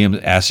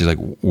 Liam asks, he's like,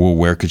 well,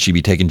 where could she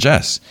be taking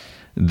Jess?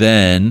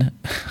 Then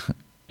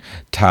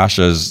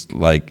Tasha's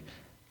like,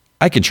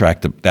 I can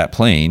track that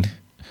plane.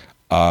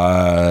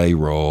 I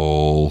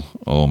roll.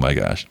 Oh my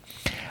gosh.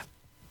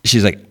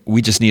 She's like,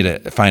 we just need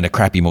to find a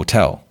crappy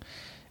motel.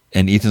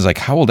 And Ethan's like,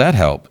 how will that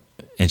help?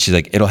 And she's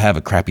like, it'll have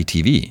a crappy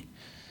TV.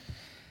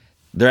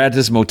 They're at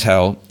this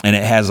motel, and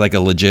it has like a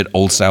legit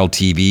old style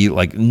TV.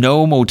 Like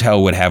no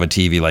motel would have a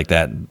TV like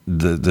that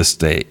this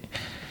day.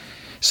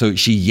 So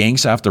she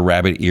yanks off the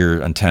rabbit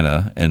ear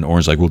antenna, and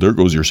Oren's like, well, there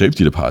goes your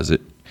safety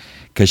deposit.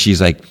 Because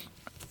she's like,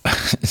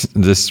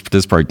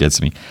 this part gets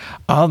me.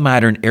 All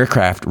modern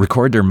aircraft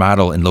record their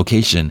model and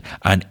location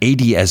on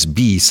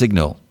ADS-B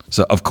signal.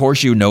 So of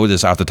course you know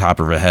this off the top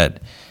of her head.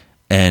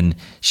 And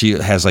she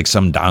has like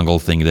some dongle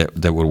thing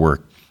that would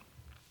work.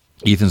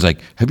 Ethan's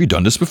like, have you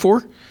done this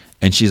before?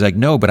 And she's like,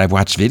 no, but I've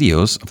watched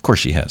videos. Of course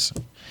she has.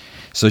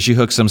 So she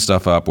hooks some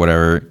stuff up,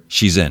 whatever.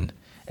 She's in.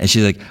 And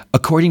she's like,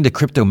 according to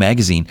Crypto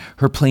Magazine,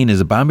 her plane is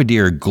a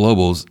Bombardier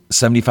Global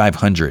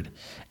 7500.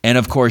 And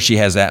of course she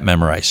has that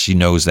memorized. She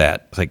knows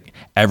that. It's like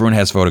everyone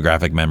has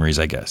photographic memories,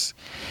 I guess.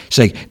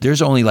 She's like,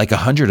 there's only like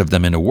 100 of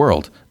them in the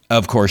world.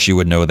 Of course you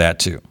would know that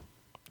too.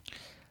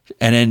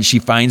 And then she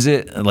finds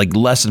it in like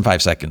less than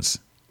 5 seconds.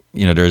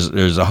 You know,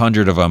 there's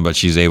 100 of them, but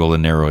she's able to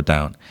narrow it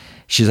down.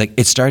 She's like,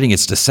 it's starting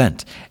its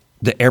descent.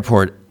 The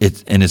airport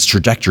and its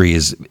trajectory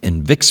is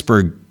in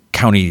Vicksburg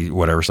County,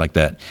 whatever, like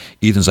that.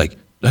 Ethan's like,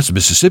 that's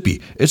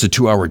Mississippi. It's a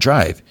 2-hour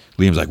drive.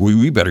 Liam's like,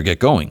 we better get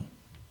going.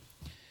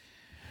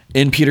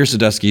 In Peter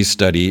Sadusky's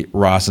study,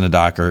 Ross and the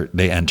doc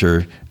they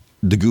enter.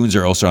 The goons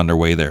are also on their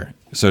way there.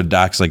 So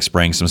Doc's like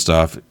spraying some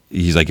stuff.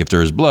 He's like, if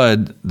there's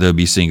blood, they'll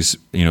be seeing,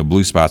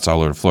 blue spots all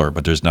over the floor,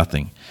 but there's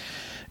nothing.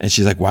 And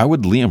she's like, why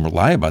would Liam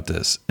lie about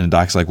this? And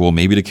Doc's like, well,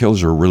 maybe the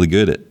killers are really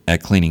good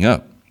at cleaning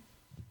up.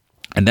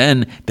 And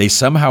then they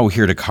somehow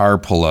hear the car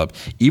pull up,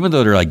 even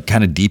though they're like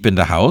kind of deep in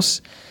the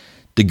house.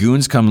 The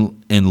goons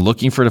come in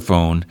looking for the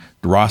phone.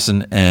 Ross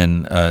and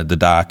the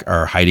doc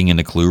are hiding in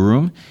the clue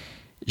room.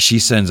 She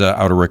sends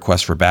out a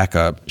request for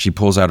backup. She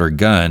pulls out her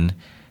gun.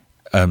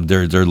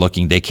 They're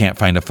looking. They can't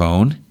find a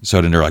phone. So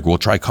then they're like, well,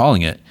 try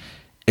calling it.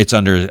 It's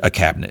under a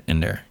cabinet in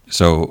there.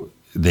 So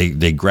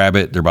they grab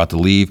it. They're about to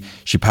leave.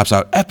 She pops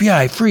out,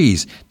 FBI,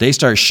 freeze. They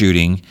start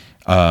shooting.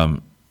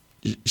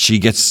 She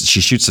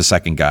shoots the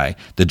second guy.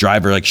 The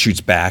driver like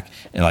shoots back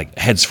and like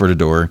heads for the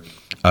door.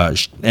 And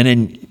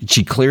then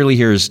she clearly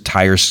hears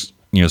tires,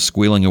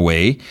 squealing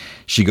away.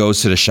 She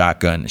goes to the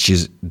shotgun.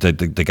 She's the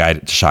guy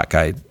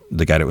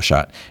that was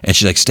shot. And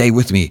she's like, stay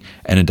with me.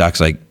 And then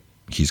Doc's like,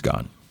 he's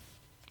gone.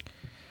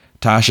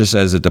 Tasha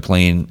says that the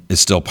plane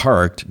is still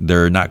parked.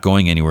 They're not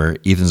going anywhere.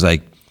 Ethan's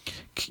like,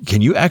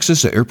 can you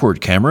access the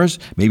airport cameras?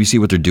 Maybe see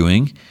what they're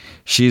doing.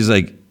 She's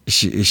like,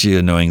 she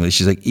annoyingly,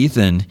 she's like,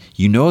 Ethan,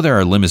 you know there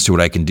are limits to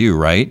what I can do,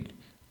 right?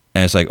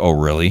 And it's like, oh,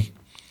 really?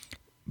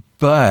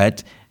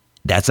 But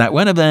that's not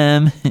one of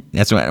them.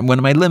 That's one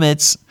of my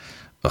limits.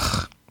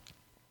 Ugh.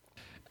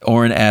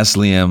 Oren asks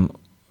Liam,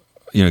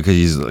 because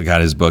he's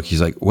got his book.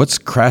 He's like, what's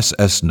Cras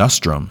est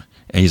nostrum?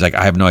 And he's like,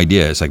 I have no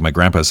idea. It's like my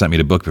grandpa sent me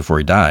the book before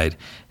he died.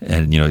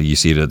 And, you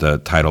see the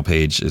title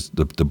page is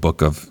the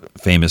book of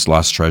famous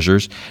lost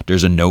treasures.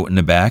 There's a note in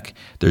the back.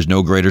 There's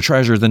no greater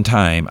treasure than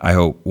time. I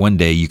hope one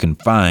day you can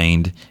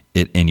find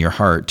it in your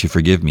heart to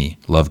forgive me.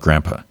 Love,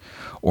 Grandpa.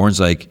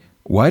 Oren's like,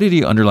 why did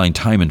he underline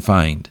time and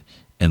find?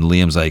 And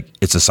Liam's like,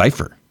 it's a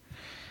cipher.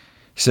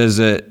 He says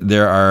that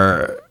there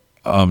are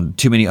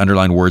too many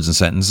underlined words and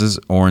sentences.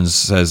 Oren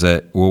says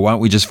that, well, why don't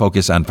we just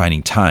focus on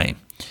finding time?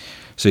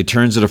 So he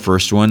turns to the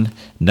first one,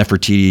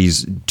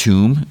 Nefertiti's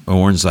tomb.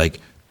 Oren's like,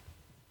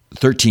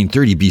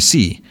 1330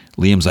 BC.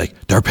 Liam's like,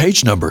 there are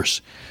page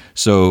numbers.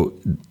 So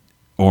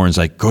Oren's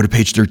like, go to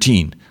page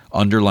 13.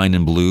 Underlined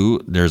in blue,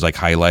 there's like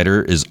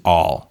highlighter is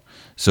all.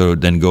 So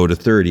then go to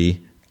 30,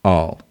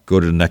 all. Go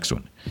to the next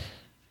one.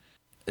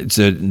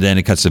 So then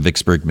it cuts to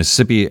Vicksburg,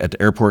 Mississippi at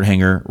the airport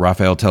hangar.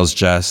 Raphael tells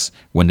Jess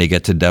when they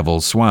get to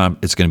Devil's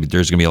Swamp, there's going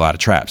to be a lot of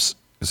traps.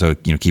 So,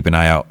 keep an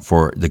eye out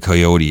for the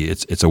coyote.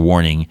 It's a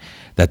warning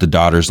that the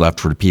daughter's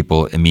left for the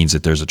people. It means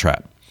that there's a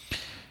trap.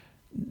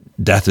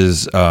 Death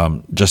is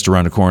just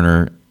around the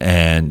corner,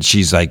 and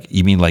she's like,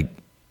 you mean like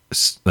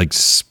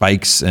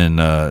spikes and,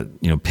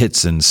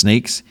 pits and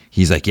snakes?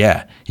 He's like,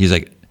 yeah. He's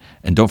like,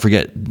 and don't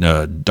forget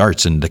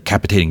darts and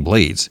decapitating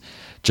blades.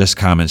 Just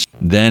comments.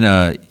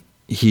 Then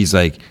he's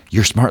like,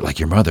 you're smart like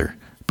your mother,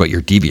 but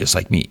you're devious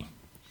like me.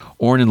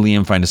 Oren and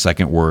Liam find a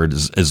second word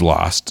is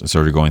lost,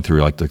 sort of going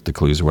through like the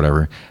clues or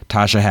whatever.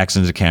 Tasha hacks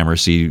into the camera.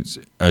 She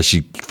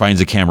finds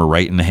a camera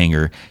right in the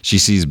hangar. She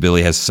sees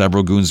Billy has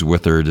several goons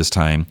with her this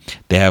time.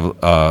 They have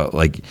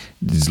like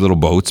these little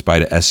boats by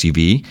the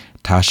SUV.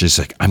 Tasha's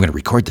like, I'm going to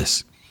record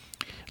this.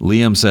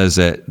 Liam says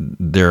that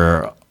there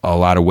are a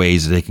lot of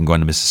ways that they can go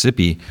into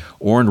Mississippi.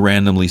 Oren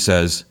randomly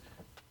says,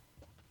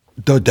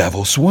 the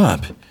Devil's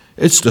Swamp.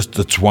 It's just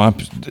the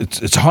swamp.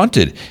 It's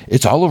haunted.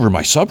 It's all over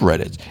my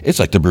subreddit. It's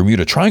like the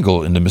Bermuda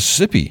Triangle in the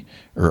Mississippi,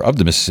 or of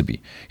the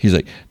Mississippi. He's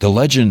like, the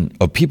legend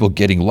of people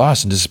getting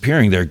lost and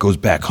disappearing there goes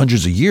back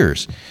hundreds of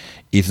years.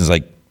 Ethan's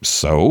like,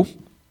 so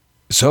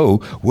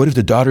what if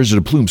the daughters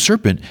of the plumed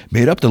serpent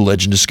made up the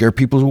legend to scare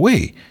people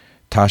away?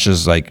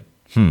 Tasha's like,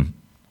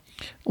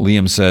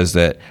 Liam says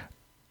that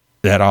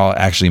all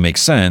actually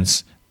makes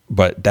sense,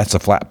 but that's a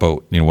flat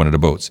boat, one of the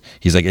boats.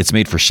 He's like, it's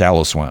made for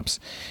shallow swamps.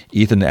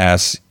 Ethan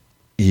asks,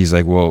 he's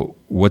like, well,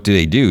 what do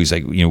they do? He's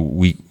like,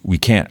 we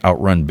can't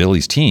outrun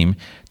Billy's team.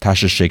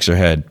 Tasha shakes her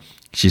head.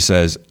 She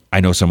says, I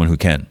know someone who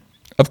can.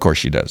 Of course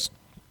she does.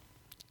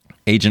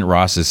 Agent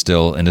Ross is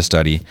still in the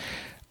study.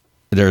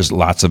 There's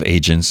lots of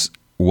agents.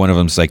 One of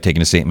them's like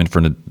taking a statement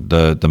from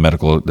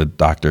the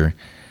doctor.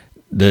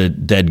 The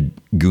dead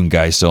goon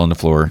guy is still on the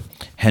floor.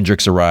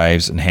 Hendricks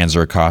arrives and hands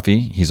her a coffee.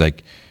 He's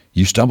like,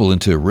 you stumbled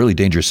into a really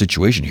dangerous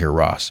situation here,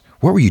 Ross.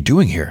 What were you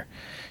doing here?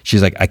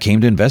 She's like, I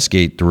came to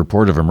investigate the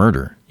report of a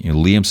murder.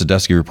 Liam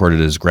Sadusky reported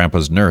his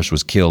grandpa's nurse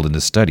was killed in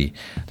the study.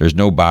 There's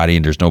no body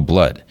and there's no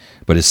blood.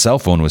 But his cell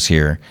phone was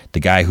here. The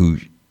guy who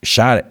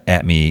shot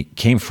at me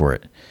came for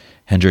it.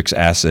 Hendricks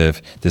asks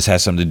if this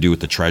has something to do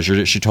with the treasure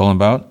that she told him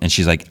about. And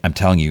she's like, I'm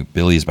telling you,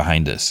 Billy is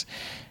behind this.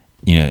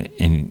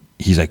 And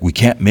he's like, we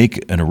can't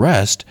make an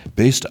arrest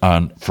based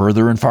on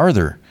further and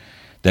farther.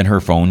 Then her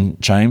phone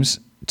chimes.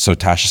 So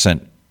Tasha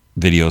sent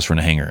videos from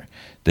the hangar.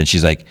 Then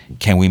she's like,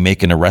 can we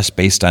make an arrest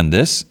based on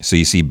this? So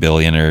you see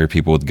Billy and other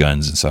people with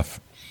guns and stuff.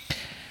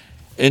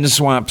 In the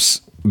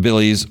swamps,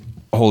 Billy's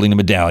holding a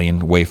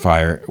medallion,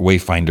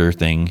 wayfinder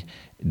thing.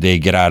 They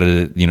get out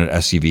of the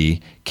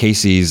SUV.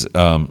 Casey's,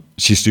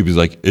 she's stupid,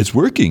 like, it's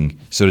working.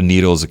 So the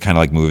needles are kind of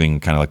like moving,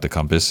 kind of like the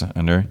compass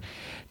under.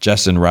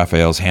 Jess and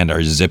Raphael's hand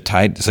are zip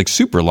tied. It's like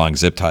super long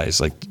zip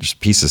ties, like just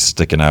pieces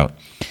sticking out.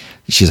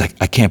 She's like,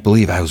 I can't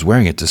believe I was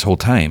wearing it this whole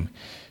time.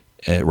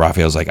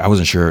 Raphael's like, I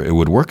wasn't sure it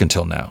would work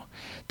until now.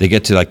 They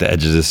get to like the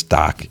edge of this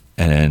dock,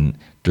 and then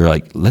they're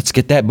like, let's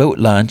get that boat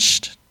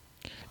launched.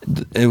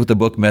 With the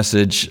book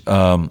message,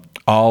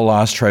 all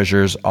lost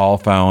treasures, all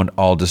found,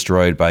 all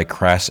destroyed by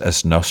Cras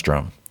est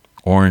Nostrum.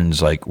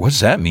 Oren's like, what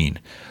does that mean?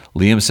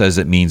 Liam says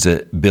it means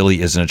that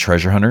Billy isn't a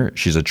treasure hunter,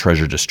 she's a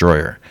treasure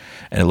destroyer.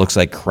 And it looks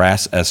like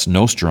Cras est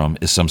Nostrum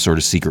is some sort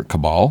of secret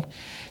cabal.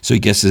 So he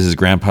guesses his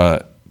grandpa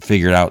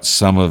figured out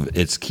some of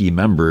its key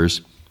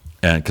members,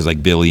 because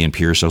like Billy and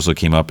Pierce also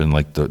came up in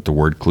like the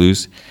word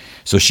clues.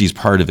 So she's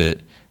part of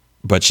it,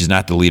 but she's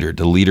not the leader.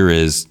 The leader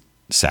is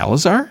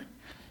Salazar?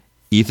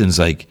 Ethan's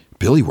like,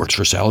 Billy works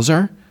for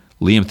Salazar?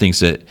 Liam thinks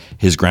that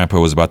his grandpa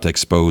was about to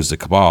expose the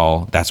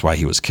cabal. That's why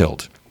he was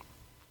killed.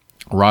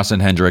 Ross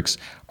and Hendricks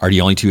are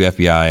the only two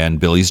FBI on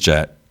Billy's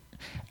jet.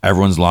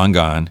 Everyone's long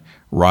gone.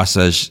 Ross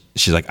says,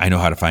 she's like, I know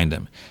how to find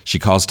him. She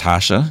calls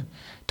Tasha.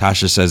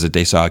 Tasha says that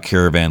they saw a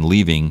caravan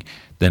leaving.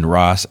 Then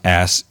Ross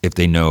asks if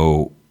they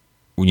know,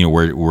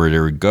 where they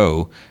would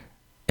go.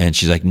 And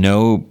she's like,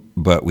 no,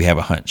 but we have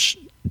a hunch.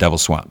 Devil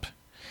Swamp.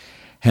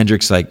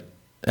 Hendricks like,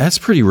 that's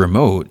pretty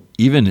remote.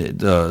 Even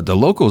the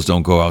locals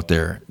don't go out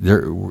there.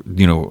 We're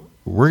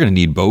going to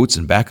need boats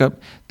and backup.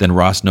 Then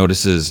Ross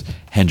notices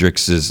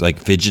Hendricks is like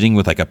fidgeting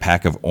with like a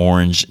pack of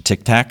orange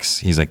Tic Tacs.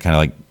 He's like kind of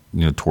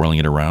like, twirling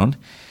it around.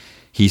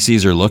 He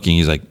sees her looking.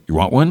 He's like, you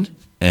want one?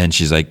 And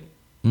she's like,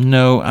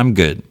 no, I'm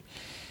good.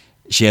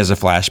 She has a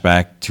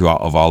flashback to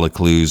all the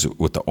clues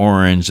with the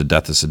orange, the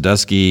death of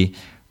Sadusky.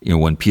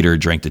 When Peter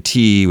drank the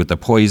tea with the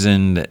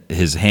poison,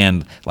 his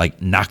hand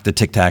like knocked the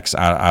Tic Tacs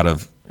out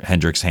of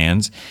Hendricks'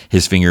 hands.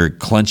 His finger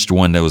clenched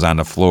one that was on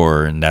the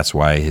floor, and that's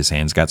why his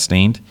hands got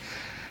stained,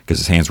 because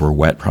his hands were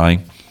wet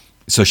probably.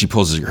 So she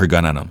pulls her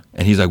gun on him,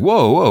 and he's like,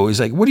 whoa. He's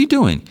like, what are you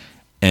doing?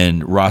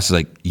 And Ross is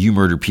like, you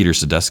murdered Peter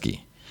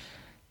Sadusky.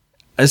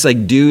 It's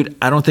like, dude,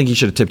 I don't think you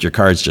should have tipped your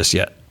cards just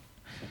yet.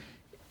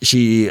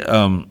 He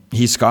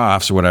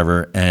scoffs or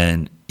whatever,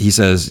 and he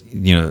says,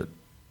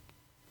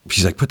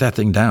 she's like, put that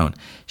thing down.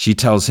 She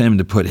tells him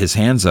to put his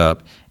hands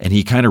up, and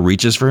he kind of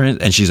reaches for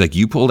it, and she's like,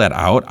 you pull that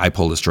out, I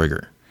pull this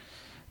trigger.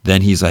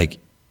 Then he's like,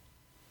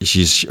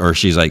 she's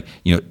like,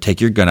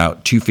 take your gun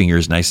out, 2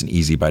 fingers, nice and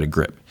easy by the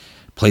grip.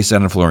 Place it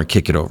on the floor and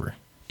kick it over.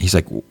 He's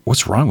like,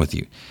 what's wrong with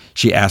you?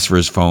 She asks for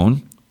his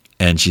phone,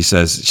 and she's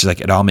like,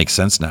 it all makes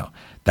sense now.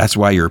 That's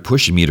why you're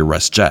pushing me to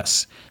arrest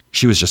Jess.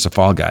 She was just a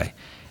fall guy.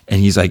 And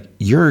he's like,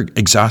 you're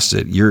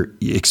exhausted. You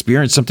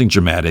experienced something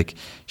dramatic.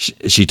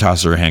 She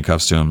tosses her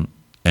handcuffs to him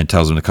and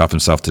tells him to cuff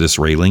himself to this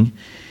railing.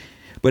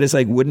 But it's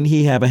like, wouldn't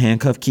he have a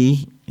handcuff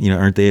key?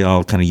 Aren't they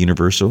all kind of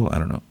universal? I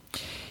don't know.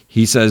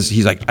 He says,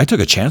 he's like, I took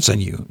a chance on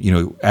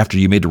you, after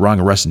you made the wrong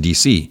arrest in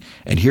D.C.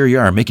 And here you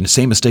are making the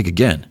same mistake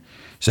again.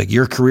 She's like,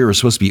 your career was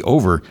supposed to be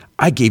over.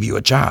 I gave you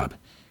a job.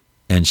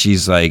 And she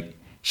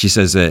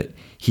says that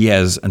he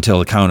has until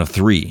the count of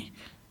 3.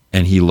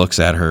 And he looks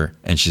at her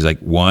and she's like,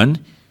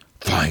 1?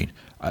 Fine.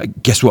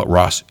 Guess what,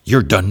 Ross?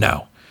 You're done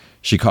now.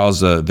 She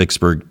calls the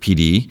Vicksburg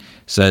PD,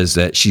 says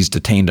that she's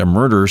detained a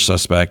murder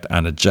suspect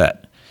on a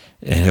jet,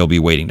 and he'll be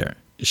waiting there.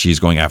 She's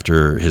going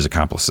after his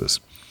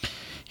accomplices.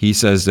 He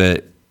says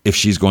that if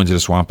she's going to the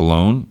swamp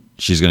alone,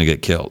 she's going to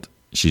get killed.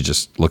 She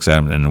just looks at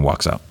him and then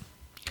walks out.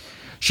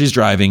 She's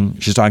driving.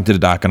 She's talking to the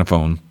doc on the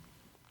phone.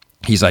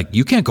 He's like,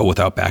 you can't go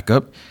without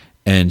backup.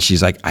 And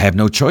she's like, I have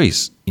no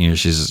choice.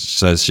 She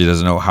says she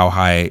doesn't know how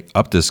high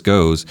up this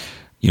goes.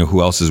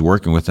 Who else is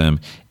working with him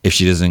if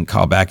she doesn't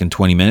call back in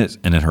 20 minutes,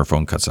 and then her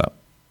phone cuts out.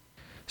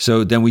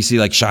 So then we see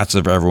like shots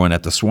of everyone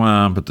at the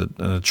swamp, at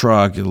the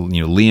truck,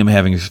 Liam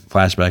having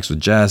flashbacks with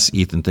Jess,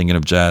 Ethan thinking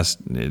of Jess.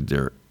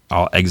 They're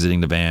all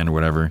exiting the van or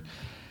whatever.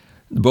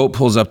 The boat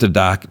pulls up to the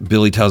dock.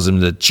 Billy tells him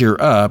to cheer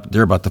up.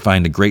 They're about to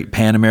find a great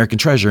Pan-American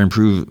treasure and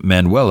prove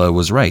Manuela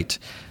was right.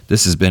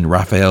 This has been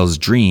Raphael's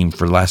dream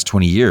for the last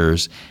 20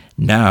 years.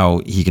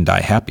 Now he can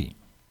die happy.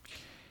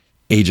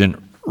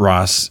 Agent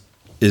Ross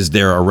is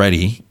there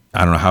already.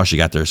 I don't know how she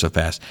got there so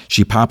fast.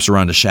 She pops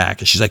around the shack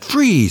and she's like,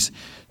 freeze!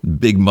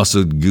 Big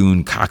muscled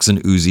goon cocks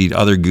an Uzi.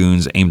 Other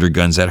goons aimed their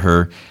guns at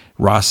her.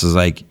 Ross is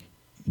like,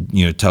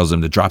 tells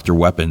them to drop their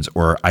weapons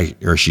or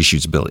she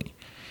shoots Billy.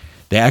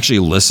 They actually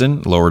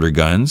listen, lower their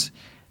guns,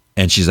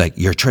 and she's like,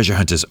 your treasure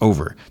hunt is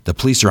over. The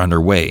police are on their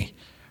way.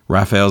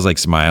 Raphael's like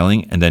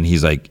smiling, and then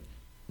he's like,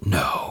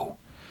 no.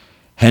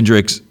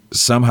 Hendricks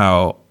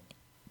somehow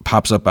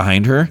pops up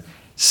behind her,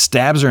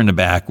 stabs her in the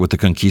back with the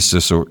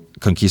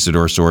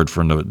conquistador sword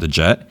from the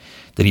jet.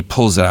 Then he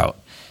pulls it out.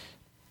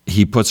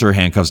 He puts her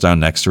handcuffs down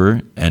next to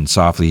her, and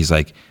softly he's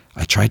like,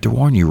 I tried to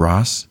warn you,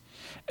 Ross.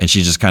 And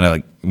she just kind of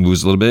like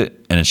moves a little bit,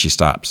 and then she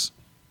stops.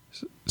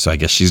 So I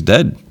guess she's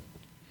dead.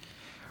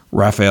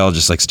 Raphael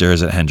just like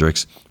stares at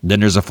Hendricks.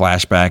 Then there's a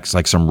flashback. It's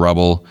like some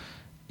rubble.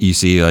 You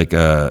see like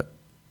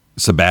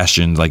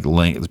Sebastian like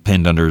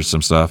pinned under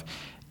some stuff.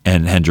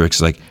 And Hendricks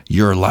is like,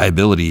 you're a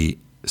liability,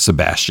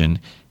 Sebastian.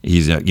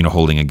 He's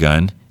holding a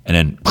gun. And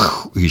then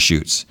he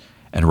shoots.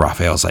 And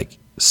Raphael's like,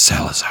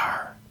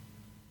 Salazar.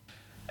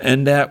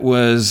 And that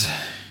was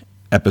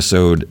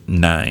episode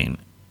 9.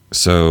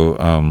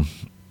 So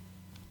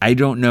I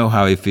don't know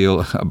how I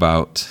feel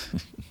about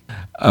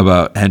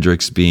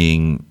Hendricks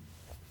being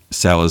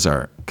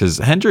Salazar, because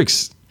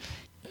Hendricks,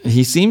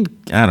 he seemed,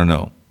 I don't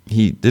know,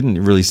 he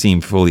didn't really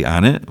seem fully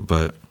on it,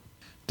 but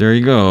there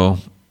you go.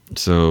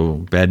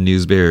 So bad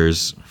news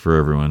bears for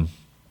everyone.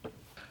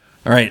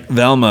 All right,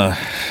 Velma,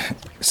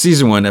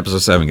 season 1, episode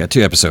 7, got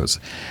 2 episodes.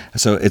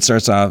 So it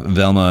starts off,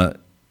 Velma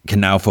can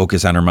now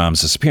focus on her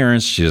mom's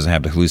disappearance. She doesn't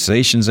have the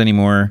hallucinations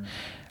anymore.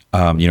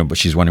 But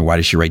she's wondering, why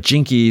does she write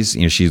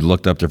Jinkies? She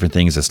looked up different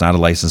things. It's not a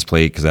license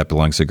plate because that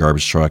belongs to a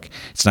garbage truck.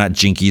 It's not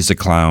Jinkies the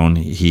clown.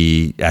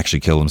 He actually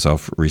killed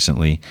himself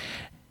recently.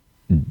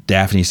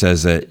 Daphne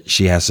says that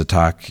she has to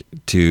talk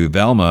to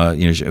Velma.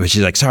 She's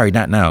like, sorry,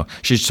 not now.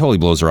 She totally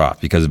blows her off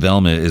because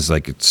Velma is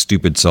like a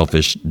stupid,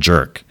 selfish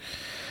jerk.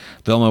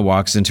 Velma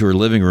walks into her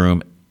living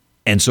room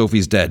and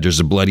Sophie's dead. There's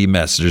a bloody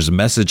mess. There's a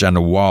message on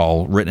the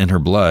wall written in her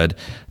blood.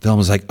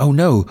 Velma's like, oh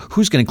no,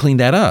 who's going to clean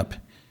that up?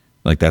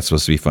 Like, that's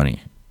supposed to be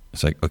funny.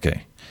 It's like,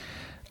 okay.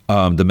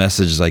 The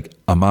message is like,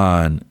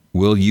 Aman,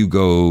 will you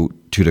go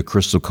to the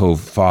Crystal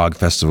Cove Fog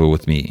Festival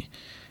with me?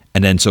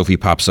 And then Sophie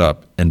pops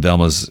up and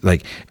Velma's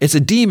like, it's a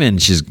demon.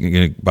 She's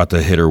about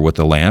to hit her with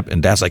the lamp.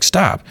 And Dad's like,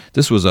 stop.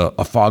 This was a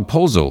fog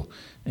puzzle.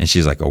 And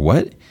she's like, a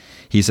what?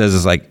 He says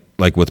it's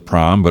like with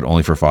prom, but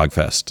only for Fog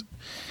Fest.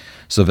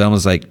 So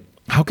Velma's like,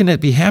 how can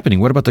that be happening?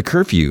 What about the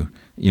curfew?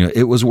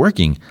 It was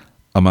working.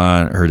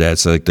 Aman, her dad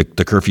said, like,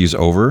 the curfew's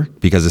over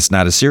because it's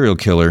not a serial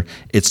killer.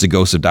 It's the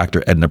ghost of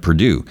Dr. Edna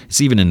Purdue.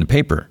 It's even in the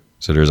paper.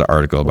 So there's an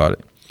article about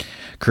it.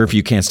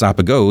 Curfew can't stop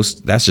a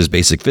ghost. That's just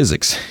basic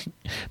physics.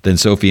 Then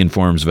Sophie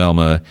informs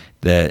Velma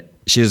that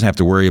she doesn't have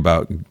to worry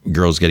about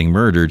girls getting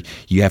murdered.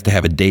 You have to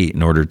have a date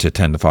in order to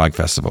attend the Fog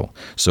Festival.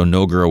 So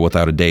no girl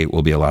without a date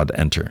will be allowed to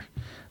enter.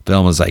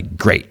 Velma's like,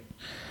 great.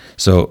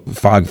 So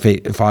Fog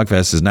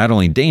Fest is not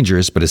only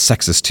dangerous, but it's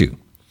sexist too.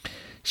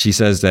 She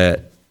says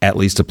that at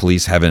least the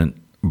police haven't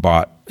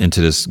bought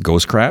into this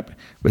ghost crap.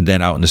 But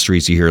then out in the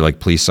streets, you hear like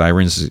police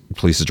sirens.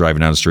 Police is driving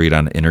down the street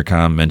on the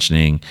intercom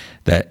mentioning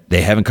that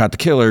they haven't caught the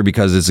killer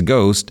because it's a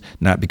ghost,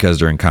 not because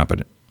they're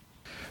incompetent.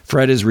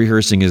 Fred is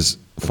rehearsing his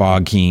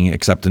Fog King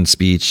acceptance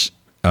speech.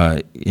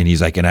 And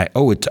he's like, and I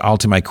owe it all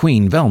to my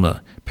queen,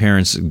 Velma.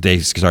 Parents, they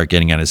start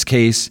getting on his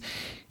case.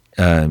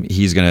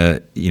 He's going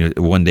to,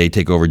 one day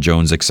take over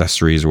Jones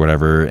Accessories or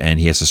whatever, and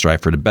he has to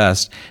strive for the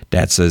best.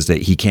 Dad says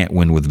that he can't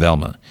win with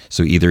Velma.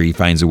 So either he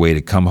finds a way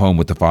to come home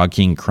with the Fog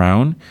King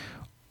crown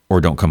or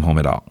don't come home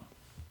at all.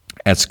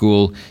 At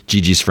school,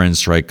 Gigi's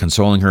friends try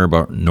consoling her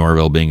about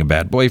Norville being a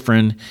bad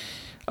boyfriend.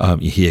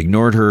 He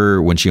ignored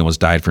her when she almost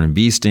died from a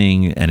bee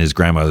sting, and his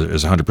grandmother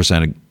is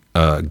 100%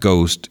 a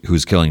ghost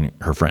who's killing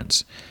her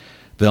friends.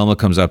 Velma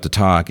comes out to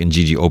talk, and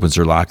Gigi opens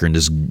her locker, and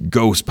this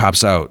ghost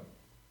pops out.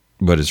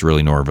 But it's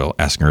really Norville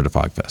asking her to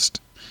Fog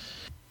Fest.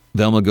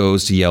 Velma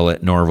goes to yell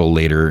at Norville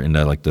later in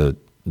the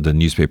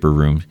newspaper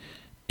room,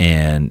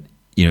 and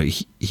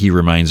he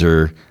reminds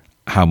her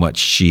how much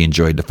she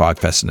enjoyed the Fog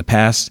Fest in the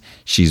past.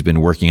 She's been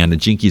working on the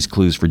Jinkies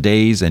clues for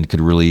days and could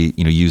really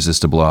use this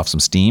to blow off some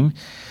steam.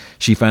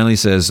 She finally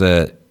says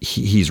that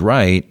he's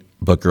right,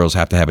 but girls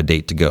have to have a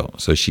date to go,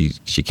 so she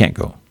can't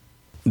go.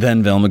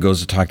 Then Velma goes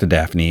to talk to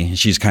Daphne.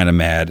 She's kind of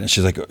mad.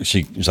 She's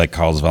like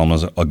calls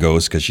Velma a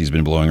ghost because she's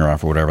been blowing her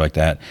off or whatever like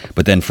that.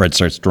 But then Fred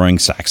starts throwing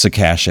sacks of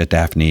cash at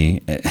Daphne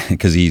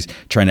because he's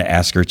trying to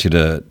ask her to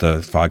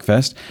the Fog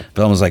Fest.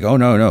 Velma's like, oh,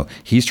 no.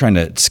 He's trying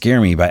to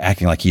scare me by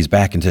acting like he's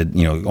back into,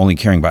 only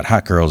caring about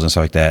hot girls and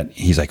stuff like that.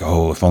 He's like,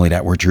 oh, if only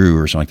that were true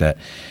or something like that.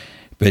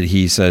 But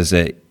he says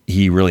that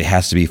he really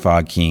has to be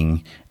Fog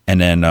King. And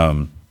then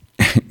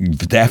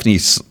Daphne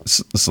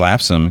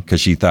slaps him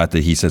because she thought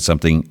that he said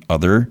something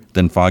other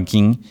than Fog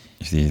King.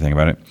 You think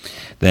about it.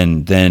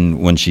 Then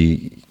when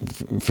she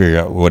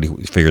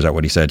figures out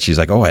what he said, she's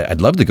like, "Oh,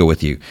 I'd love to go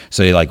with you."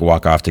 So they like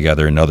walk off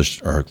together. And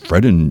others are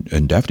Fred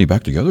and Daphne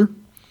back together.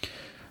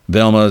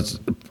 Velma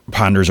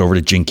ponders over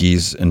to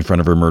Jinkies in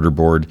front of her murder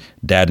board.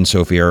 Dad and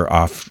Sophie are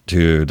off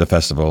to the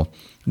festival.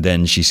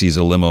 Then she sees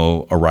a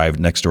limo arrive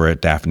next door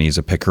at Daphne's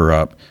to pick her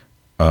up.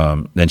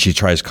 Then she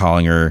tries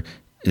calling her.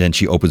 Then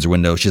she opens her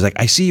window. She's like,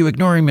 "I see you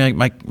ignoring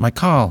my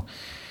call."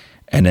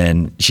 And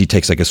then she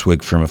takes like a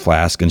swig from a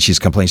flask and she's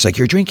complaining. She's like,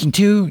 "You're drinking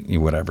too?"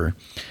 Whatever.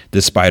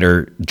 This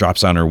spider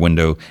drops on her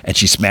window and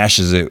she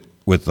smashes it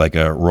with like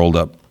a rolled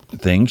up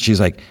thing.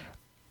 She's like,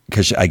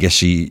 because I guess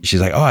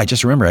she's like, "Oh, I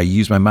just remember I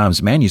used my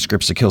mom's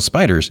manuscripts to kill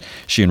spiders."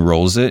 She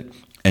unrolls it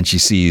and she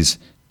sees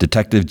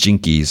Detective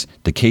Jinkies,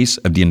 The Case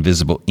of the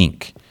Invisible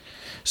Ink.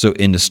 So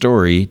in the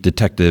story,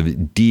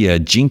 Detective Dia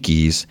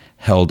Jinkies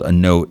held a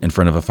note in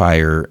front of a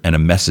fire and a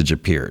message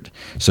appeared.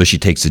 So she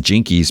takes the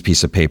Jinkies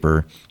piece of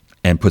paper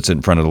and puts it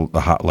in front of the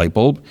hot light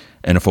bulb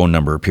and a phone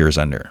number appears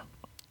on there.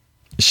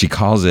 She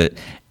calls it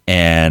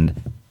and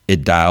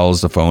it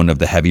dials the phone of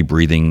the heavy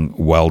breathing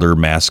welder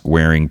mask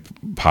wearing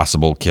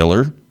possible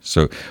killer.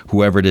 So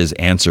whoever it is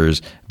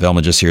answers.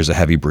 Velma just hears a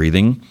heavy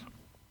breathing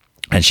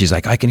and she's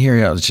like, "I can hear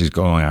you." She's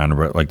going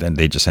on like, then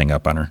they just hang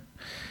up on her.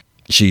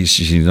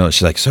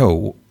 She's like,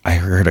 "So I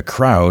heard a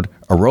crowd,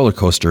 a roller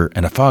coaster,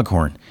 and a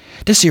foghorn.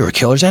 The serial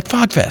killer's at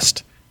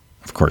Fogfest."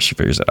 Of course, she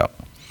figures it out.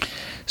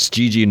 So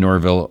Gigi and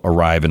Norville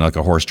arrive in like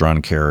a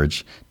horse-drawn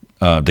carriage.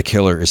 The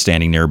killer is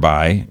standing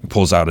nearby,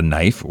 pulls out a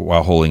knife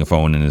while holding a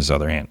phone in his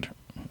other hand.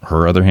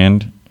 Her other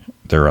hand?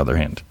 Their other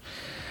hand.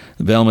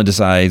 Velma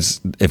decides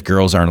if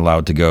girls aren't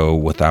allowed to go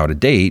without a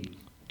date,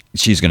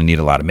 she's going to need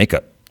a lot of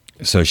makeup.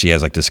 So she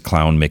has like this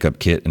clown makeup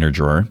kit in her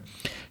drawer.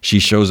 She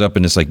shows up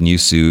in this like new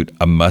suit,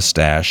 a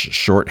mustache,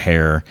 short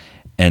hair,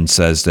 and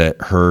says that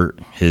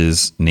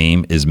his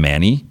name is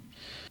Manny.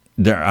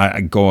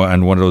 I go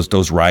on one of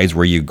those rides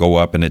where you go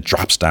up and it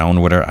drops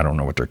down, whatever. I don't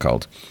know what they're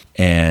called.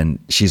 And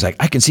she's like,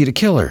 "I can see the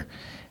killer."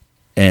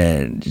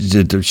 And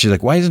she's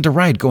like, "Why isn't the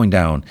ride going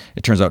down?"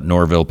 It turns out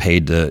Norville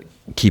paid to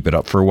keep it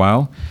up for a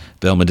while.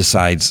 Velma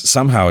decides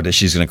somehow that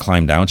she's going to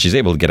climb down. She's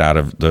able to get out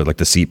of the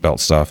seatbelt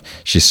stuff.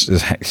 She's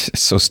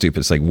so stupid.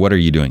 It's like, "What are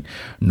you doing?"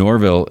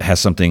 Norville has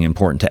something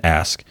important to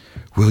ask.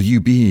 "Will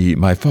you be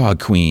my fog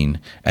queen?"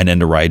 And then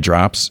the ride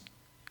drops.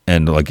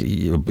 And like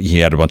he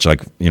had a bunch of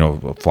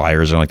like,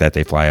 flyers and like that.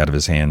 They fly out of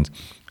his hand.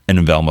 And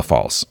then Velma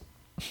falls.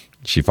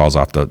 She falls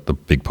off the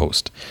big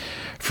post.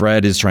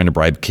 Fred is trying to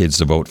bribe kids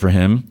to vote for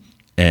him.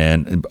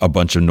 And a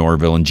bunch of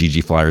Norville and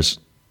Gigi flyers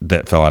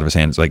that fell out of his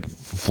hands like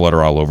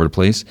flutter all over the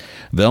place.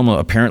 Velma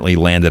apparently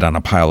landed on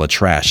a pile of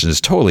trash and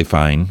is totally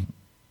fine.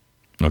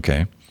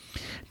 Okay.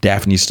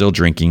 Daphne's still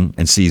drinking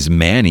and sees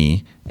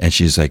Manny. And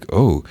she's like,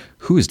 "Oh,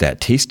 who is that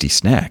tasty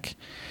snack?"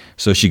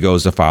 So she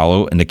goes to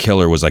follow, and the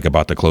killer was like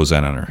about to close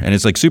in on her, and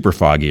it's like super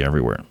foggy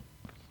everywhere.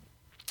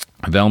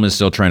 Velma is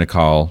still trying to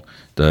call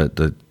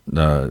the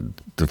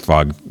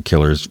fog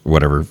killer's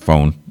whatever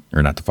phone,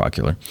 or not the fog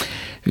killer.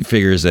 He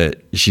figures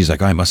that she's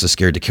like, "Oh, I must have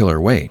scared the killer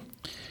away."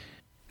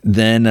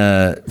 Then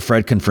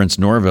Fred confronts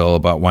Norville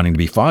about wanting to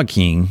be Fog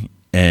King,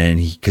 and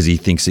because he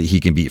thinks that he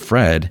can beat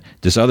Fred.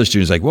 This other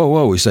student's like,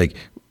 "Whoa!" He's like,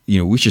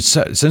 "We should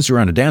since we're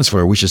on the dance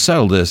floor, we should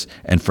settle this."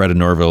 And Fred and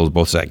Norville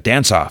both like,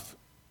 "Dance off."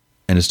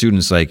 And the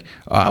student's like,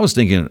 "I was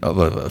thinking of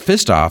a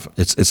fist off.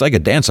 It's like a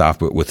dance off,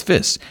 but with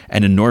fists."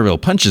 And then Norville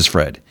punches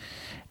Fred.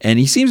 And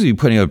he seems to be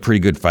putting up a pretty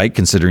good fight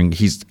considering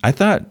I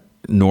thought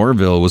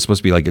Norville was supposed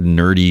to be like a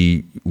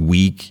nerdy,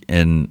 weak,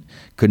 and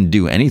couldn't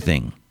do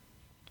anything.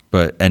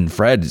 And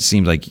Fred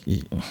seems like,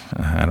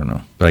 I don't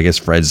know. But I guess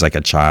Fred's like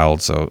a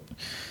child. So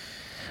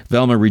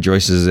Velma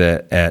rejoices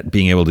at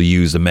being able to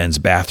use the men's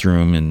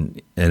bathroom.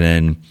 And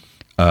then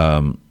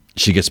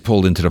she gets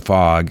pulled into the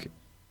fog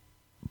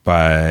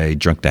by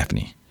drunk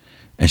Daphne.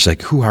 And she's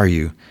like, "Who are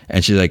you?"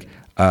 And she's like,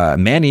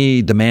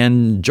 "Manny, the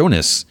man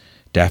Jonas."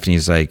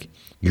 Daphne's like,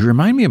 "You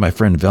remind me of my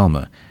friend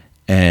Velma."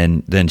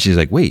 And then she's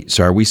like, "Wait,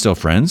 so are we still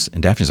friends?"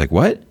 And Daphne's like,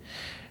 "What?"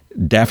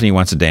 Daphne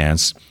wants to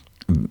dance.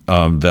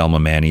 Velma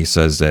Manny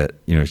says that,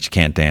 she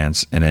can't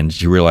dance. And then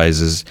she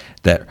realizes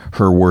that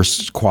her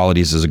worst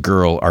qualities as a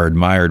girl are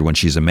admired when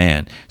she's a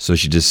man. So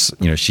she just,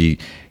 they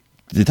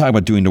talk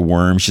about doing the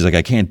worm. She's like,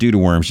 "I can't do the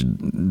worm." She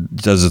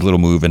does this little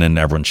move and then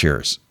everyone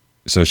cheers.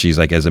 So she's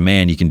like, as a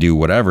man, you can do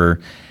whatever.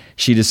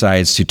 She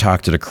decides to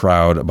talk to the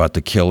crowd about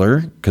the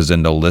killer because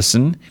then they'll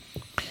listen.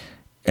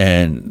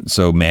 And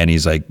so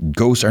Manny's like,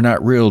 "Ghosts are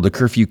not real. The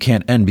curfew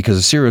can't end because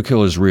the serial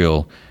killer is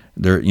real.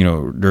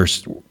 They're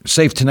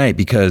safe tonight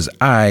because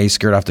I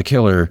scared off the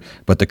killer,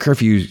 but the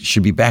curfew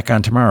should be back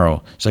on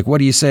tomorrow." It's like, "What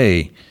do you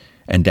say?"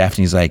 And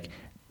Daphne's like,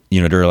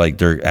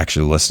 they're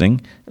actually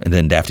listening. And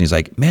then Daphne's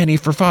like, "Manny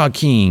for Fog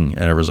King."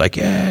 And everyone's like,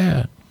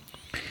 "Yeah."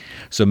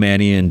 So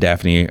Manny and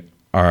Daphne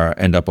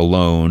end up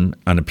alone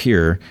on a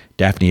pier.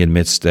 Daphne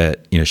admits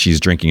that, she's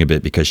drinking a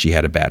bit because she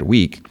had a bad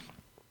week.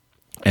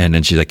 And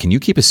then she's like, "Can you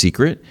keep a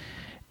secret?"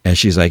 And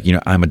she's like,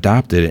 I'm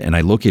adopted and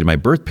I located my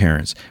birth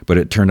parents, but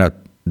they turned out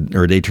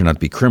to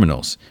be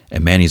criminals.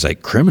 And Manny's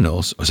like,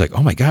 criminals? I was like,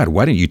 oh my God,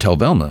 why didn't you tell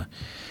Velma?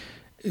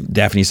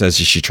 Daphne says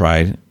she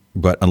tried,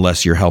 but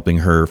unless you're helping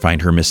her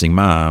find her missing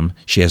mom,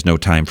 she has no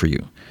time for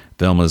you.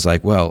 Velma's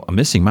like, well, a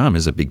missing mom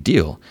is a big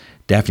deal.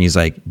 Daphne's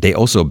like, they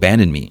also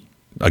abandoned me,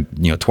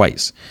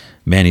 twice.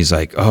 Manny's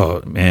like,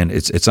 oh man,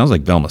 it sounds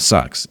like Velma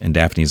sucks. And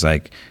Daphne's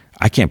like,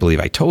 I can't believe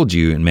I told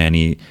you. And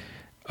Manny,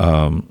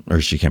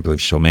 or she can't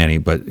believe she told Manny,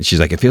 but she's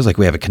like, it feels like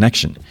we have a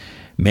connection.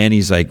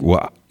 Manny's like,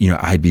 well,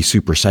 I'd be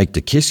super psyched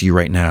to kiss you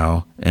right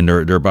now. And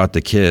they're about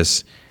to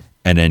kiss.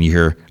 And then you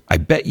hear, I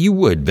bet you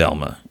would,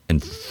 Velma.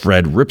 And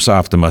Fred rips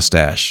off the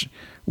mustache.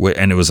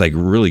 And it was like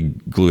really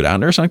glued on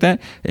there or something like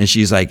that. And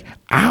she's like,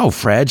 ow,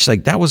 Fred. She's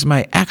like, that was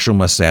my actual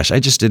mustache. I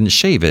just didn't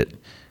shave it.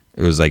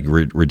 It was like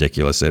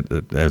ridiculous.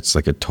 It's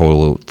like a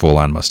total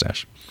full-on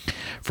mustache.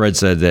 Fred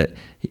said that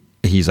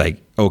he's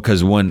like, oh,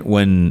 because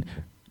when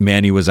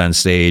Manny was on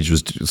stage,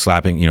 was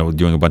slapping,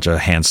 doing a bunch of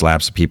hand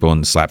slaps at people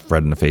and slapped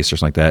Fred in the face or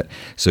something like that.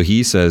 So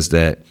he says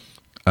that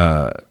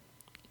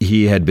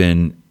he had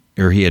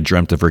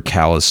dreamt of her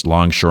calloused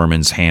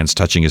longshoreman's hands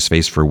touching his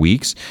face for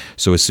weeks.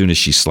 So as soon as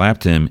she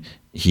slapped him,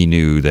 he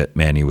knew that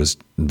Manny was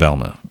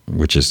Velma,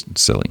 which is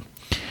silly.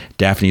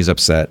 Daphne's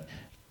upset.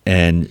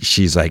 And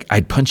she's like,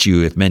 I'd punch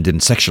you if men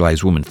didn't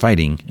sexualize women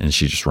fighting. And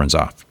she just runs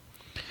off.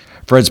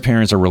 Fred's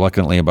parents are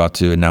reluctantly about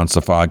to announce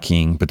the Fog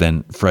King, but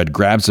then Fred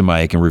grabs the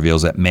mic and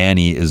reveals that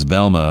Manny is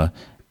Velma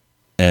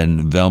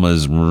and Velma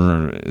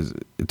is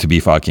to be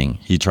Fog King.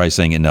 He tries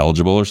saying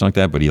ineligible or something like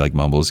that, but he like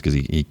mumbles because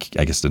he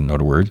I guess didn't know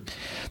the word.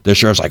 The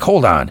sheriff's like,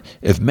 hold on.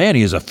 If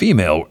Manny is a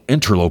female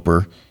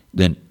interloper,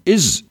 then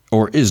is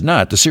or is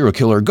not the serial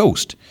killer a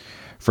ghost?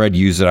 Fred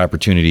used that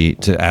opportunity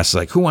to ask,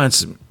 like, who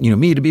wants,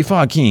 me to be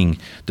Fog King?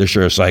 The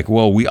sheriff's like,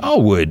 well, we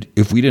all would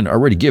if we didn't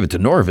already give it to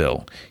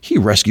Norville. He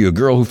rescued a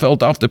girl who fell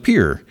off the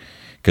pier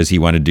because he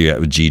wanted to do that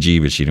with Gigi,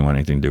 but she didn't want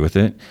anything to do with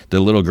it. The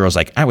little girl's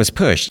like, I was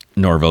pushed.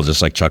 Norville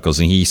just like chuckles,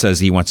 and he says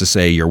he wants to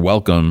say you're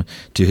welcome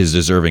to his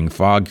deserving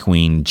Fog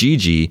Queen,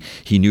 Gigi.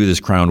 He knew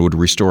this crown would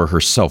restore her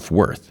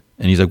self-worth.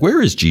 And he's like,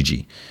 where is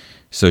Gigi?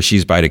 So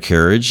she's by the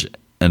carriage,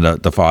 and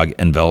the fog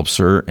envelops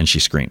her, and she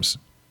screams.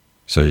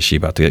 So is she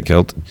about to get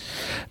killed?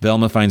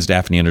 Velma finds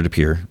Daphne under the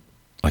pier,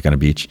 like on a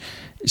beach.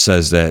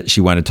 Says that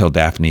she wanted to tell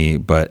Daphne,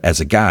 but as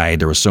a guy,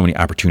 there were so many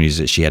opportunities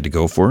that she had to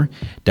go for.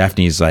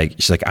 She's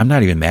like, I'm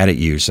not even mad at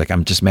you. She's like,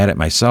 I'm just mad at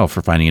myself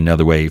for finding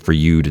another way for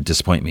you to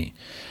disappoint me.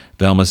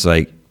 Velma's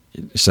like,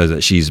 says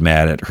that she's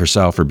mad at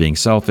herself for being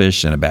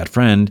selfish and a bad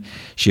friend.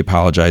 She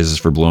apologizes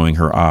for blowing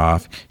her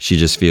off. She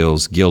just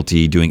feels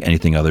guilty doing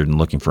anything other than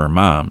looking for her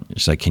mom.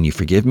 She's like, can you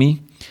forgive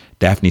me?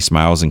 Daphne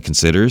smiles and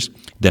considers.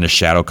 Then a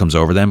shadow comes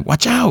over them.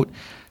 Watch out!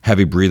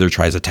 Heavy breather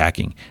tries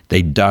attacking.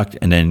 They duck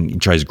and then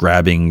tries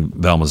grabbing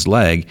Velma's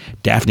leg.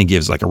 Daphne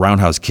gives like a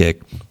roundhouse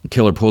kick. The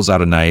killer pulls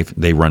out a knife.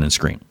 They run and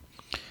scream.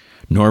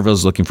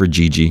 Norville's looking for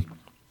Gigi.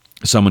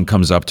 Someone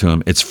comes up to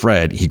him. It's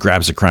Fred. He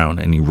grabs a crown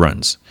and he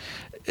runs.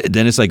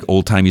 Then it's like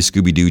old-timey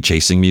Scooby-Doo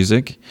chasing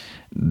music.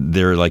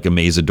 They're like a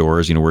maze of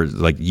doors, where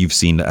like you've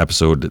seen the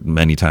episode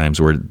many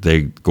times where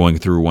they're going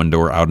through one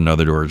door, out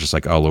another door, just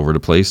like all over the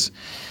place.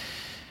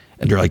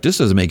 And they're like, this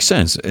doesn't make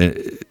sense,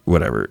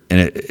 whatever.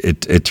 And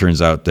it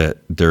turns out that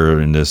they're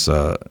in this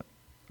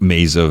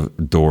maze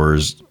of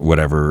doors,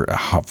 whatever, a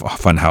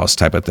fun house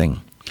type of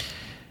thing.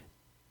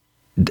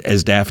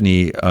 As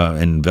Daphne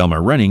and Velma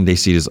are running, they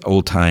see this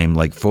old time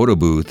like photo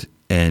booth,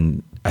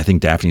 and I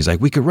think Daphne's like,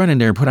 we could run in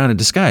there and put on a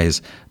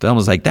disguise.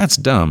 Velma's like, that's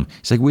dumb.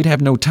 She's like, we'd have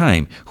no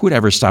time. Who would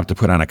ever stop to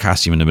put on a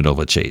costume in the middle of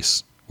a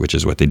chase? Which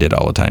is what they did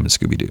all the time in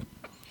Scooby-Doo.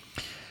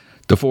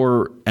 The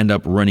four end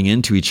up running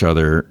into each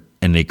other,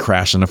 and they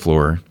crash on the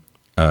floor.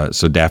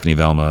 So Daphne,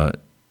 Velma,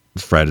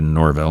 Fred, and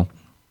Norville.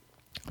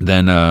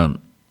 Then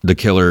the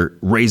killer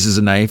raises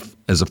a knife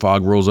as the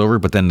fog rolls over,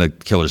 but then the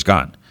killer's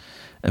gone.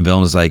 And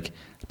Velma's like,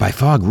 by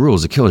fog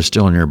rules, the killer's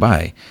still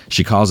nearby.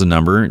 She calls a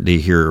number. They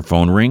hear her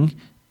phone ring,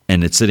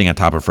 and it's sitting on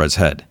top of Fred's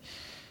head.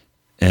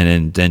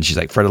 And then she's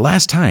like, for the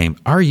last time,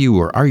 are you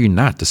or are you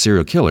not the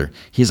serial killer?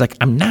 He's like,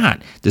 I'm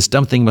not. This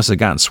dumb thing must have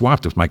gotten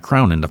swapped with my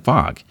crown in the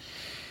fog.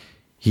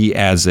 He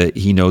adds that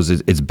he knows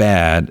it's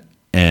bad,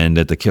 and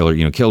that the killer,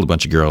 killed a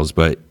bunch of girls,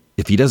 but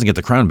if he doesn't get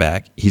the crown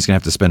back, he's gonna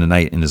have to spend a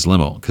night in his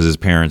limo because his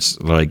parents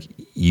are like,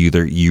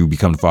 either you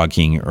become Fog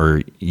King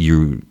or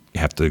you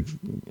have to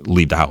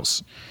leave the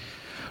house.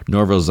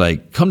 Norville's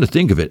like, come to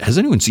think of it, has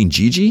anyone seen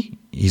Gigi?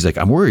 He's like,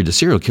 I'm worried the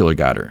serial killer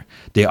got her.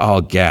 They all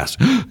gasp.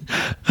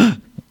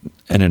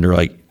 And then they're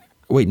like,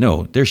 wait,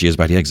 no, there she is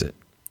by the exit.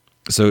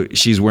 So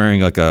she's wearing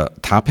like a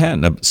top hat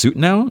and a suit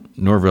now.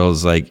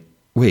 Norville's like,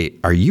 wait,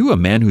 are you a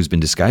man who's been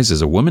disguised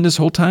as a woman this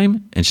whole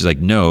time? And she's like,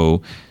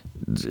 no.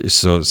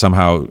 So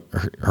somehow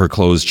her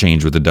clothes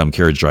change with the dumb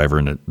carriage driver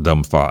and the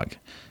dumb fog.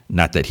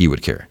 Not that he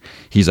would care.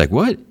 He's like,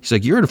 what? He's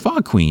like, you're the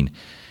Fog Queen.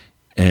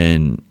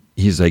 And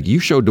he's like, you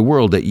showed the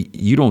world that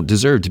you don't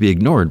deserve to be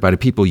ignored by the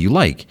people you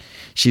like.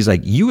 She's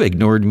like, you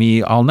ignored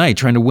me all night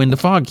trying to win the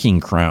Fog King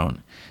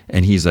crown.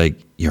 And he's like,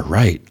 you're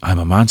right. I'm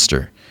a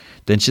monster.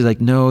 Then she's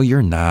like, no,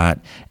 you're not.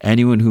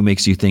 Anyone who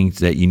makes you think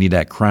that you need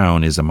that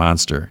crown is a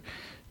monster.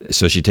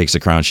 So she takes the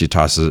crown, she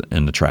tosses it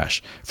in the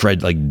trash.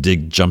 Fred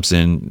jumps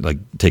in,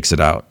 takes it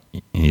out,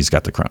 and he's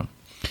got the crown.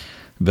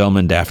 Velma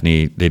and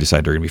Daphne, they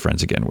decide they're going to be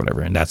friends again,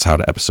 whatever. And that's how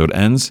the episode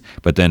ends.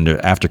 But then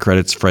after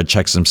credits, Fred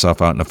checks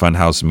himself out in a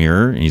funhouse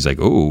mirror, and he's like,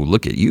 oh,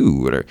 look at you.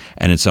 Whatever.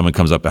 And then someone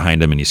comes up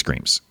behind him, and he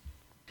screams.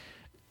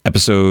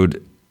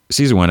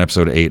 Season 1,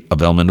 Episode 8 of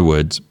Velma in the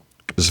Woods.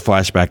 This is a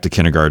flashback to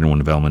kindergarten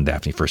when Velma and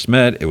Daphne first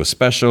met. It was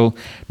special.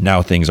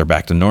 Now things are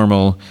back to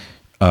normal.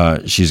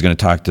 She's going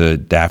to talk to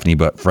Daphne,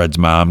 but Fred's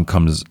mom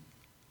comes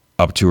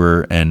up to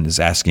her and is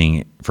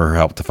asking for her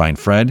help to find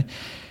Fred.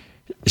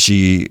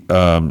 She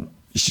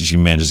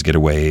manages to get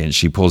away, and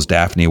she pulls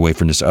Daphne away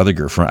from this other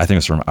girl. I think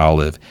it's from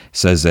Olive.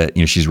 Says that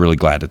she's really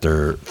glad that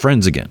they're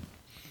friends again.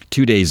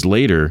 2 days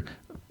later,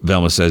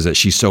 Velma says that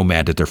she's so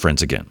mad that they're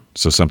friends again.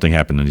 So something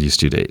happened in these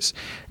 2 days.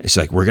 It's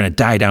like, we're gonna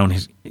die down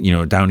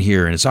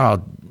here, and it's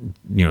all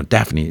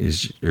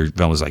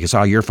Velma's like, it's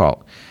all your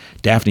fault.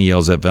 Daphne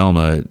yells at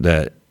Velma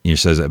that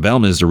says that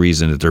Velma is the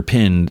reason that they're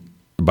pinned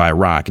by a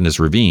rock in this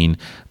ravine.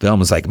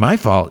 Velma's like, my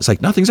fault. It's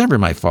like, nothing's ever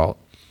my fault.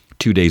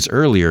 2 days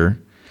earlier,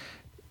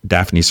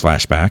 Daphne's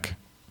flashback.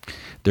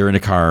 They're in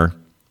a car,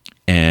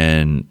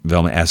 and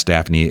Velma asks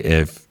Daphne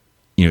if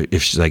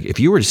she's like, if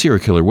you were a serial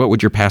killer, what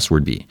would your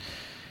password be?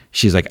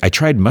 She's like, I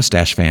tried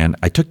mustache fan,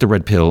 I took the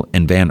red pill,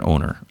 and van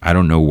owner. I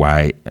don't know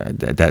why.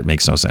 That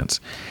makes no sense.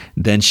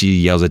 Then she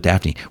yells at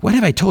Daphne, what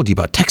have I told you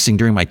about texting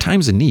during my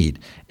times of need?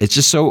 It's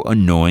just so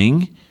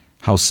annoying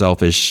how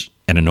selfish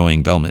and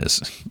annoying Velma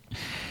is.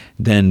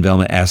 Then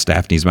Velma asks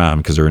Daphne's mom,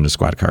 because they're in the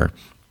squad car,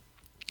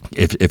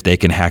 if they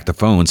can hack the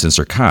phone since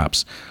they're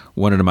cops.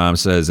 One of the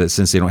moms says that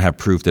since they don't have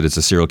proof that it's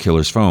a serial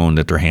killer's phone,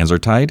 that their hands are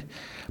tied.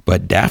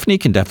 But Daphne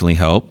can definitely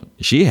help.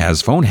 She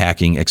has phone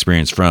hacking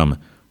experience from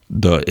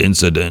The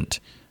Incident.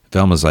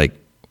 Velma's like,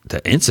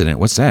 The Incident?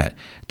 What's that?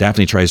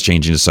 Daphne tries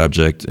changing the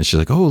subject, and she's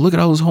like, oh, look at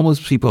all those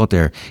homeless people out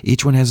there.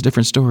 Each one has a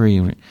different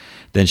story.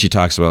 Then she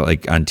talks about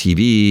on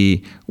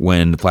TV,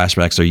 when the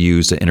flashbacks are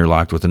used to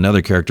interlock with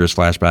another character's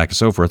flashback and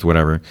so forth,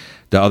 whatever.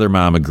 The other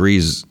mom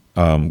agrees,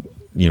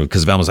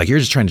 because Velma's like, you're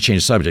just trying to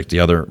change the subject. The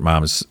other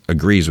mom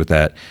agrees with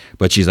that.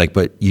 But she's like,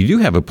 but you do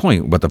have a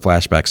point with the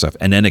flashback stuff.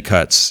 And then it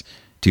cuts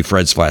to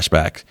Fred's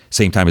flashback,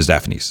 same time as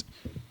Daphne's,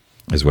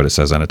 is what it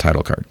says on a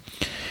title card.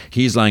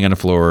 He's lying on the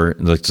floor,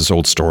 like this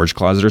old storage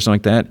closet or something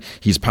like that.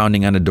 He's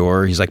pounding on the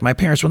door. He's like, my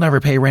parents will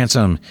never pay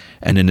ransom.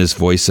 And then his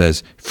voice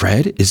says,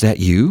 Fred, is that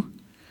you?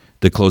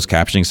 The closed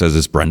captioning says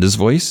it's Brenda's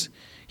voice.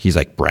 He's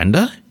like,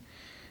 Brenda?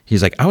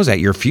 He's like, I was at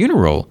your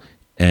funeral.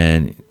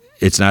 And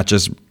it's not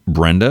just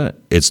Brenda,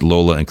 it's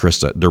Lola and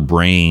Krista. Their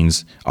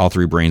brains, all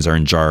three brains are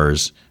in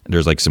jars.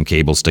 There's some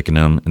cables sticking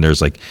in them, and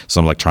there's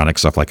some electronic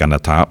stuff on the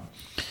top.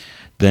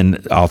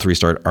 Then all three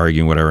start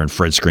arguing, whatever, and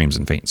Fred screams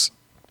and faints.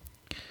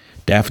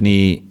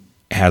 Daphne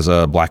has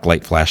a black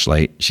light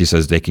flashlight. She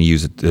says they can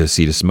use it to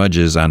see the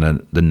smudges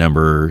on the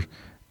number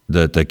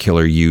that the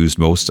killer used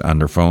most on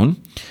their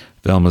phone.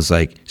 Velma's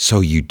like, so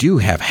you do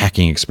have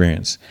hacking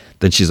experience.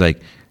 Then she's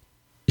like,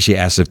 she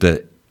asks if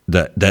the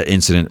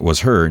incident was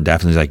her, and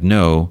Daphne's like,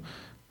 no,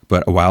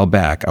 but a while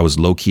back I was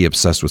low-key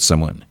obsessed with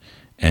someone.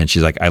 And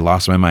she's like, I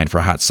lost my mind for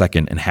a hot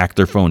second and hacked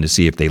their phone to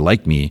see if they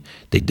liked me.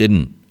 They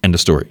didn't. End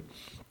of story.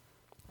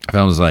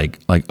 Velma's like,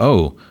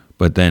 oh,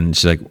 but then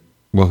she's like,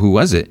 well, who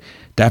was it?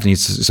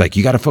 Daphne's like,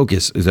 you got to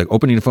focus. It's like,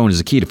 opening the phone is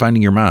the key to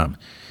finding your mom.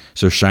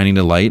 So shining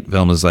the light,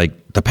 Velma's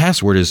like, the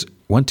password is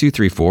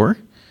 1234.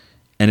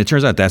 And it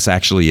turns out that's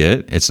actually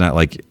it. It's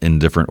not in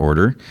different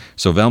order.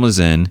 So Velma's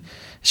in.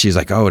 She's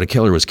like, oh, the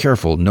killer was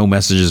careful. No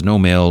messages, no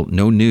mail,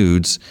 no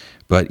nudes.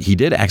 But he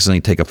did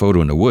accidentally take a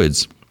photo in the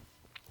woods.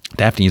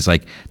 Daphne's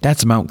like,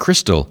 that's Mount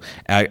Crystal.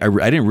 I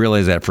didn't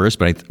realize that at first,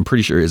 but I'm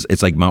pretty sure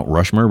it's like Mount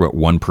Rushmore, but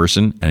one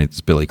person, and it's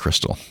Billy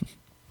Crystal.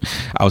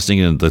 I was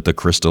thinking the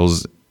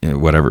crystals,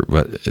 whatever,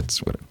 but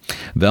it's whatever.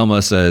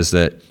 Velma says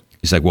that,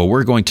 he's like, well,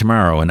 we're going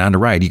tomorrow, and on the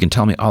ride, you can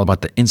tell me all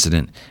about the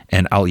incident,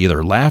 and I'll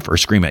either laugh or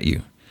scream at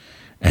you.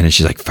 And then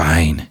she's like,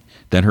 fine.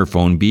 Then her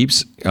phone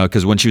beeps,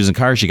 because when she was in the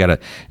car,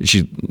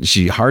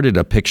 she hearted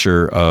a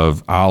picture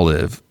of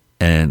Olive.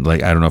 And I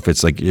don't know if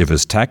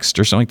it's text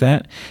or something like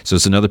that. So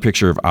it's another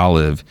picture of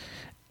Olive,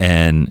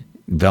 and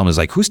Velma's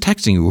like, who's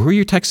texting you? Who are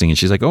you texting? And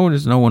she's like, oh,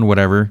 there's no one,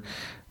 whatever.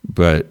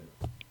 But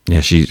yeah,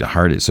 she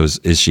hearted. So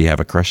is she have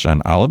a crush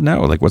on Olive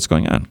now? Or what's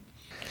going on?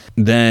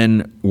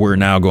 Then we're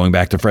now going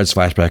back to Fred's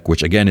flashback,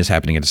 which again is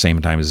happening at the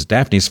same time as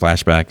Daphne's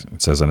flashback.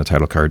 It says on the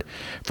title card.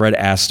 Fred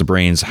asks the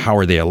brains, how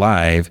are they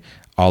alive?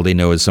 All they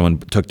know is someone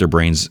took their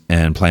brains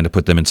and planned to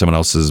put them in someone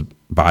else's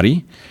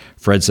body.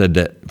 Fred said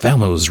that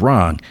Velma was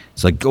wrong.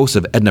 It's like ghost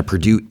of Edna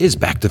Purdue is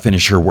back to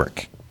finish her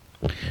work.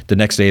 The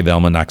next day,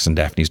 Velma knocks on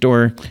Daphne's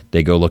door.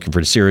 They go looking for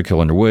the serial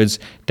killer in the woods.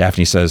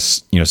 Daphne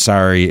says,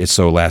 sorry, it's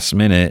so last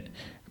minute,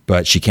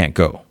 but she can't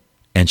go.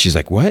 And she's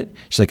like, what?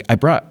 She's like, I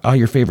brought all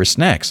your favorite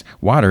snacks,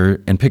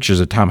 water, and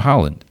pictures of Tom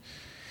Holland.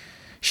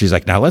 She's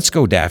like, now let's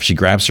go, Daph. She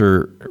grabs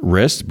her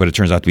wrist, but it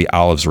turns out to be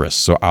Olive's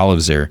wrist. So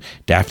Olive's there.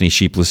 Daphne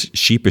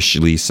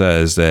sheepishly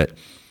says that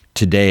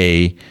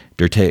today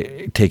they're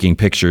taking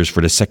pictures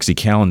for the sexy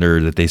calendar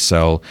that they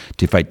sell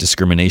to fight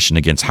discrimination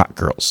against hot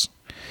girls.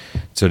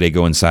 So they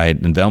go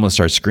inside, and Velma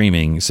starts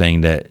screaming,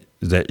 saying that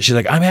she's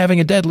like, I'm having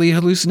a deadly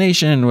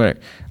hallucination.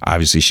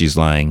 Obviously, she's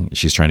lying.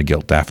 She's trying to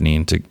guilt Daphne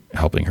into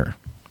helping her.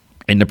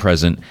 In the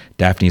present,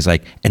 Daphne's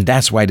like, and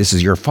that's why this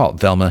is your fault,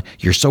 Velma.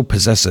 You're so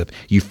possessive.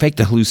 You faked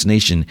the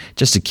hallucination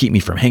just to keep me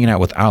from hanging out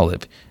with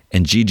Olive.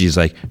 And Gigi's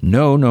like,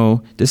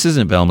 no, this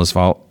isn't Velma's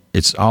fault.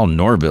 It's all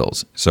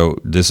Norville's. So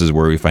this is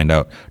where we find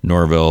out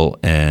Norville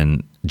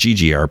and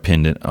Gigi are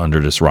pinned under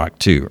this rock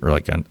too, or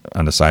like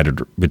on the side of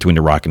between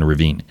the rock and the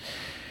ravine.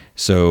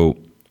 So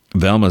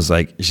Velma's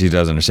like, she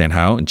doesn't understand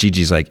how. And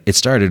Gigi's like, it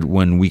started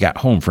when we got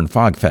home from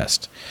Fog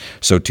Fest.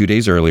 So 2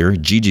 days earlier,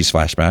 Gigi's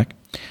flashback,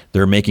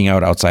 they're making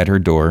out outside her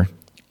door.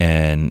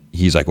 And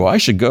he's like, well, I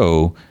should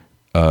go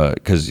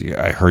because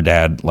her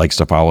dad likes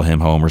to follow him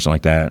home or something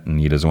like that. And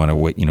he doesn't want to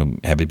wait,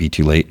 have it be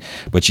too late.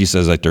 But she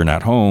says like they're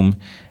not home.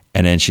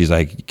 And then she's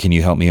like, can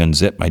you help me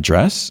unzip my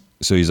dress?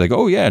 So he's like,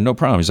 oh, yeah, no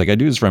problem. He's like, I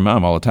do this for my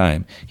mom all the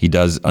time. He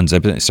does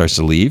unzip it and starts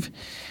to leave.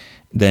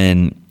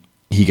 Then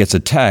he gets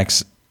a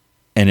text.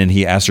 And then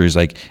he asks her, he's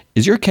like,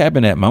 is your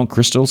cabin at Mount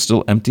Crystal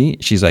still empty?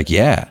 She's like,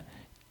 yeah.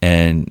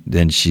 And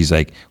then she's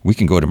like, we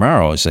can go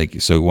tomorrow. It's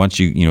like, so once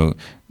you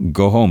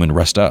go home and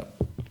rest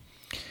up.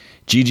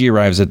 Gigi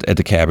arrives at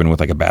the cabin with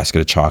like a basket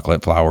of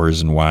chocolate,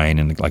 flowers, and wine,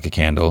 and like a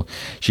candle.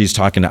 She's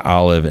talking to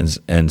Olive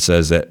and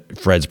says that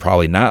Fred's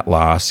probably not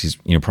lost. He's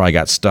probably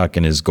got stuck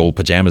in his gold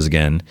pajamas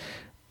again.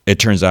 It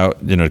turns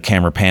out the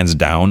camera pans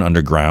down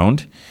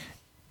underground.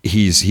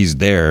 He's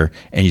there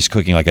and he's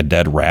cooking like a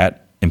dead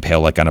rat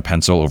impaled like on a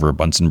pencil over a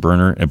Bunsen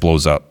burner, and it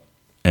blows up.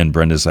 And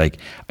Brenda's like,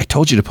 I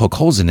told you to poke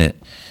holes in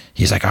it.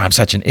 He's like, oh, I'm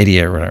such an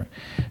idiot or whatever.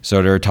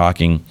 So they're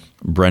talking.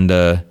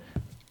 Brenda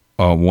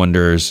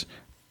wonders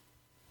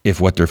if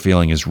what they're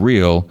feeling is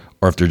real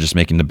or if they're just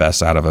making the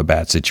best out of a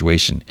bad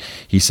situation.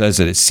 He says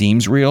that it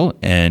seems real,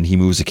 and he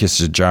moves the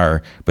kisses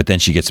jar, but then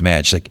she gets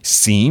mad. She's like,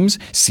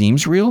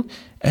 seems real?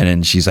 And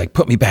then she's like,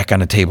 put me back on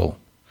the table.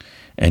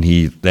 And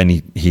he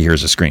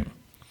hears a scream.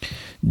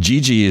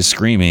 Gigi is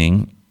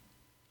screaming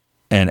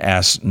and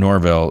asks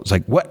Norville, it's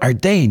like, what are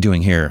they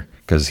doing here?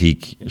 Because he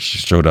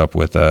showed up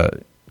with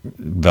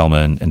Velma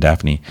and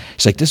Daphne.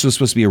 She's like, this was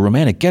supposed to be a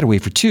romantic getaway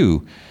for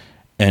two.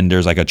 And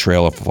there's like a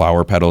trail of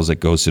flower petals that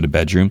goes to the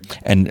bedroom.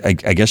 And I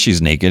guess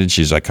she's naked and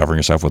she's like covering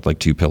herself with like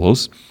two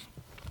pillows.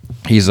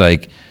 He's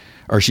like,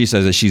 or she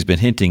says that she's been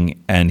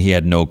hinting and he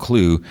had no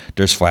clue.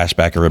 There's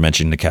flashback of her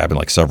mentioning the cabin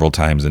like several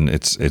times, and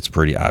it's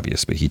pretty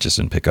obvious, but he just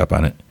didn't pick up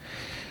on it.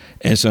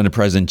 And so in the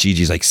present,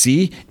 Gigi's like,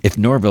 see, if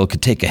Norville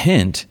could take a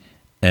hint.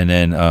 And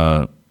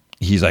then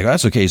he's like,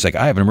 that's okay. He's like,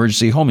 I have an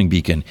emergency homing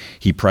beacon.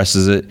 He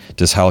presses it.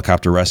 This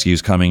helicopter rescue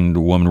is coming.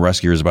 The woman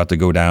rescuer is about to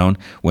go down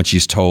when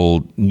she's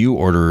told new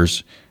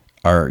orders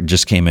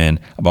just came in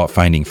about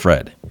finding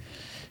Fred.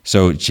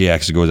 So she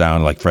actually goes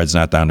down, like Fred's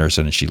not down there,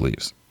 so then she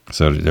leaves.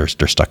 So they're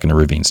stuck in the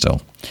ravine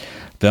still.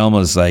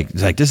 Velma's like,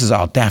 this is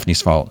all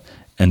Daphne's fault.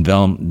 And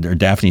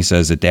Daphne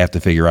says that they have to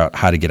figure out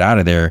how to get out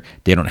of there.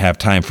 They don't have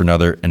time for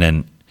another, and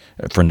then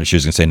she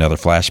was going to say another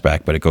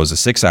flashback, but it goes to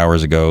 6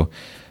 hours ago.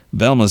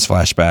 Velma's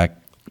flashback,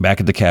 back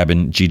at the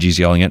cabin, Gigi's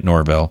yelling at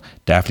Norville.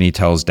 Daphne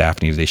tells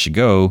Daphne they should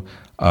go.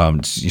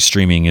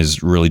 Streaming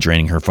is really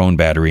draining her phone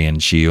battery,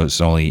 and she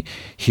was only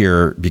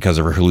here because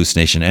of her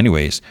hallucination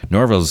anyways.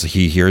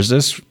 He hears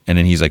this, and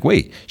then he's like,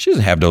 wait, she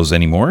doesn't have those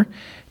anymore.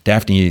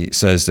 Daphne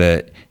says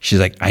that, she's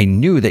like, I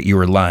knew that you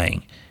were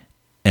lying.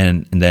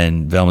 And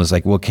then Velma's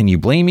like, well, can you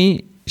blame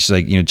me? She's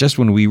like, just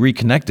when we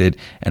reconnected,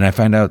 and I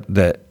found out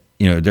that,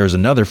 there's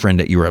another friend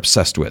that you were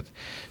obsessed with.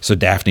 So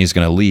Daphne's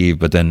going to leave,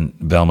 but then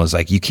Velma's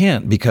like, you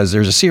can't because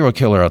there's a serial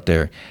killer out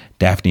there.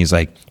 Daphne's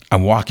like,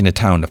 I'm walking to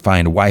town to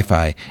find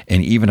Wi-Fi,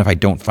 and even if I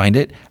don't find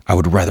it, I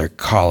would rather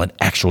call an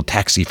actual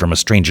taxi from a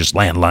stranger's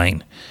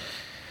landline.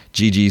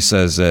 Gigi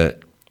says that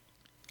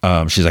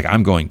she's like,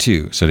 I'm going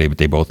too. So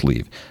they both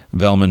leave.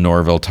 Velma and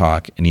Norville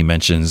talk, and he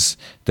mentions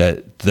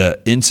that the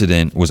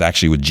incident was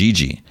actually with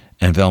Gigi.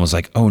 And Velma's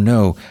like, oh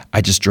no, I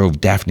just drove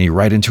Daphne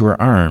right into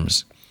her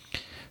arms.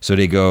 So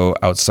they go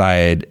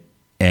outside,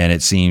 and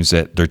it seems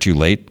that they're too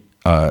late.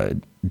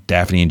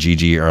 Daphne and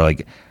Gigi are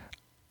like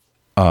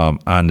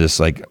on this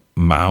like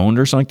mound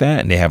or something like that,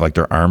 and they have like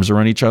their arms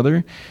around each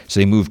other. So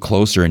they move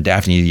closer, and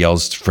Daphne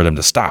yells for them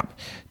to stop.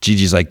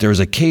 Gigi's like,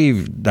 there's a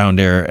cave down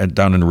there,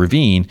 down in the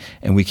ravine,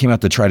 and we came out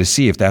to try to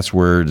see if that's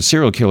where the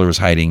serial killer was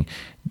hiding.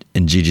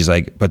 And Gigi's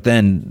like, but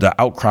then the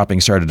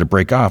outcropping started to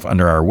break off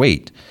under our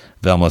weight.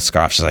 Velma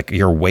scoffs. She's like,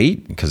 your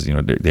weight? Because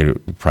they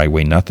probably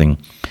weigh nothing.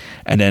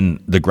 And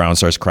then the ground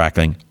starts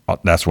crackling.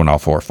 That's when all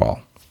four fall.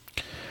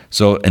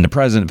 So in the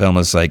present,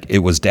 Velma's like, it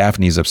was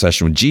Daphne's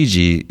obsession with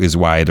Gigi is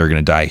why they're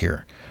going to die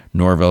here.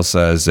 Norville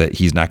says that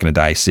he's not going to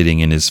die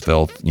sitting in his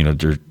filth.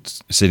 They're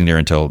sitting there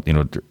until,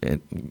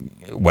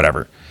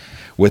 whatever.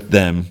 With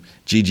them,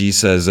 Gigi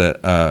says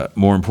that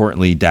more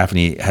importantly,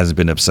 Daphne hasn't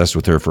been obsessed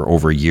with her for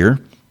over a year.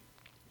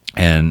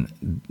 And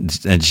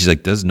she's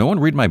like, does no one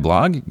read my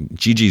blog,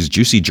 Gigi's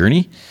Juicy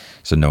Journey?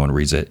 so no one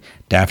reads it.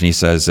 Daphne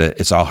says that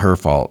it's all her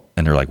fault,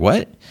 and they're like,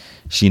 what?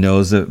 She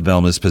knows that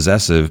Velma's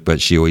possessive,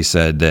 but she always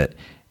said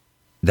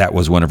that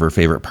was one of her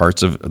favorite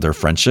parts of their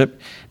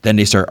friendship. Then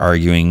they start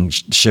arguing,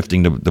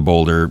 shifting the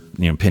boulder,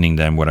 pinning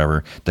them,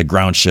 whatever. The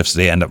ground shifts,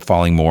 they end up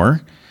falling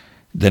more.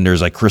 Then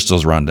there's like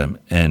crystals around them.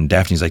 And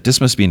Daphne's like,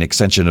 this must be an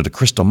extension of the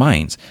crystal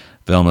mines.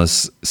 Velma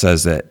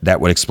says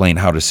that would explain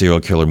how the serial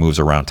killer moves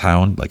around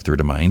town, like through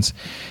the mines.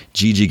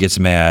 Gigi gets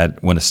mad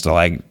when a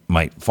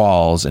stalagmite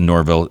falls and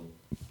Norville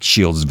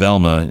shields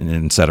Velma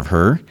instead of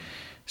her.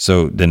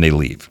 So then they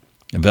leave.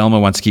 Velma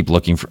wants to keep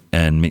looking for,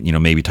 and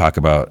maybe talk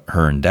about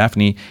her and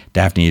Daphne.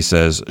 Daphne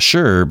says,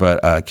 "Sure,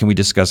 but can we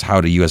discuss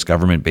how the U.S.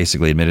 government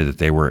basically admitted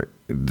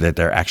that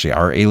there actually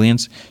are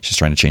aliens?" She's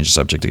trying to change the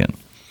subject again.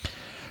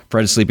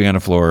 Fred is sleeping on the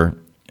floor.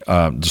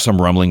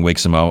 Some rumbling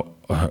wakes him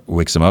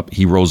up.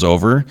 He rolls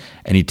over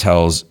and he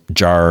tells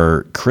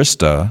Jar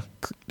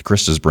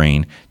Krista's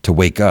brain to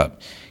wake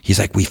up. He's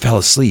like, "We fell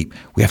asleep.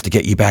 We have to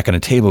get you back on the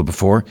table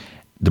before."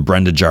 The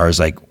Brenda Jar is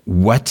like,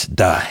 "What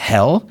the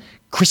hell,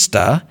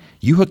 Krista?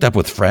 You hooked up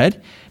with Fred?"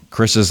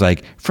 Krista's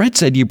like, "Fred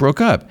said you broke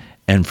up."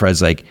 And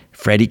Fred's like,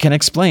 "Freddie can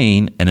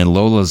explain." And then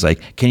Lola's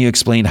like, "Can you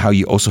explain how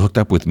you also hooked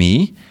up with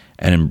me?"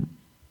 And then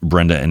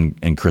Brenda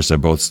and Krista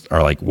both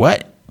are like,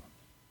 "What?"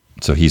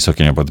 So he's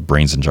hooking up with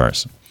brains in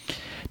jars.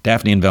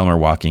 Daphne and Velma are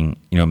walking.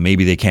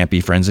 Maybe they can't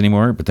be friends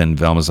anymore. But then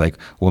Velma's like,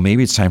 "Well,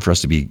 maybe it's time for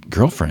us to be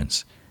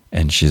girlfriends."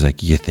 And she's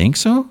like, "You think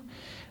so?"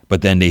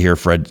 But then they hear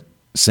Fred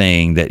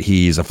saying that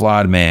he's a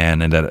flawed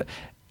man and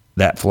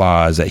that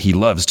flaw is that he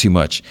loves too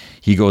much.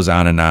 He goes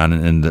on,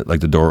 and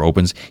the door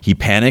opens. He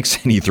panics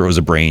and he throws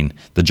a brain.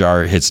 The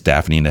jar hits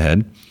Daphne in the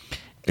head.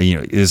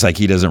 It's like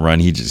he doesn't run.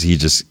 He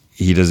doesn't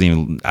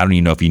even. I don't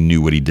even know if he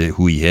knew what he did,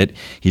 who he hit.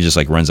 He just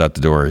like runs out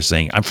the door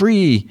saying, "I'm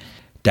free."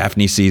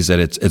 Daphne sees that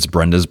it's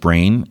Brenda's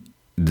brain.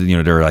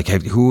 They're like, "Hey,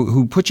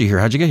 who put you here?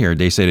 How'd you get here?"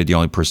 They say that the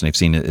only person they've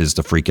seen is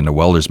the freak in the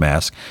welder's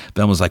mask.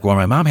 Velma's like, "Well,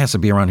 my mom has to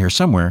be around here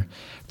somewhere."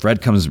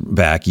 Fred comes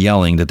back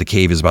yelling that the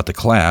cave is about to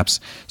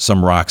collapse.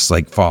 Some rocks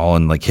like fall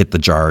and like hit the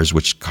jars,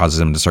 which causes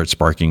them to start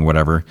sparking,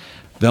 whatever.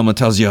 Velma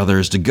tells the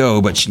others to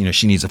go, but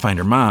she needs to find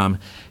her mom.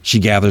 She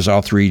gathers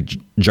all three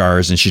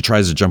jars and she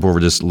tries to jump over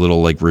this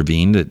little like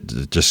ravine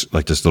that just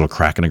like this little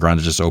crack in the ground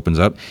that just opens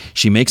up.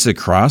 She makes it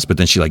across, but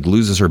then she like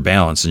loses her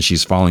balance and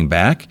she's falling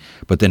back.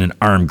 But then an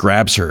arm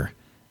grabs her.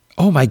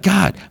 "Oh my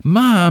God,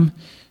 Mom!"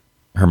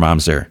 Her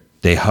mom's there.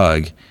 They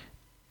hug.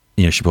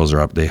 She pulls her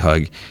up. They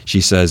hug.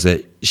 She says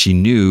that she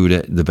knew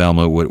that the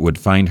Velma would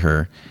find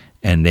her,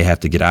 and they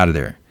have to get out of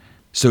there.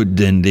 So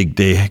then they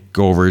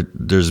go over.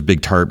 There's a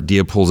big tarp.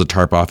 Dia pulls a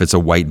tarp off. It's a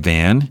white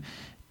van,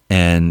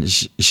 and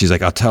she's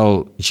like,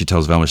 She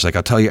tells Velma, she's like,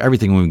 "I'll tell you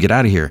everything when we get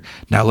out of here.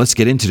 Now let's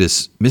get into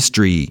this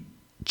mystery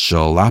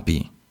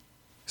jalopy."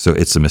 So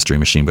it's a mystery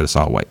machine, but it's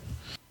all white.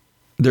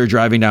 They're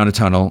driving down a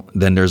tunnel.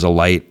 Then there's a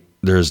light.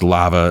 There's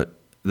lava.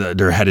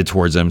 They're headed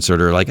towards them. So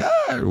they're like,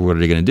 what are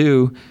they going to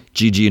do?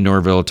 Gigi and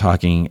Norville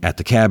talking at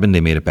the cabin. They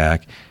made it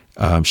back.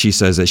 She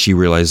says that she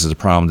realizes the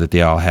problem that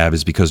they all have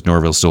is because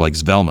Norville still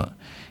likes Velma.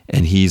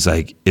 And he's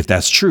like, if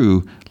that's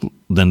true,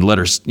 then let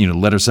her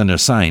send a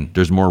sign.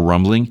 There's more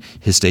rumbling.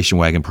 His station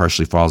wagon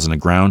partially falls on the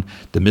ground.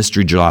 The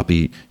mystery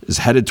jalopy is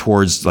headed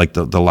towards like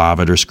the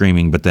lava. They're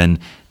screaming, but then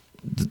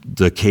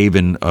the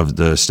cave-in of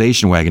the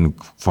station wagon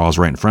falls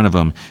right in front of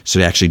them. So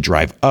they actually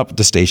drive up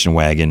the station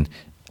wagon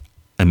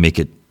and make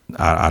it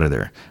out of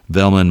there.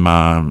 Velma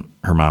and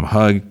her mom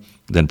hug.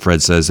 Then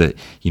Fred says that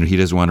he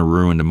doesn't want to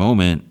ruin the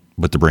moment,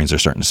 but the brains are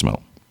starting to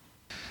smell.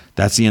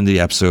 That's the end of the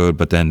episode.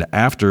 But then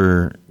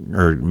after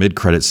or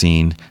mid-credit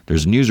scene,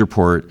 there's a news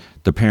report.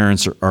 The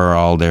parents are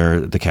all there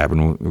at the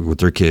cabin with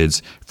their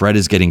kids. Fred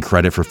is getting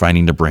credit for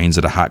finding the brains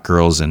of the hot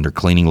girls and their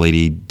cleaning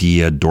lady,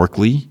 Dia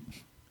Dorkley.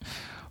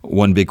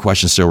 One big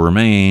question still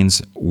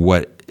remains: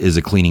 what is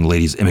a cleaning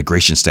lady's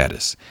immigration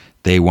status?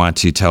 They want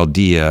to tell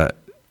Dia,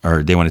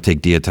 or they want to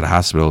take Dia to the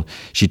hospital.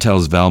 She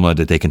tells Velma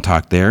that they can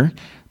talk there,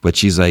 but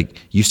she's like,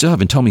 "You still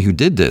haven't told me who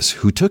did this.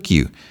 Who took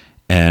you?"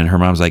 And her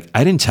mom's like,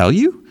 "I didn't tell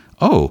you?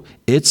 Oh,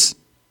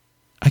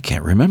 I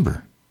can't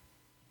remember."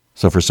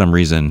 So for some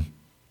reason,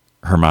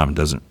 her mom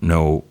doesn't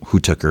know who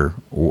took her,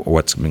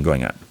 what's been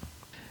going on.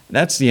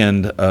 That's the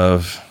end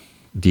of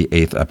the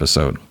 8th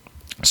episode.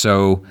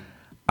 So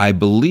I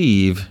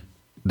believe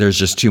there's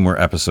just 2 more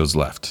episodes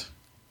left.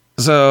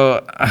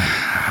 So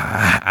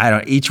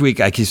each week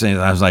I keep saying,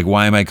 I was like,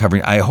 why am I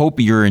covering? I hope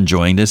you're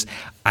enjoying this.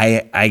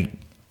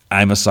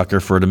 I'm a sucker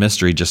for the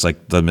mystery, just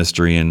like the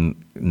mystery in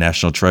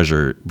National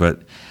Treasure.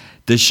 But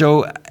the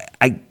show,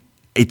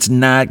 it's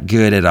not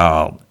good at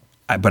all.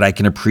 But I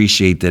can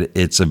appreciate that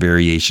it's a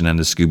variation on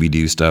the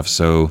Scooby-Doo stuff.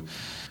 So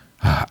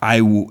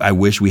I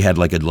wish we had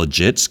like a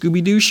legit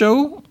Scooby-Doo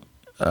show.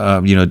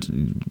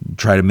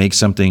 Try to make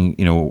something,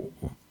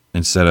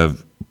 instead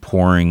of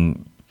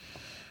pouring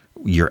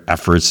your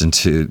efforts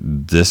into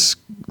this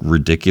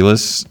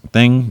ridiculous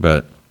thing.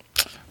 But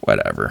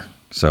whatever.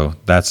 So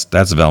that's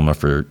Velma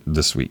for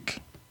this week.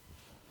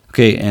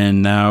 Okay,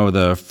 and now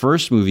the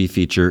first movie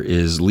feature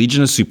is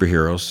Legion of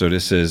Superheroes. So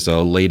this is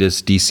the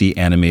latest DC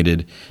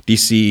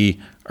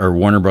or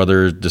Warner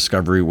Brothers,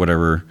 Discovery,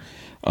 whatever,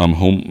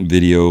 home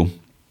video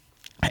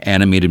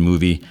animated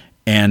movie.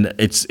 And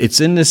it's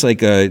in this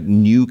like a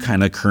new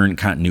kind of current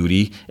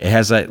continuity. It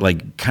has that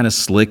like kind of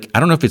slick. I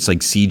don't know if it's like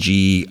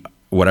CG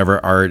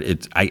whatever art.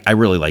 I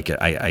really like it.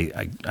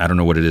 I don't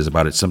know what it is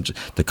about it.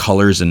 The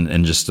colors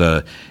and just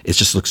it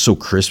just looks so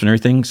crisp and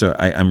everything. So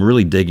I'm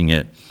really digging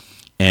it.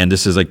 And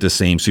this is like the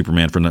same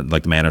Superman from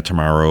the Man of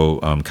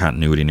Tomorrow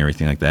continuity and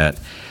everything like that.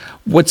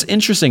 What's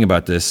interesting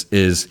about this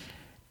is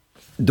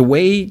the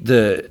way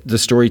the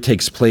story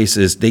takes place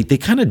is they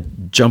kind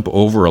of jump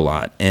over a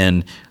lot.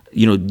 And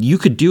you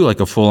could do like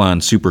a full-on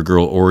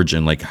Supergirl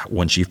origin, like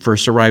when she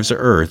first arrives to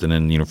Earth and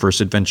then, first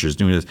adventures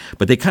doing this,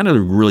 but they kind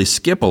of really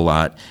skip a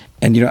lot.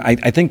 And,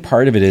 I think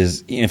part of it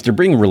is if they're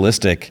being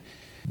realistic,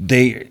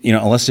 they,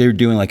 unless they're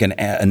doing like an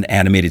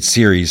animated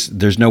series,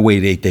 there's no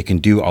way they can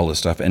do all this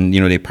stuff. And,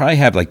 they probably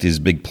have like these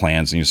big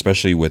plans,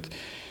 especially with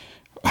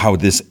how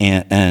this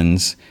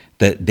ends,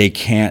 that they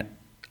can't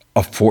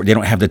afford, they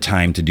don't have the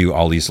time to do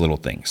all these little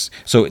things.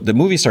 So the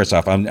movie starts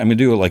off, I'm going to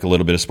do like a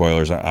little bit of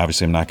spoilers.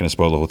 Obviously, I'm not going to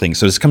spoil the whole thing.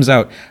 So this comes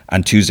out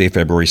on Tuesday,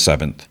 February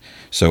 7th.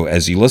 So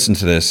as you listen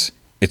to this,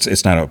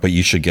 it's not out, but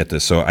you should get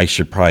this. So I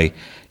should probably,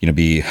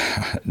 be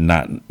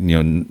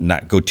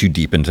not go too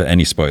deep into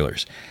any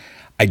spoilers.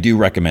 I do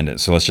recommend it.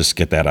 So let's just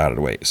get that out of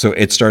the way. So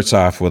it starts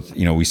off with,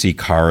 we see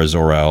Kara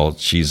Zor-El.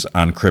 She's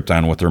on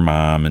Krypton with her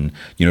mom and,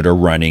 they're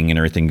running and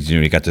everything.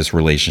 You got this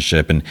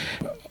relationship, and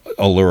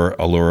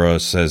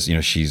Allura says,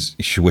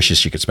 she wishes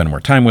she could spend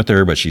more time with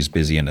her, but she's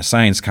busy in the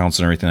science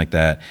council and everything like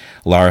that.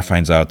 Lara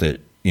finds out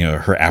that,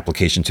 her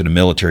application to the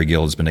military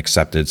guild has been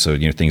accepted. So,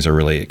 things are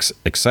really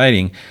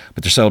exciting,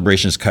 but their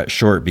celebration is cut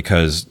short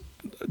because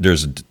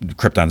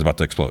Krypton's about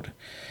to explode.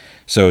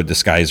 So the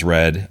sky's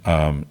red.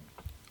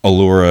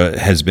 Allura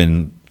has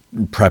been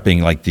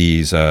prepping like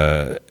these,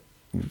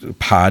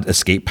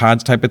 escape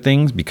pods type of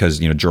things because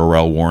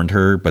Jor-El warned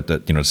her, but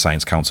the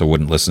science council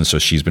wouldn't listen, so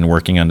she's been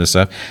working on this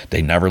stuff.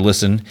 They never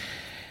listen,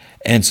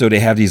 and so they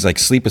have these like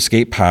sleep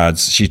escape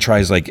pods. She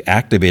tries like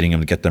activating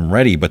them to get them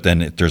ready, but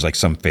then there's like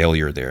some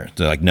failure there.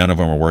 They're, like none of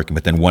them are working,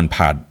 but then one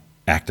pod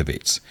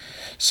activates.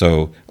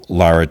 So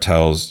Lara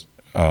tells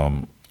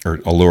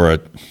Allura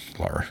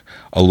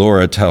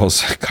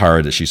tells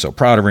Kara that she's so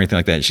proud of her, anything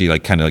like that. She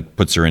like kind of like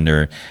puts her in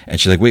there,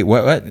 and she's like, wait,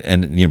 what?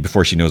 And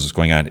before she knows what's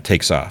going on, it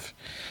takes off.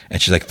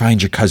 And she's like,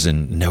 find your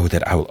cousin, know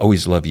that I will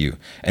always love you.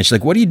 And she's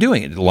like, what are you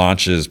doing? It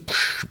launches,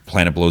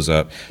 planet blows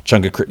up.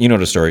 Chunk of,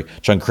 the story.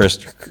 Chunk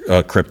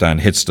Krypton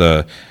hits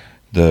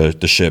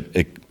the ship.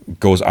 It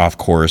goes off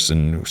course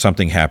and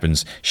something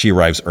happens. She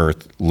arrives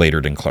Earth later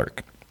than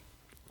Clark.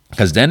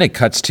 Because then it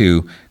cuts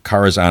to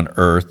Kara's on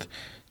Earth.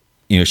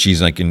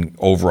 She's like in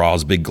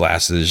overalls, big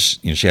glasses.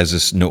 She has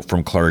this note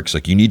from Clark. It's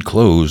like, you need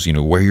clothes,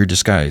 wear your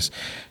disguise.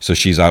 So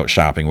she's out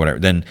shopping, whatever.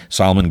 Then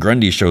Solomon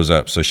Grundy shows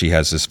up. So she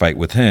has this fight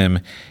with him.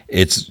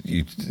 It's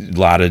a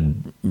lot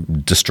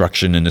of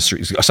destruction in the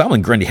streets.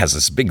 Solomon Grundy has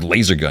this big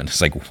laser gun.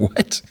 It's like,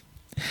 what?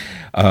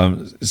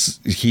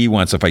 He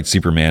wants to fight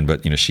Superman,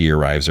 but she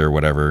arrives or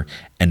whatever,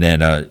 and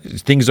then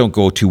things don't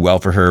go too well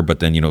for her. But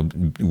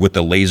then with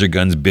the laser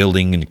guns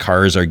building and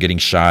cars are getting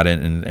shot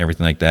and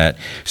everything like that,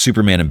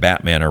 Superman and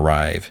Batman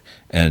arrive,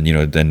 and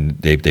then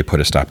they put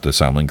a stop to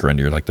Solomon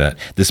Grundy like that.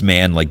 This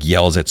man like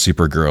yells at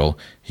Supergirl.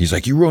 He's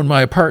like, "You ruined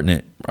my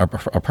apartment."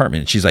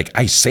 She's like,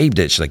 "I saved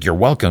it." She's like, "You're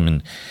welcome."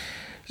 And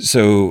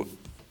so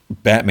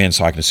Batman's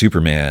talking to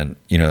Superman.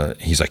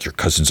 He's like, "Your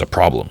cousin's a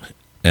problem."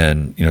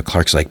 And,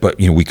 Clark's like, but,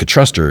 we could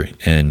trust her.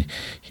 And,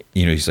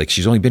 he's like,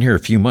 she's only been here a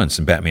few months.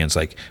 And Batman's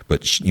like,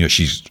 but,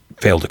 she's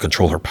failed to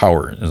control her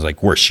power. And it's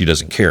like, worse, she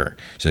doesn't care.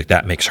 She's like,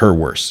 that makes her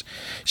worse.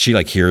 She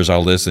like hears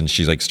all this and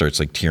she's like, starts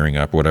like tearing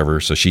up, whatever.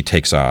 So she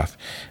takes off.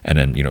 And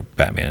then,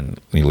 Batman,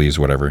 he leaves,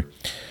 whatever.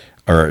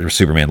 Or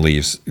Superman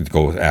leaves,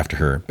 go after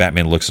her.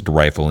 Batman looks at the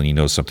rifle and he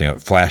knows something.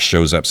 Flash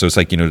shows up. So it's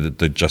like,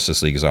 the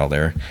Justice League is all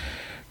there.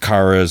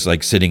 Kara's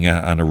like sitting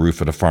on the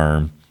roof of the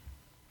farm.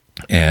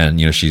 And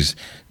she's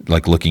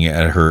like looking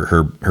at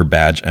her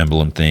badge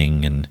emblem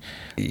thing, and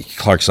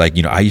Clark's like,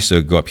 I used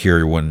to go up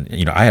here when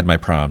I had my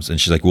proms,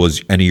 and she's like, well,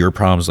 is any of your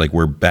proms like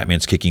where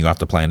Batman's kicking you off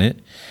the planet?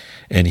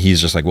 And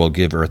he's just like, well,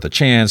 give Earth a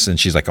chance. And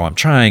she's like, oh, I'm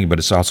trying, but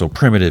it's also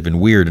primitive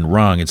and weird and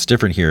wrong. It's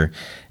different here.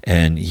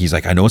 And he's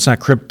like, I know it's not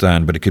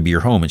Krypton, but it could be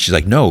your home. And she's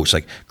like, no. She's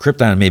like,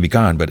 Krypton may be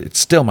gone, but it's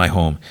still my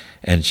home.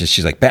 And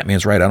she's like,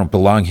 Batman's right. I don't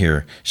belong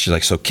here. She's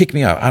like, so kick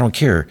me out. I don't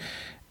care.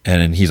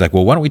 And then he's like,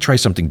 well, why don't we try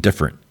something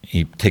different?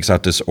 He takes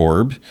out this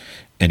orb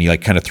and he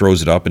like kind of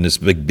throws it up, and this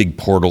big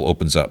portal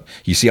opens up.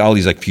 You see all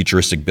these like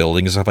futuristic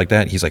buildings and stuff like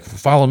that. He's like,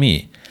 follow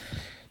me.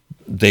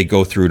 They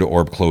go through, the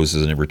orb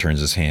closes and it returns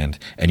his hand.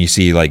 And you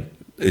see like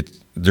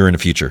they're in the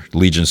future.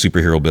 Legion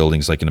superhero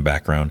buildings like in the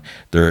background.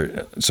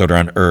 They're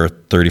on Earth,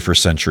 31st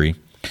century.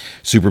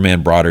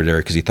 Superman brought her there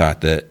because he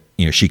thought that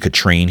she could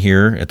train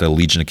here at the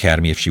Legion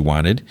Academy if she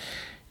wanted.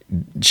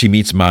 She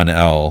meets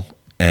Mon-El.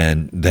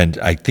 And then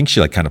I think she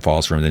like kind of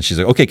falls for him. Then she's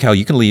like, okay, Cal,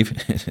 you can leave.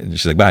 And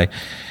she's like, bye.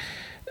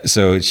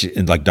 So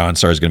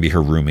Dawnstar is going to be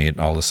her roommate and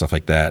all this stuff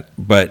like that.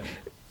 But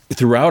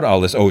throughout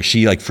all this,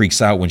 she like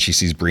freaks out when she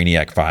sees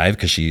Brainiac 5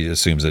 because she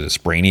assumes that it's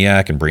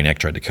Brainiac, and Brainiac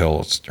tried to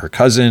kill her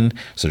cousin.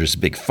 So there's a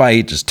big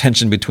fight, just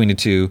tension between the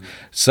two.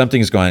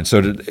 Something's going on.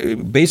 So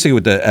basically,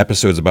 what the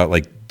episode's about,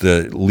 like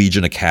the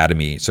Legion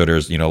Academy. So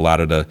there's a lot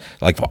of the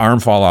like Arm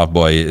Fall Off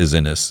Boy is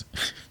in this.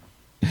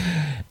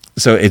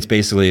 So it's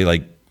basically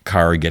like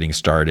Kara getting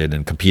started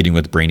and competing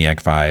with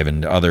Brainiac 5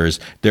 and others.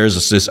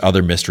 There's this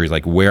other mystery,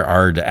 like where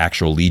are the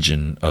actual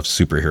Legion of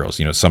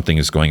superheroes? Something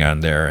is going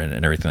on there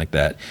and everything like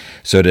that.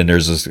 So then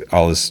there's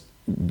all this,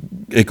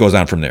 it goes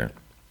on from there.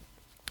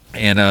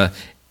 And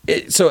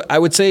so I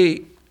would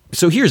say,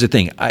 so here's the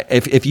thing.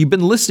 If you've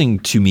been listening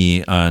to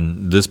me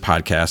on this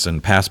podcast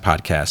and past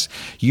podcasts,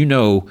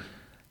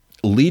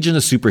 Legion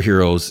of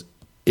Superheroes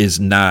is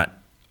not,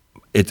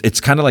 it's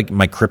kind of like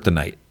my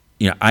kryptonite.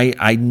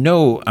 I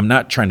know, I'm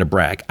not trying to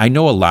brag. I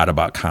know a lot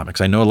about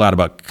comics. I know a lot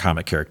about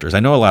comic characters. I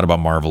know a lot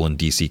about Marvel and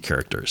DC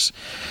characters.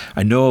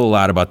 I know a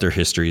lot about their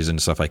histories and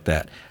stuff like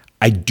that.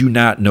 I do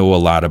not know a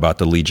lot about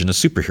the Legion of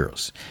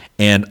Superheroes.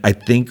 And I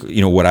think,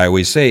 what I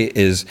always say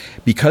is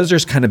because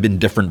there's kind of been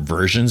different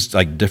versions,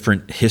 like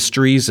different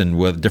histories and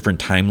with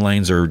different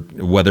timelines, or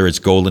whether it's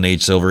Golden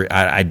Age, Silver,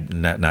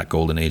 not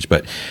Golden Age,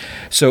 but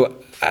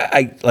so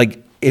I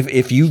like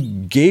if you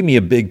gave me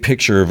a big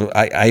picture of,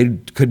 I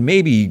could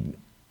maybe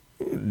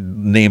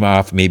name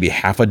off maybe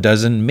half a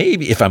dozen,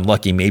 maybe if I'm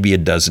lucky, maybe a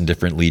dozen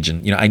different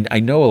Legion. I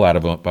know a lot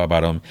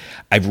about them.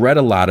 I've read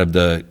a lot of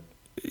the,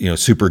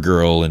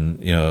 Supergirl and,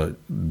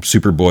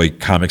 Superboy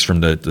comics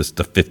from the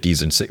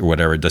 50s and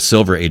whatever, the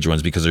Silver Age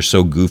ones, because they're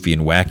so goofy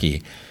and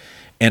wacky.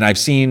 And I've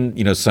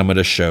seen, some of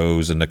the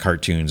shows and the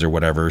cartoons or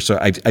whatever. So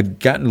I've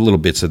gotten little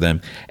bits of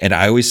them. And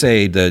I always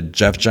say the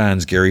Jeff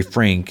Johns, Gary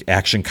Frank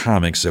Action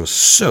Comics, it was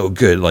so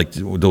good. Like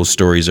those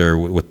stories are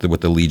with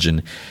the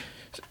Legion.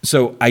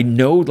 So I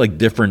know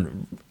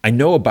I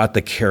know about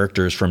the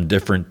characters from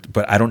different,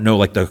 but I don't know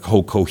like the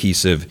whole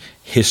cohesive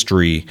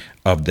history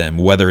of them,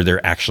 whether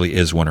there actually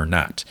is one or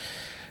not.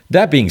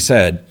 That being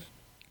said,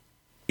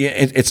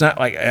 it's not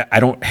like I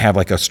don't have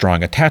like a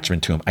strong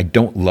attachment to him. I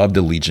don't love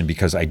the Legion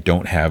because I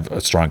don't have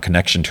a strong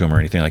connection to him or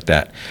anything like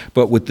that.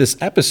 But with this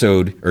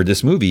episode or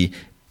this movie,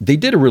 they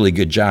did a really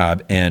good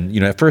job. And,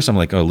 at first I'm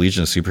like,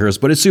 Legion of Superheroes,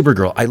 but it's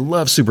Supergirl. I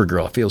love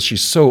Supergirl. I feel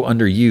she's so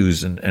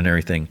underused and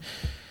everything.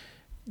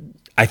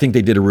 I think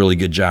they did a really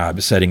good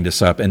job setting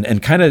this up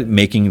and kind of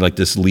making like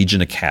this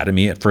Legion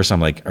Academy. At first I'm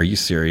like, are you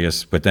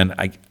serious? But then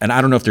I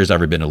don't know if there's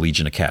ever been a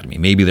Legion Academy.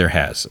 Maybe there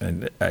has.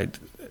 And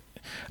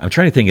I'm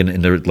trying to think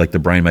in the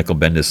Brian Michael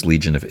Bendis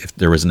Legion, if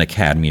there was an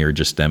academy or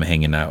just them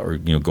hanging out or,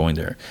 going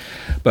there.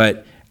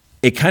 But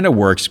it kind of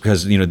works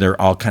because,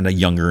 they're all kind of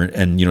younger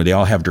and, they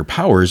all have their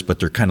powers, but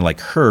they're kind of like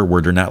her where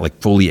they're not like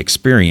fully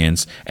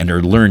experienced and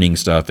they're learning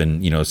stuff.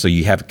 And, so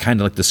you have kind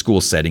of like the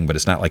school setting, but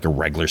it's not like a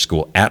regular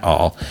school at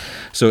all.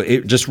 So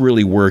it just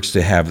really works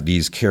to have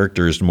these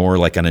characters more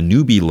like on a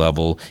newbie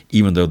level,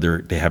 even though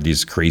they have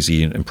these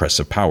crazy and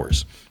impressive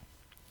powers.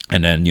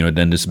 And then,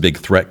 then this big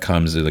threat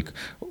comes, like,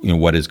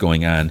 what is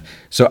going on.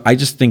 So I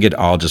just think it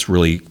all just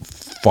really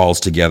falls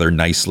together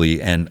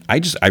nicely. And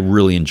I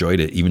really enjoyed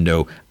it, even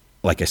though,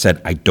 like I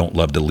said, I don't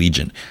love the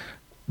Legion,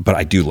 but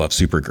I do love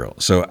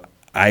Supergirl. So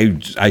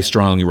I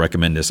strongly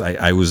recommend this.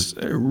 I was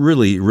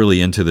really,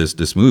 really into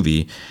this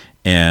movie,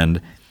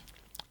 and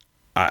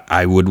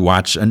I would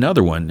watch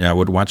another one. I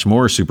would watch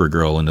more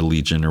Supergirl in the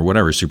Legion or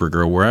whatever,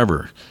 Supergirl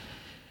wherever.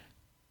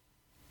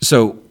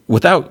 So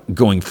without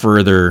going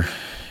further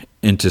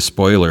into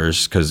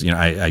spoilers, because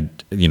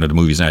the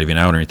movie's not even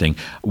out or anything,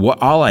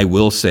 all I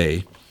will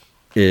say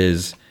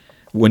is,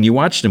 when you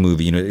watch the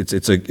movie,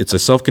 it's a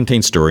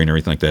self-contained story and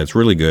everything like that. It's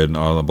really good and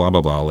all the blah,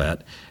 blah, blah, all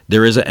that.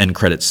 There is an end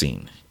credit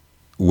scene,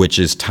 which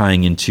is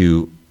tying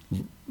into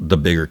the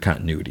bigger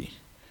continuity.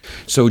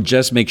 So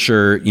just make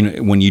sure,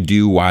 when you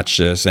do watch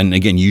this, and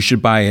again, you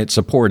should buy it,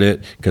 support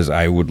it, because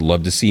I would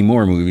love to see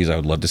more movies. I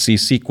would love to see a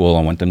sequel.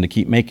 I want them to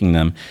keep making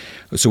them.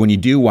 So when you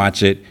do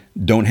watch it,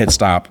 don't hit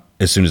stop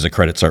as soon as the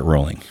credits start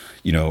rolling.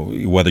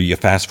 Whether you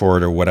fast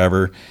forward or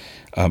whatever.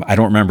 I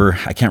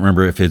can't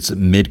remember if it's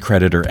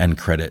mid-credit or end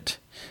credit.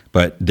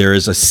 But there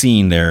is a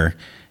scene there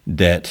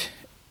that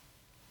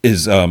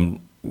is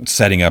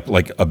setting up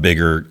like a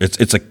bigger.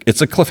 It's a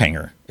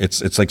cliffhanger.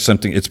 It's like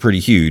something. It's pretty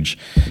huge.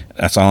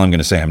 That's all I'm going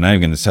to say. I'm not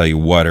even going to tell you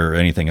what or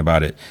anything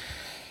about it.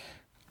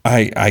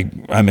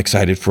 I'm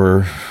excited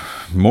for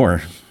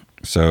more.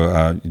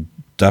 So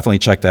definitely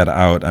check that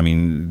out. I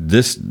mean,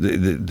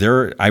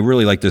 I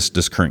really like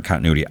this current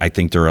continuity. I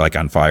think they're like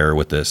on fire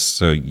with this.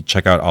 So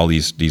check out all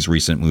these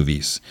recent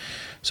movies.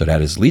 So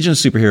that is Legion of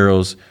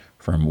Superheroes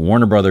from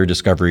Warner Brother,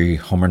 Discovery,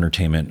 Home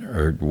Entertainment,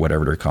 or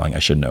whatever they're calling. I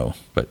should know,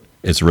 but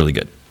it's really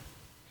good.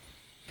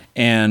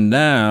 And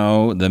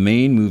now the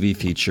main movie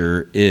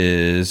feature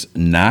is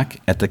Knock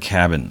at the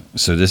Cabin.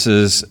 So this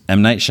is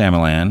M. Night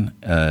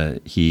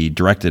Shyamalan. He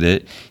directed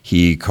it.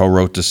 He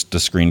co-wrote the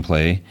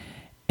screenplay.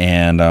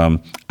 And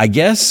I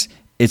guess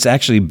it's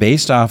actually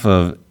based off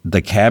of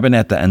The Cabin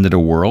at the End of the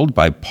World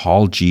by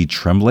Paul G.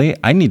 Tremblay.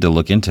 I need to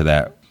look into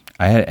that.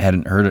 I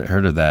hadn't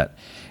heard of that.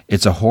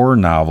 It's a horror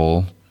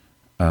novel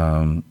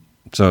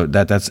So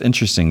that's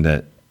interesting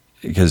that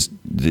because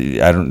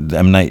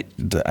M. Night,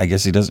 I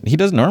guess he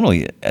doesn't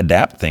normally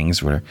adapt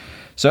things.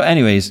 So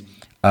anyways,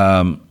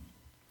 I'm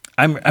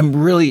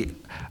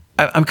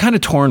kind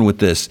of torn with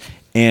this.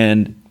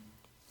 And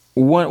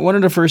one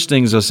of the first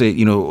things I'll say,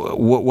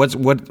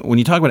 when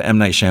you talk about M.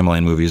 Night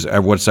Shyamalan movies,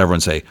 what's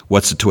everyone say?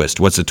 What's the twist?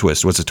 What's the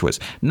twist? What's the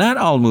twist? Not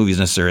all movies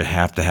necessarily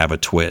have to have a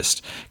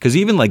twist, because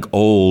even like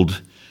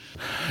old,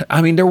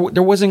 I mean, there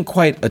wasn't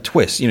quite a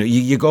twist.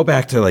 You go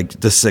back to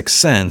like The Sixth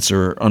Sense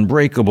or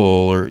Unbreakable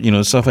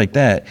or stuff like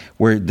that,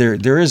 where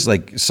there is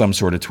like some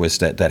sort of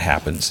twist that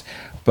happens,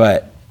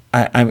 but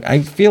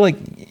I feel like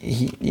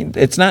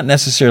it's not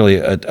necessarily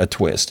a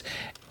twist.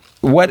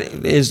 What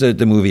is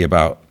the movie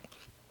about?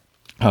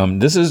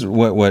 This is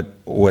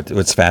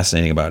what's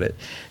fascinating about it.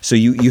 So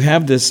you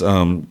have this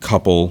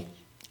couple,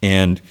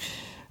 and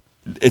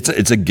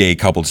it's a gay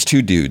couple. It's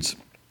two dudes.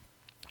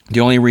 The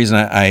only reason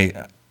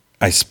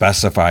I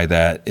specify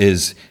that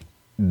is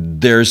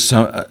there's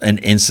an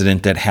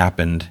incident that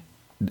happened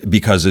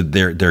because of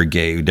they're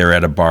gay. They're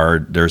at a bar.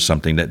 There's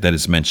something that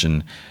is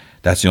mentioned.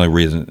 That's the only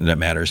reason that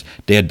matters.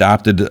 They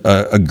adopted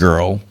a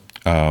girl.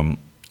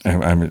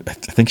 I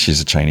think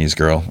she's a Chinese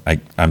girl.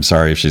 I'm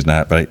sorry if she's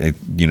not, but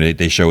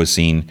they show a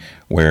scene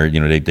where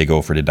they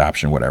go for the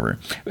adoption, whatever.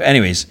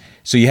 Anyways,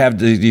 so you have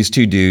these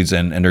two dudes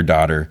and their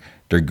daughter.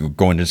 They're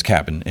going to this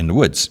cabin in the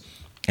woods,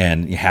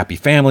 and happy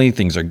family,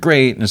 things are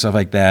great and stuff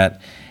like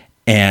that.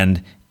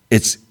 And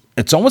it's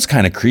almost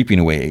kind of creepy in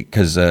a way,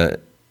 because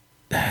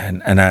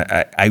and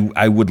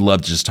I would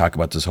love to just talk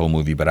about this whole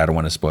movie, but I don't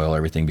want to spoil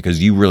everything,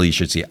 because you really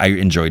should see it. I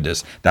enjoyed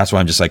this. That's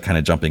why I'm just like kind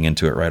of jumping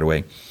into it right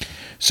away.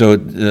 So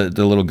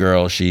the little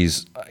girl,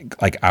 she's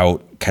like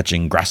out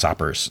catching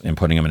grasshoppers and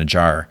putting them in a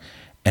jar,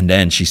 and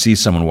then she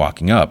sees someone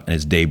walking up, and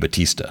it's Dave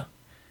Bautista.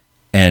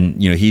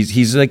 And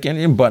he's like in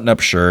a button-up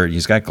shirt,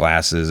 he's got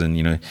glasses,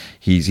 and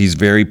he's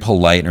very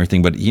polite and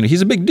everything, but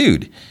he's a big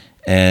dude.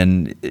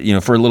 And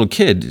for a little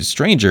kid,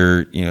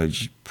 stranger,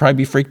 she'd probably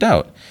be freaked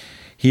out.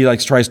 He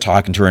like tries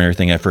talking to her and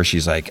everything. At first,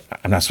 she's like,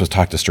 "I'm not supposed to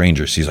talk to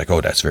strangers." She's like,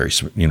 "Oh, that's very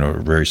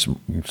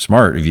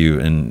smart of you."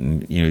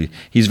 And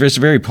he's very,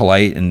 very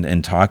polite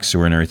and talks to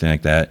her and everything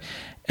like that.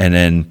 And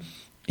then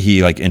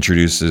he like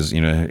introduces,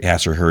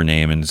 asks her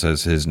name and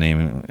says his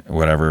name,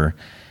 whatever.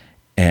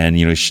 And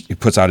he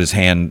puts out his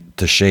hand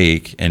to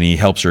shake, and he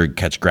helps her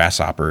catch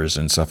grasshoppers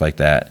and stuff like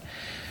that.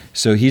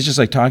 So he's just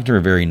like talking to her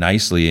very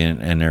nicely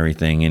and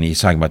everything. And he's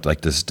talking about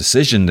like this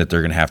decision that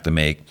they're going to have to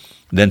make.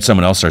 Then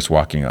someone else starts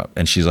walking up,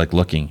 and she's like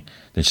looking.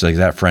 Then she's like, "Is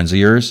that friends of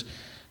yours?"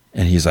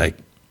 And he's like,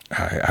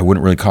 I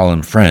wouldn't really call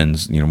them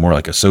friends, more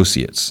like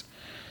associates.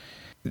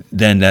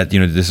 Then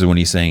this is when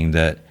he's saying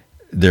that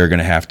they're going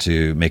to have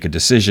to make a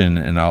decision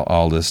and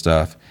all this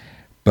stuff.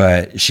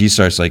 But she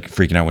starts like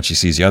freaking out when she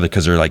sees the other,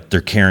 because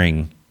they're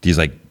carrying these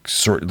like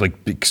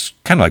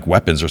kind of like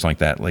weapons or something like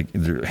that, like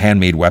they're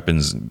handmade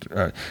weapons.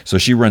 So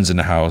she runs in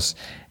the house,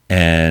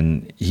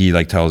 and he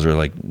like tells her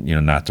like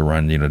not to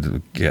run,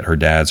 to get her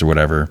dad's or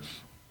whatever.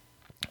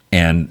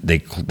 And they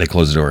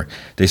close the door.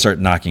 They start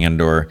knocking on the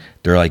door.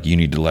 They're like, "You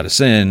need to let us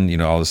in,"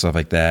 all this stuff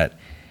like that.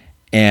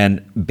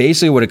 And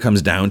basically what it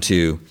comes down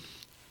to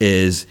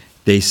is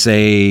they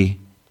say,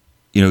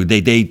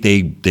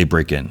 they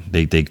break in.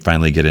 They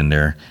finally get in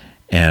there,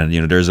 and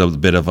there's a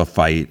bit of a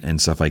fight and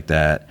stuff like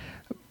that.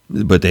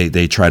 But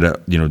they try to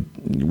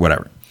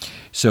whatever.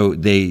 So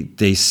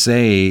they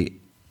say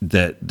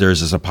that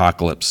there's this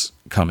apocalypse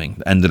coming,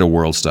 the end of the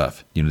world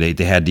stuff. They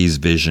had these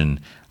vision.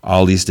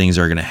 All these things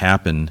are going to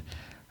happen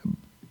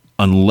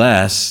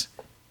unless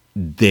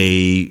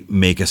they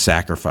make a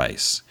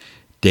sacrifice.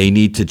 They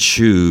need to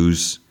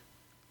choose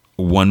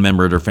one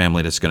member of their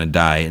family that's going to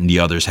die, and the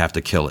others have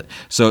to kill it.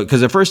 So,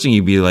 because the first thing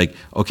you'd be like,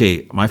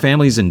 okay, my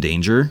family's in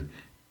danger.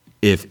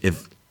 If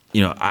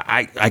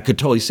I could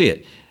totally see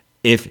it.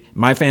 If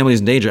my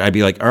family's in danger, I'd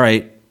be like, all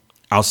right,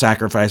 I'll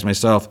sacrifice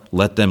myself,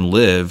 let them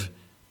live,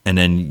 and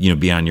then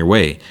be on your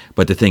way.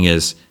 But the thing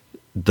is,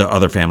 the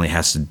other family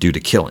has to do the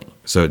killing.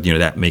 So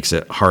that makes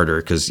it harder,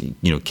 because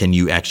can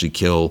you actually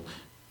kill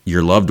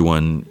your loved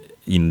one?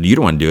 You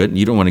don't want to do it.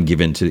 You don't want to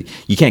give in to.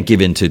 You can't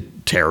give in to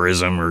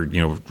terrorism or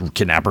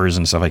kidnappers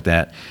and stuff like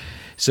that.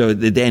 So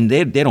they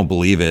don't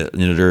believe it.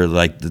 They're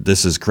like,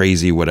 this is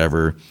crazy,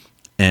 whatever.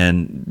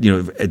 And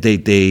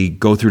they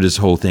go through this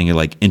whole thing of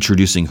like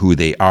introducing who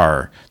they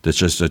are. That's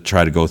just to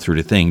try to go through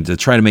the thing to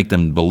try to make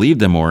them believe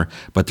them more.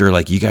 But they're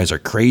like, "You guys are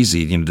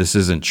crazy. This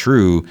isn't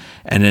true."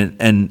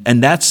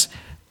 And that's,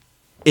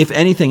 if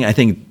anything, I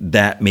think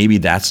that maybe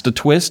that's the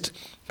twist.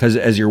 Because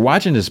as you're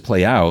watching this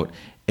play out,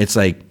 it's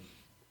like,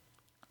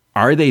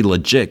 are they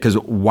legit? Because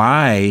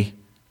why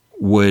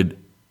would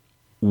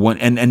one?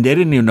 And they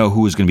didn't even know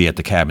who was going to be at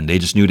the cabin. They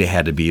just knew they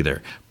had to be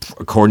there.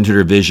 According to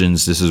their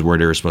visions, this is where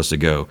they were supposed to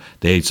go.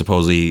 They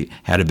supposedly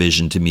had a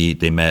vision to meet.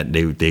 They met.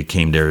 They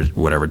came there,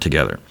 whatever,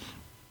 together.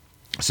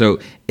 So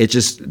it's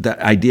just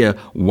the idea.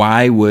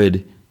 Why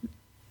would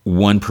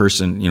one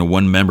person,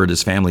 one member of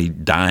this family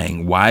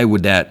dying, why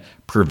would that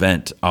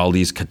prevent all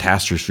these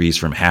catastrophes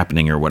from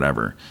happening or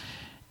whatever?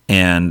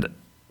 And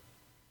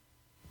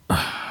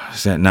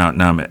So now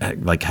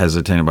I'm like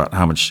hesitant about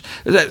how much.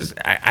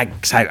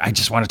 I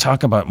just want to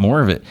talk about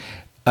more of it.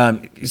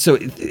 So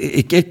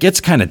it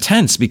gets kind of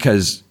tense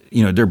because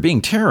they're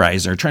being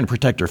terrorized. They're trying to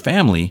protect their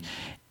family.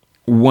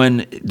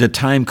 When the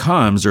time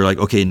comes, they're like,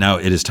 okay, now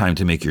it is time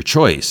to make your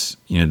choice.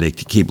 They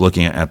keep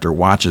looking at their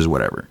watches,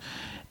 whatever,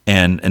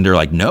 and they're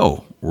like,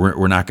 no,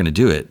 we're not going to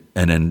do it.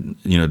 And then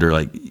they're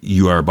like,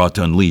 you are about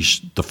to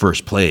unleash the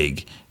first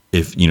plague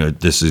if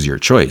this is your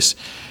choice.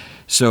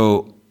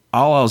 So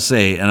all I'll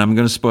say, and I'm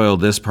going to spoil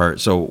this part.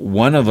 So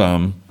one of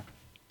them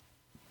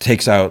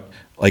takes out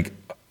like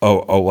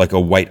a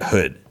white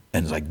hood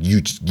and is like,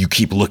 you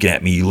keep looking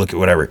at me, you look at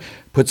whatever,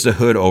 puts the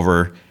hood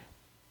over,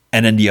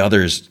 and then the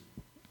others.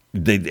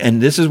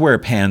 And this is where it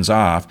pans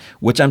off,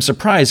 which I'm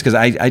surprised because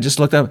I just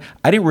looked up.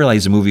 I didn't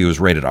realize the movie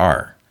was rated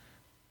R.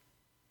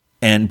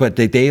 But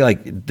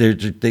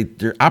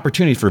they're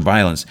opportunity for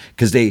violence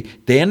because they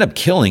end up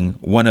killing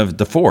one of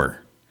the four,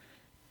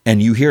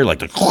 and you hear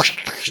like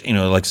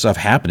like stuff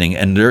happening,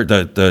 and they're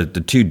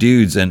the two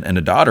dudes and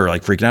the daughter are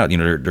like freaking out.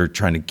 They're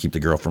trying to keep the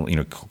girl from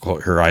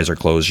her eyes are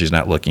closed, she's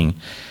not looking,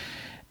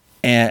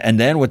 and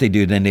then what they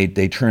do, then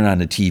they turn on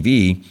the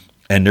TV.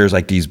 And there's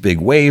like these big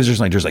waves. There's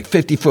like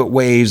 50-foot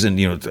waves,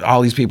 and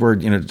all these people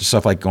are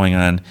stuff like going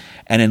on.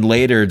 And then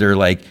later they're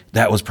like,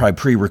 that was probably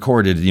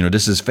pre-recorded.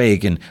 This is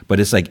fake. But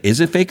it's like,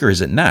 is it fake or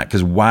is it not?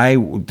 Because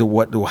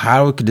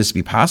how could this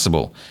be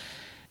possible?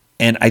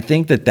 And I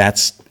think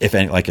that's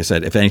like I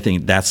said, if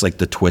anything, that's like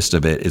the twist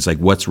of it. Is like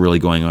what's really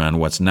going on,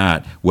 what's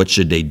not, what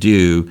should they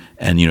do?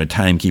 And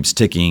time keeps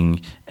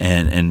ticking,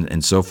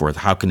 and so forth.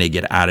 How can they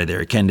get out of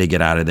there? Can they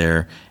get out of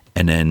there?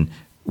 And then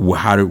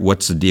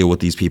what's the deal with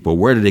these people?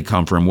 Where did they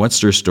come from?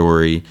 What's their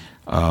story?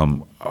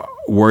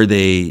 Were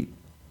they,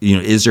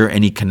 is there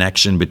any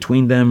connection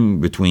between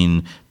them,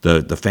 between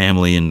the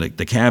family and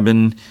the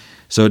cabin?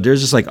 So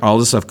there's just like all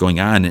this stuff going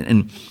on,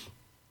 and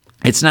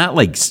it's not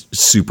like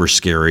super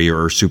scary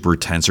or super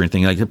tense or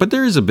anything like that, but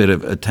there is a bit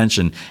of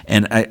attention,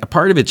 and a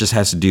part of it just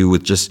has to do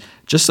with just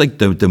like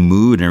the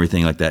mood and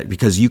everything like that,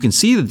 because you can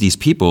see that these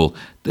people,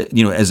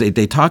 as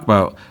they talk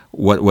about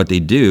what they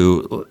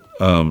do.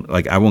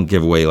 Like I won't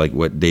give away like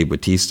what Dave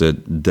Bautista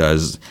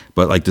does,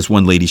 but like this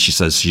one lady, she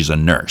says she's a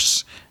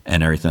nurse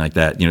and everything like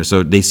that.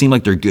 So they seem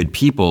like they're good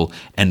people,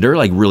 and they're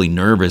like really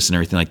nervous and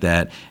everything like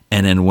that.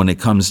 And then when it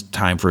comes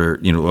time for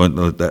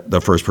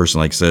the first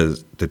person like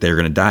says that they're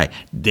going to die,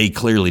 they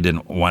clearly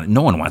didn't want.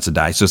 No one wants to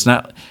die, so it's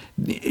not.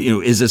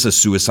 Is this a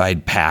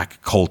suicide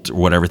pact, cult, or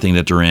whatever thing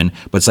that they're in?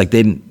 But it's like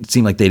they didn't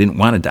seem like they didn't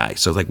want to die.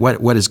 So it's like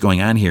what is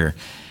going on here?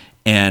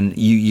 And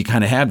you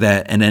kind of have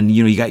that, and then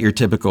you got your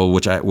typical,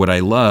 what I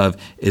love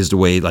is the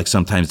way like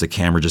sometimes the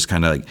camera just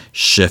kind of like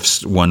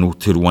shifts one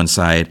to the one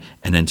side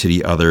and then to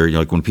the other.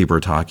 Like when people are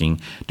talking,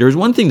 there's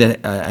one thing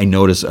that I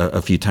noticed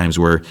a few times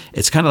where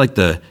it's kind of like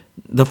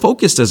the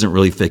focus doesn't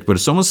really fit, but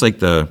it's almost like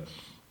the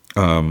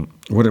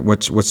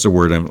what's the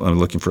word I'm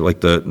looking for?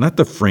 Like not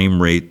the frame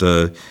rate,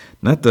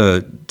 not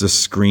the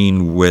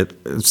screen width.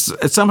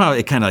 It's somehow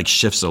it kind of like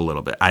shifts a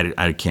little bit.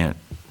 I can't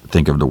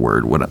think of the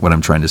word what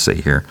I'm trying to say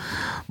here.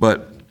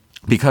 But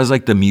because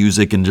like the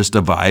music and just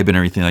the vibe and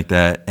everything like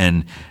that,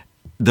 and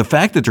the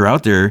fact that they're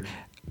out there,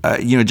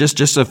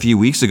 just a few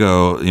weeks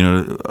ago,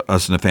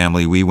 us and the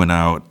family, we went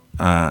out,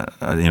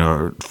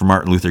 for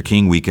Martin Luther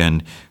King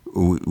weekend.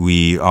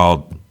 We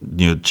all,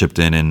 chipped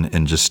in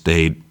and just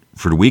stayed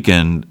for the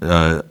weekend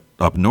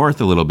up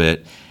north a little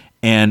bit.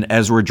 And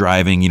as we're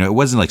driving, it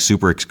wasn't like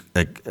super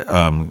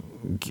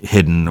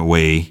hidden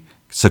away.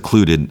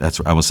 Secluded, that's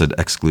what I almost said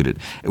excluded.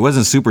 It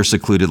wasn't super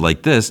secluded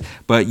like this,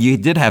 but you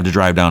did have to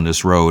drive down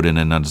this road and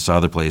then on this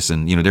other place.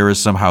 And, there was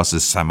some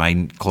houses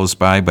semi close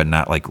by, but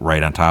not like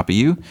right on top of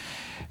you.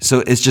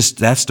 So it's just,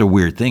 that's the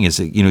weird thing is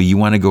that, you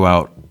want to go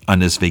out on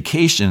this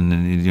vacation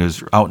and,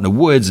 it's out in the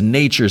woods and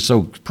nature is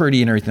so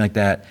pretty and everything like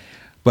that.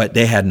 But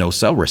they had no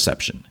cell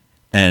reception.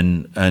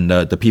 And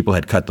the people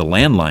had cut the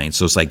landline.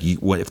 So it's like,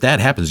 if that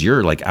happens,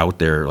 you're like out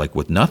there like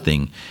with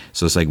nothing.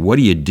 So it's like, what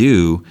do you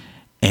do?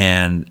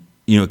 And,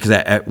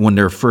 because when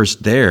they're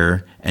first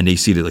there and they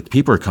see that like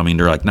people are coming,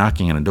 they're like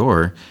knocking on the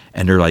door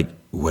and they're like,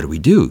 what do we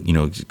do?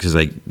 Because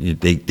like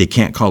they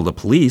can't call the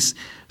police.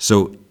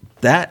 So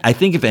that, I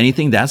think if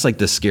anything, that's like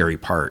the scary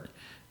part,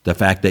 the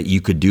fact that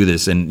you could do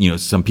this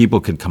and, some people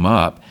could come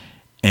up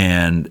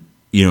and,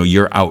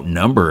 you're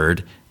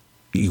outnumbered.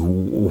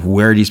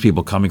 Where are these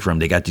people coming from?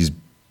 They got these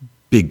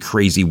big,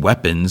 crazy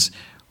weapons.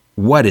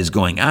 What is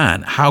going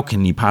on? How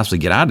can you possibly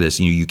get out of this?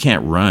 You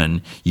can't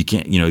run. You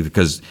can't,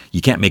 because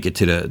you can't make it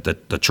to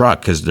the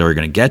truck because they're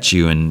going to get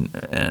you.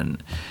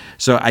 And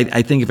so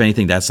I think if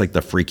anything, that's like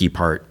the freaky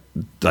part,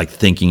 like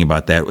thinking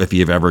about that. If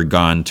you've ever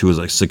gone to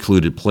a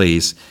secluded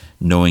place,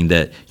 knowing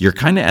that you're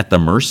kind of at the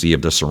mercy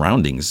of the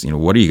surroundings,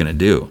 what are you going to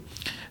do?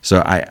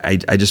 So I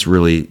just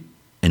really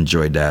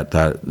enjoyed that.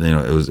 That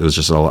it was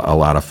just a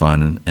lot of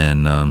fun.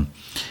 And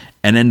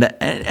then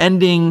the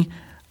ending.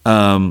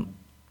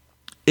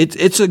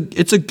 It's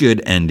a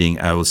good ending,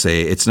 I will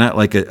say. It's not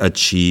like a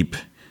cheap,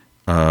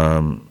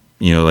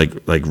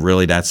 like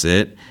really that's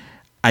it.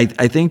 I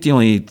think the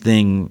only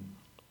thing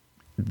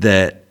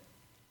that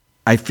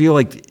I feel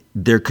like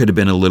there could have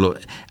been a little.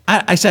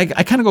 I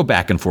kind of go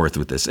back and forth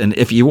with this, and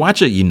if you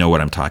watch it, you know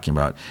what I'm talking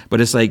about.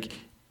 But it's like,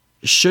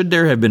 should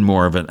there have been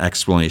more of an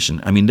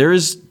explanation? I mean, there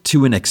is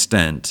to an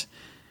extent,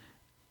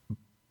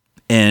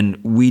 and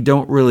we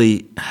don't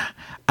really.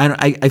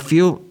 I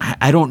feel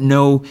I don't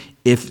know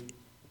if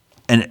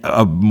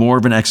a more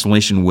of an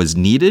explanation was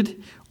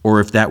needed,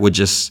 or if that would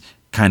just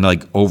kind of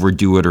like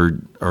overdo it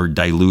or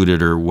dilute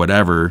it or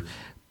whatever.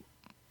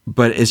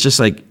 But it's just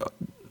like,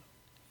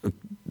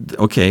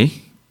 okay.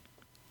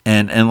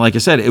 And like I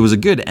said, it was a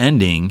good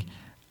ending.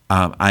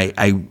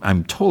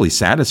 I'm totally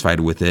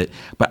satisfied with it,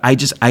 but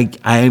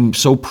I'm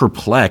so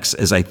perplexed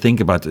as I think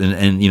about it.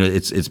 And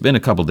it's been a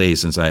couple days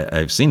since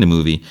I've seen the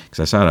movie, because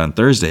I saw it on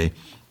Thursday.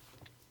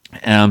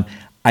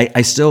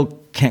 I still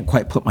can't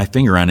quite put my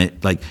finger on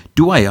it. Like,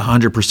 do I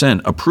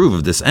 100% approve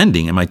of this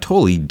ending? Am I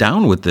totally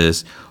down with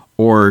this,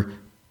 or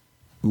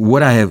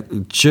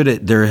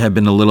should there have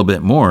been a little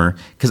bit more?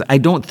 Because I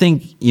don't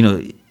think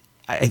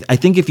I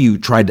think if you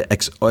tried to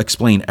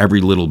explain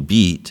every little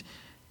beat,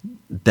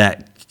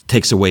 that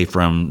takes away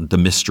from the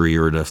mystery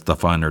or the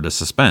fun or the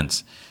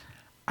suspense.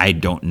 I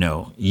don't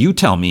know. You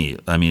tell me.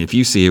 I mean, if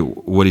you see it,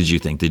 what did you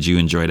think? Did you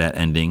enjoy that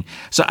ending?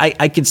 So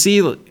I can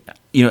see,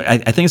 I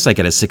think it's like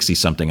at a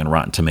 60-something on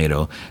Rotten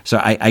Tomato.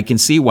 So I can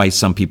see why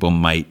some people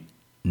might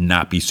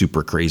not be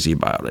super crazy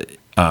about it.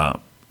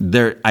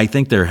 I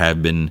think there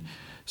have been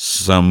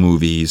some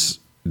movies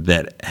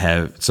that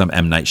have some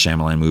M. Night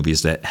Shyamalan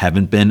movies that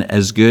haven't been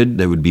as good,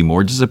 that would be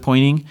more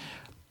disappointing.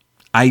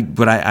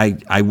 But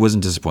I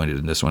wasn't disappointed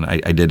in this one.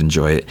 I did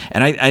enjoy it,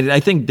 and I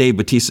think Dave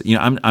Bautista.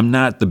 I'm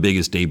not the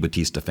biggest Dave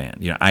Bautista fan.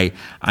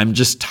 I'm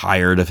just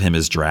tired of him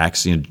as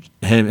Drax.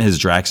 His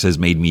Drax has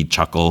made me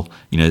chuckle.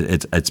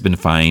 It's been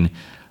fine,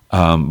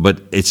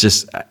 but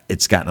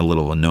it's gotten a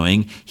little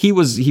annoying. He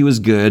was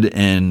good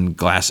in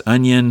Glass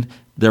Onion.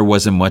 There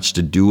wasn't much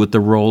to do with the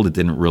role. It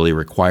didn't really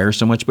require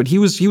so much, but he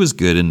was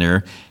good in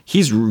there.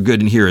 He's good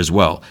in here as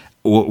well.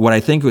 What I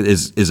think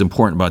is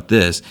important about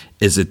this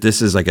is that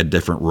this is like a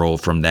different role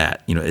from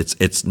that.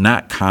 It's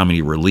not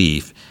comedy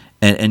relief.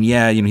 And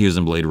yeah, he was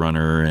in Blade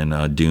Runner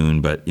and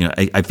Dune, but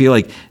I feel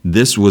like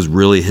this was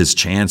really his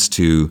chance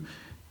to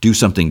do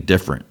something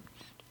different.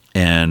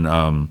 And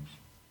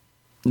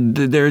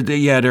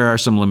there are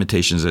some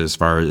limitations as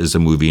far as the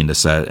movie and the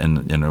set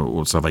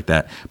and stuff like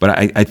that.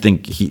 But I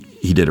think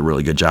he did a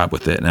really good job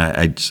with it,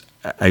 and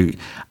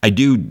I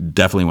do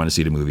definitely want to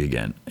see the movie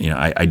again.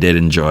 I did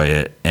enjoy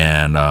it,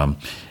 and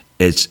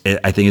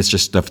I think it's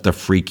just the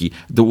freaky.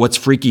 What's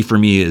freaky for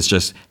me is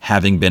just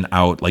having been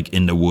out like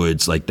in the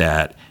woods like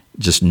that,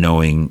 just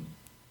knowing.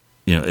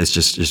 It's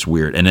just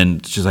weird, and then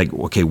it's just like,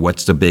 okay,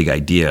 what's the big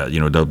idea?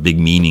 The big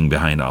meaning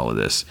behind all of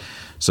this.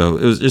 So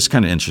it was just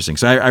kind of interesting.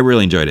 So I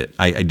really enjoyed it.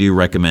 I do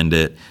recommend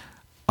it.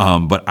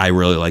 But I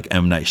really like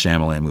M. Night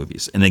Shyamalan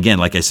movies. And again,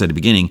 like I said at the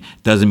beginning,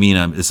 doesn't mean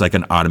it's like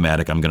an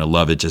automatic. I'm going to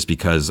love it just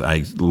because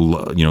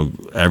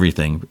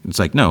everything. It's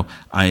like, no,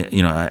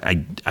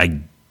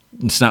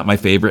 it's not my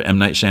favorite M.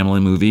 Night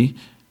Shyamalan movie,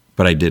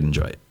 but I did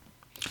enjoy it.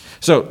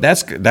 So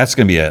that's going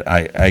to be it.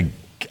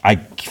 I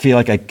feel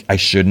like I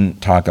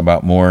shouldn't talk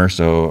about more,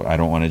 so I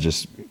don't want to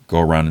just go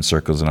around in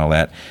circles and all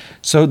that.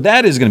 So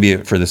that is going to be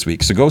it for this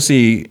week. So go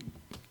see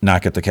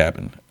Knock at the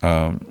Cabin.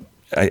 I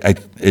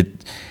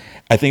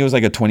think it was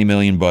like a $20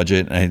 million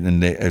budget,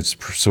 and it's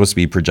supposed to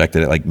be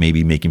projected at like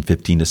maybe making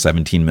 15 to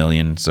 17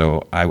 million.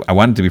 So I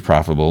want it to be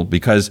profitable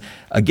because,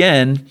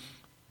 again,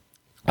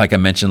 like I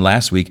mentioned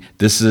last week,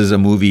 this is a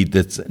movie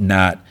that's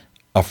not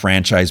a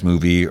franchise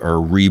movie or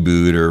a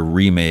reboot or a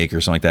remake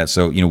or something like that.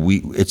 So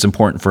it's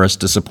important for us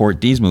to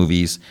support these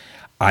movies.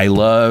 I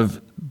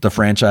love the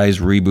franchise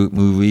reboot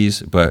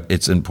movies, but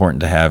it's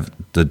important to have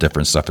the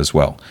different stuff as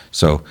well.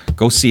 So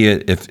go see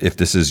it if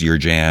this is your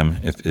jam.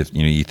 If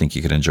you think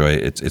you could enjoy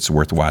it, it's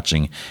worth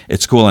watching.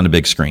 It's cool on the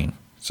big screen.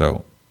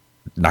 So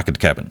Knock at the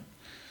Cabin.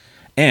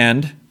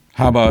 And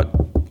how about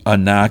a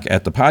knock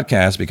at the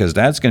podcast, because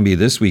that's going to be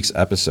this week's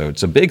episode.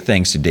 So big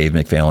thanks to Dave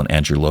McPhail and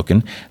Andrew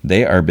Loken.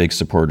 They are big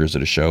supporters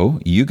of the show.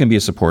 You can be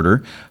a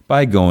supporter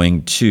by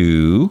going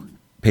to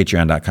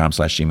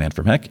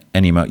patreon.com/gmanfromheck.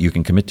 Any amount you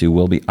can commit to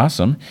will be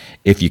awesome.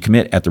 If you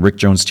commit at the Rick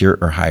Jones tier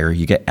or higher,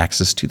 you get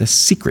access to the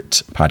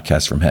secret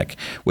podcast from Heck,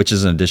 which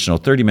is an additional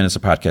 30 minutes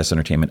of podcast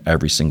entertainment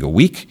every single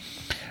week.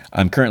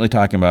 I'm currently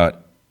talking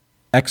about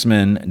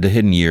X-Men: The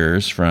Hidden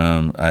Years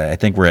from, I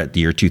think we're at the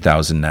year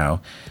 2000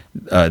 now.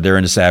 They're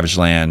in the Savage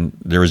Land.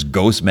 There was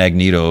Ghost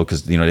Magneto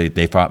because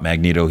they fought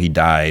Magneto. He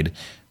died.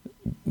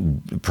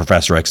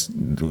 Professor X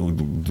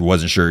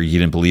wasn't sure. He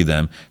didn't believe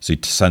them, so he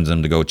sends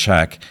them to go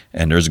check.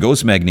 And there's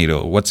Ghost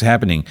Magneto. What's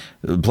happening?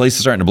 The place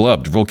is starting to blow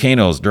up. The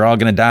volcanoes. They're all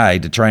going to die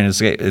to try and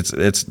escape.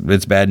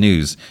 It's bad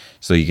news.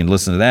 So you can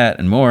listen to that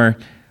and more.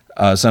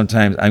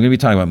 Sometimes I'm going to be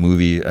talking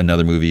about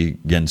another movie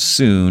again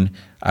soon.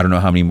 I don't know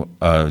how many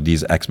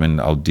these X-Men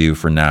I'll do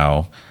for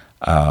now.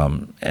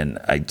 And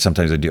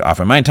sometimes I do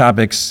off of mind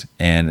topics.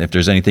 And if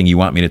there's anything you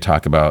want me to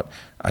talk about,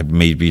 I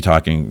may be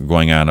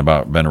going on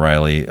about Ben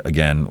Reilly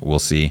again. We'll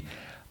see.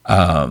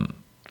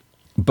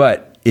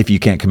 But if you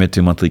can't commit to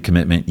a monthly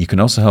commitment, you can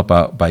also help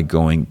out by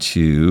going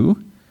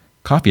to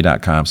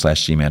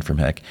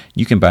coffee.com/gmanfromheck.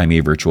 You can buy me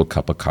a virtual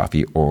cup of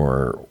coffee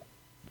or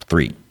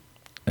 3.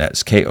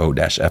 That's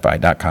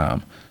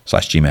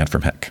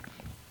ko-fi.com/gmanfromheck.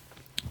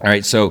 All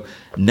right, so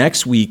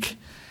next week,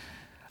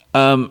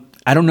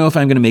 I don't know if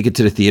I'm going to make it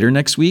to the theater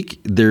next week.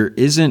 There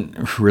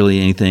isn't really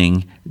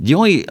anything. The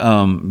only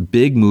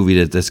big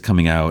movie that's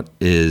coming out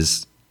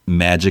is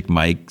Magic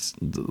Mike's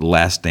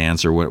Last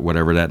Dance, or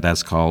whatever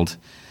that's called.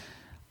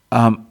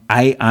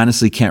 I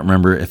honestly can't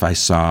remember if I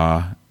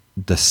saw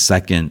the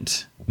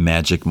second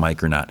Magic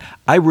Mike or not.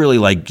 I really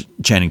like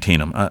Channing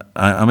Tatum.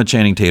 I'm a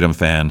Channing Tatum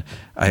fan.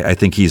 I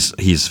think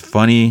he's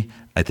funny.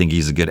 I think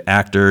he's a good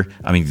actor.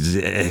 I mean,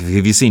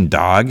 have you seen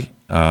Dog?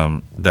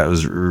 That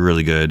was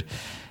really good.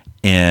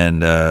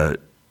 And was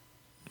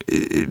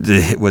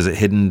it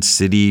Hidden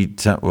City?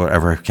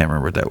 Whatever, I can't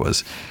remember what that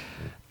was.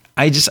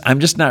 I'm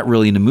just not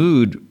really in the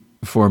mood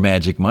for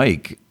Magic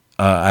Mike.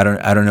 I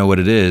don't know what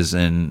it is,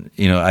 and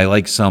I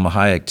like Salma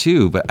Hayek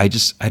too, but I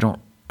don't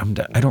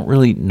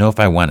really know if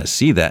I want to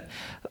see that.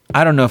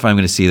 I don't know if I'm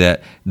going to see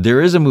that.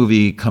 There is a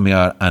movie coming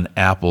out on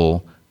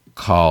Apple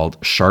called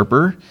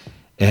Sharper.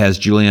 It has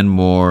Julianne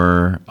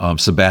Moore,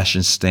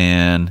 Sebastian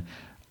Stan,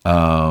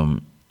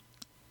 John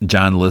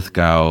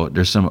Lithgow.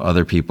 There's some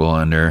other people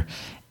on there,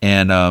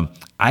 and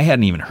I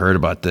hadn't even heard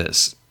about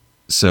this.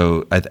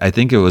 So I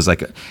think it was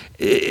like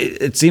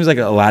it seems like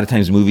a lot of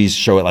times movies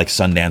show it like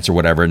Sundance or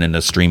whatever, and then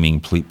the streaming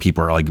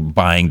people are like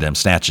buying them,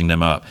 snatching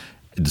them up.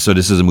 So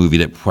this is a movie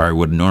that probably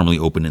would normally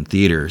open in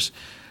theaters.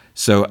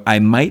 So I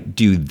might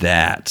do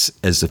that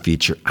as a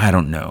feature. I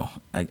don't know.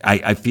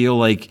 I feel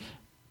like,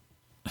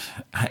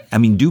 I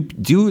mean,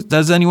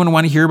 does anyone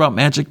want to hear about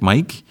Magic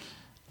Mike?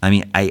 I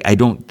mean, I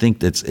don't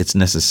think it's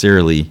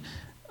necessarily,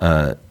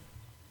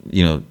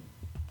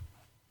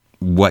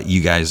 what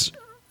you guys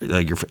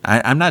like.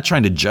 I'm not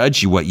trying to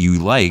judge you what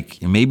you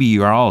like. Maybe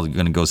you are all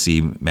going to go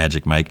see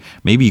Magic Mike.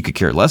 Maybe you could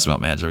care less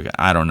about Magic.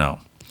 I don't know.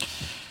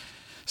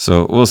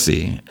 So we'll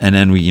see. And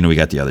then we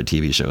got the other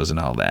TV shows and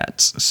all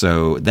that.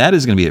 So that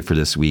is going to be it for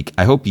this week.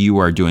 I hope you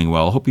are doing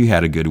well. I hope you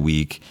had a good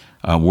week.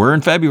 We're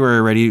in February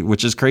already,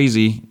 which is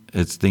crazy.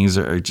 Things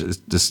are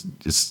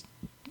just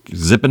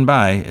zipping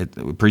by.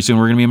 Pretty soon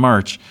we're going to be in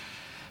March.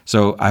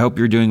 So I hope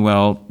you're doing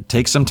well.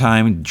 Take some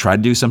time. Try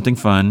to do something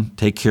fun.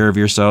 Take care of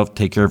yourself.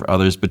 Take care of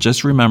others. But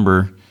just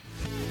remember,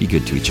 be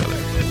good to each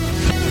other.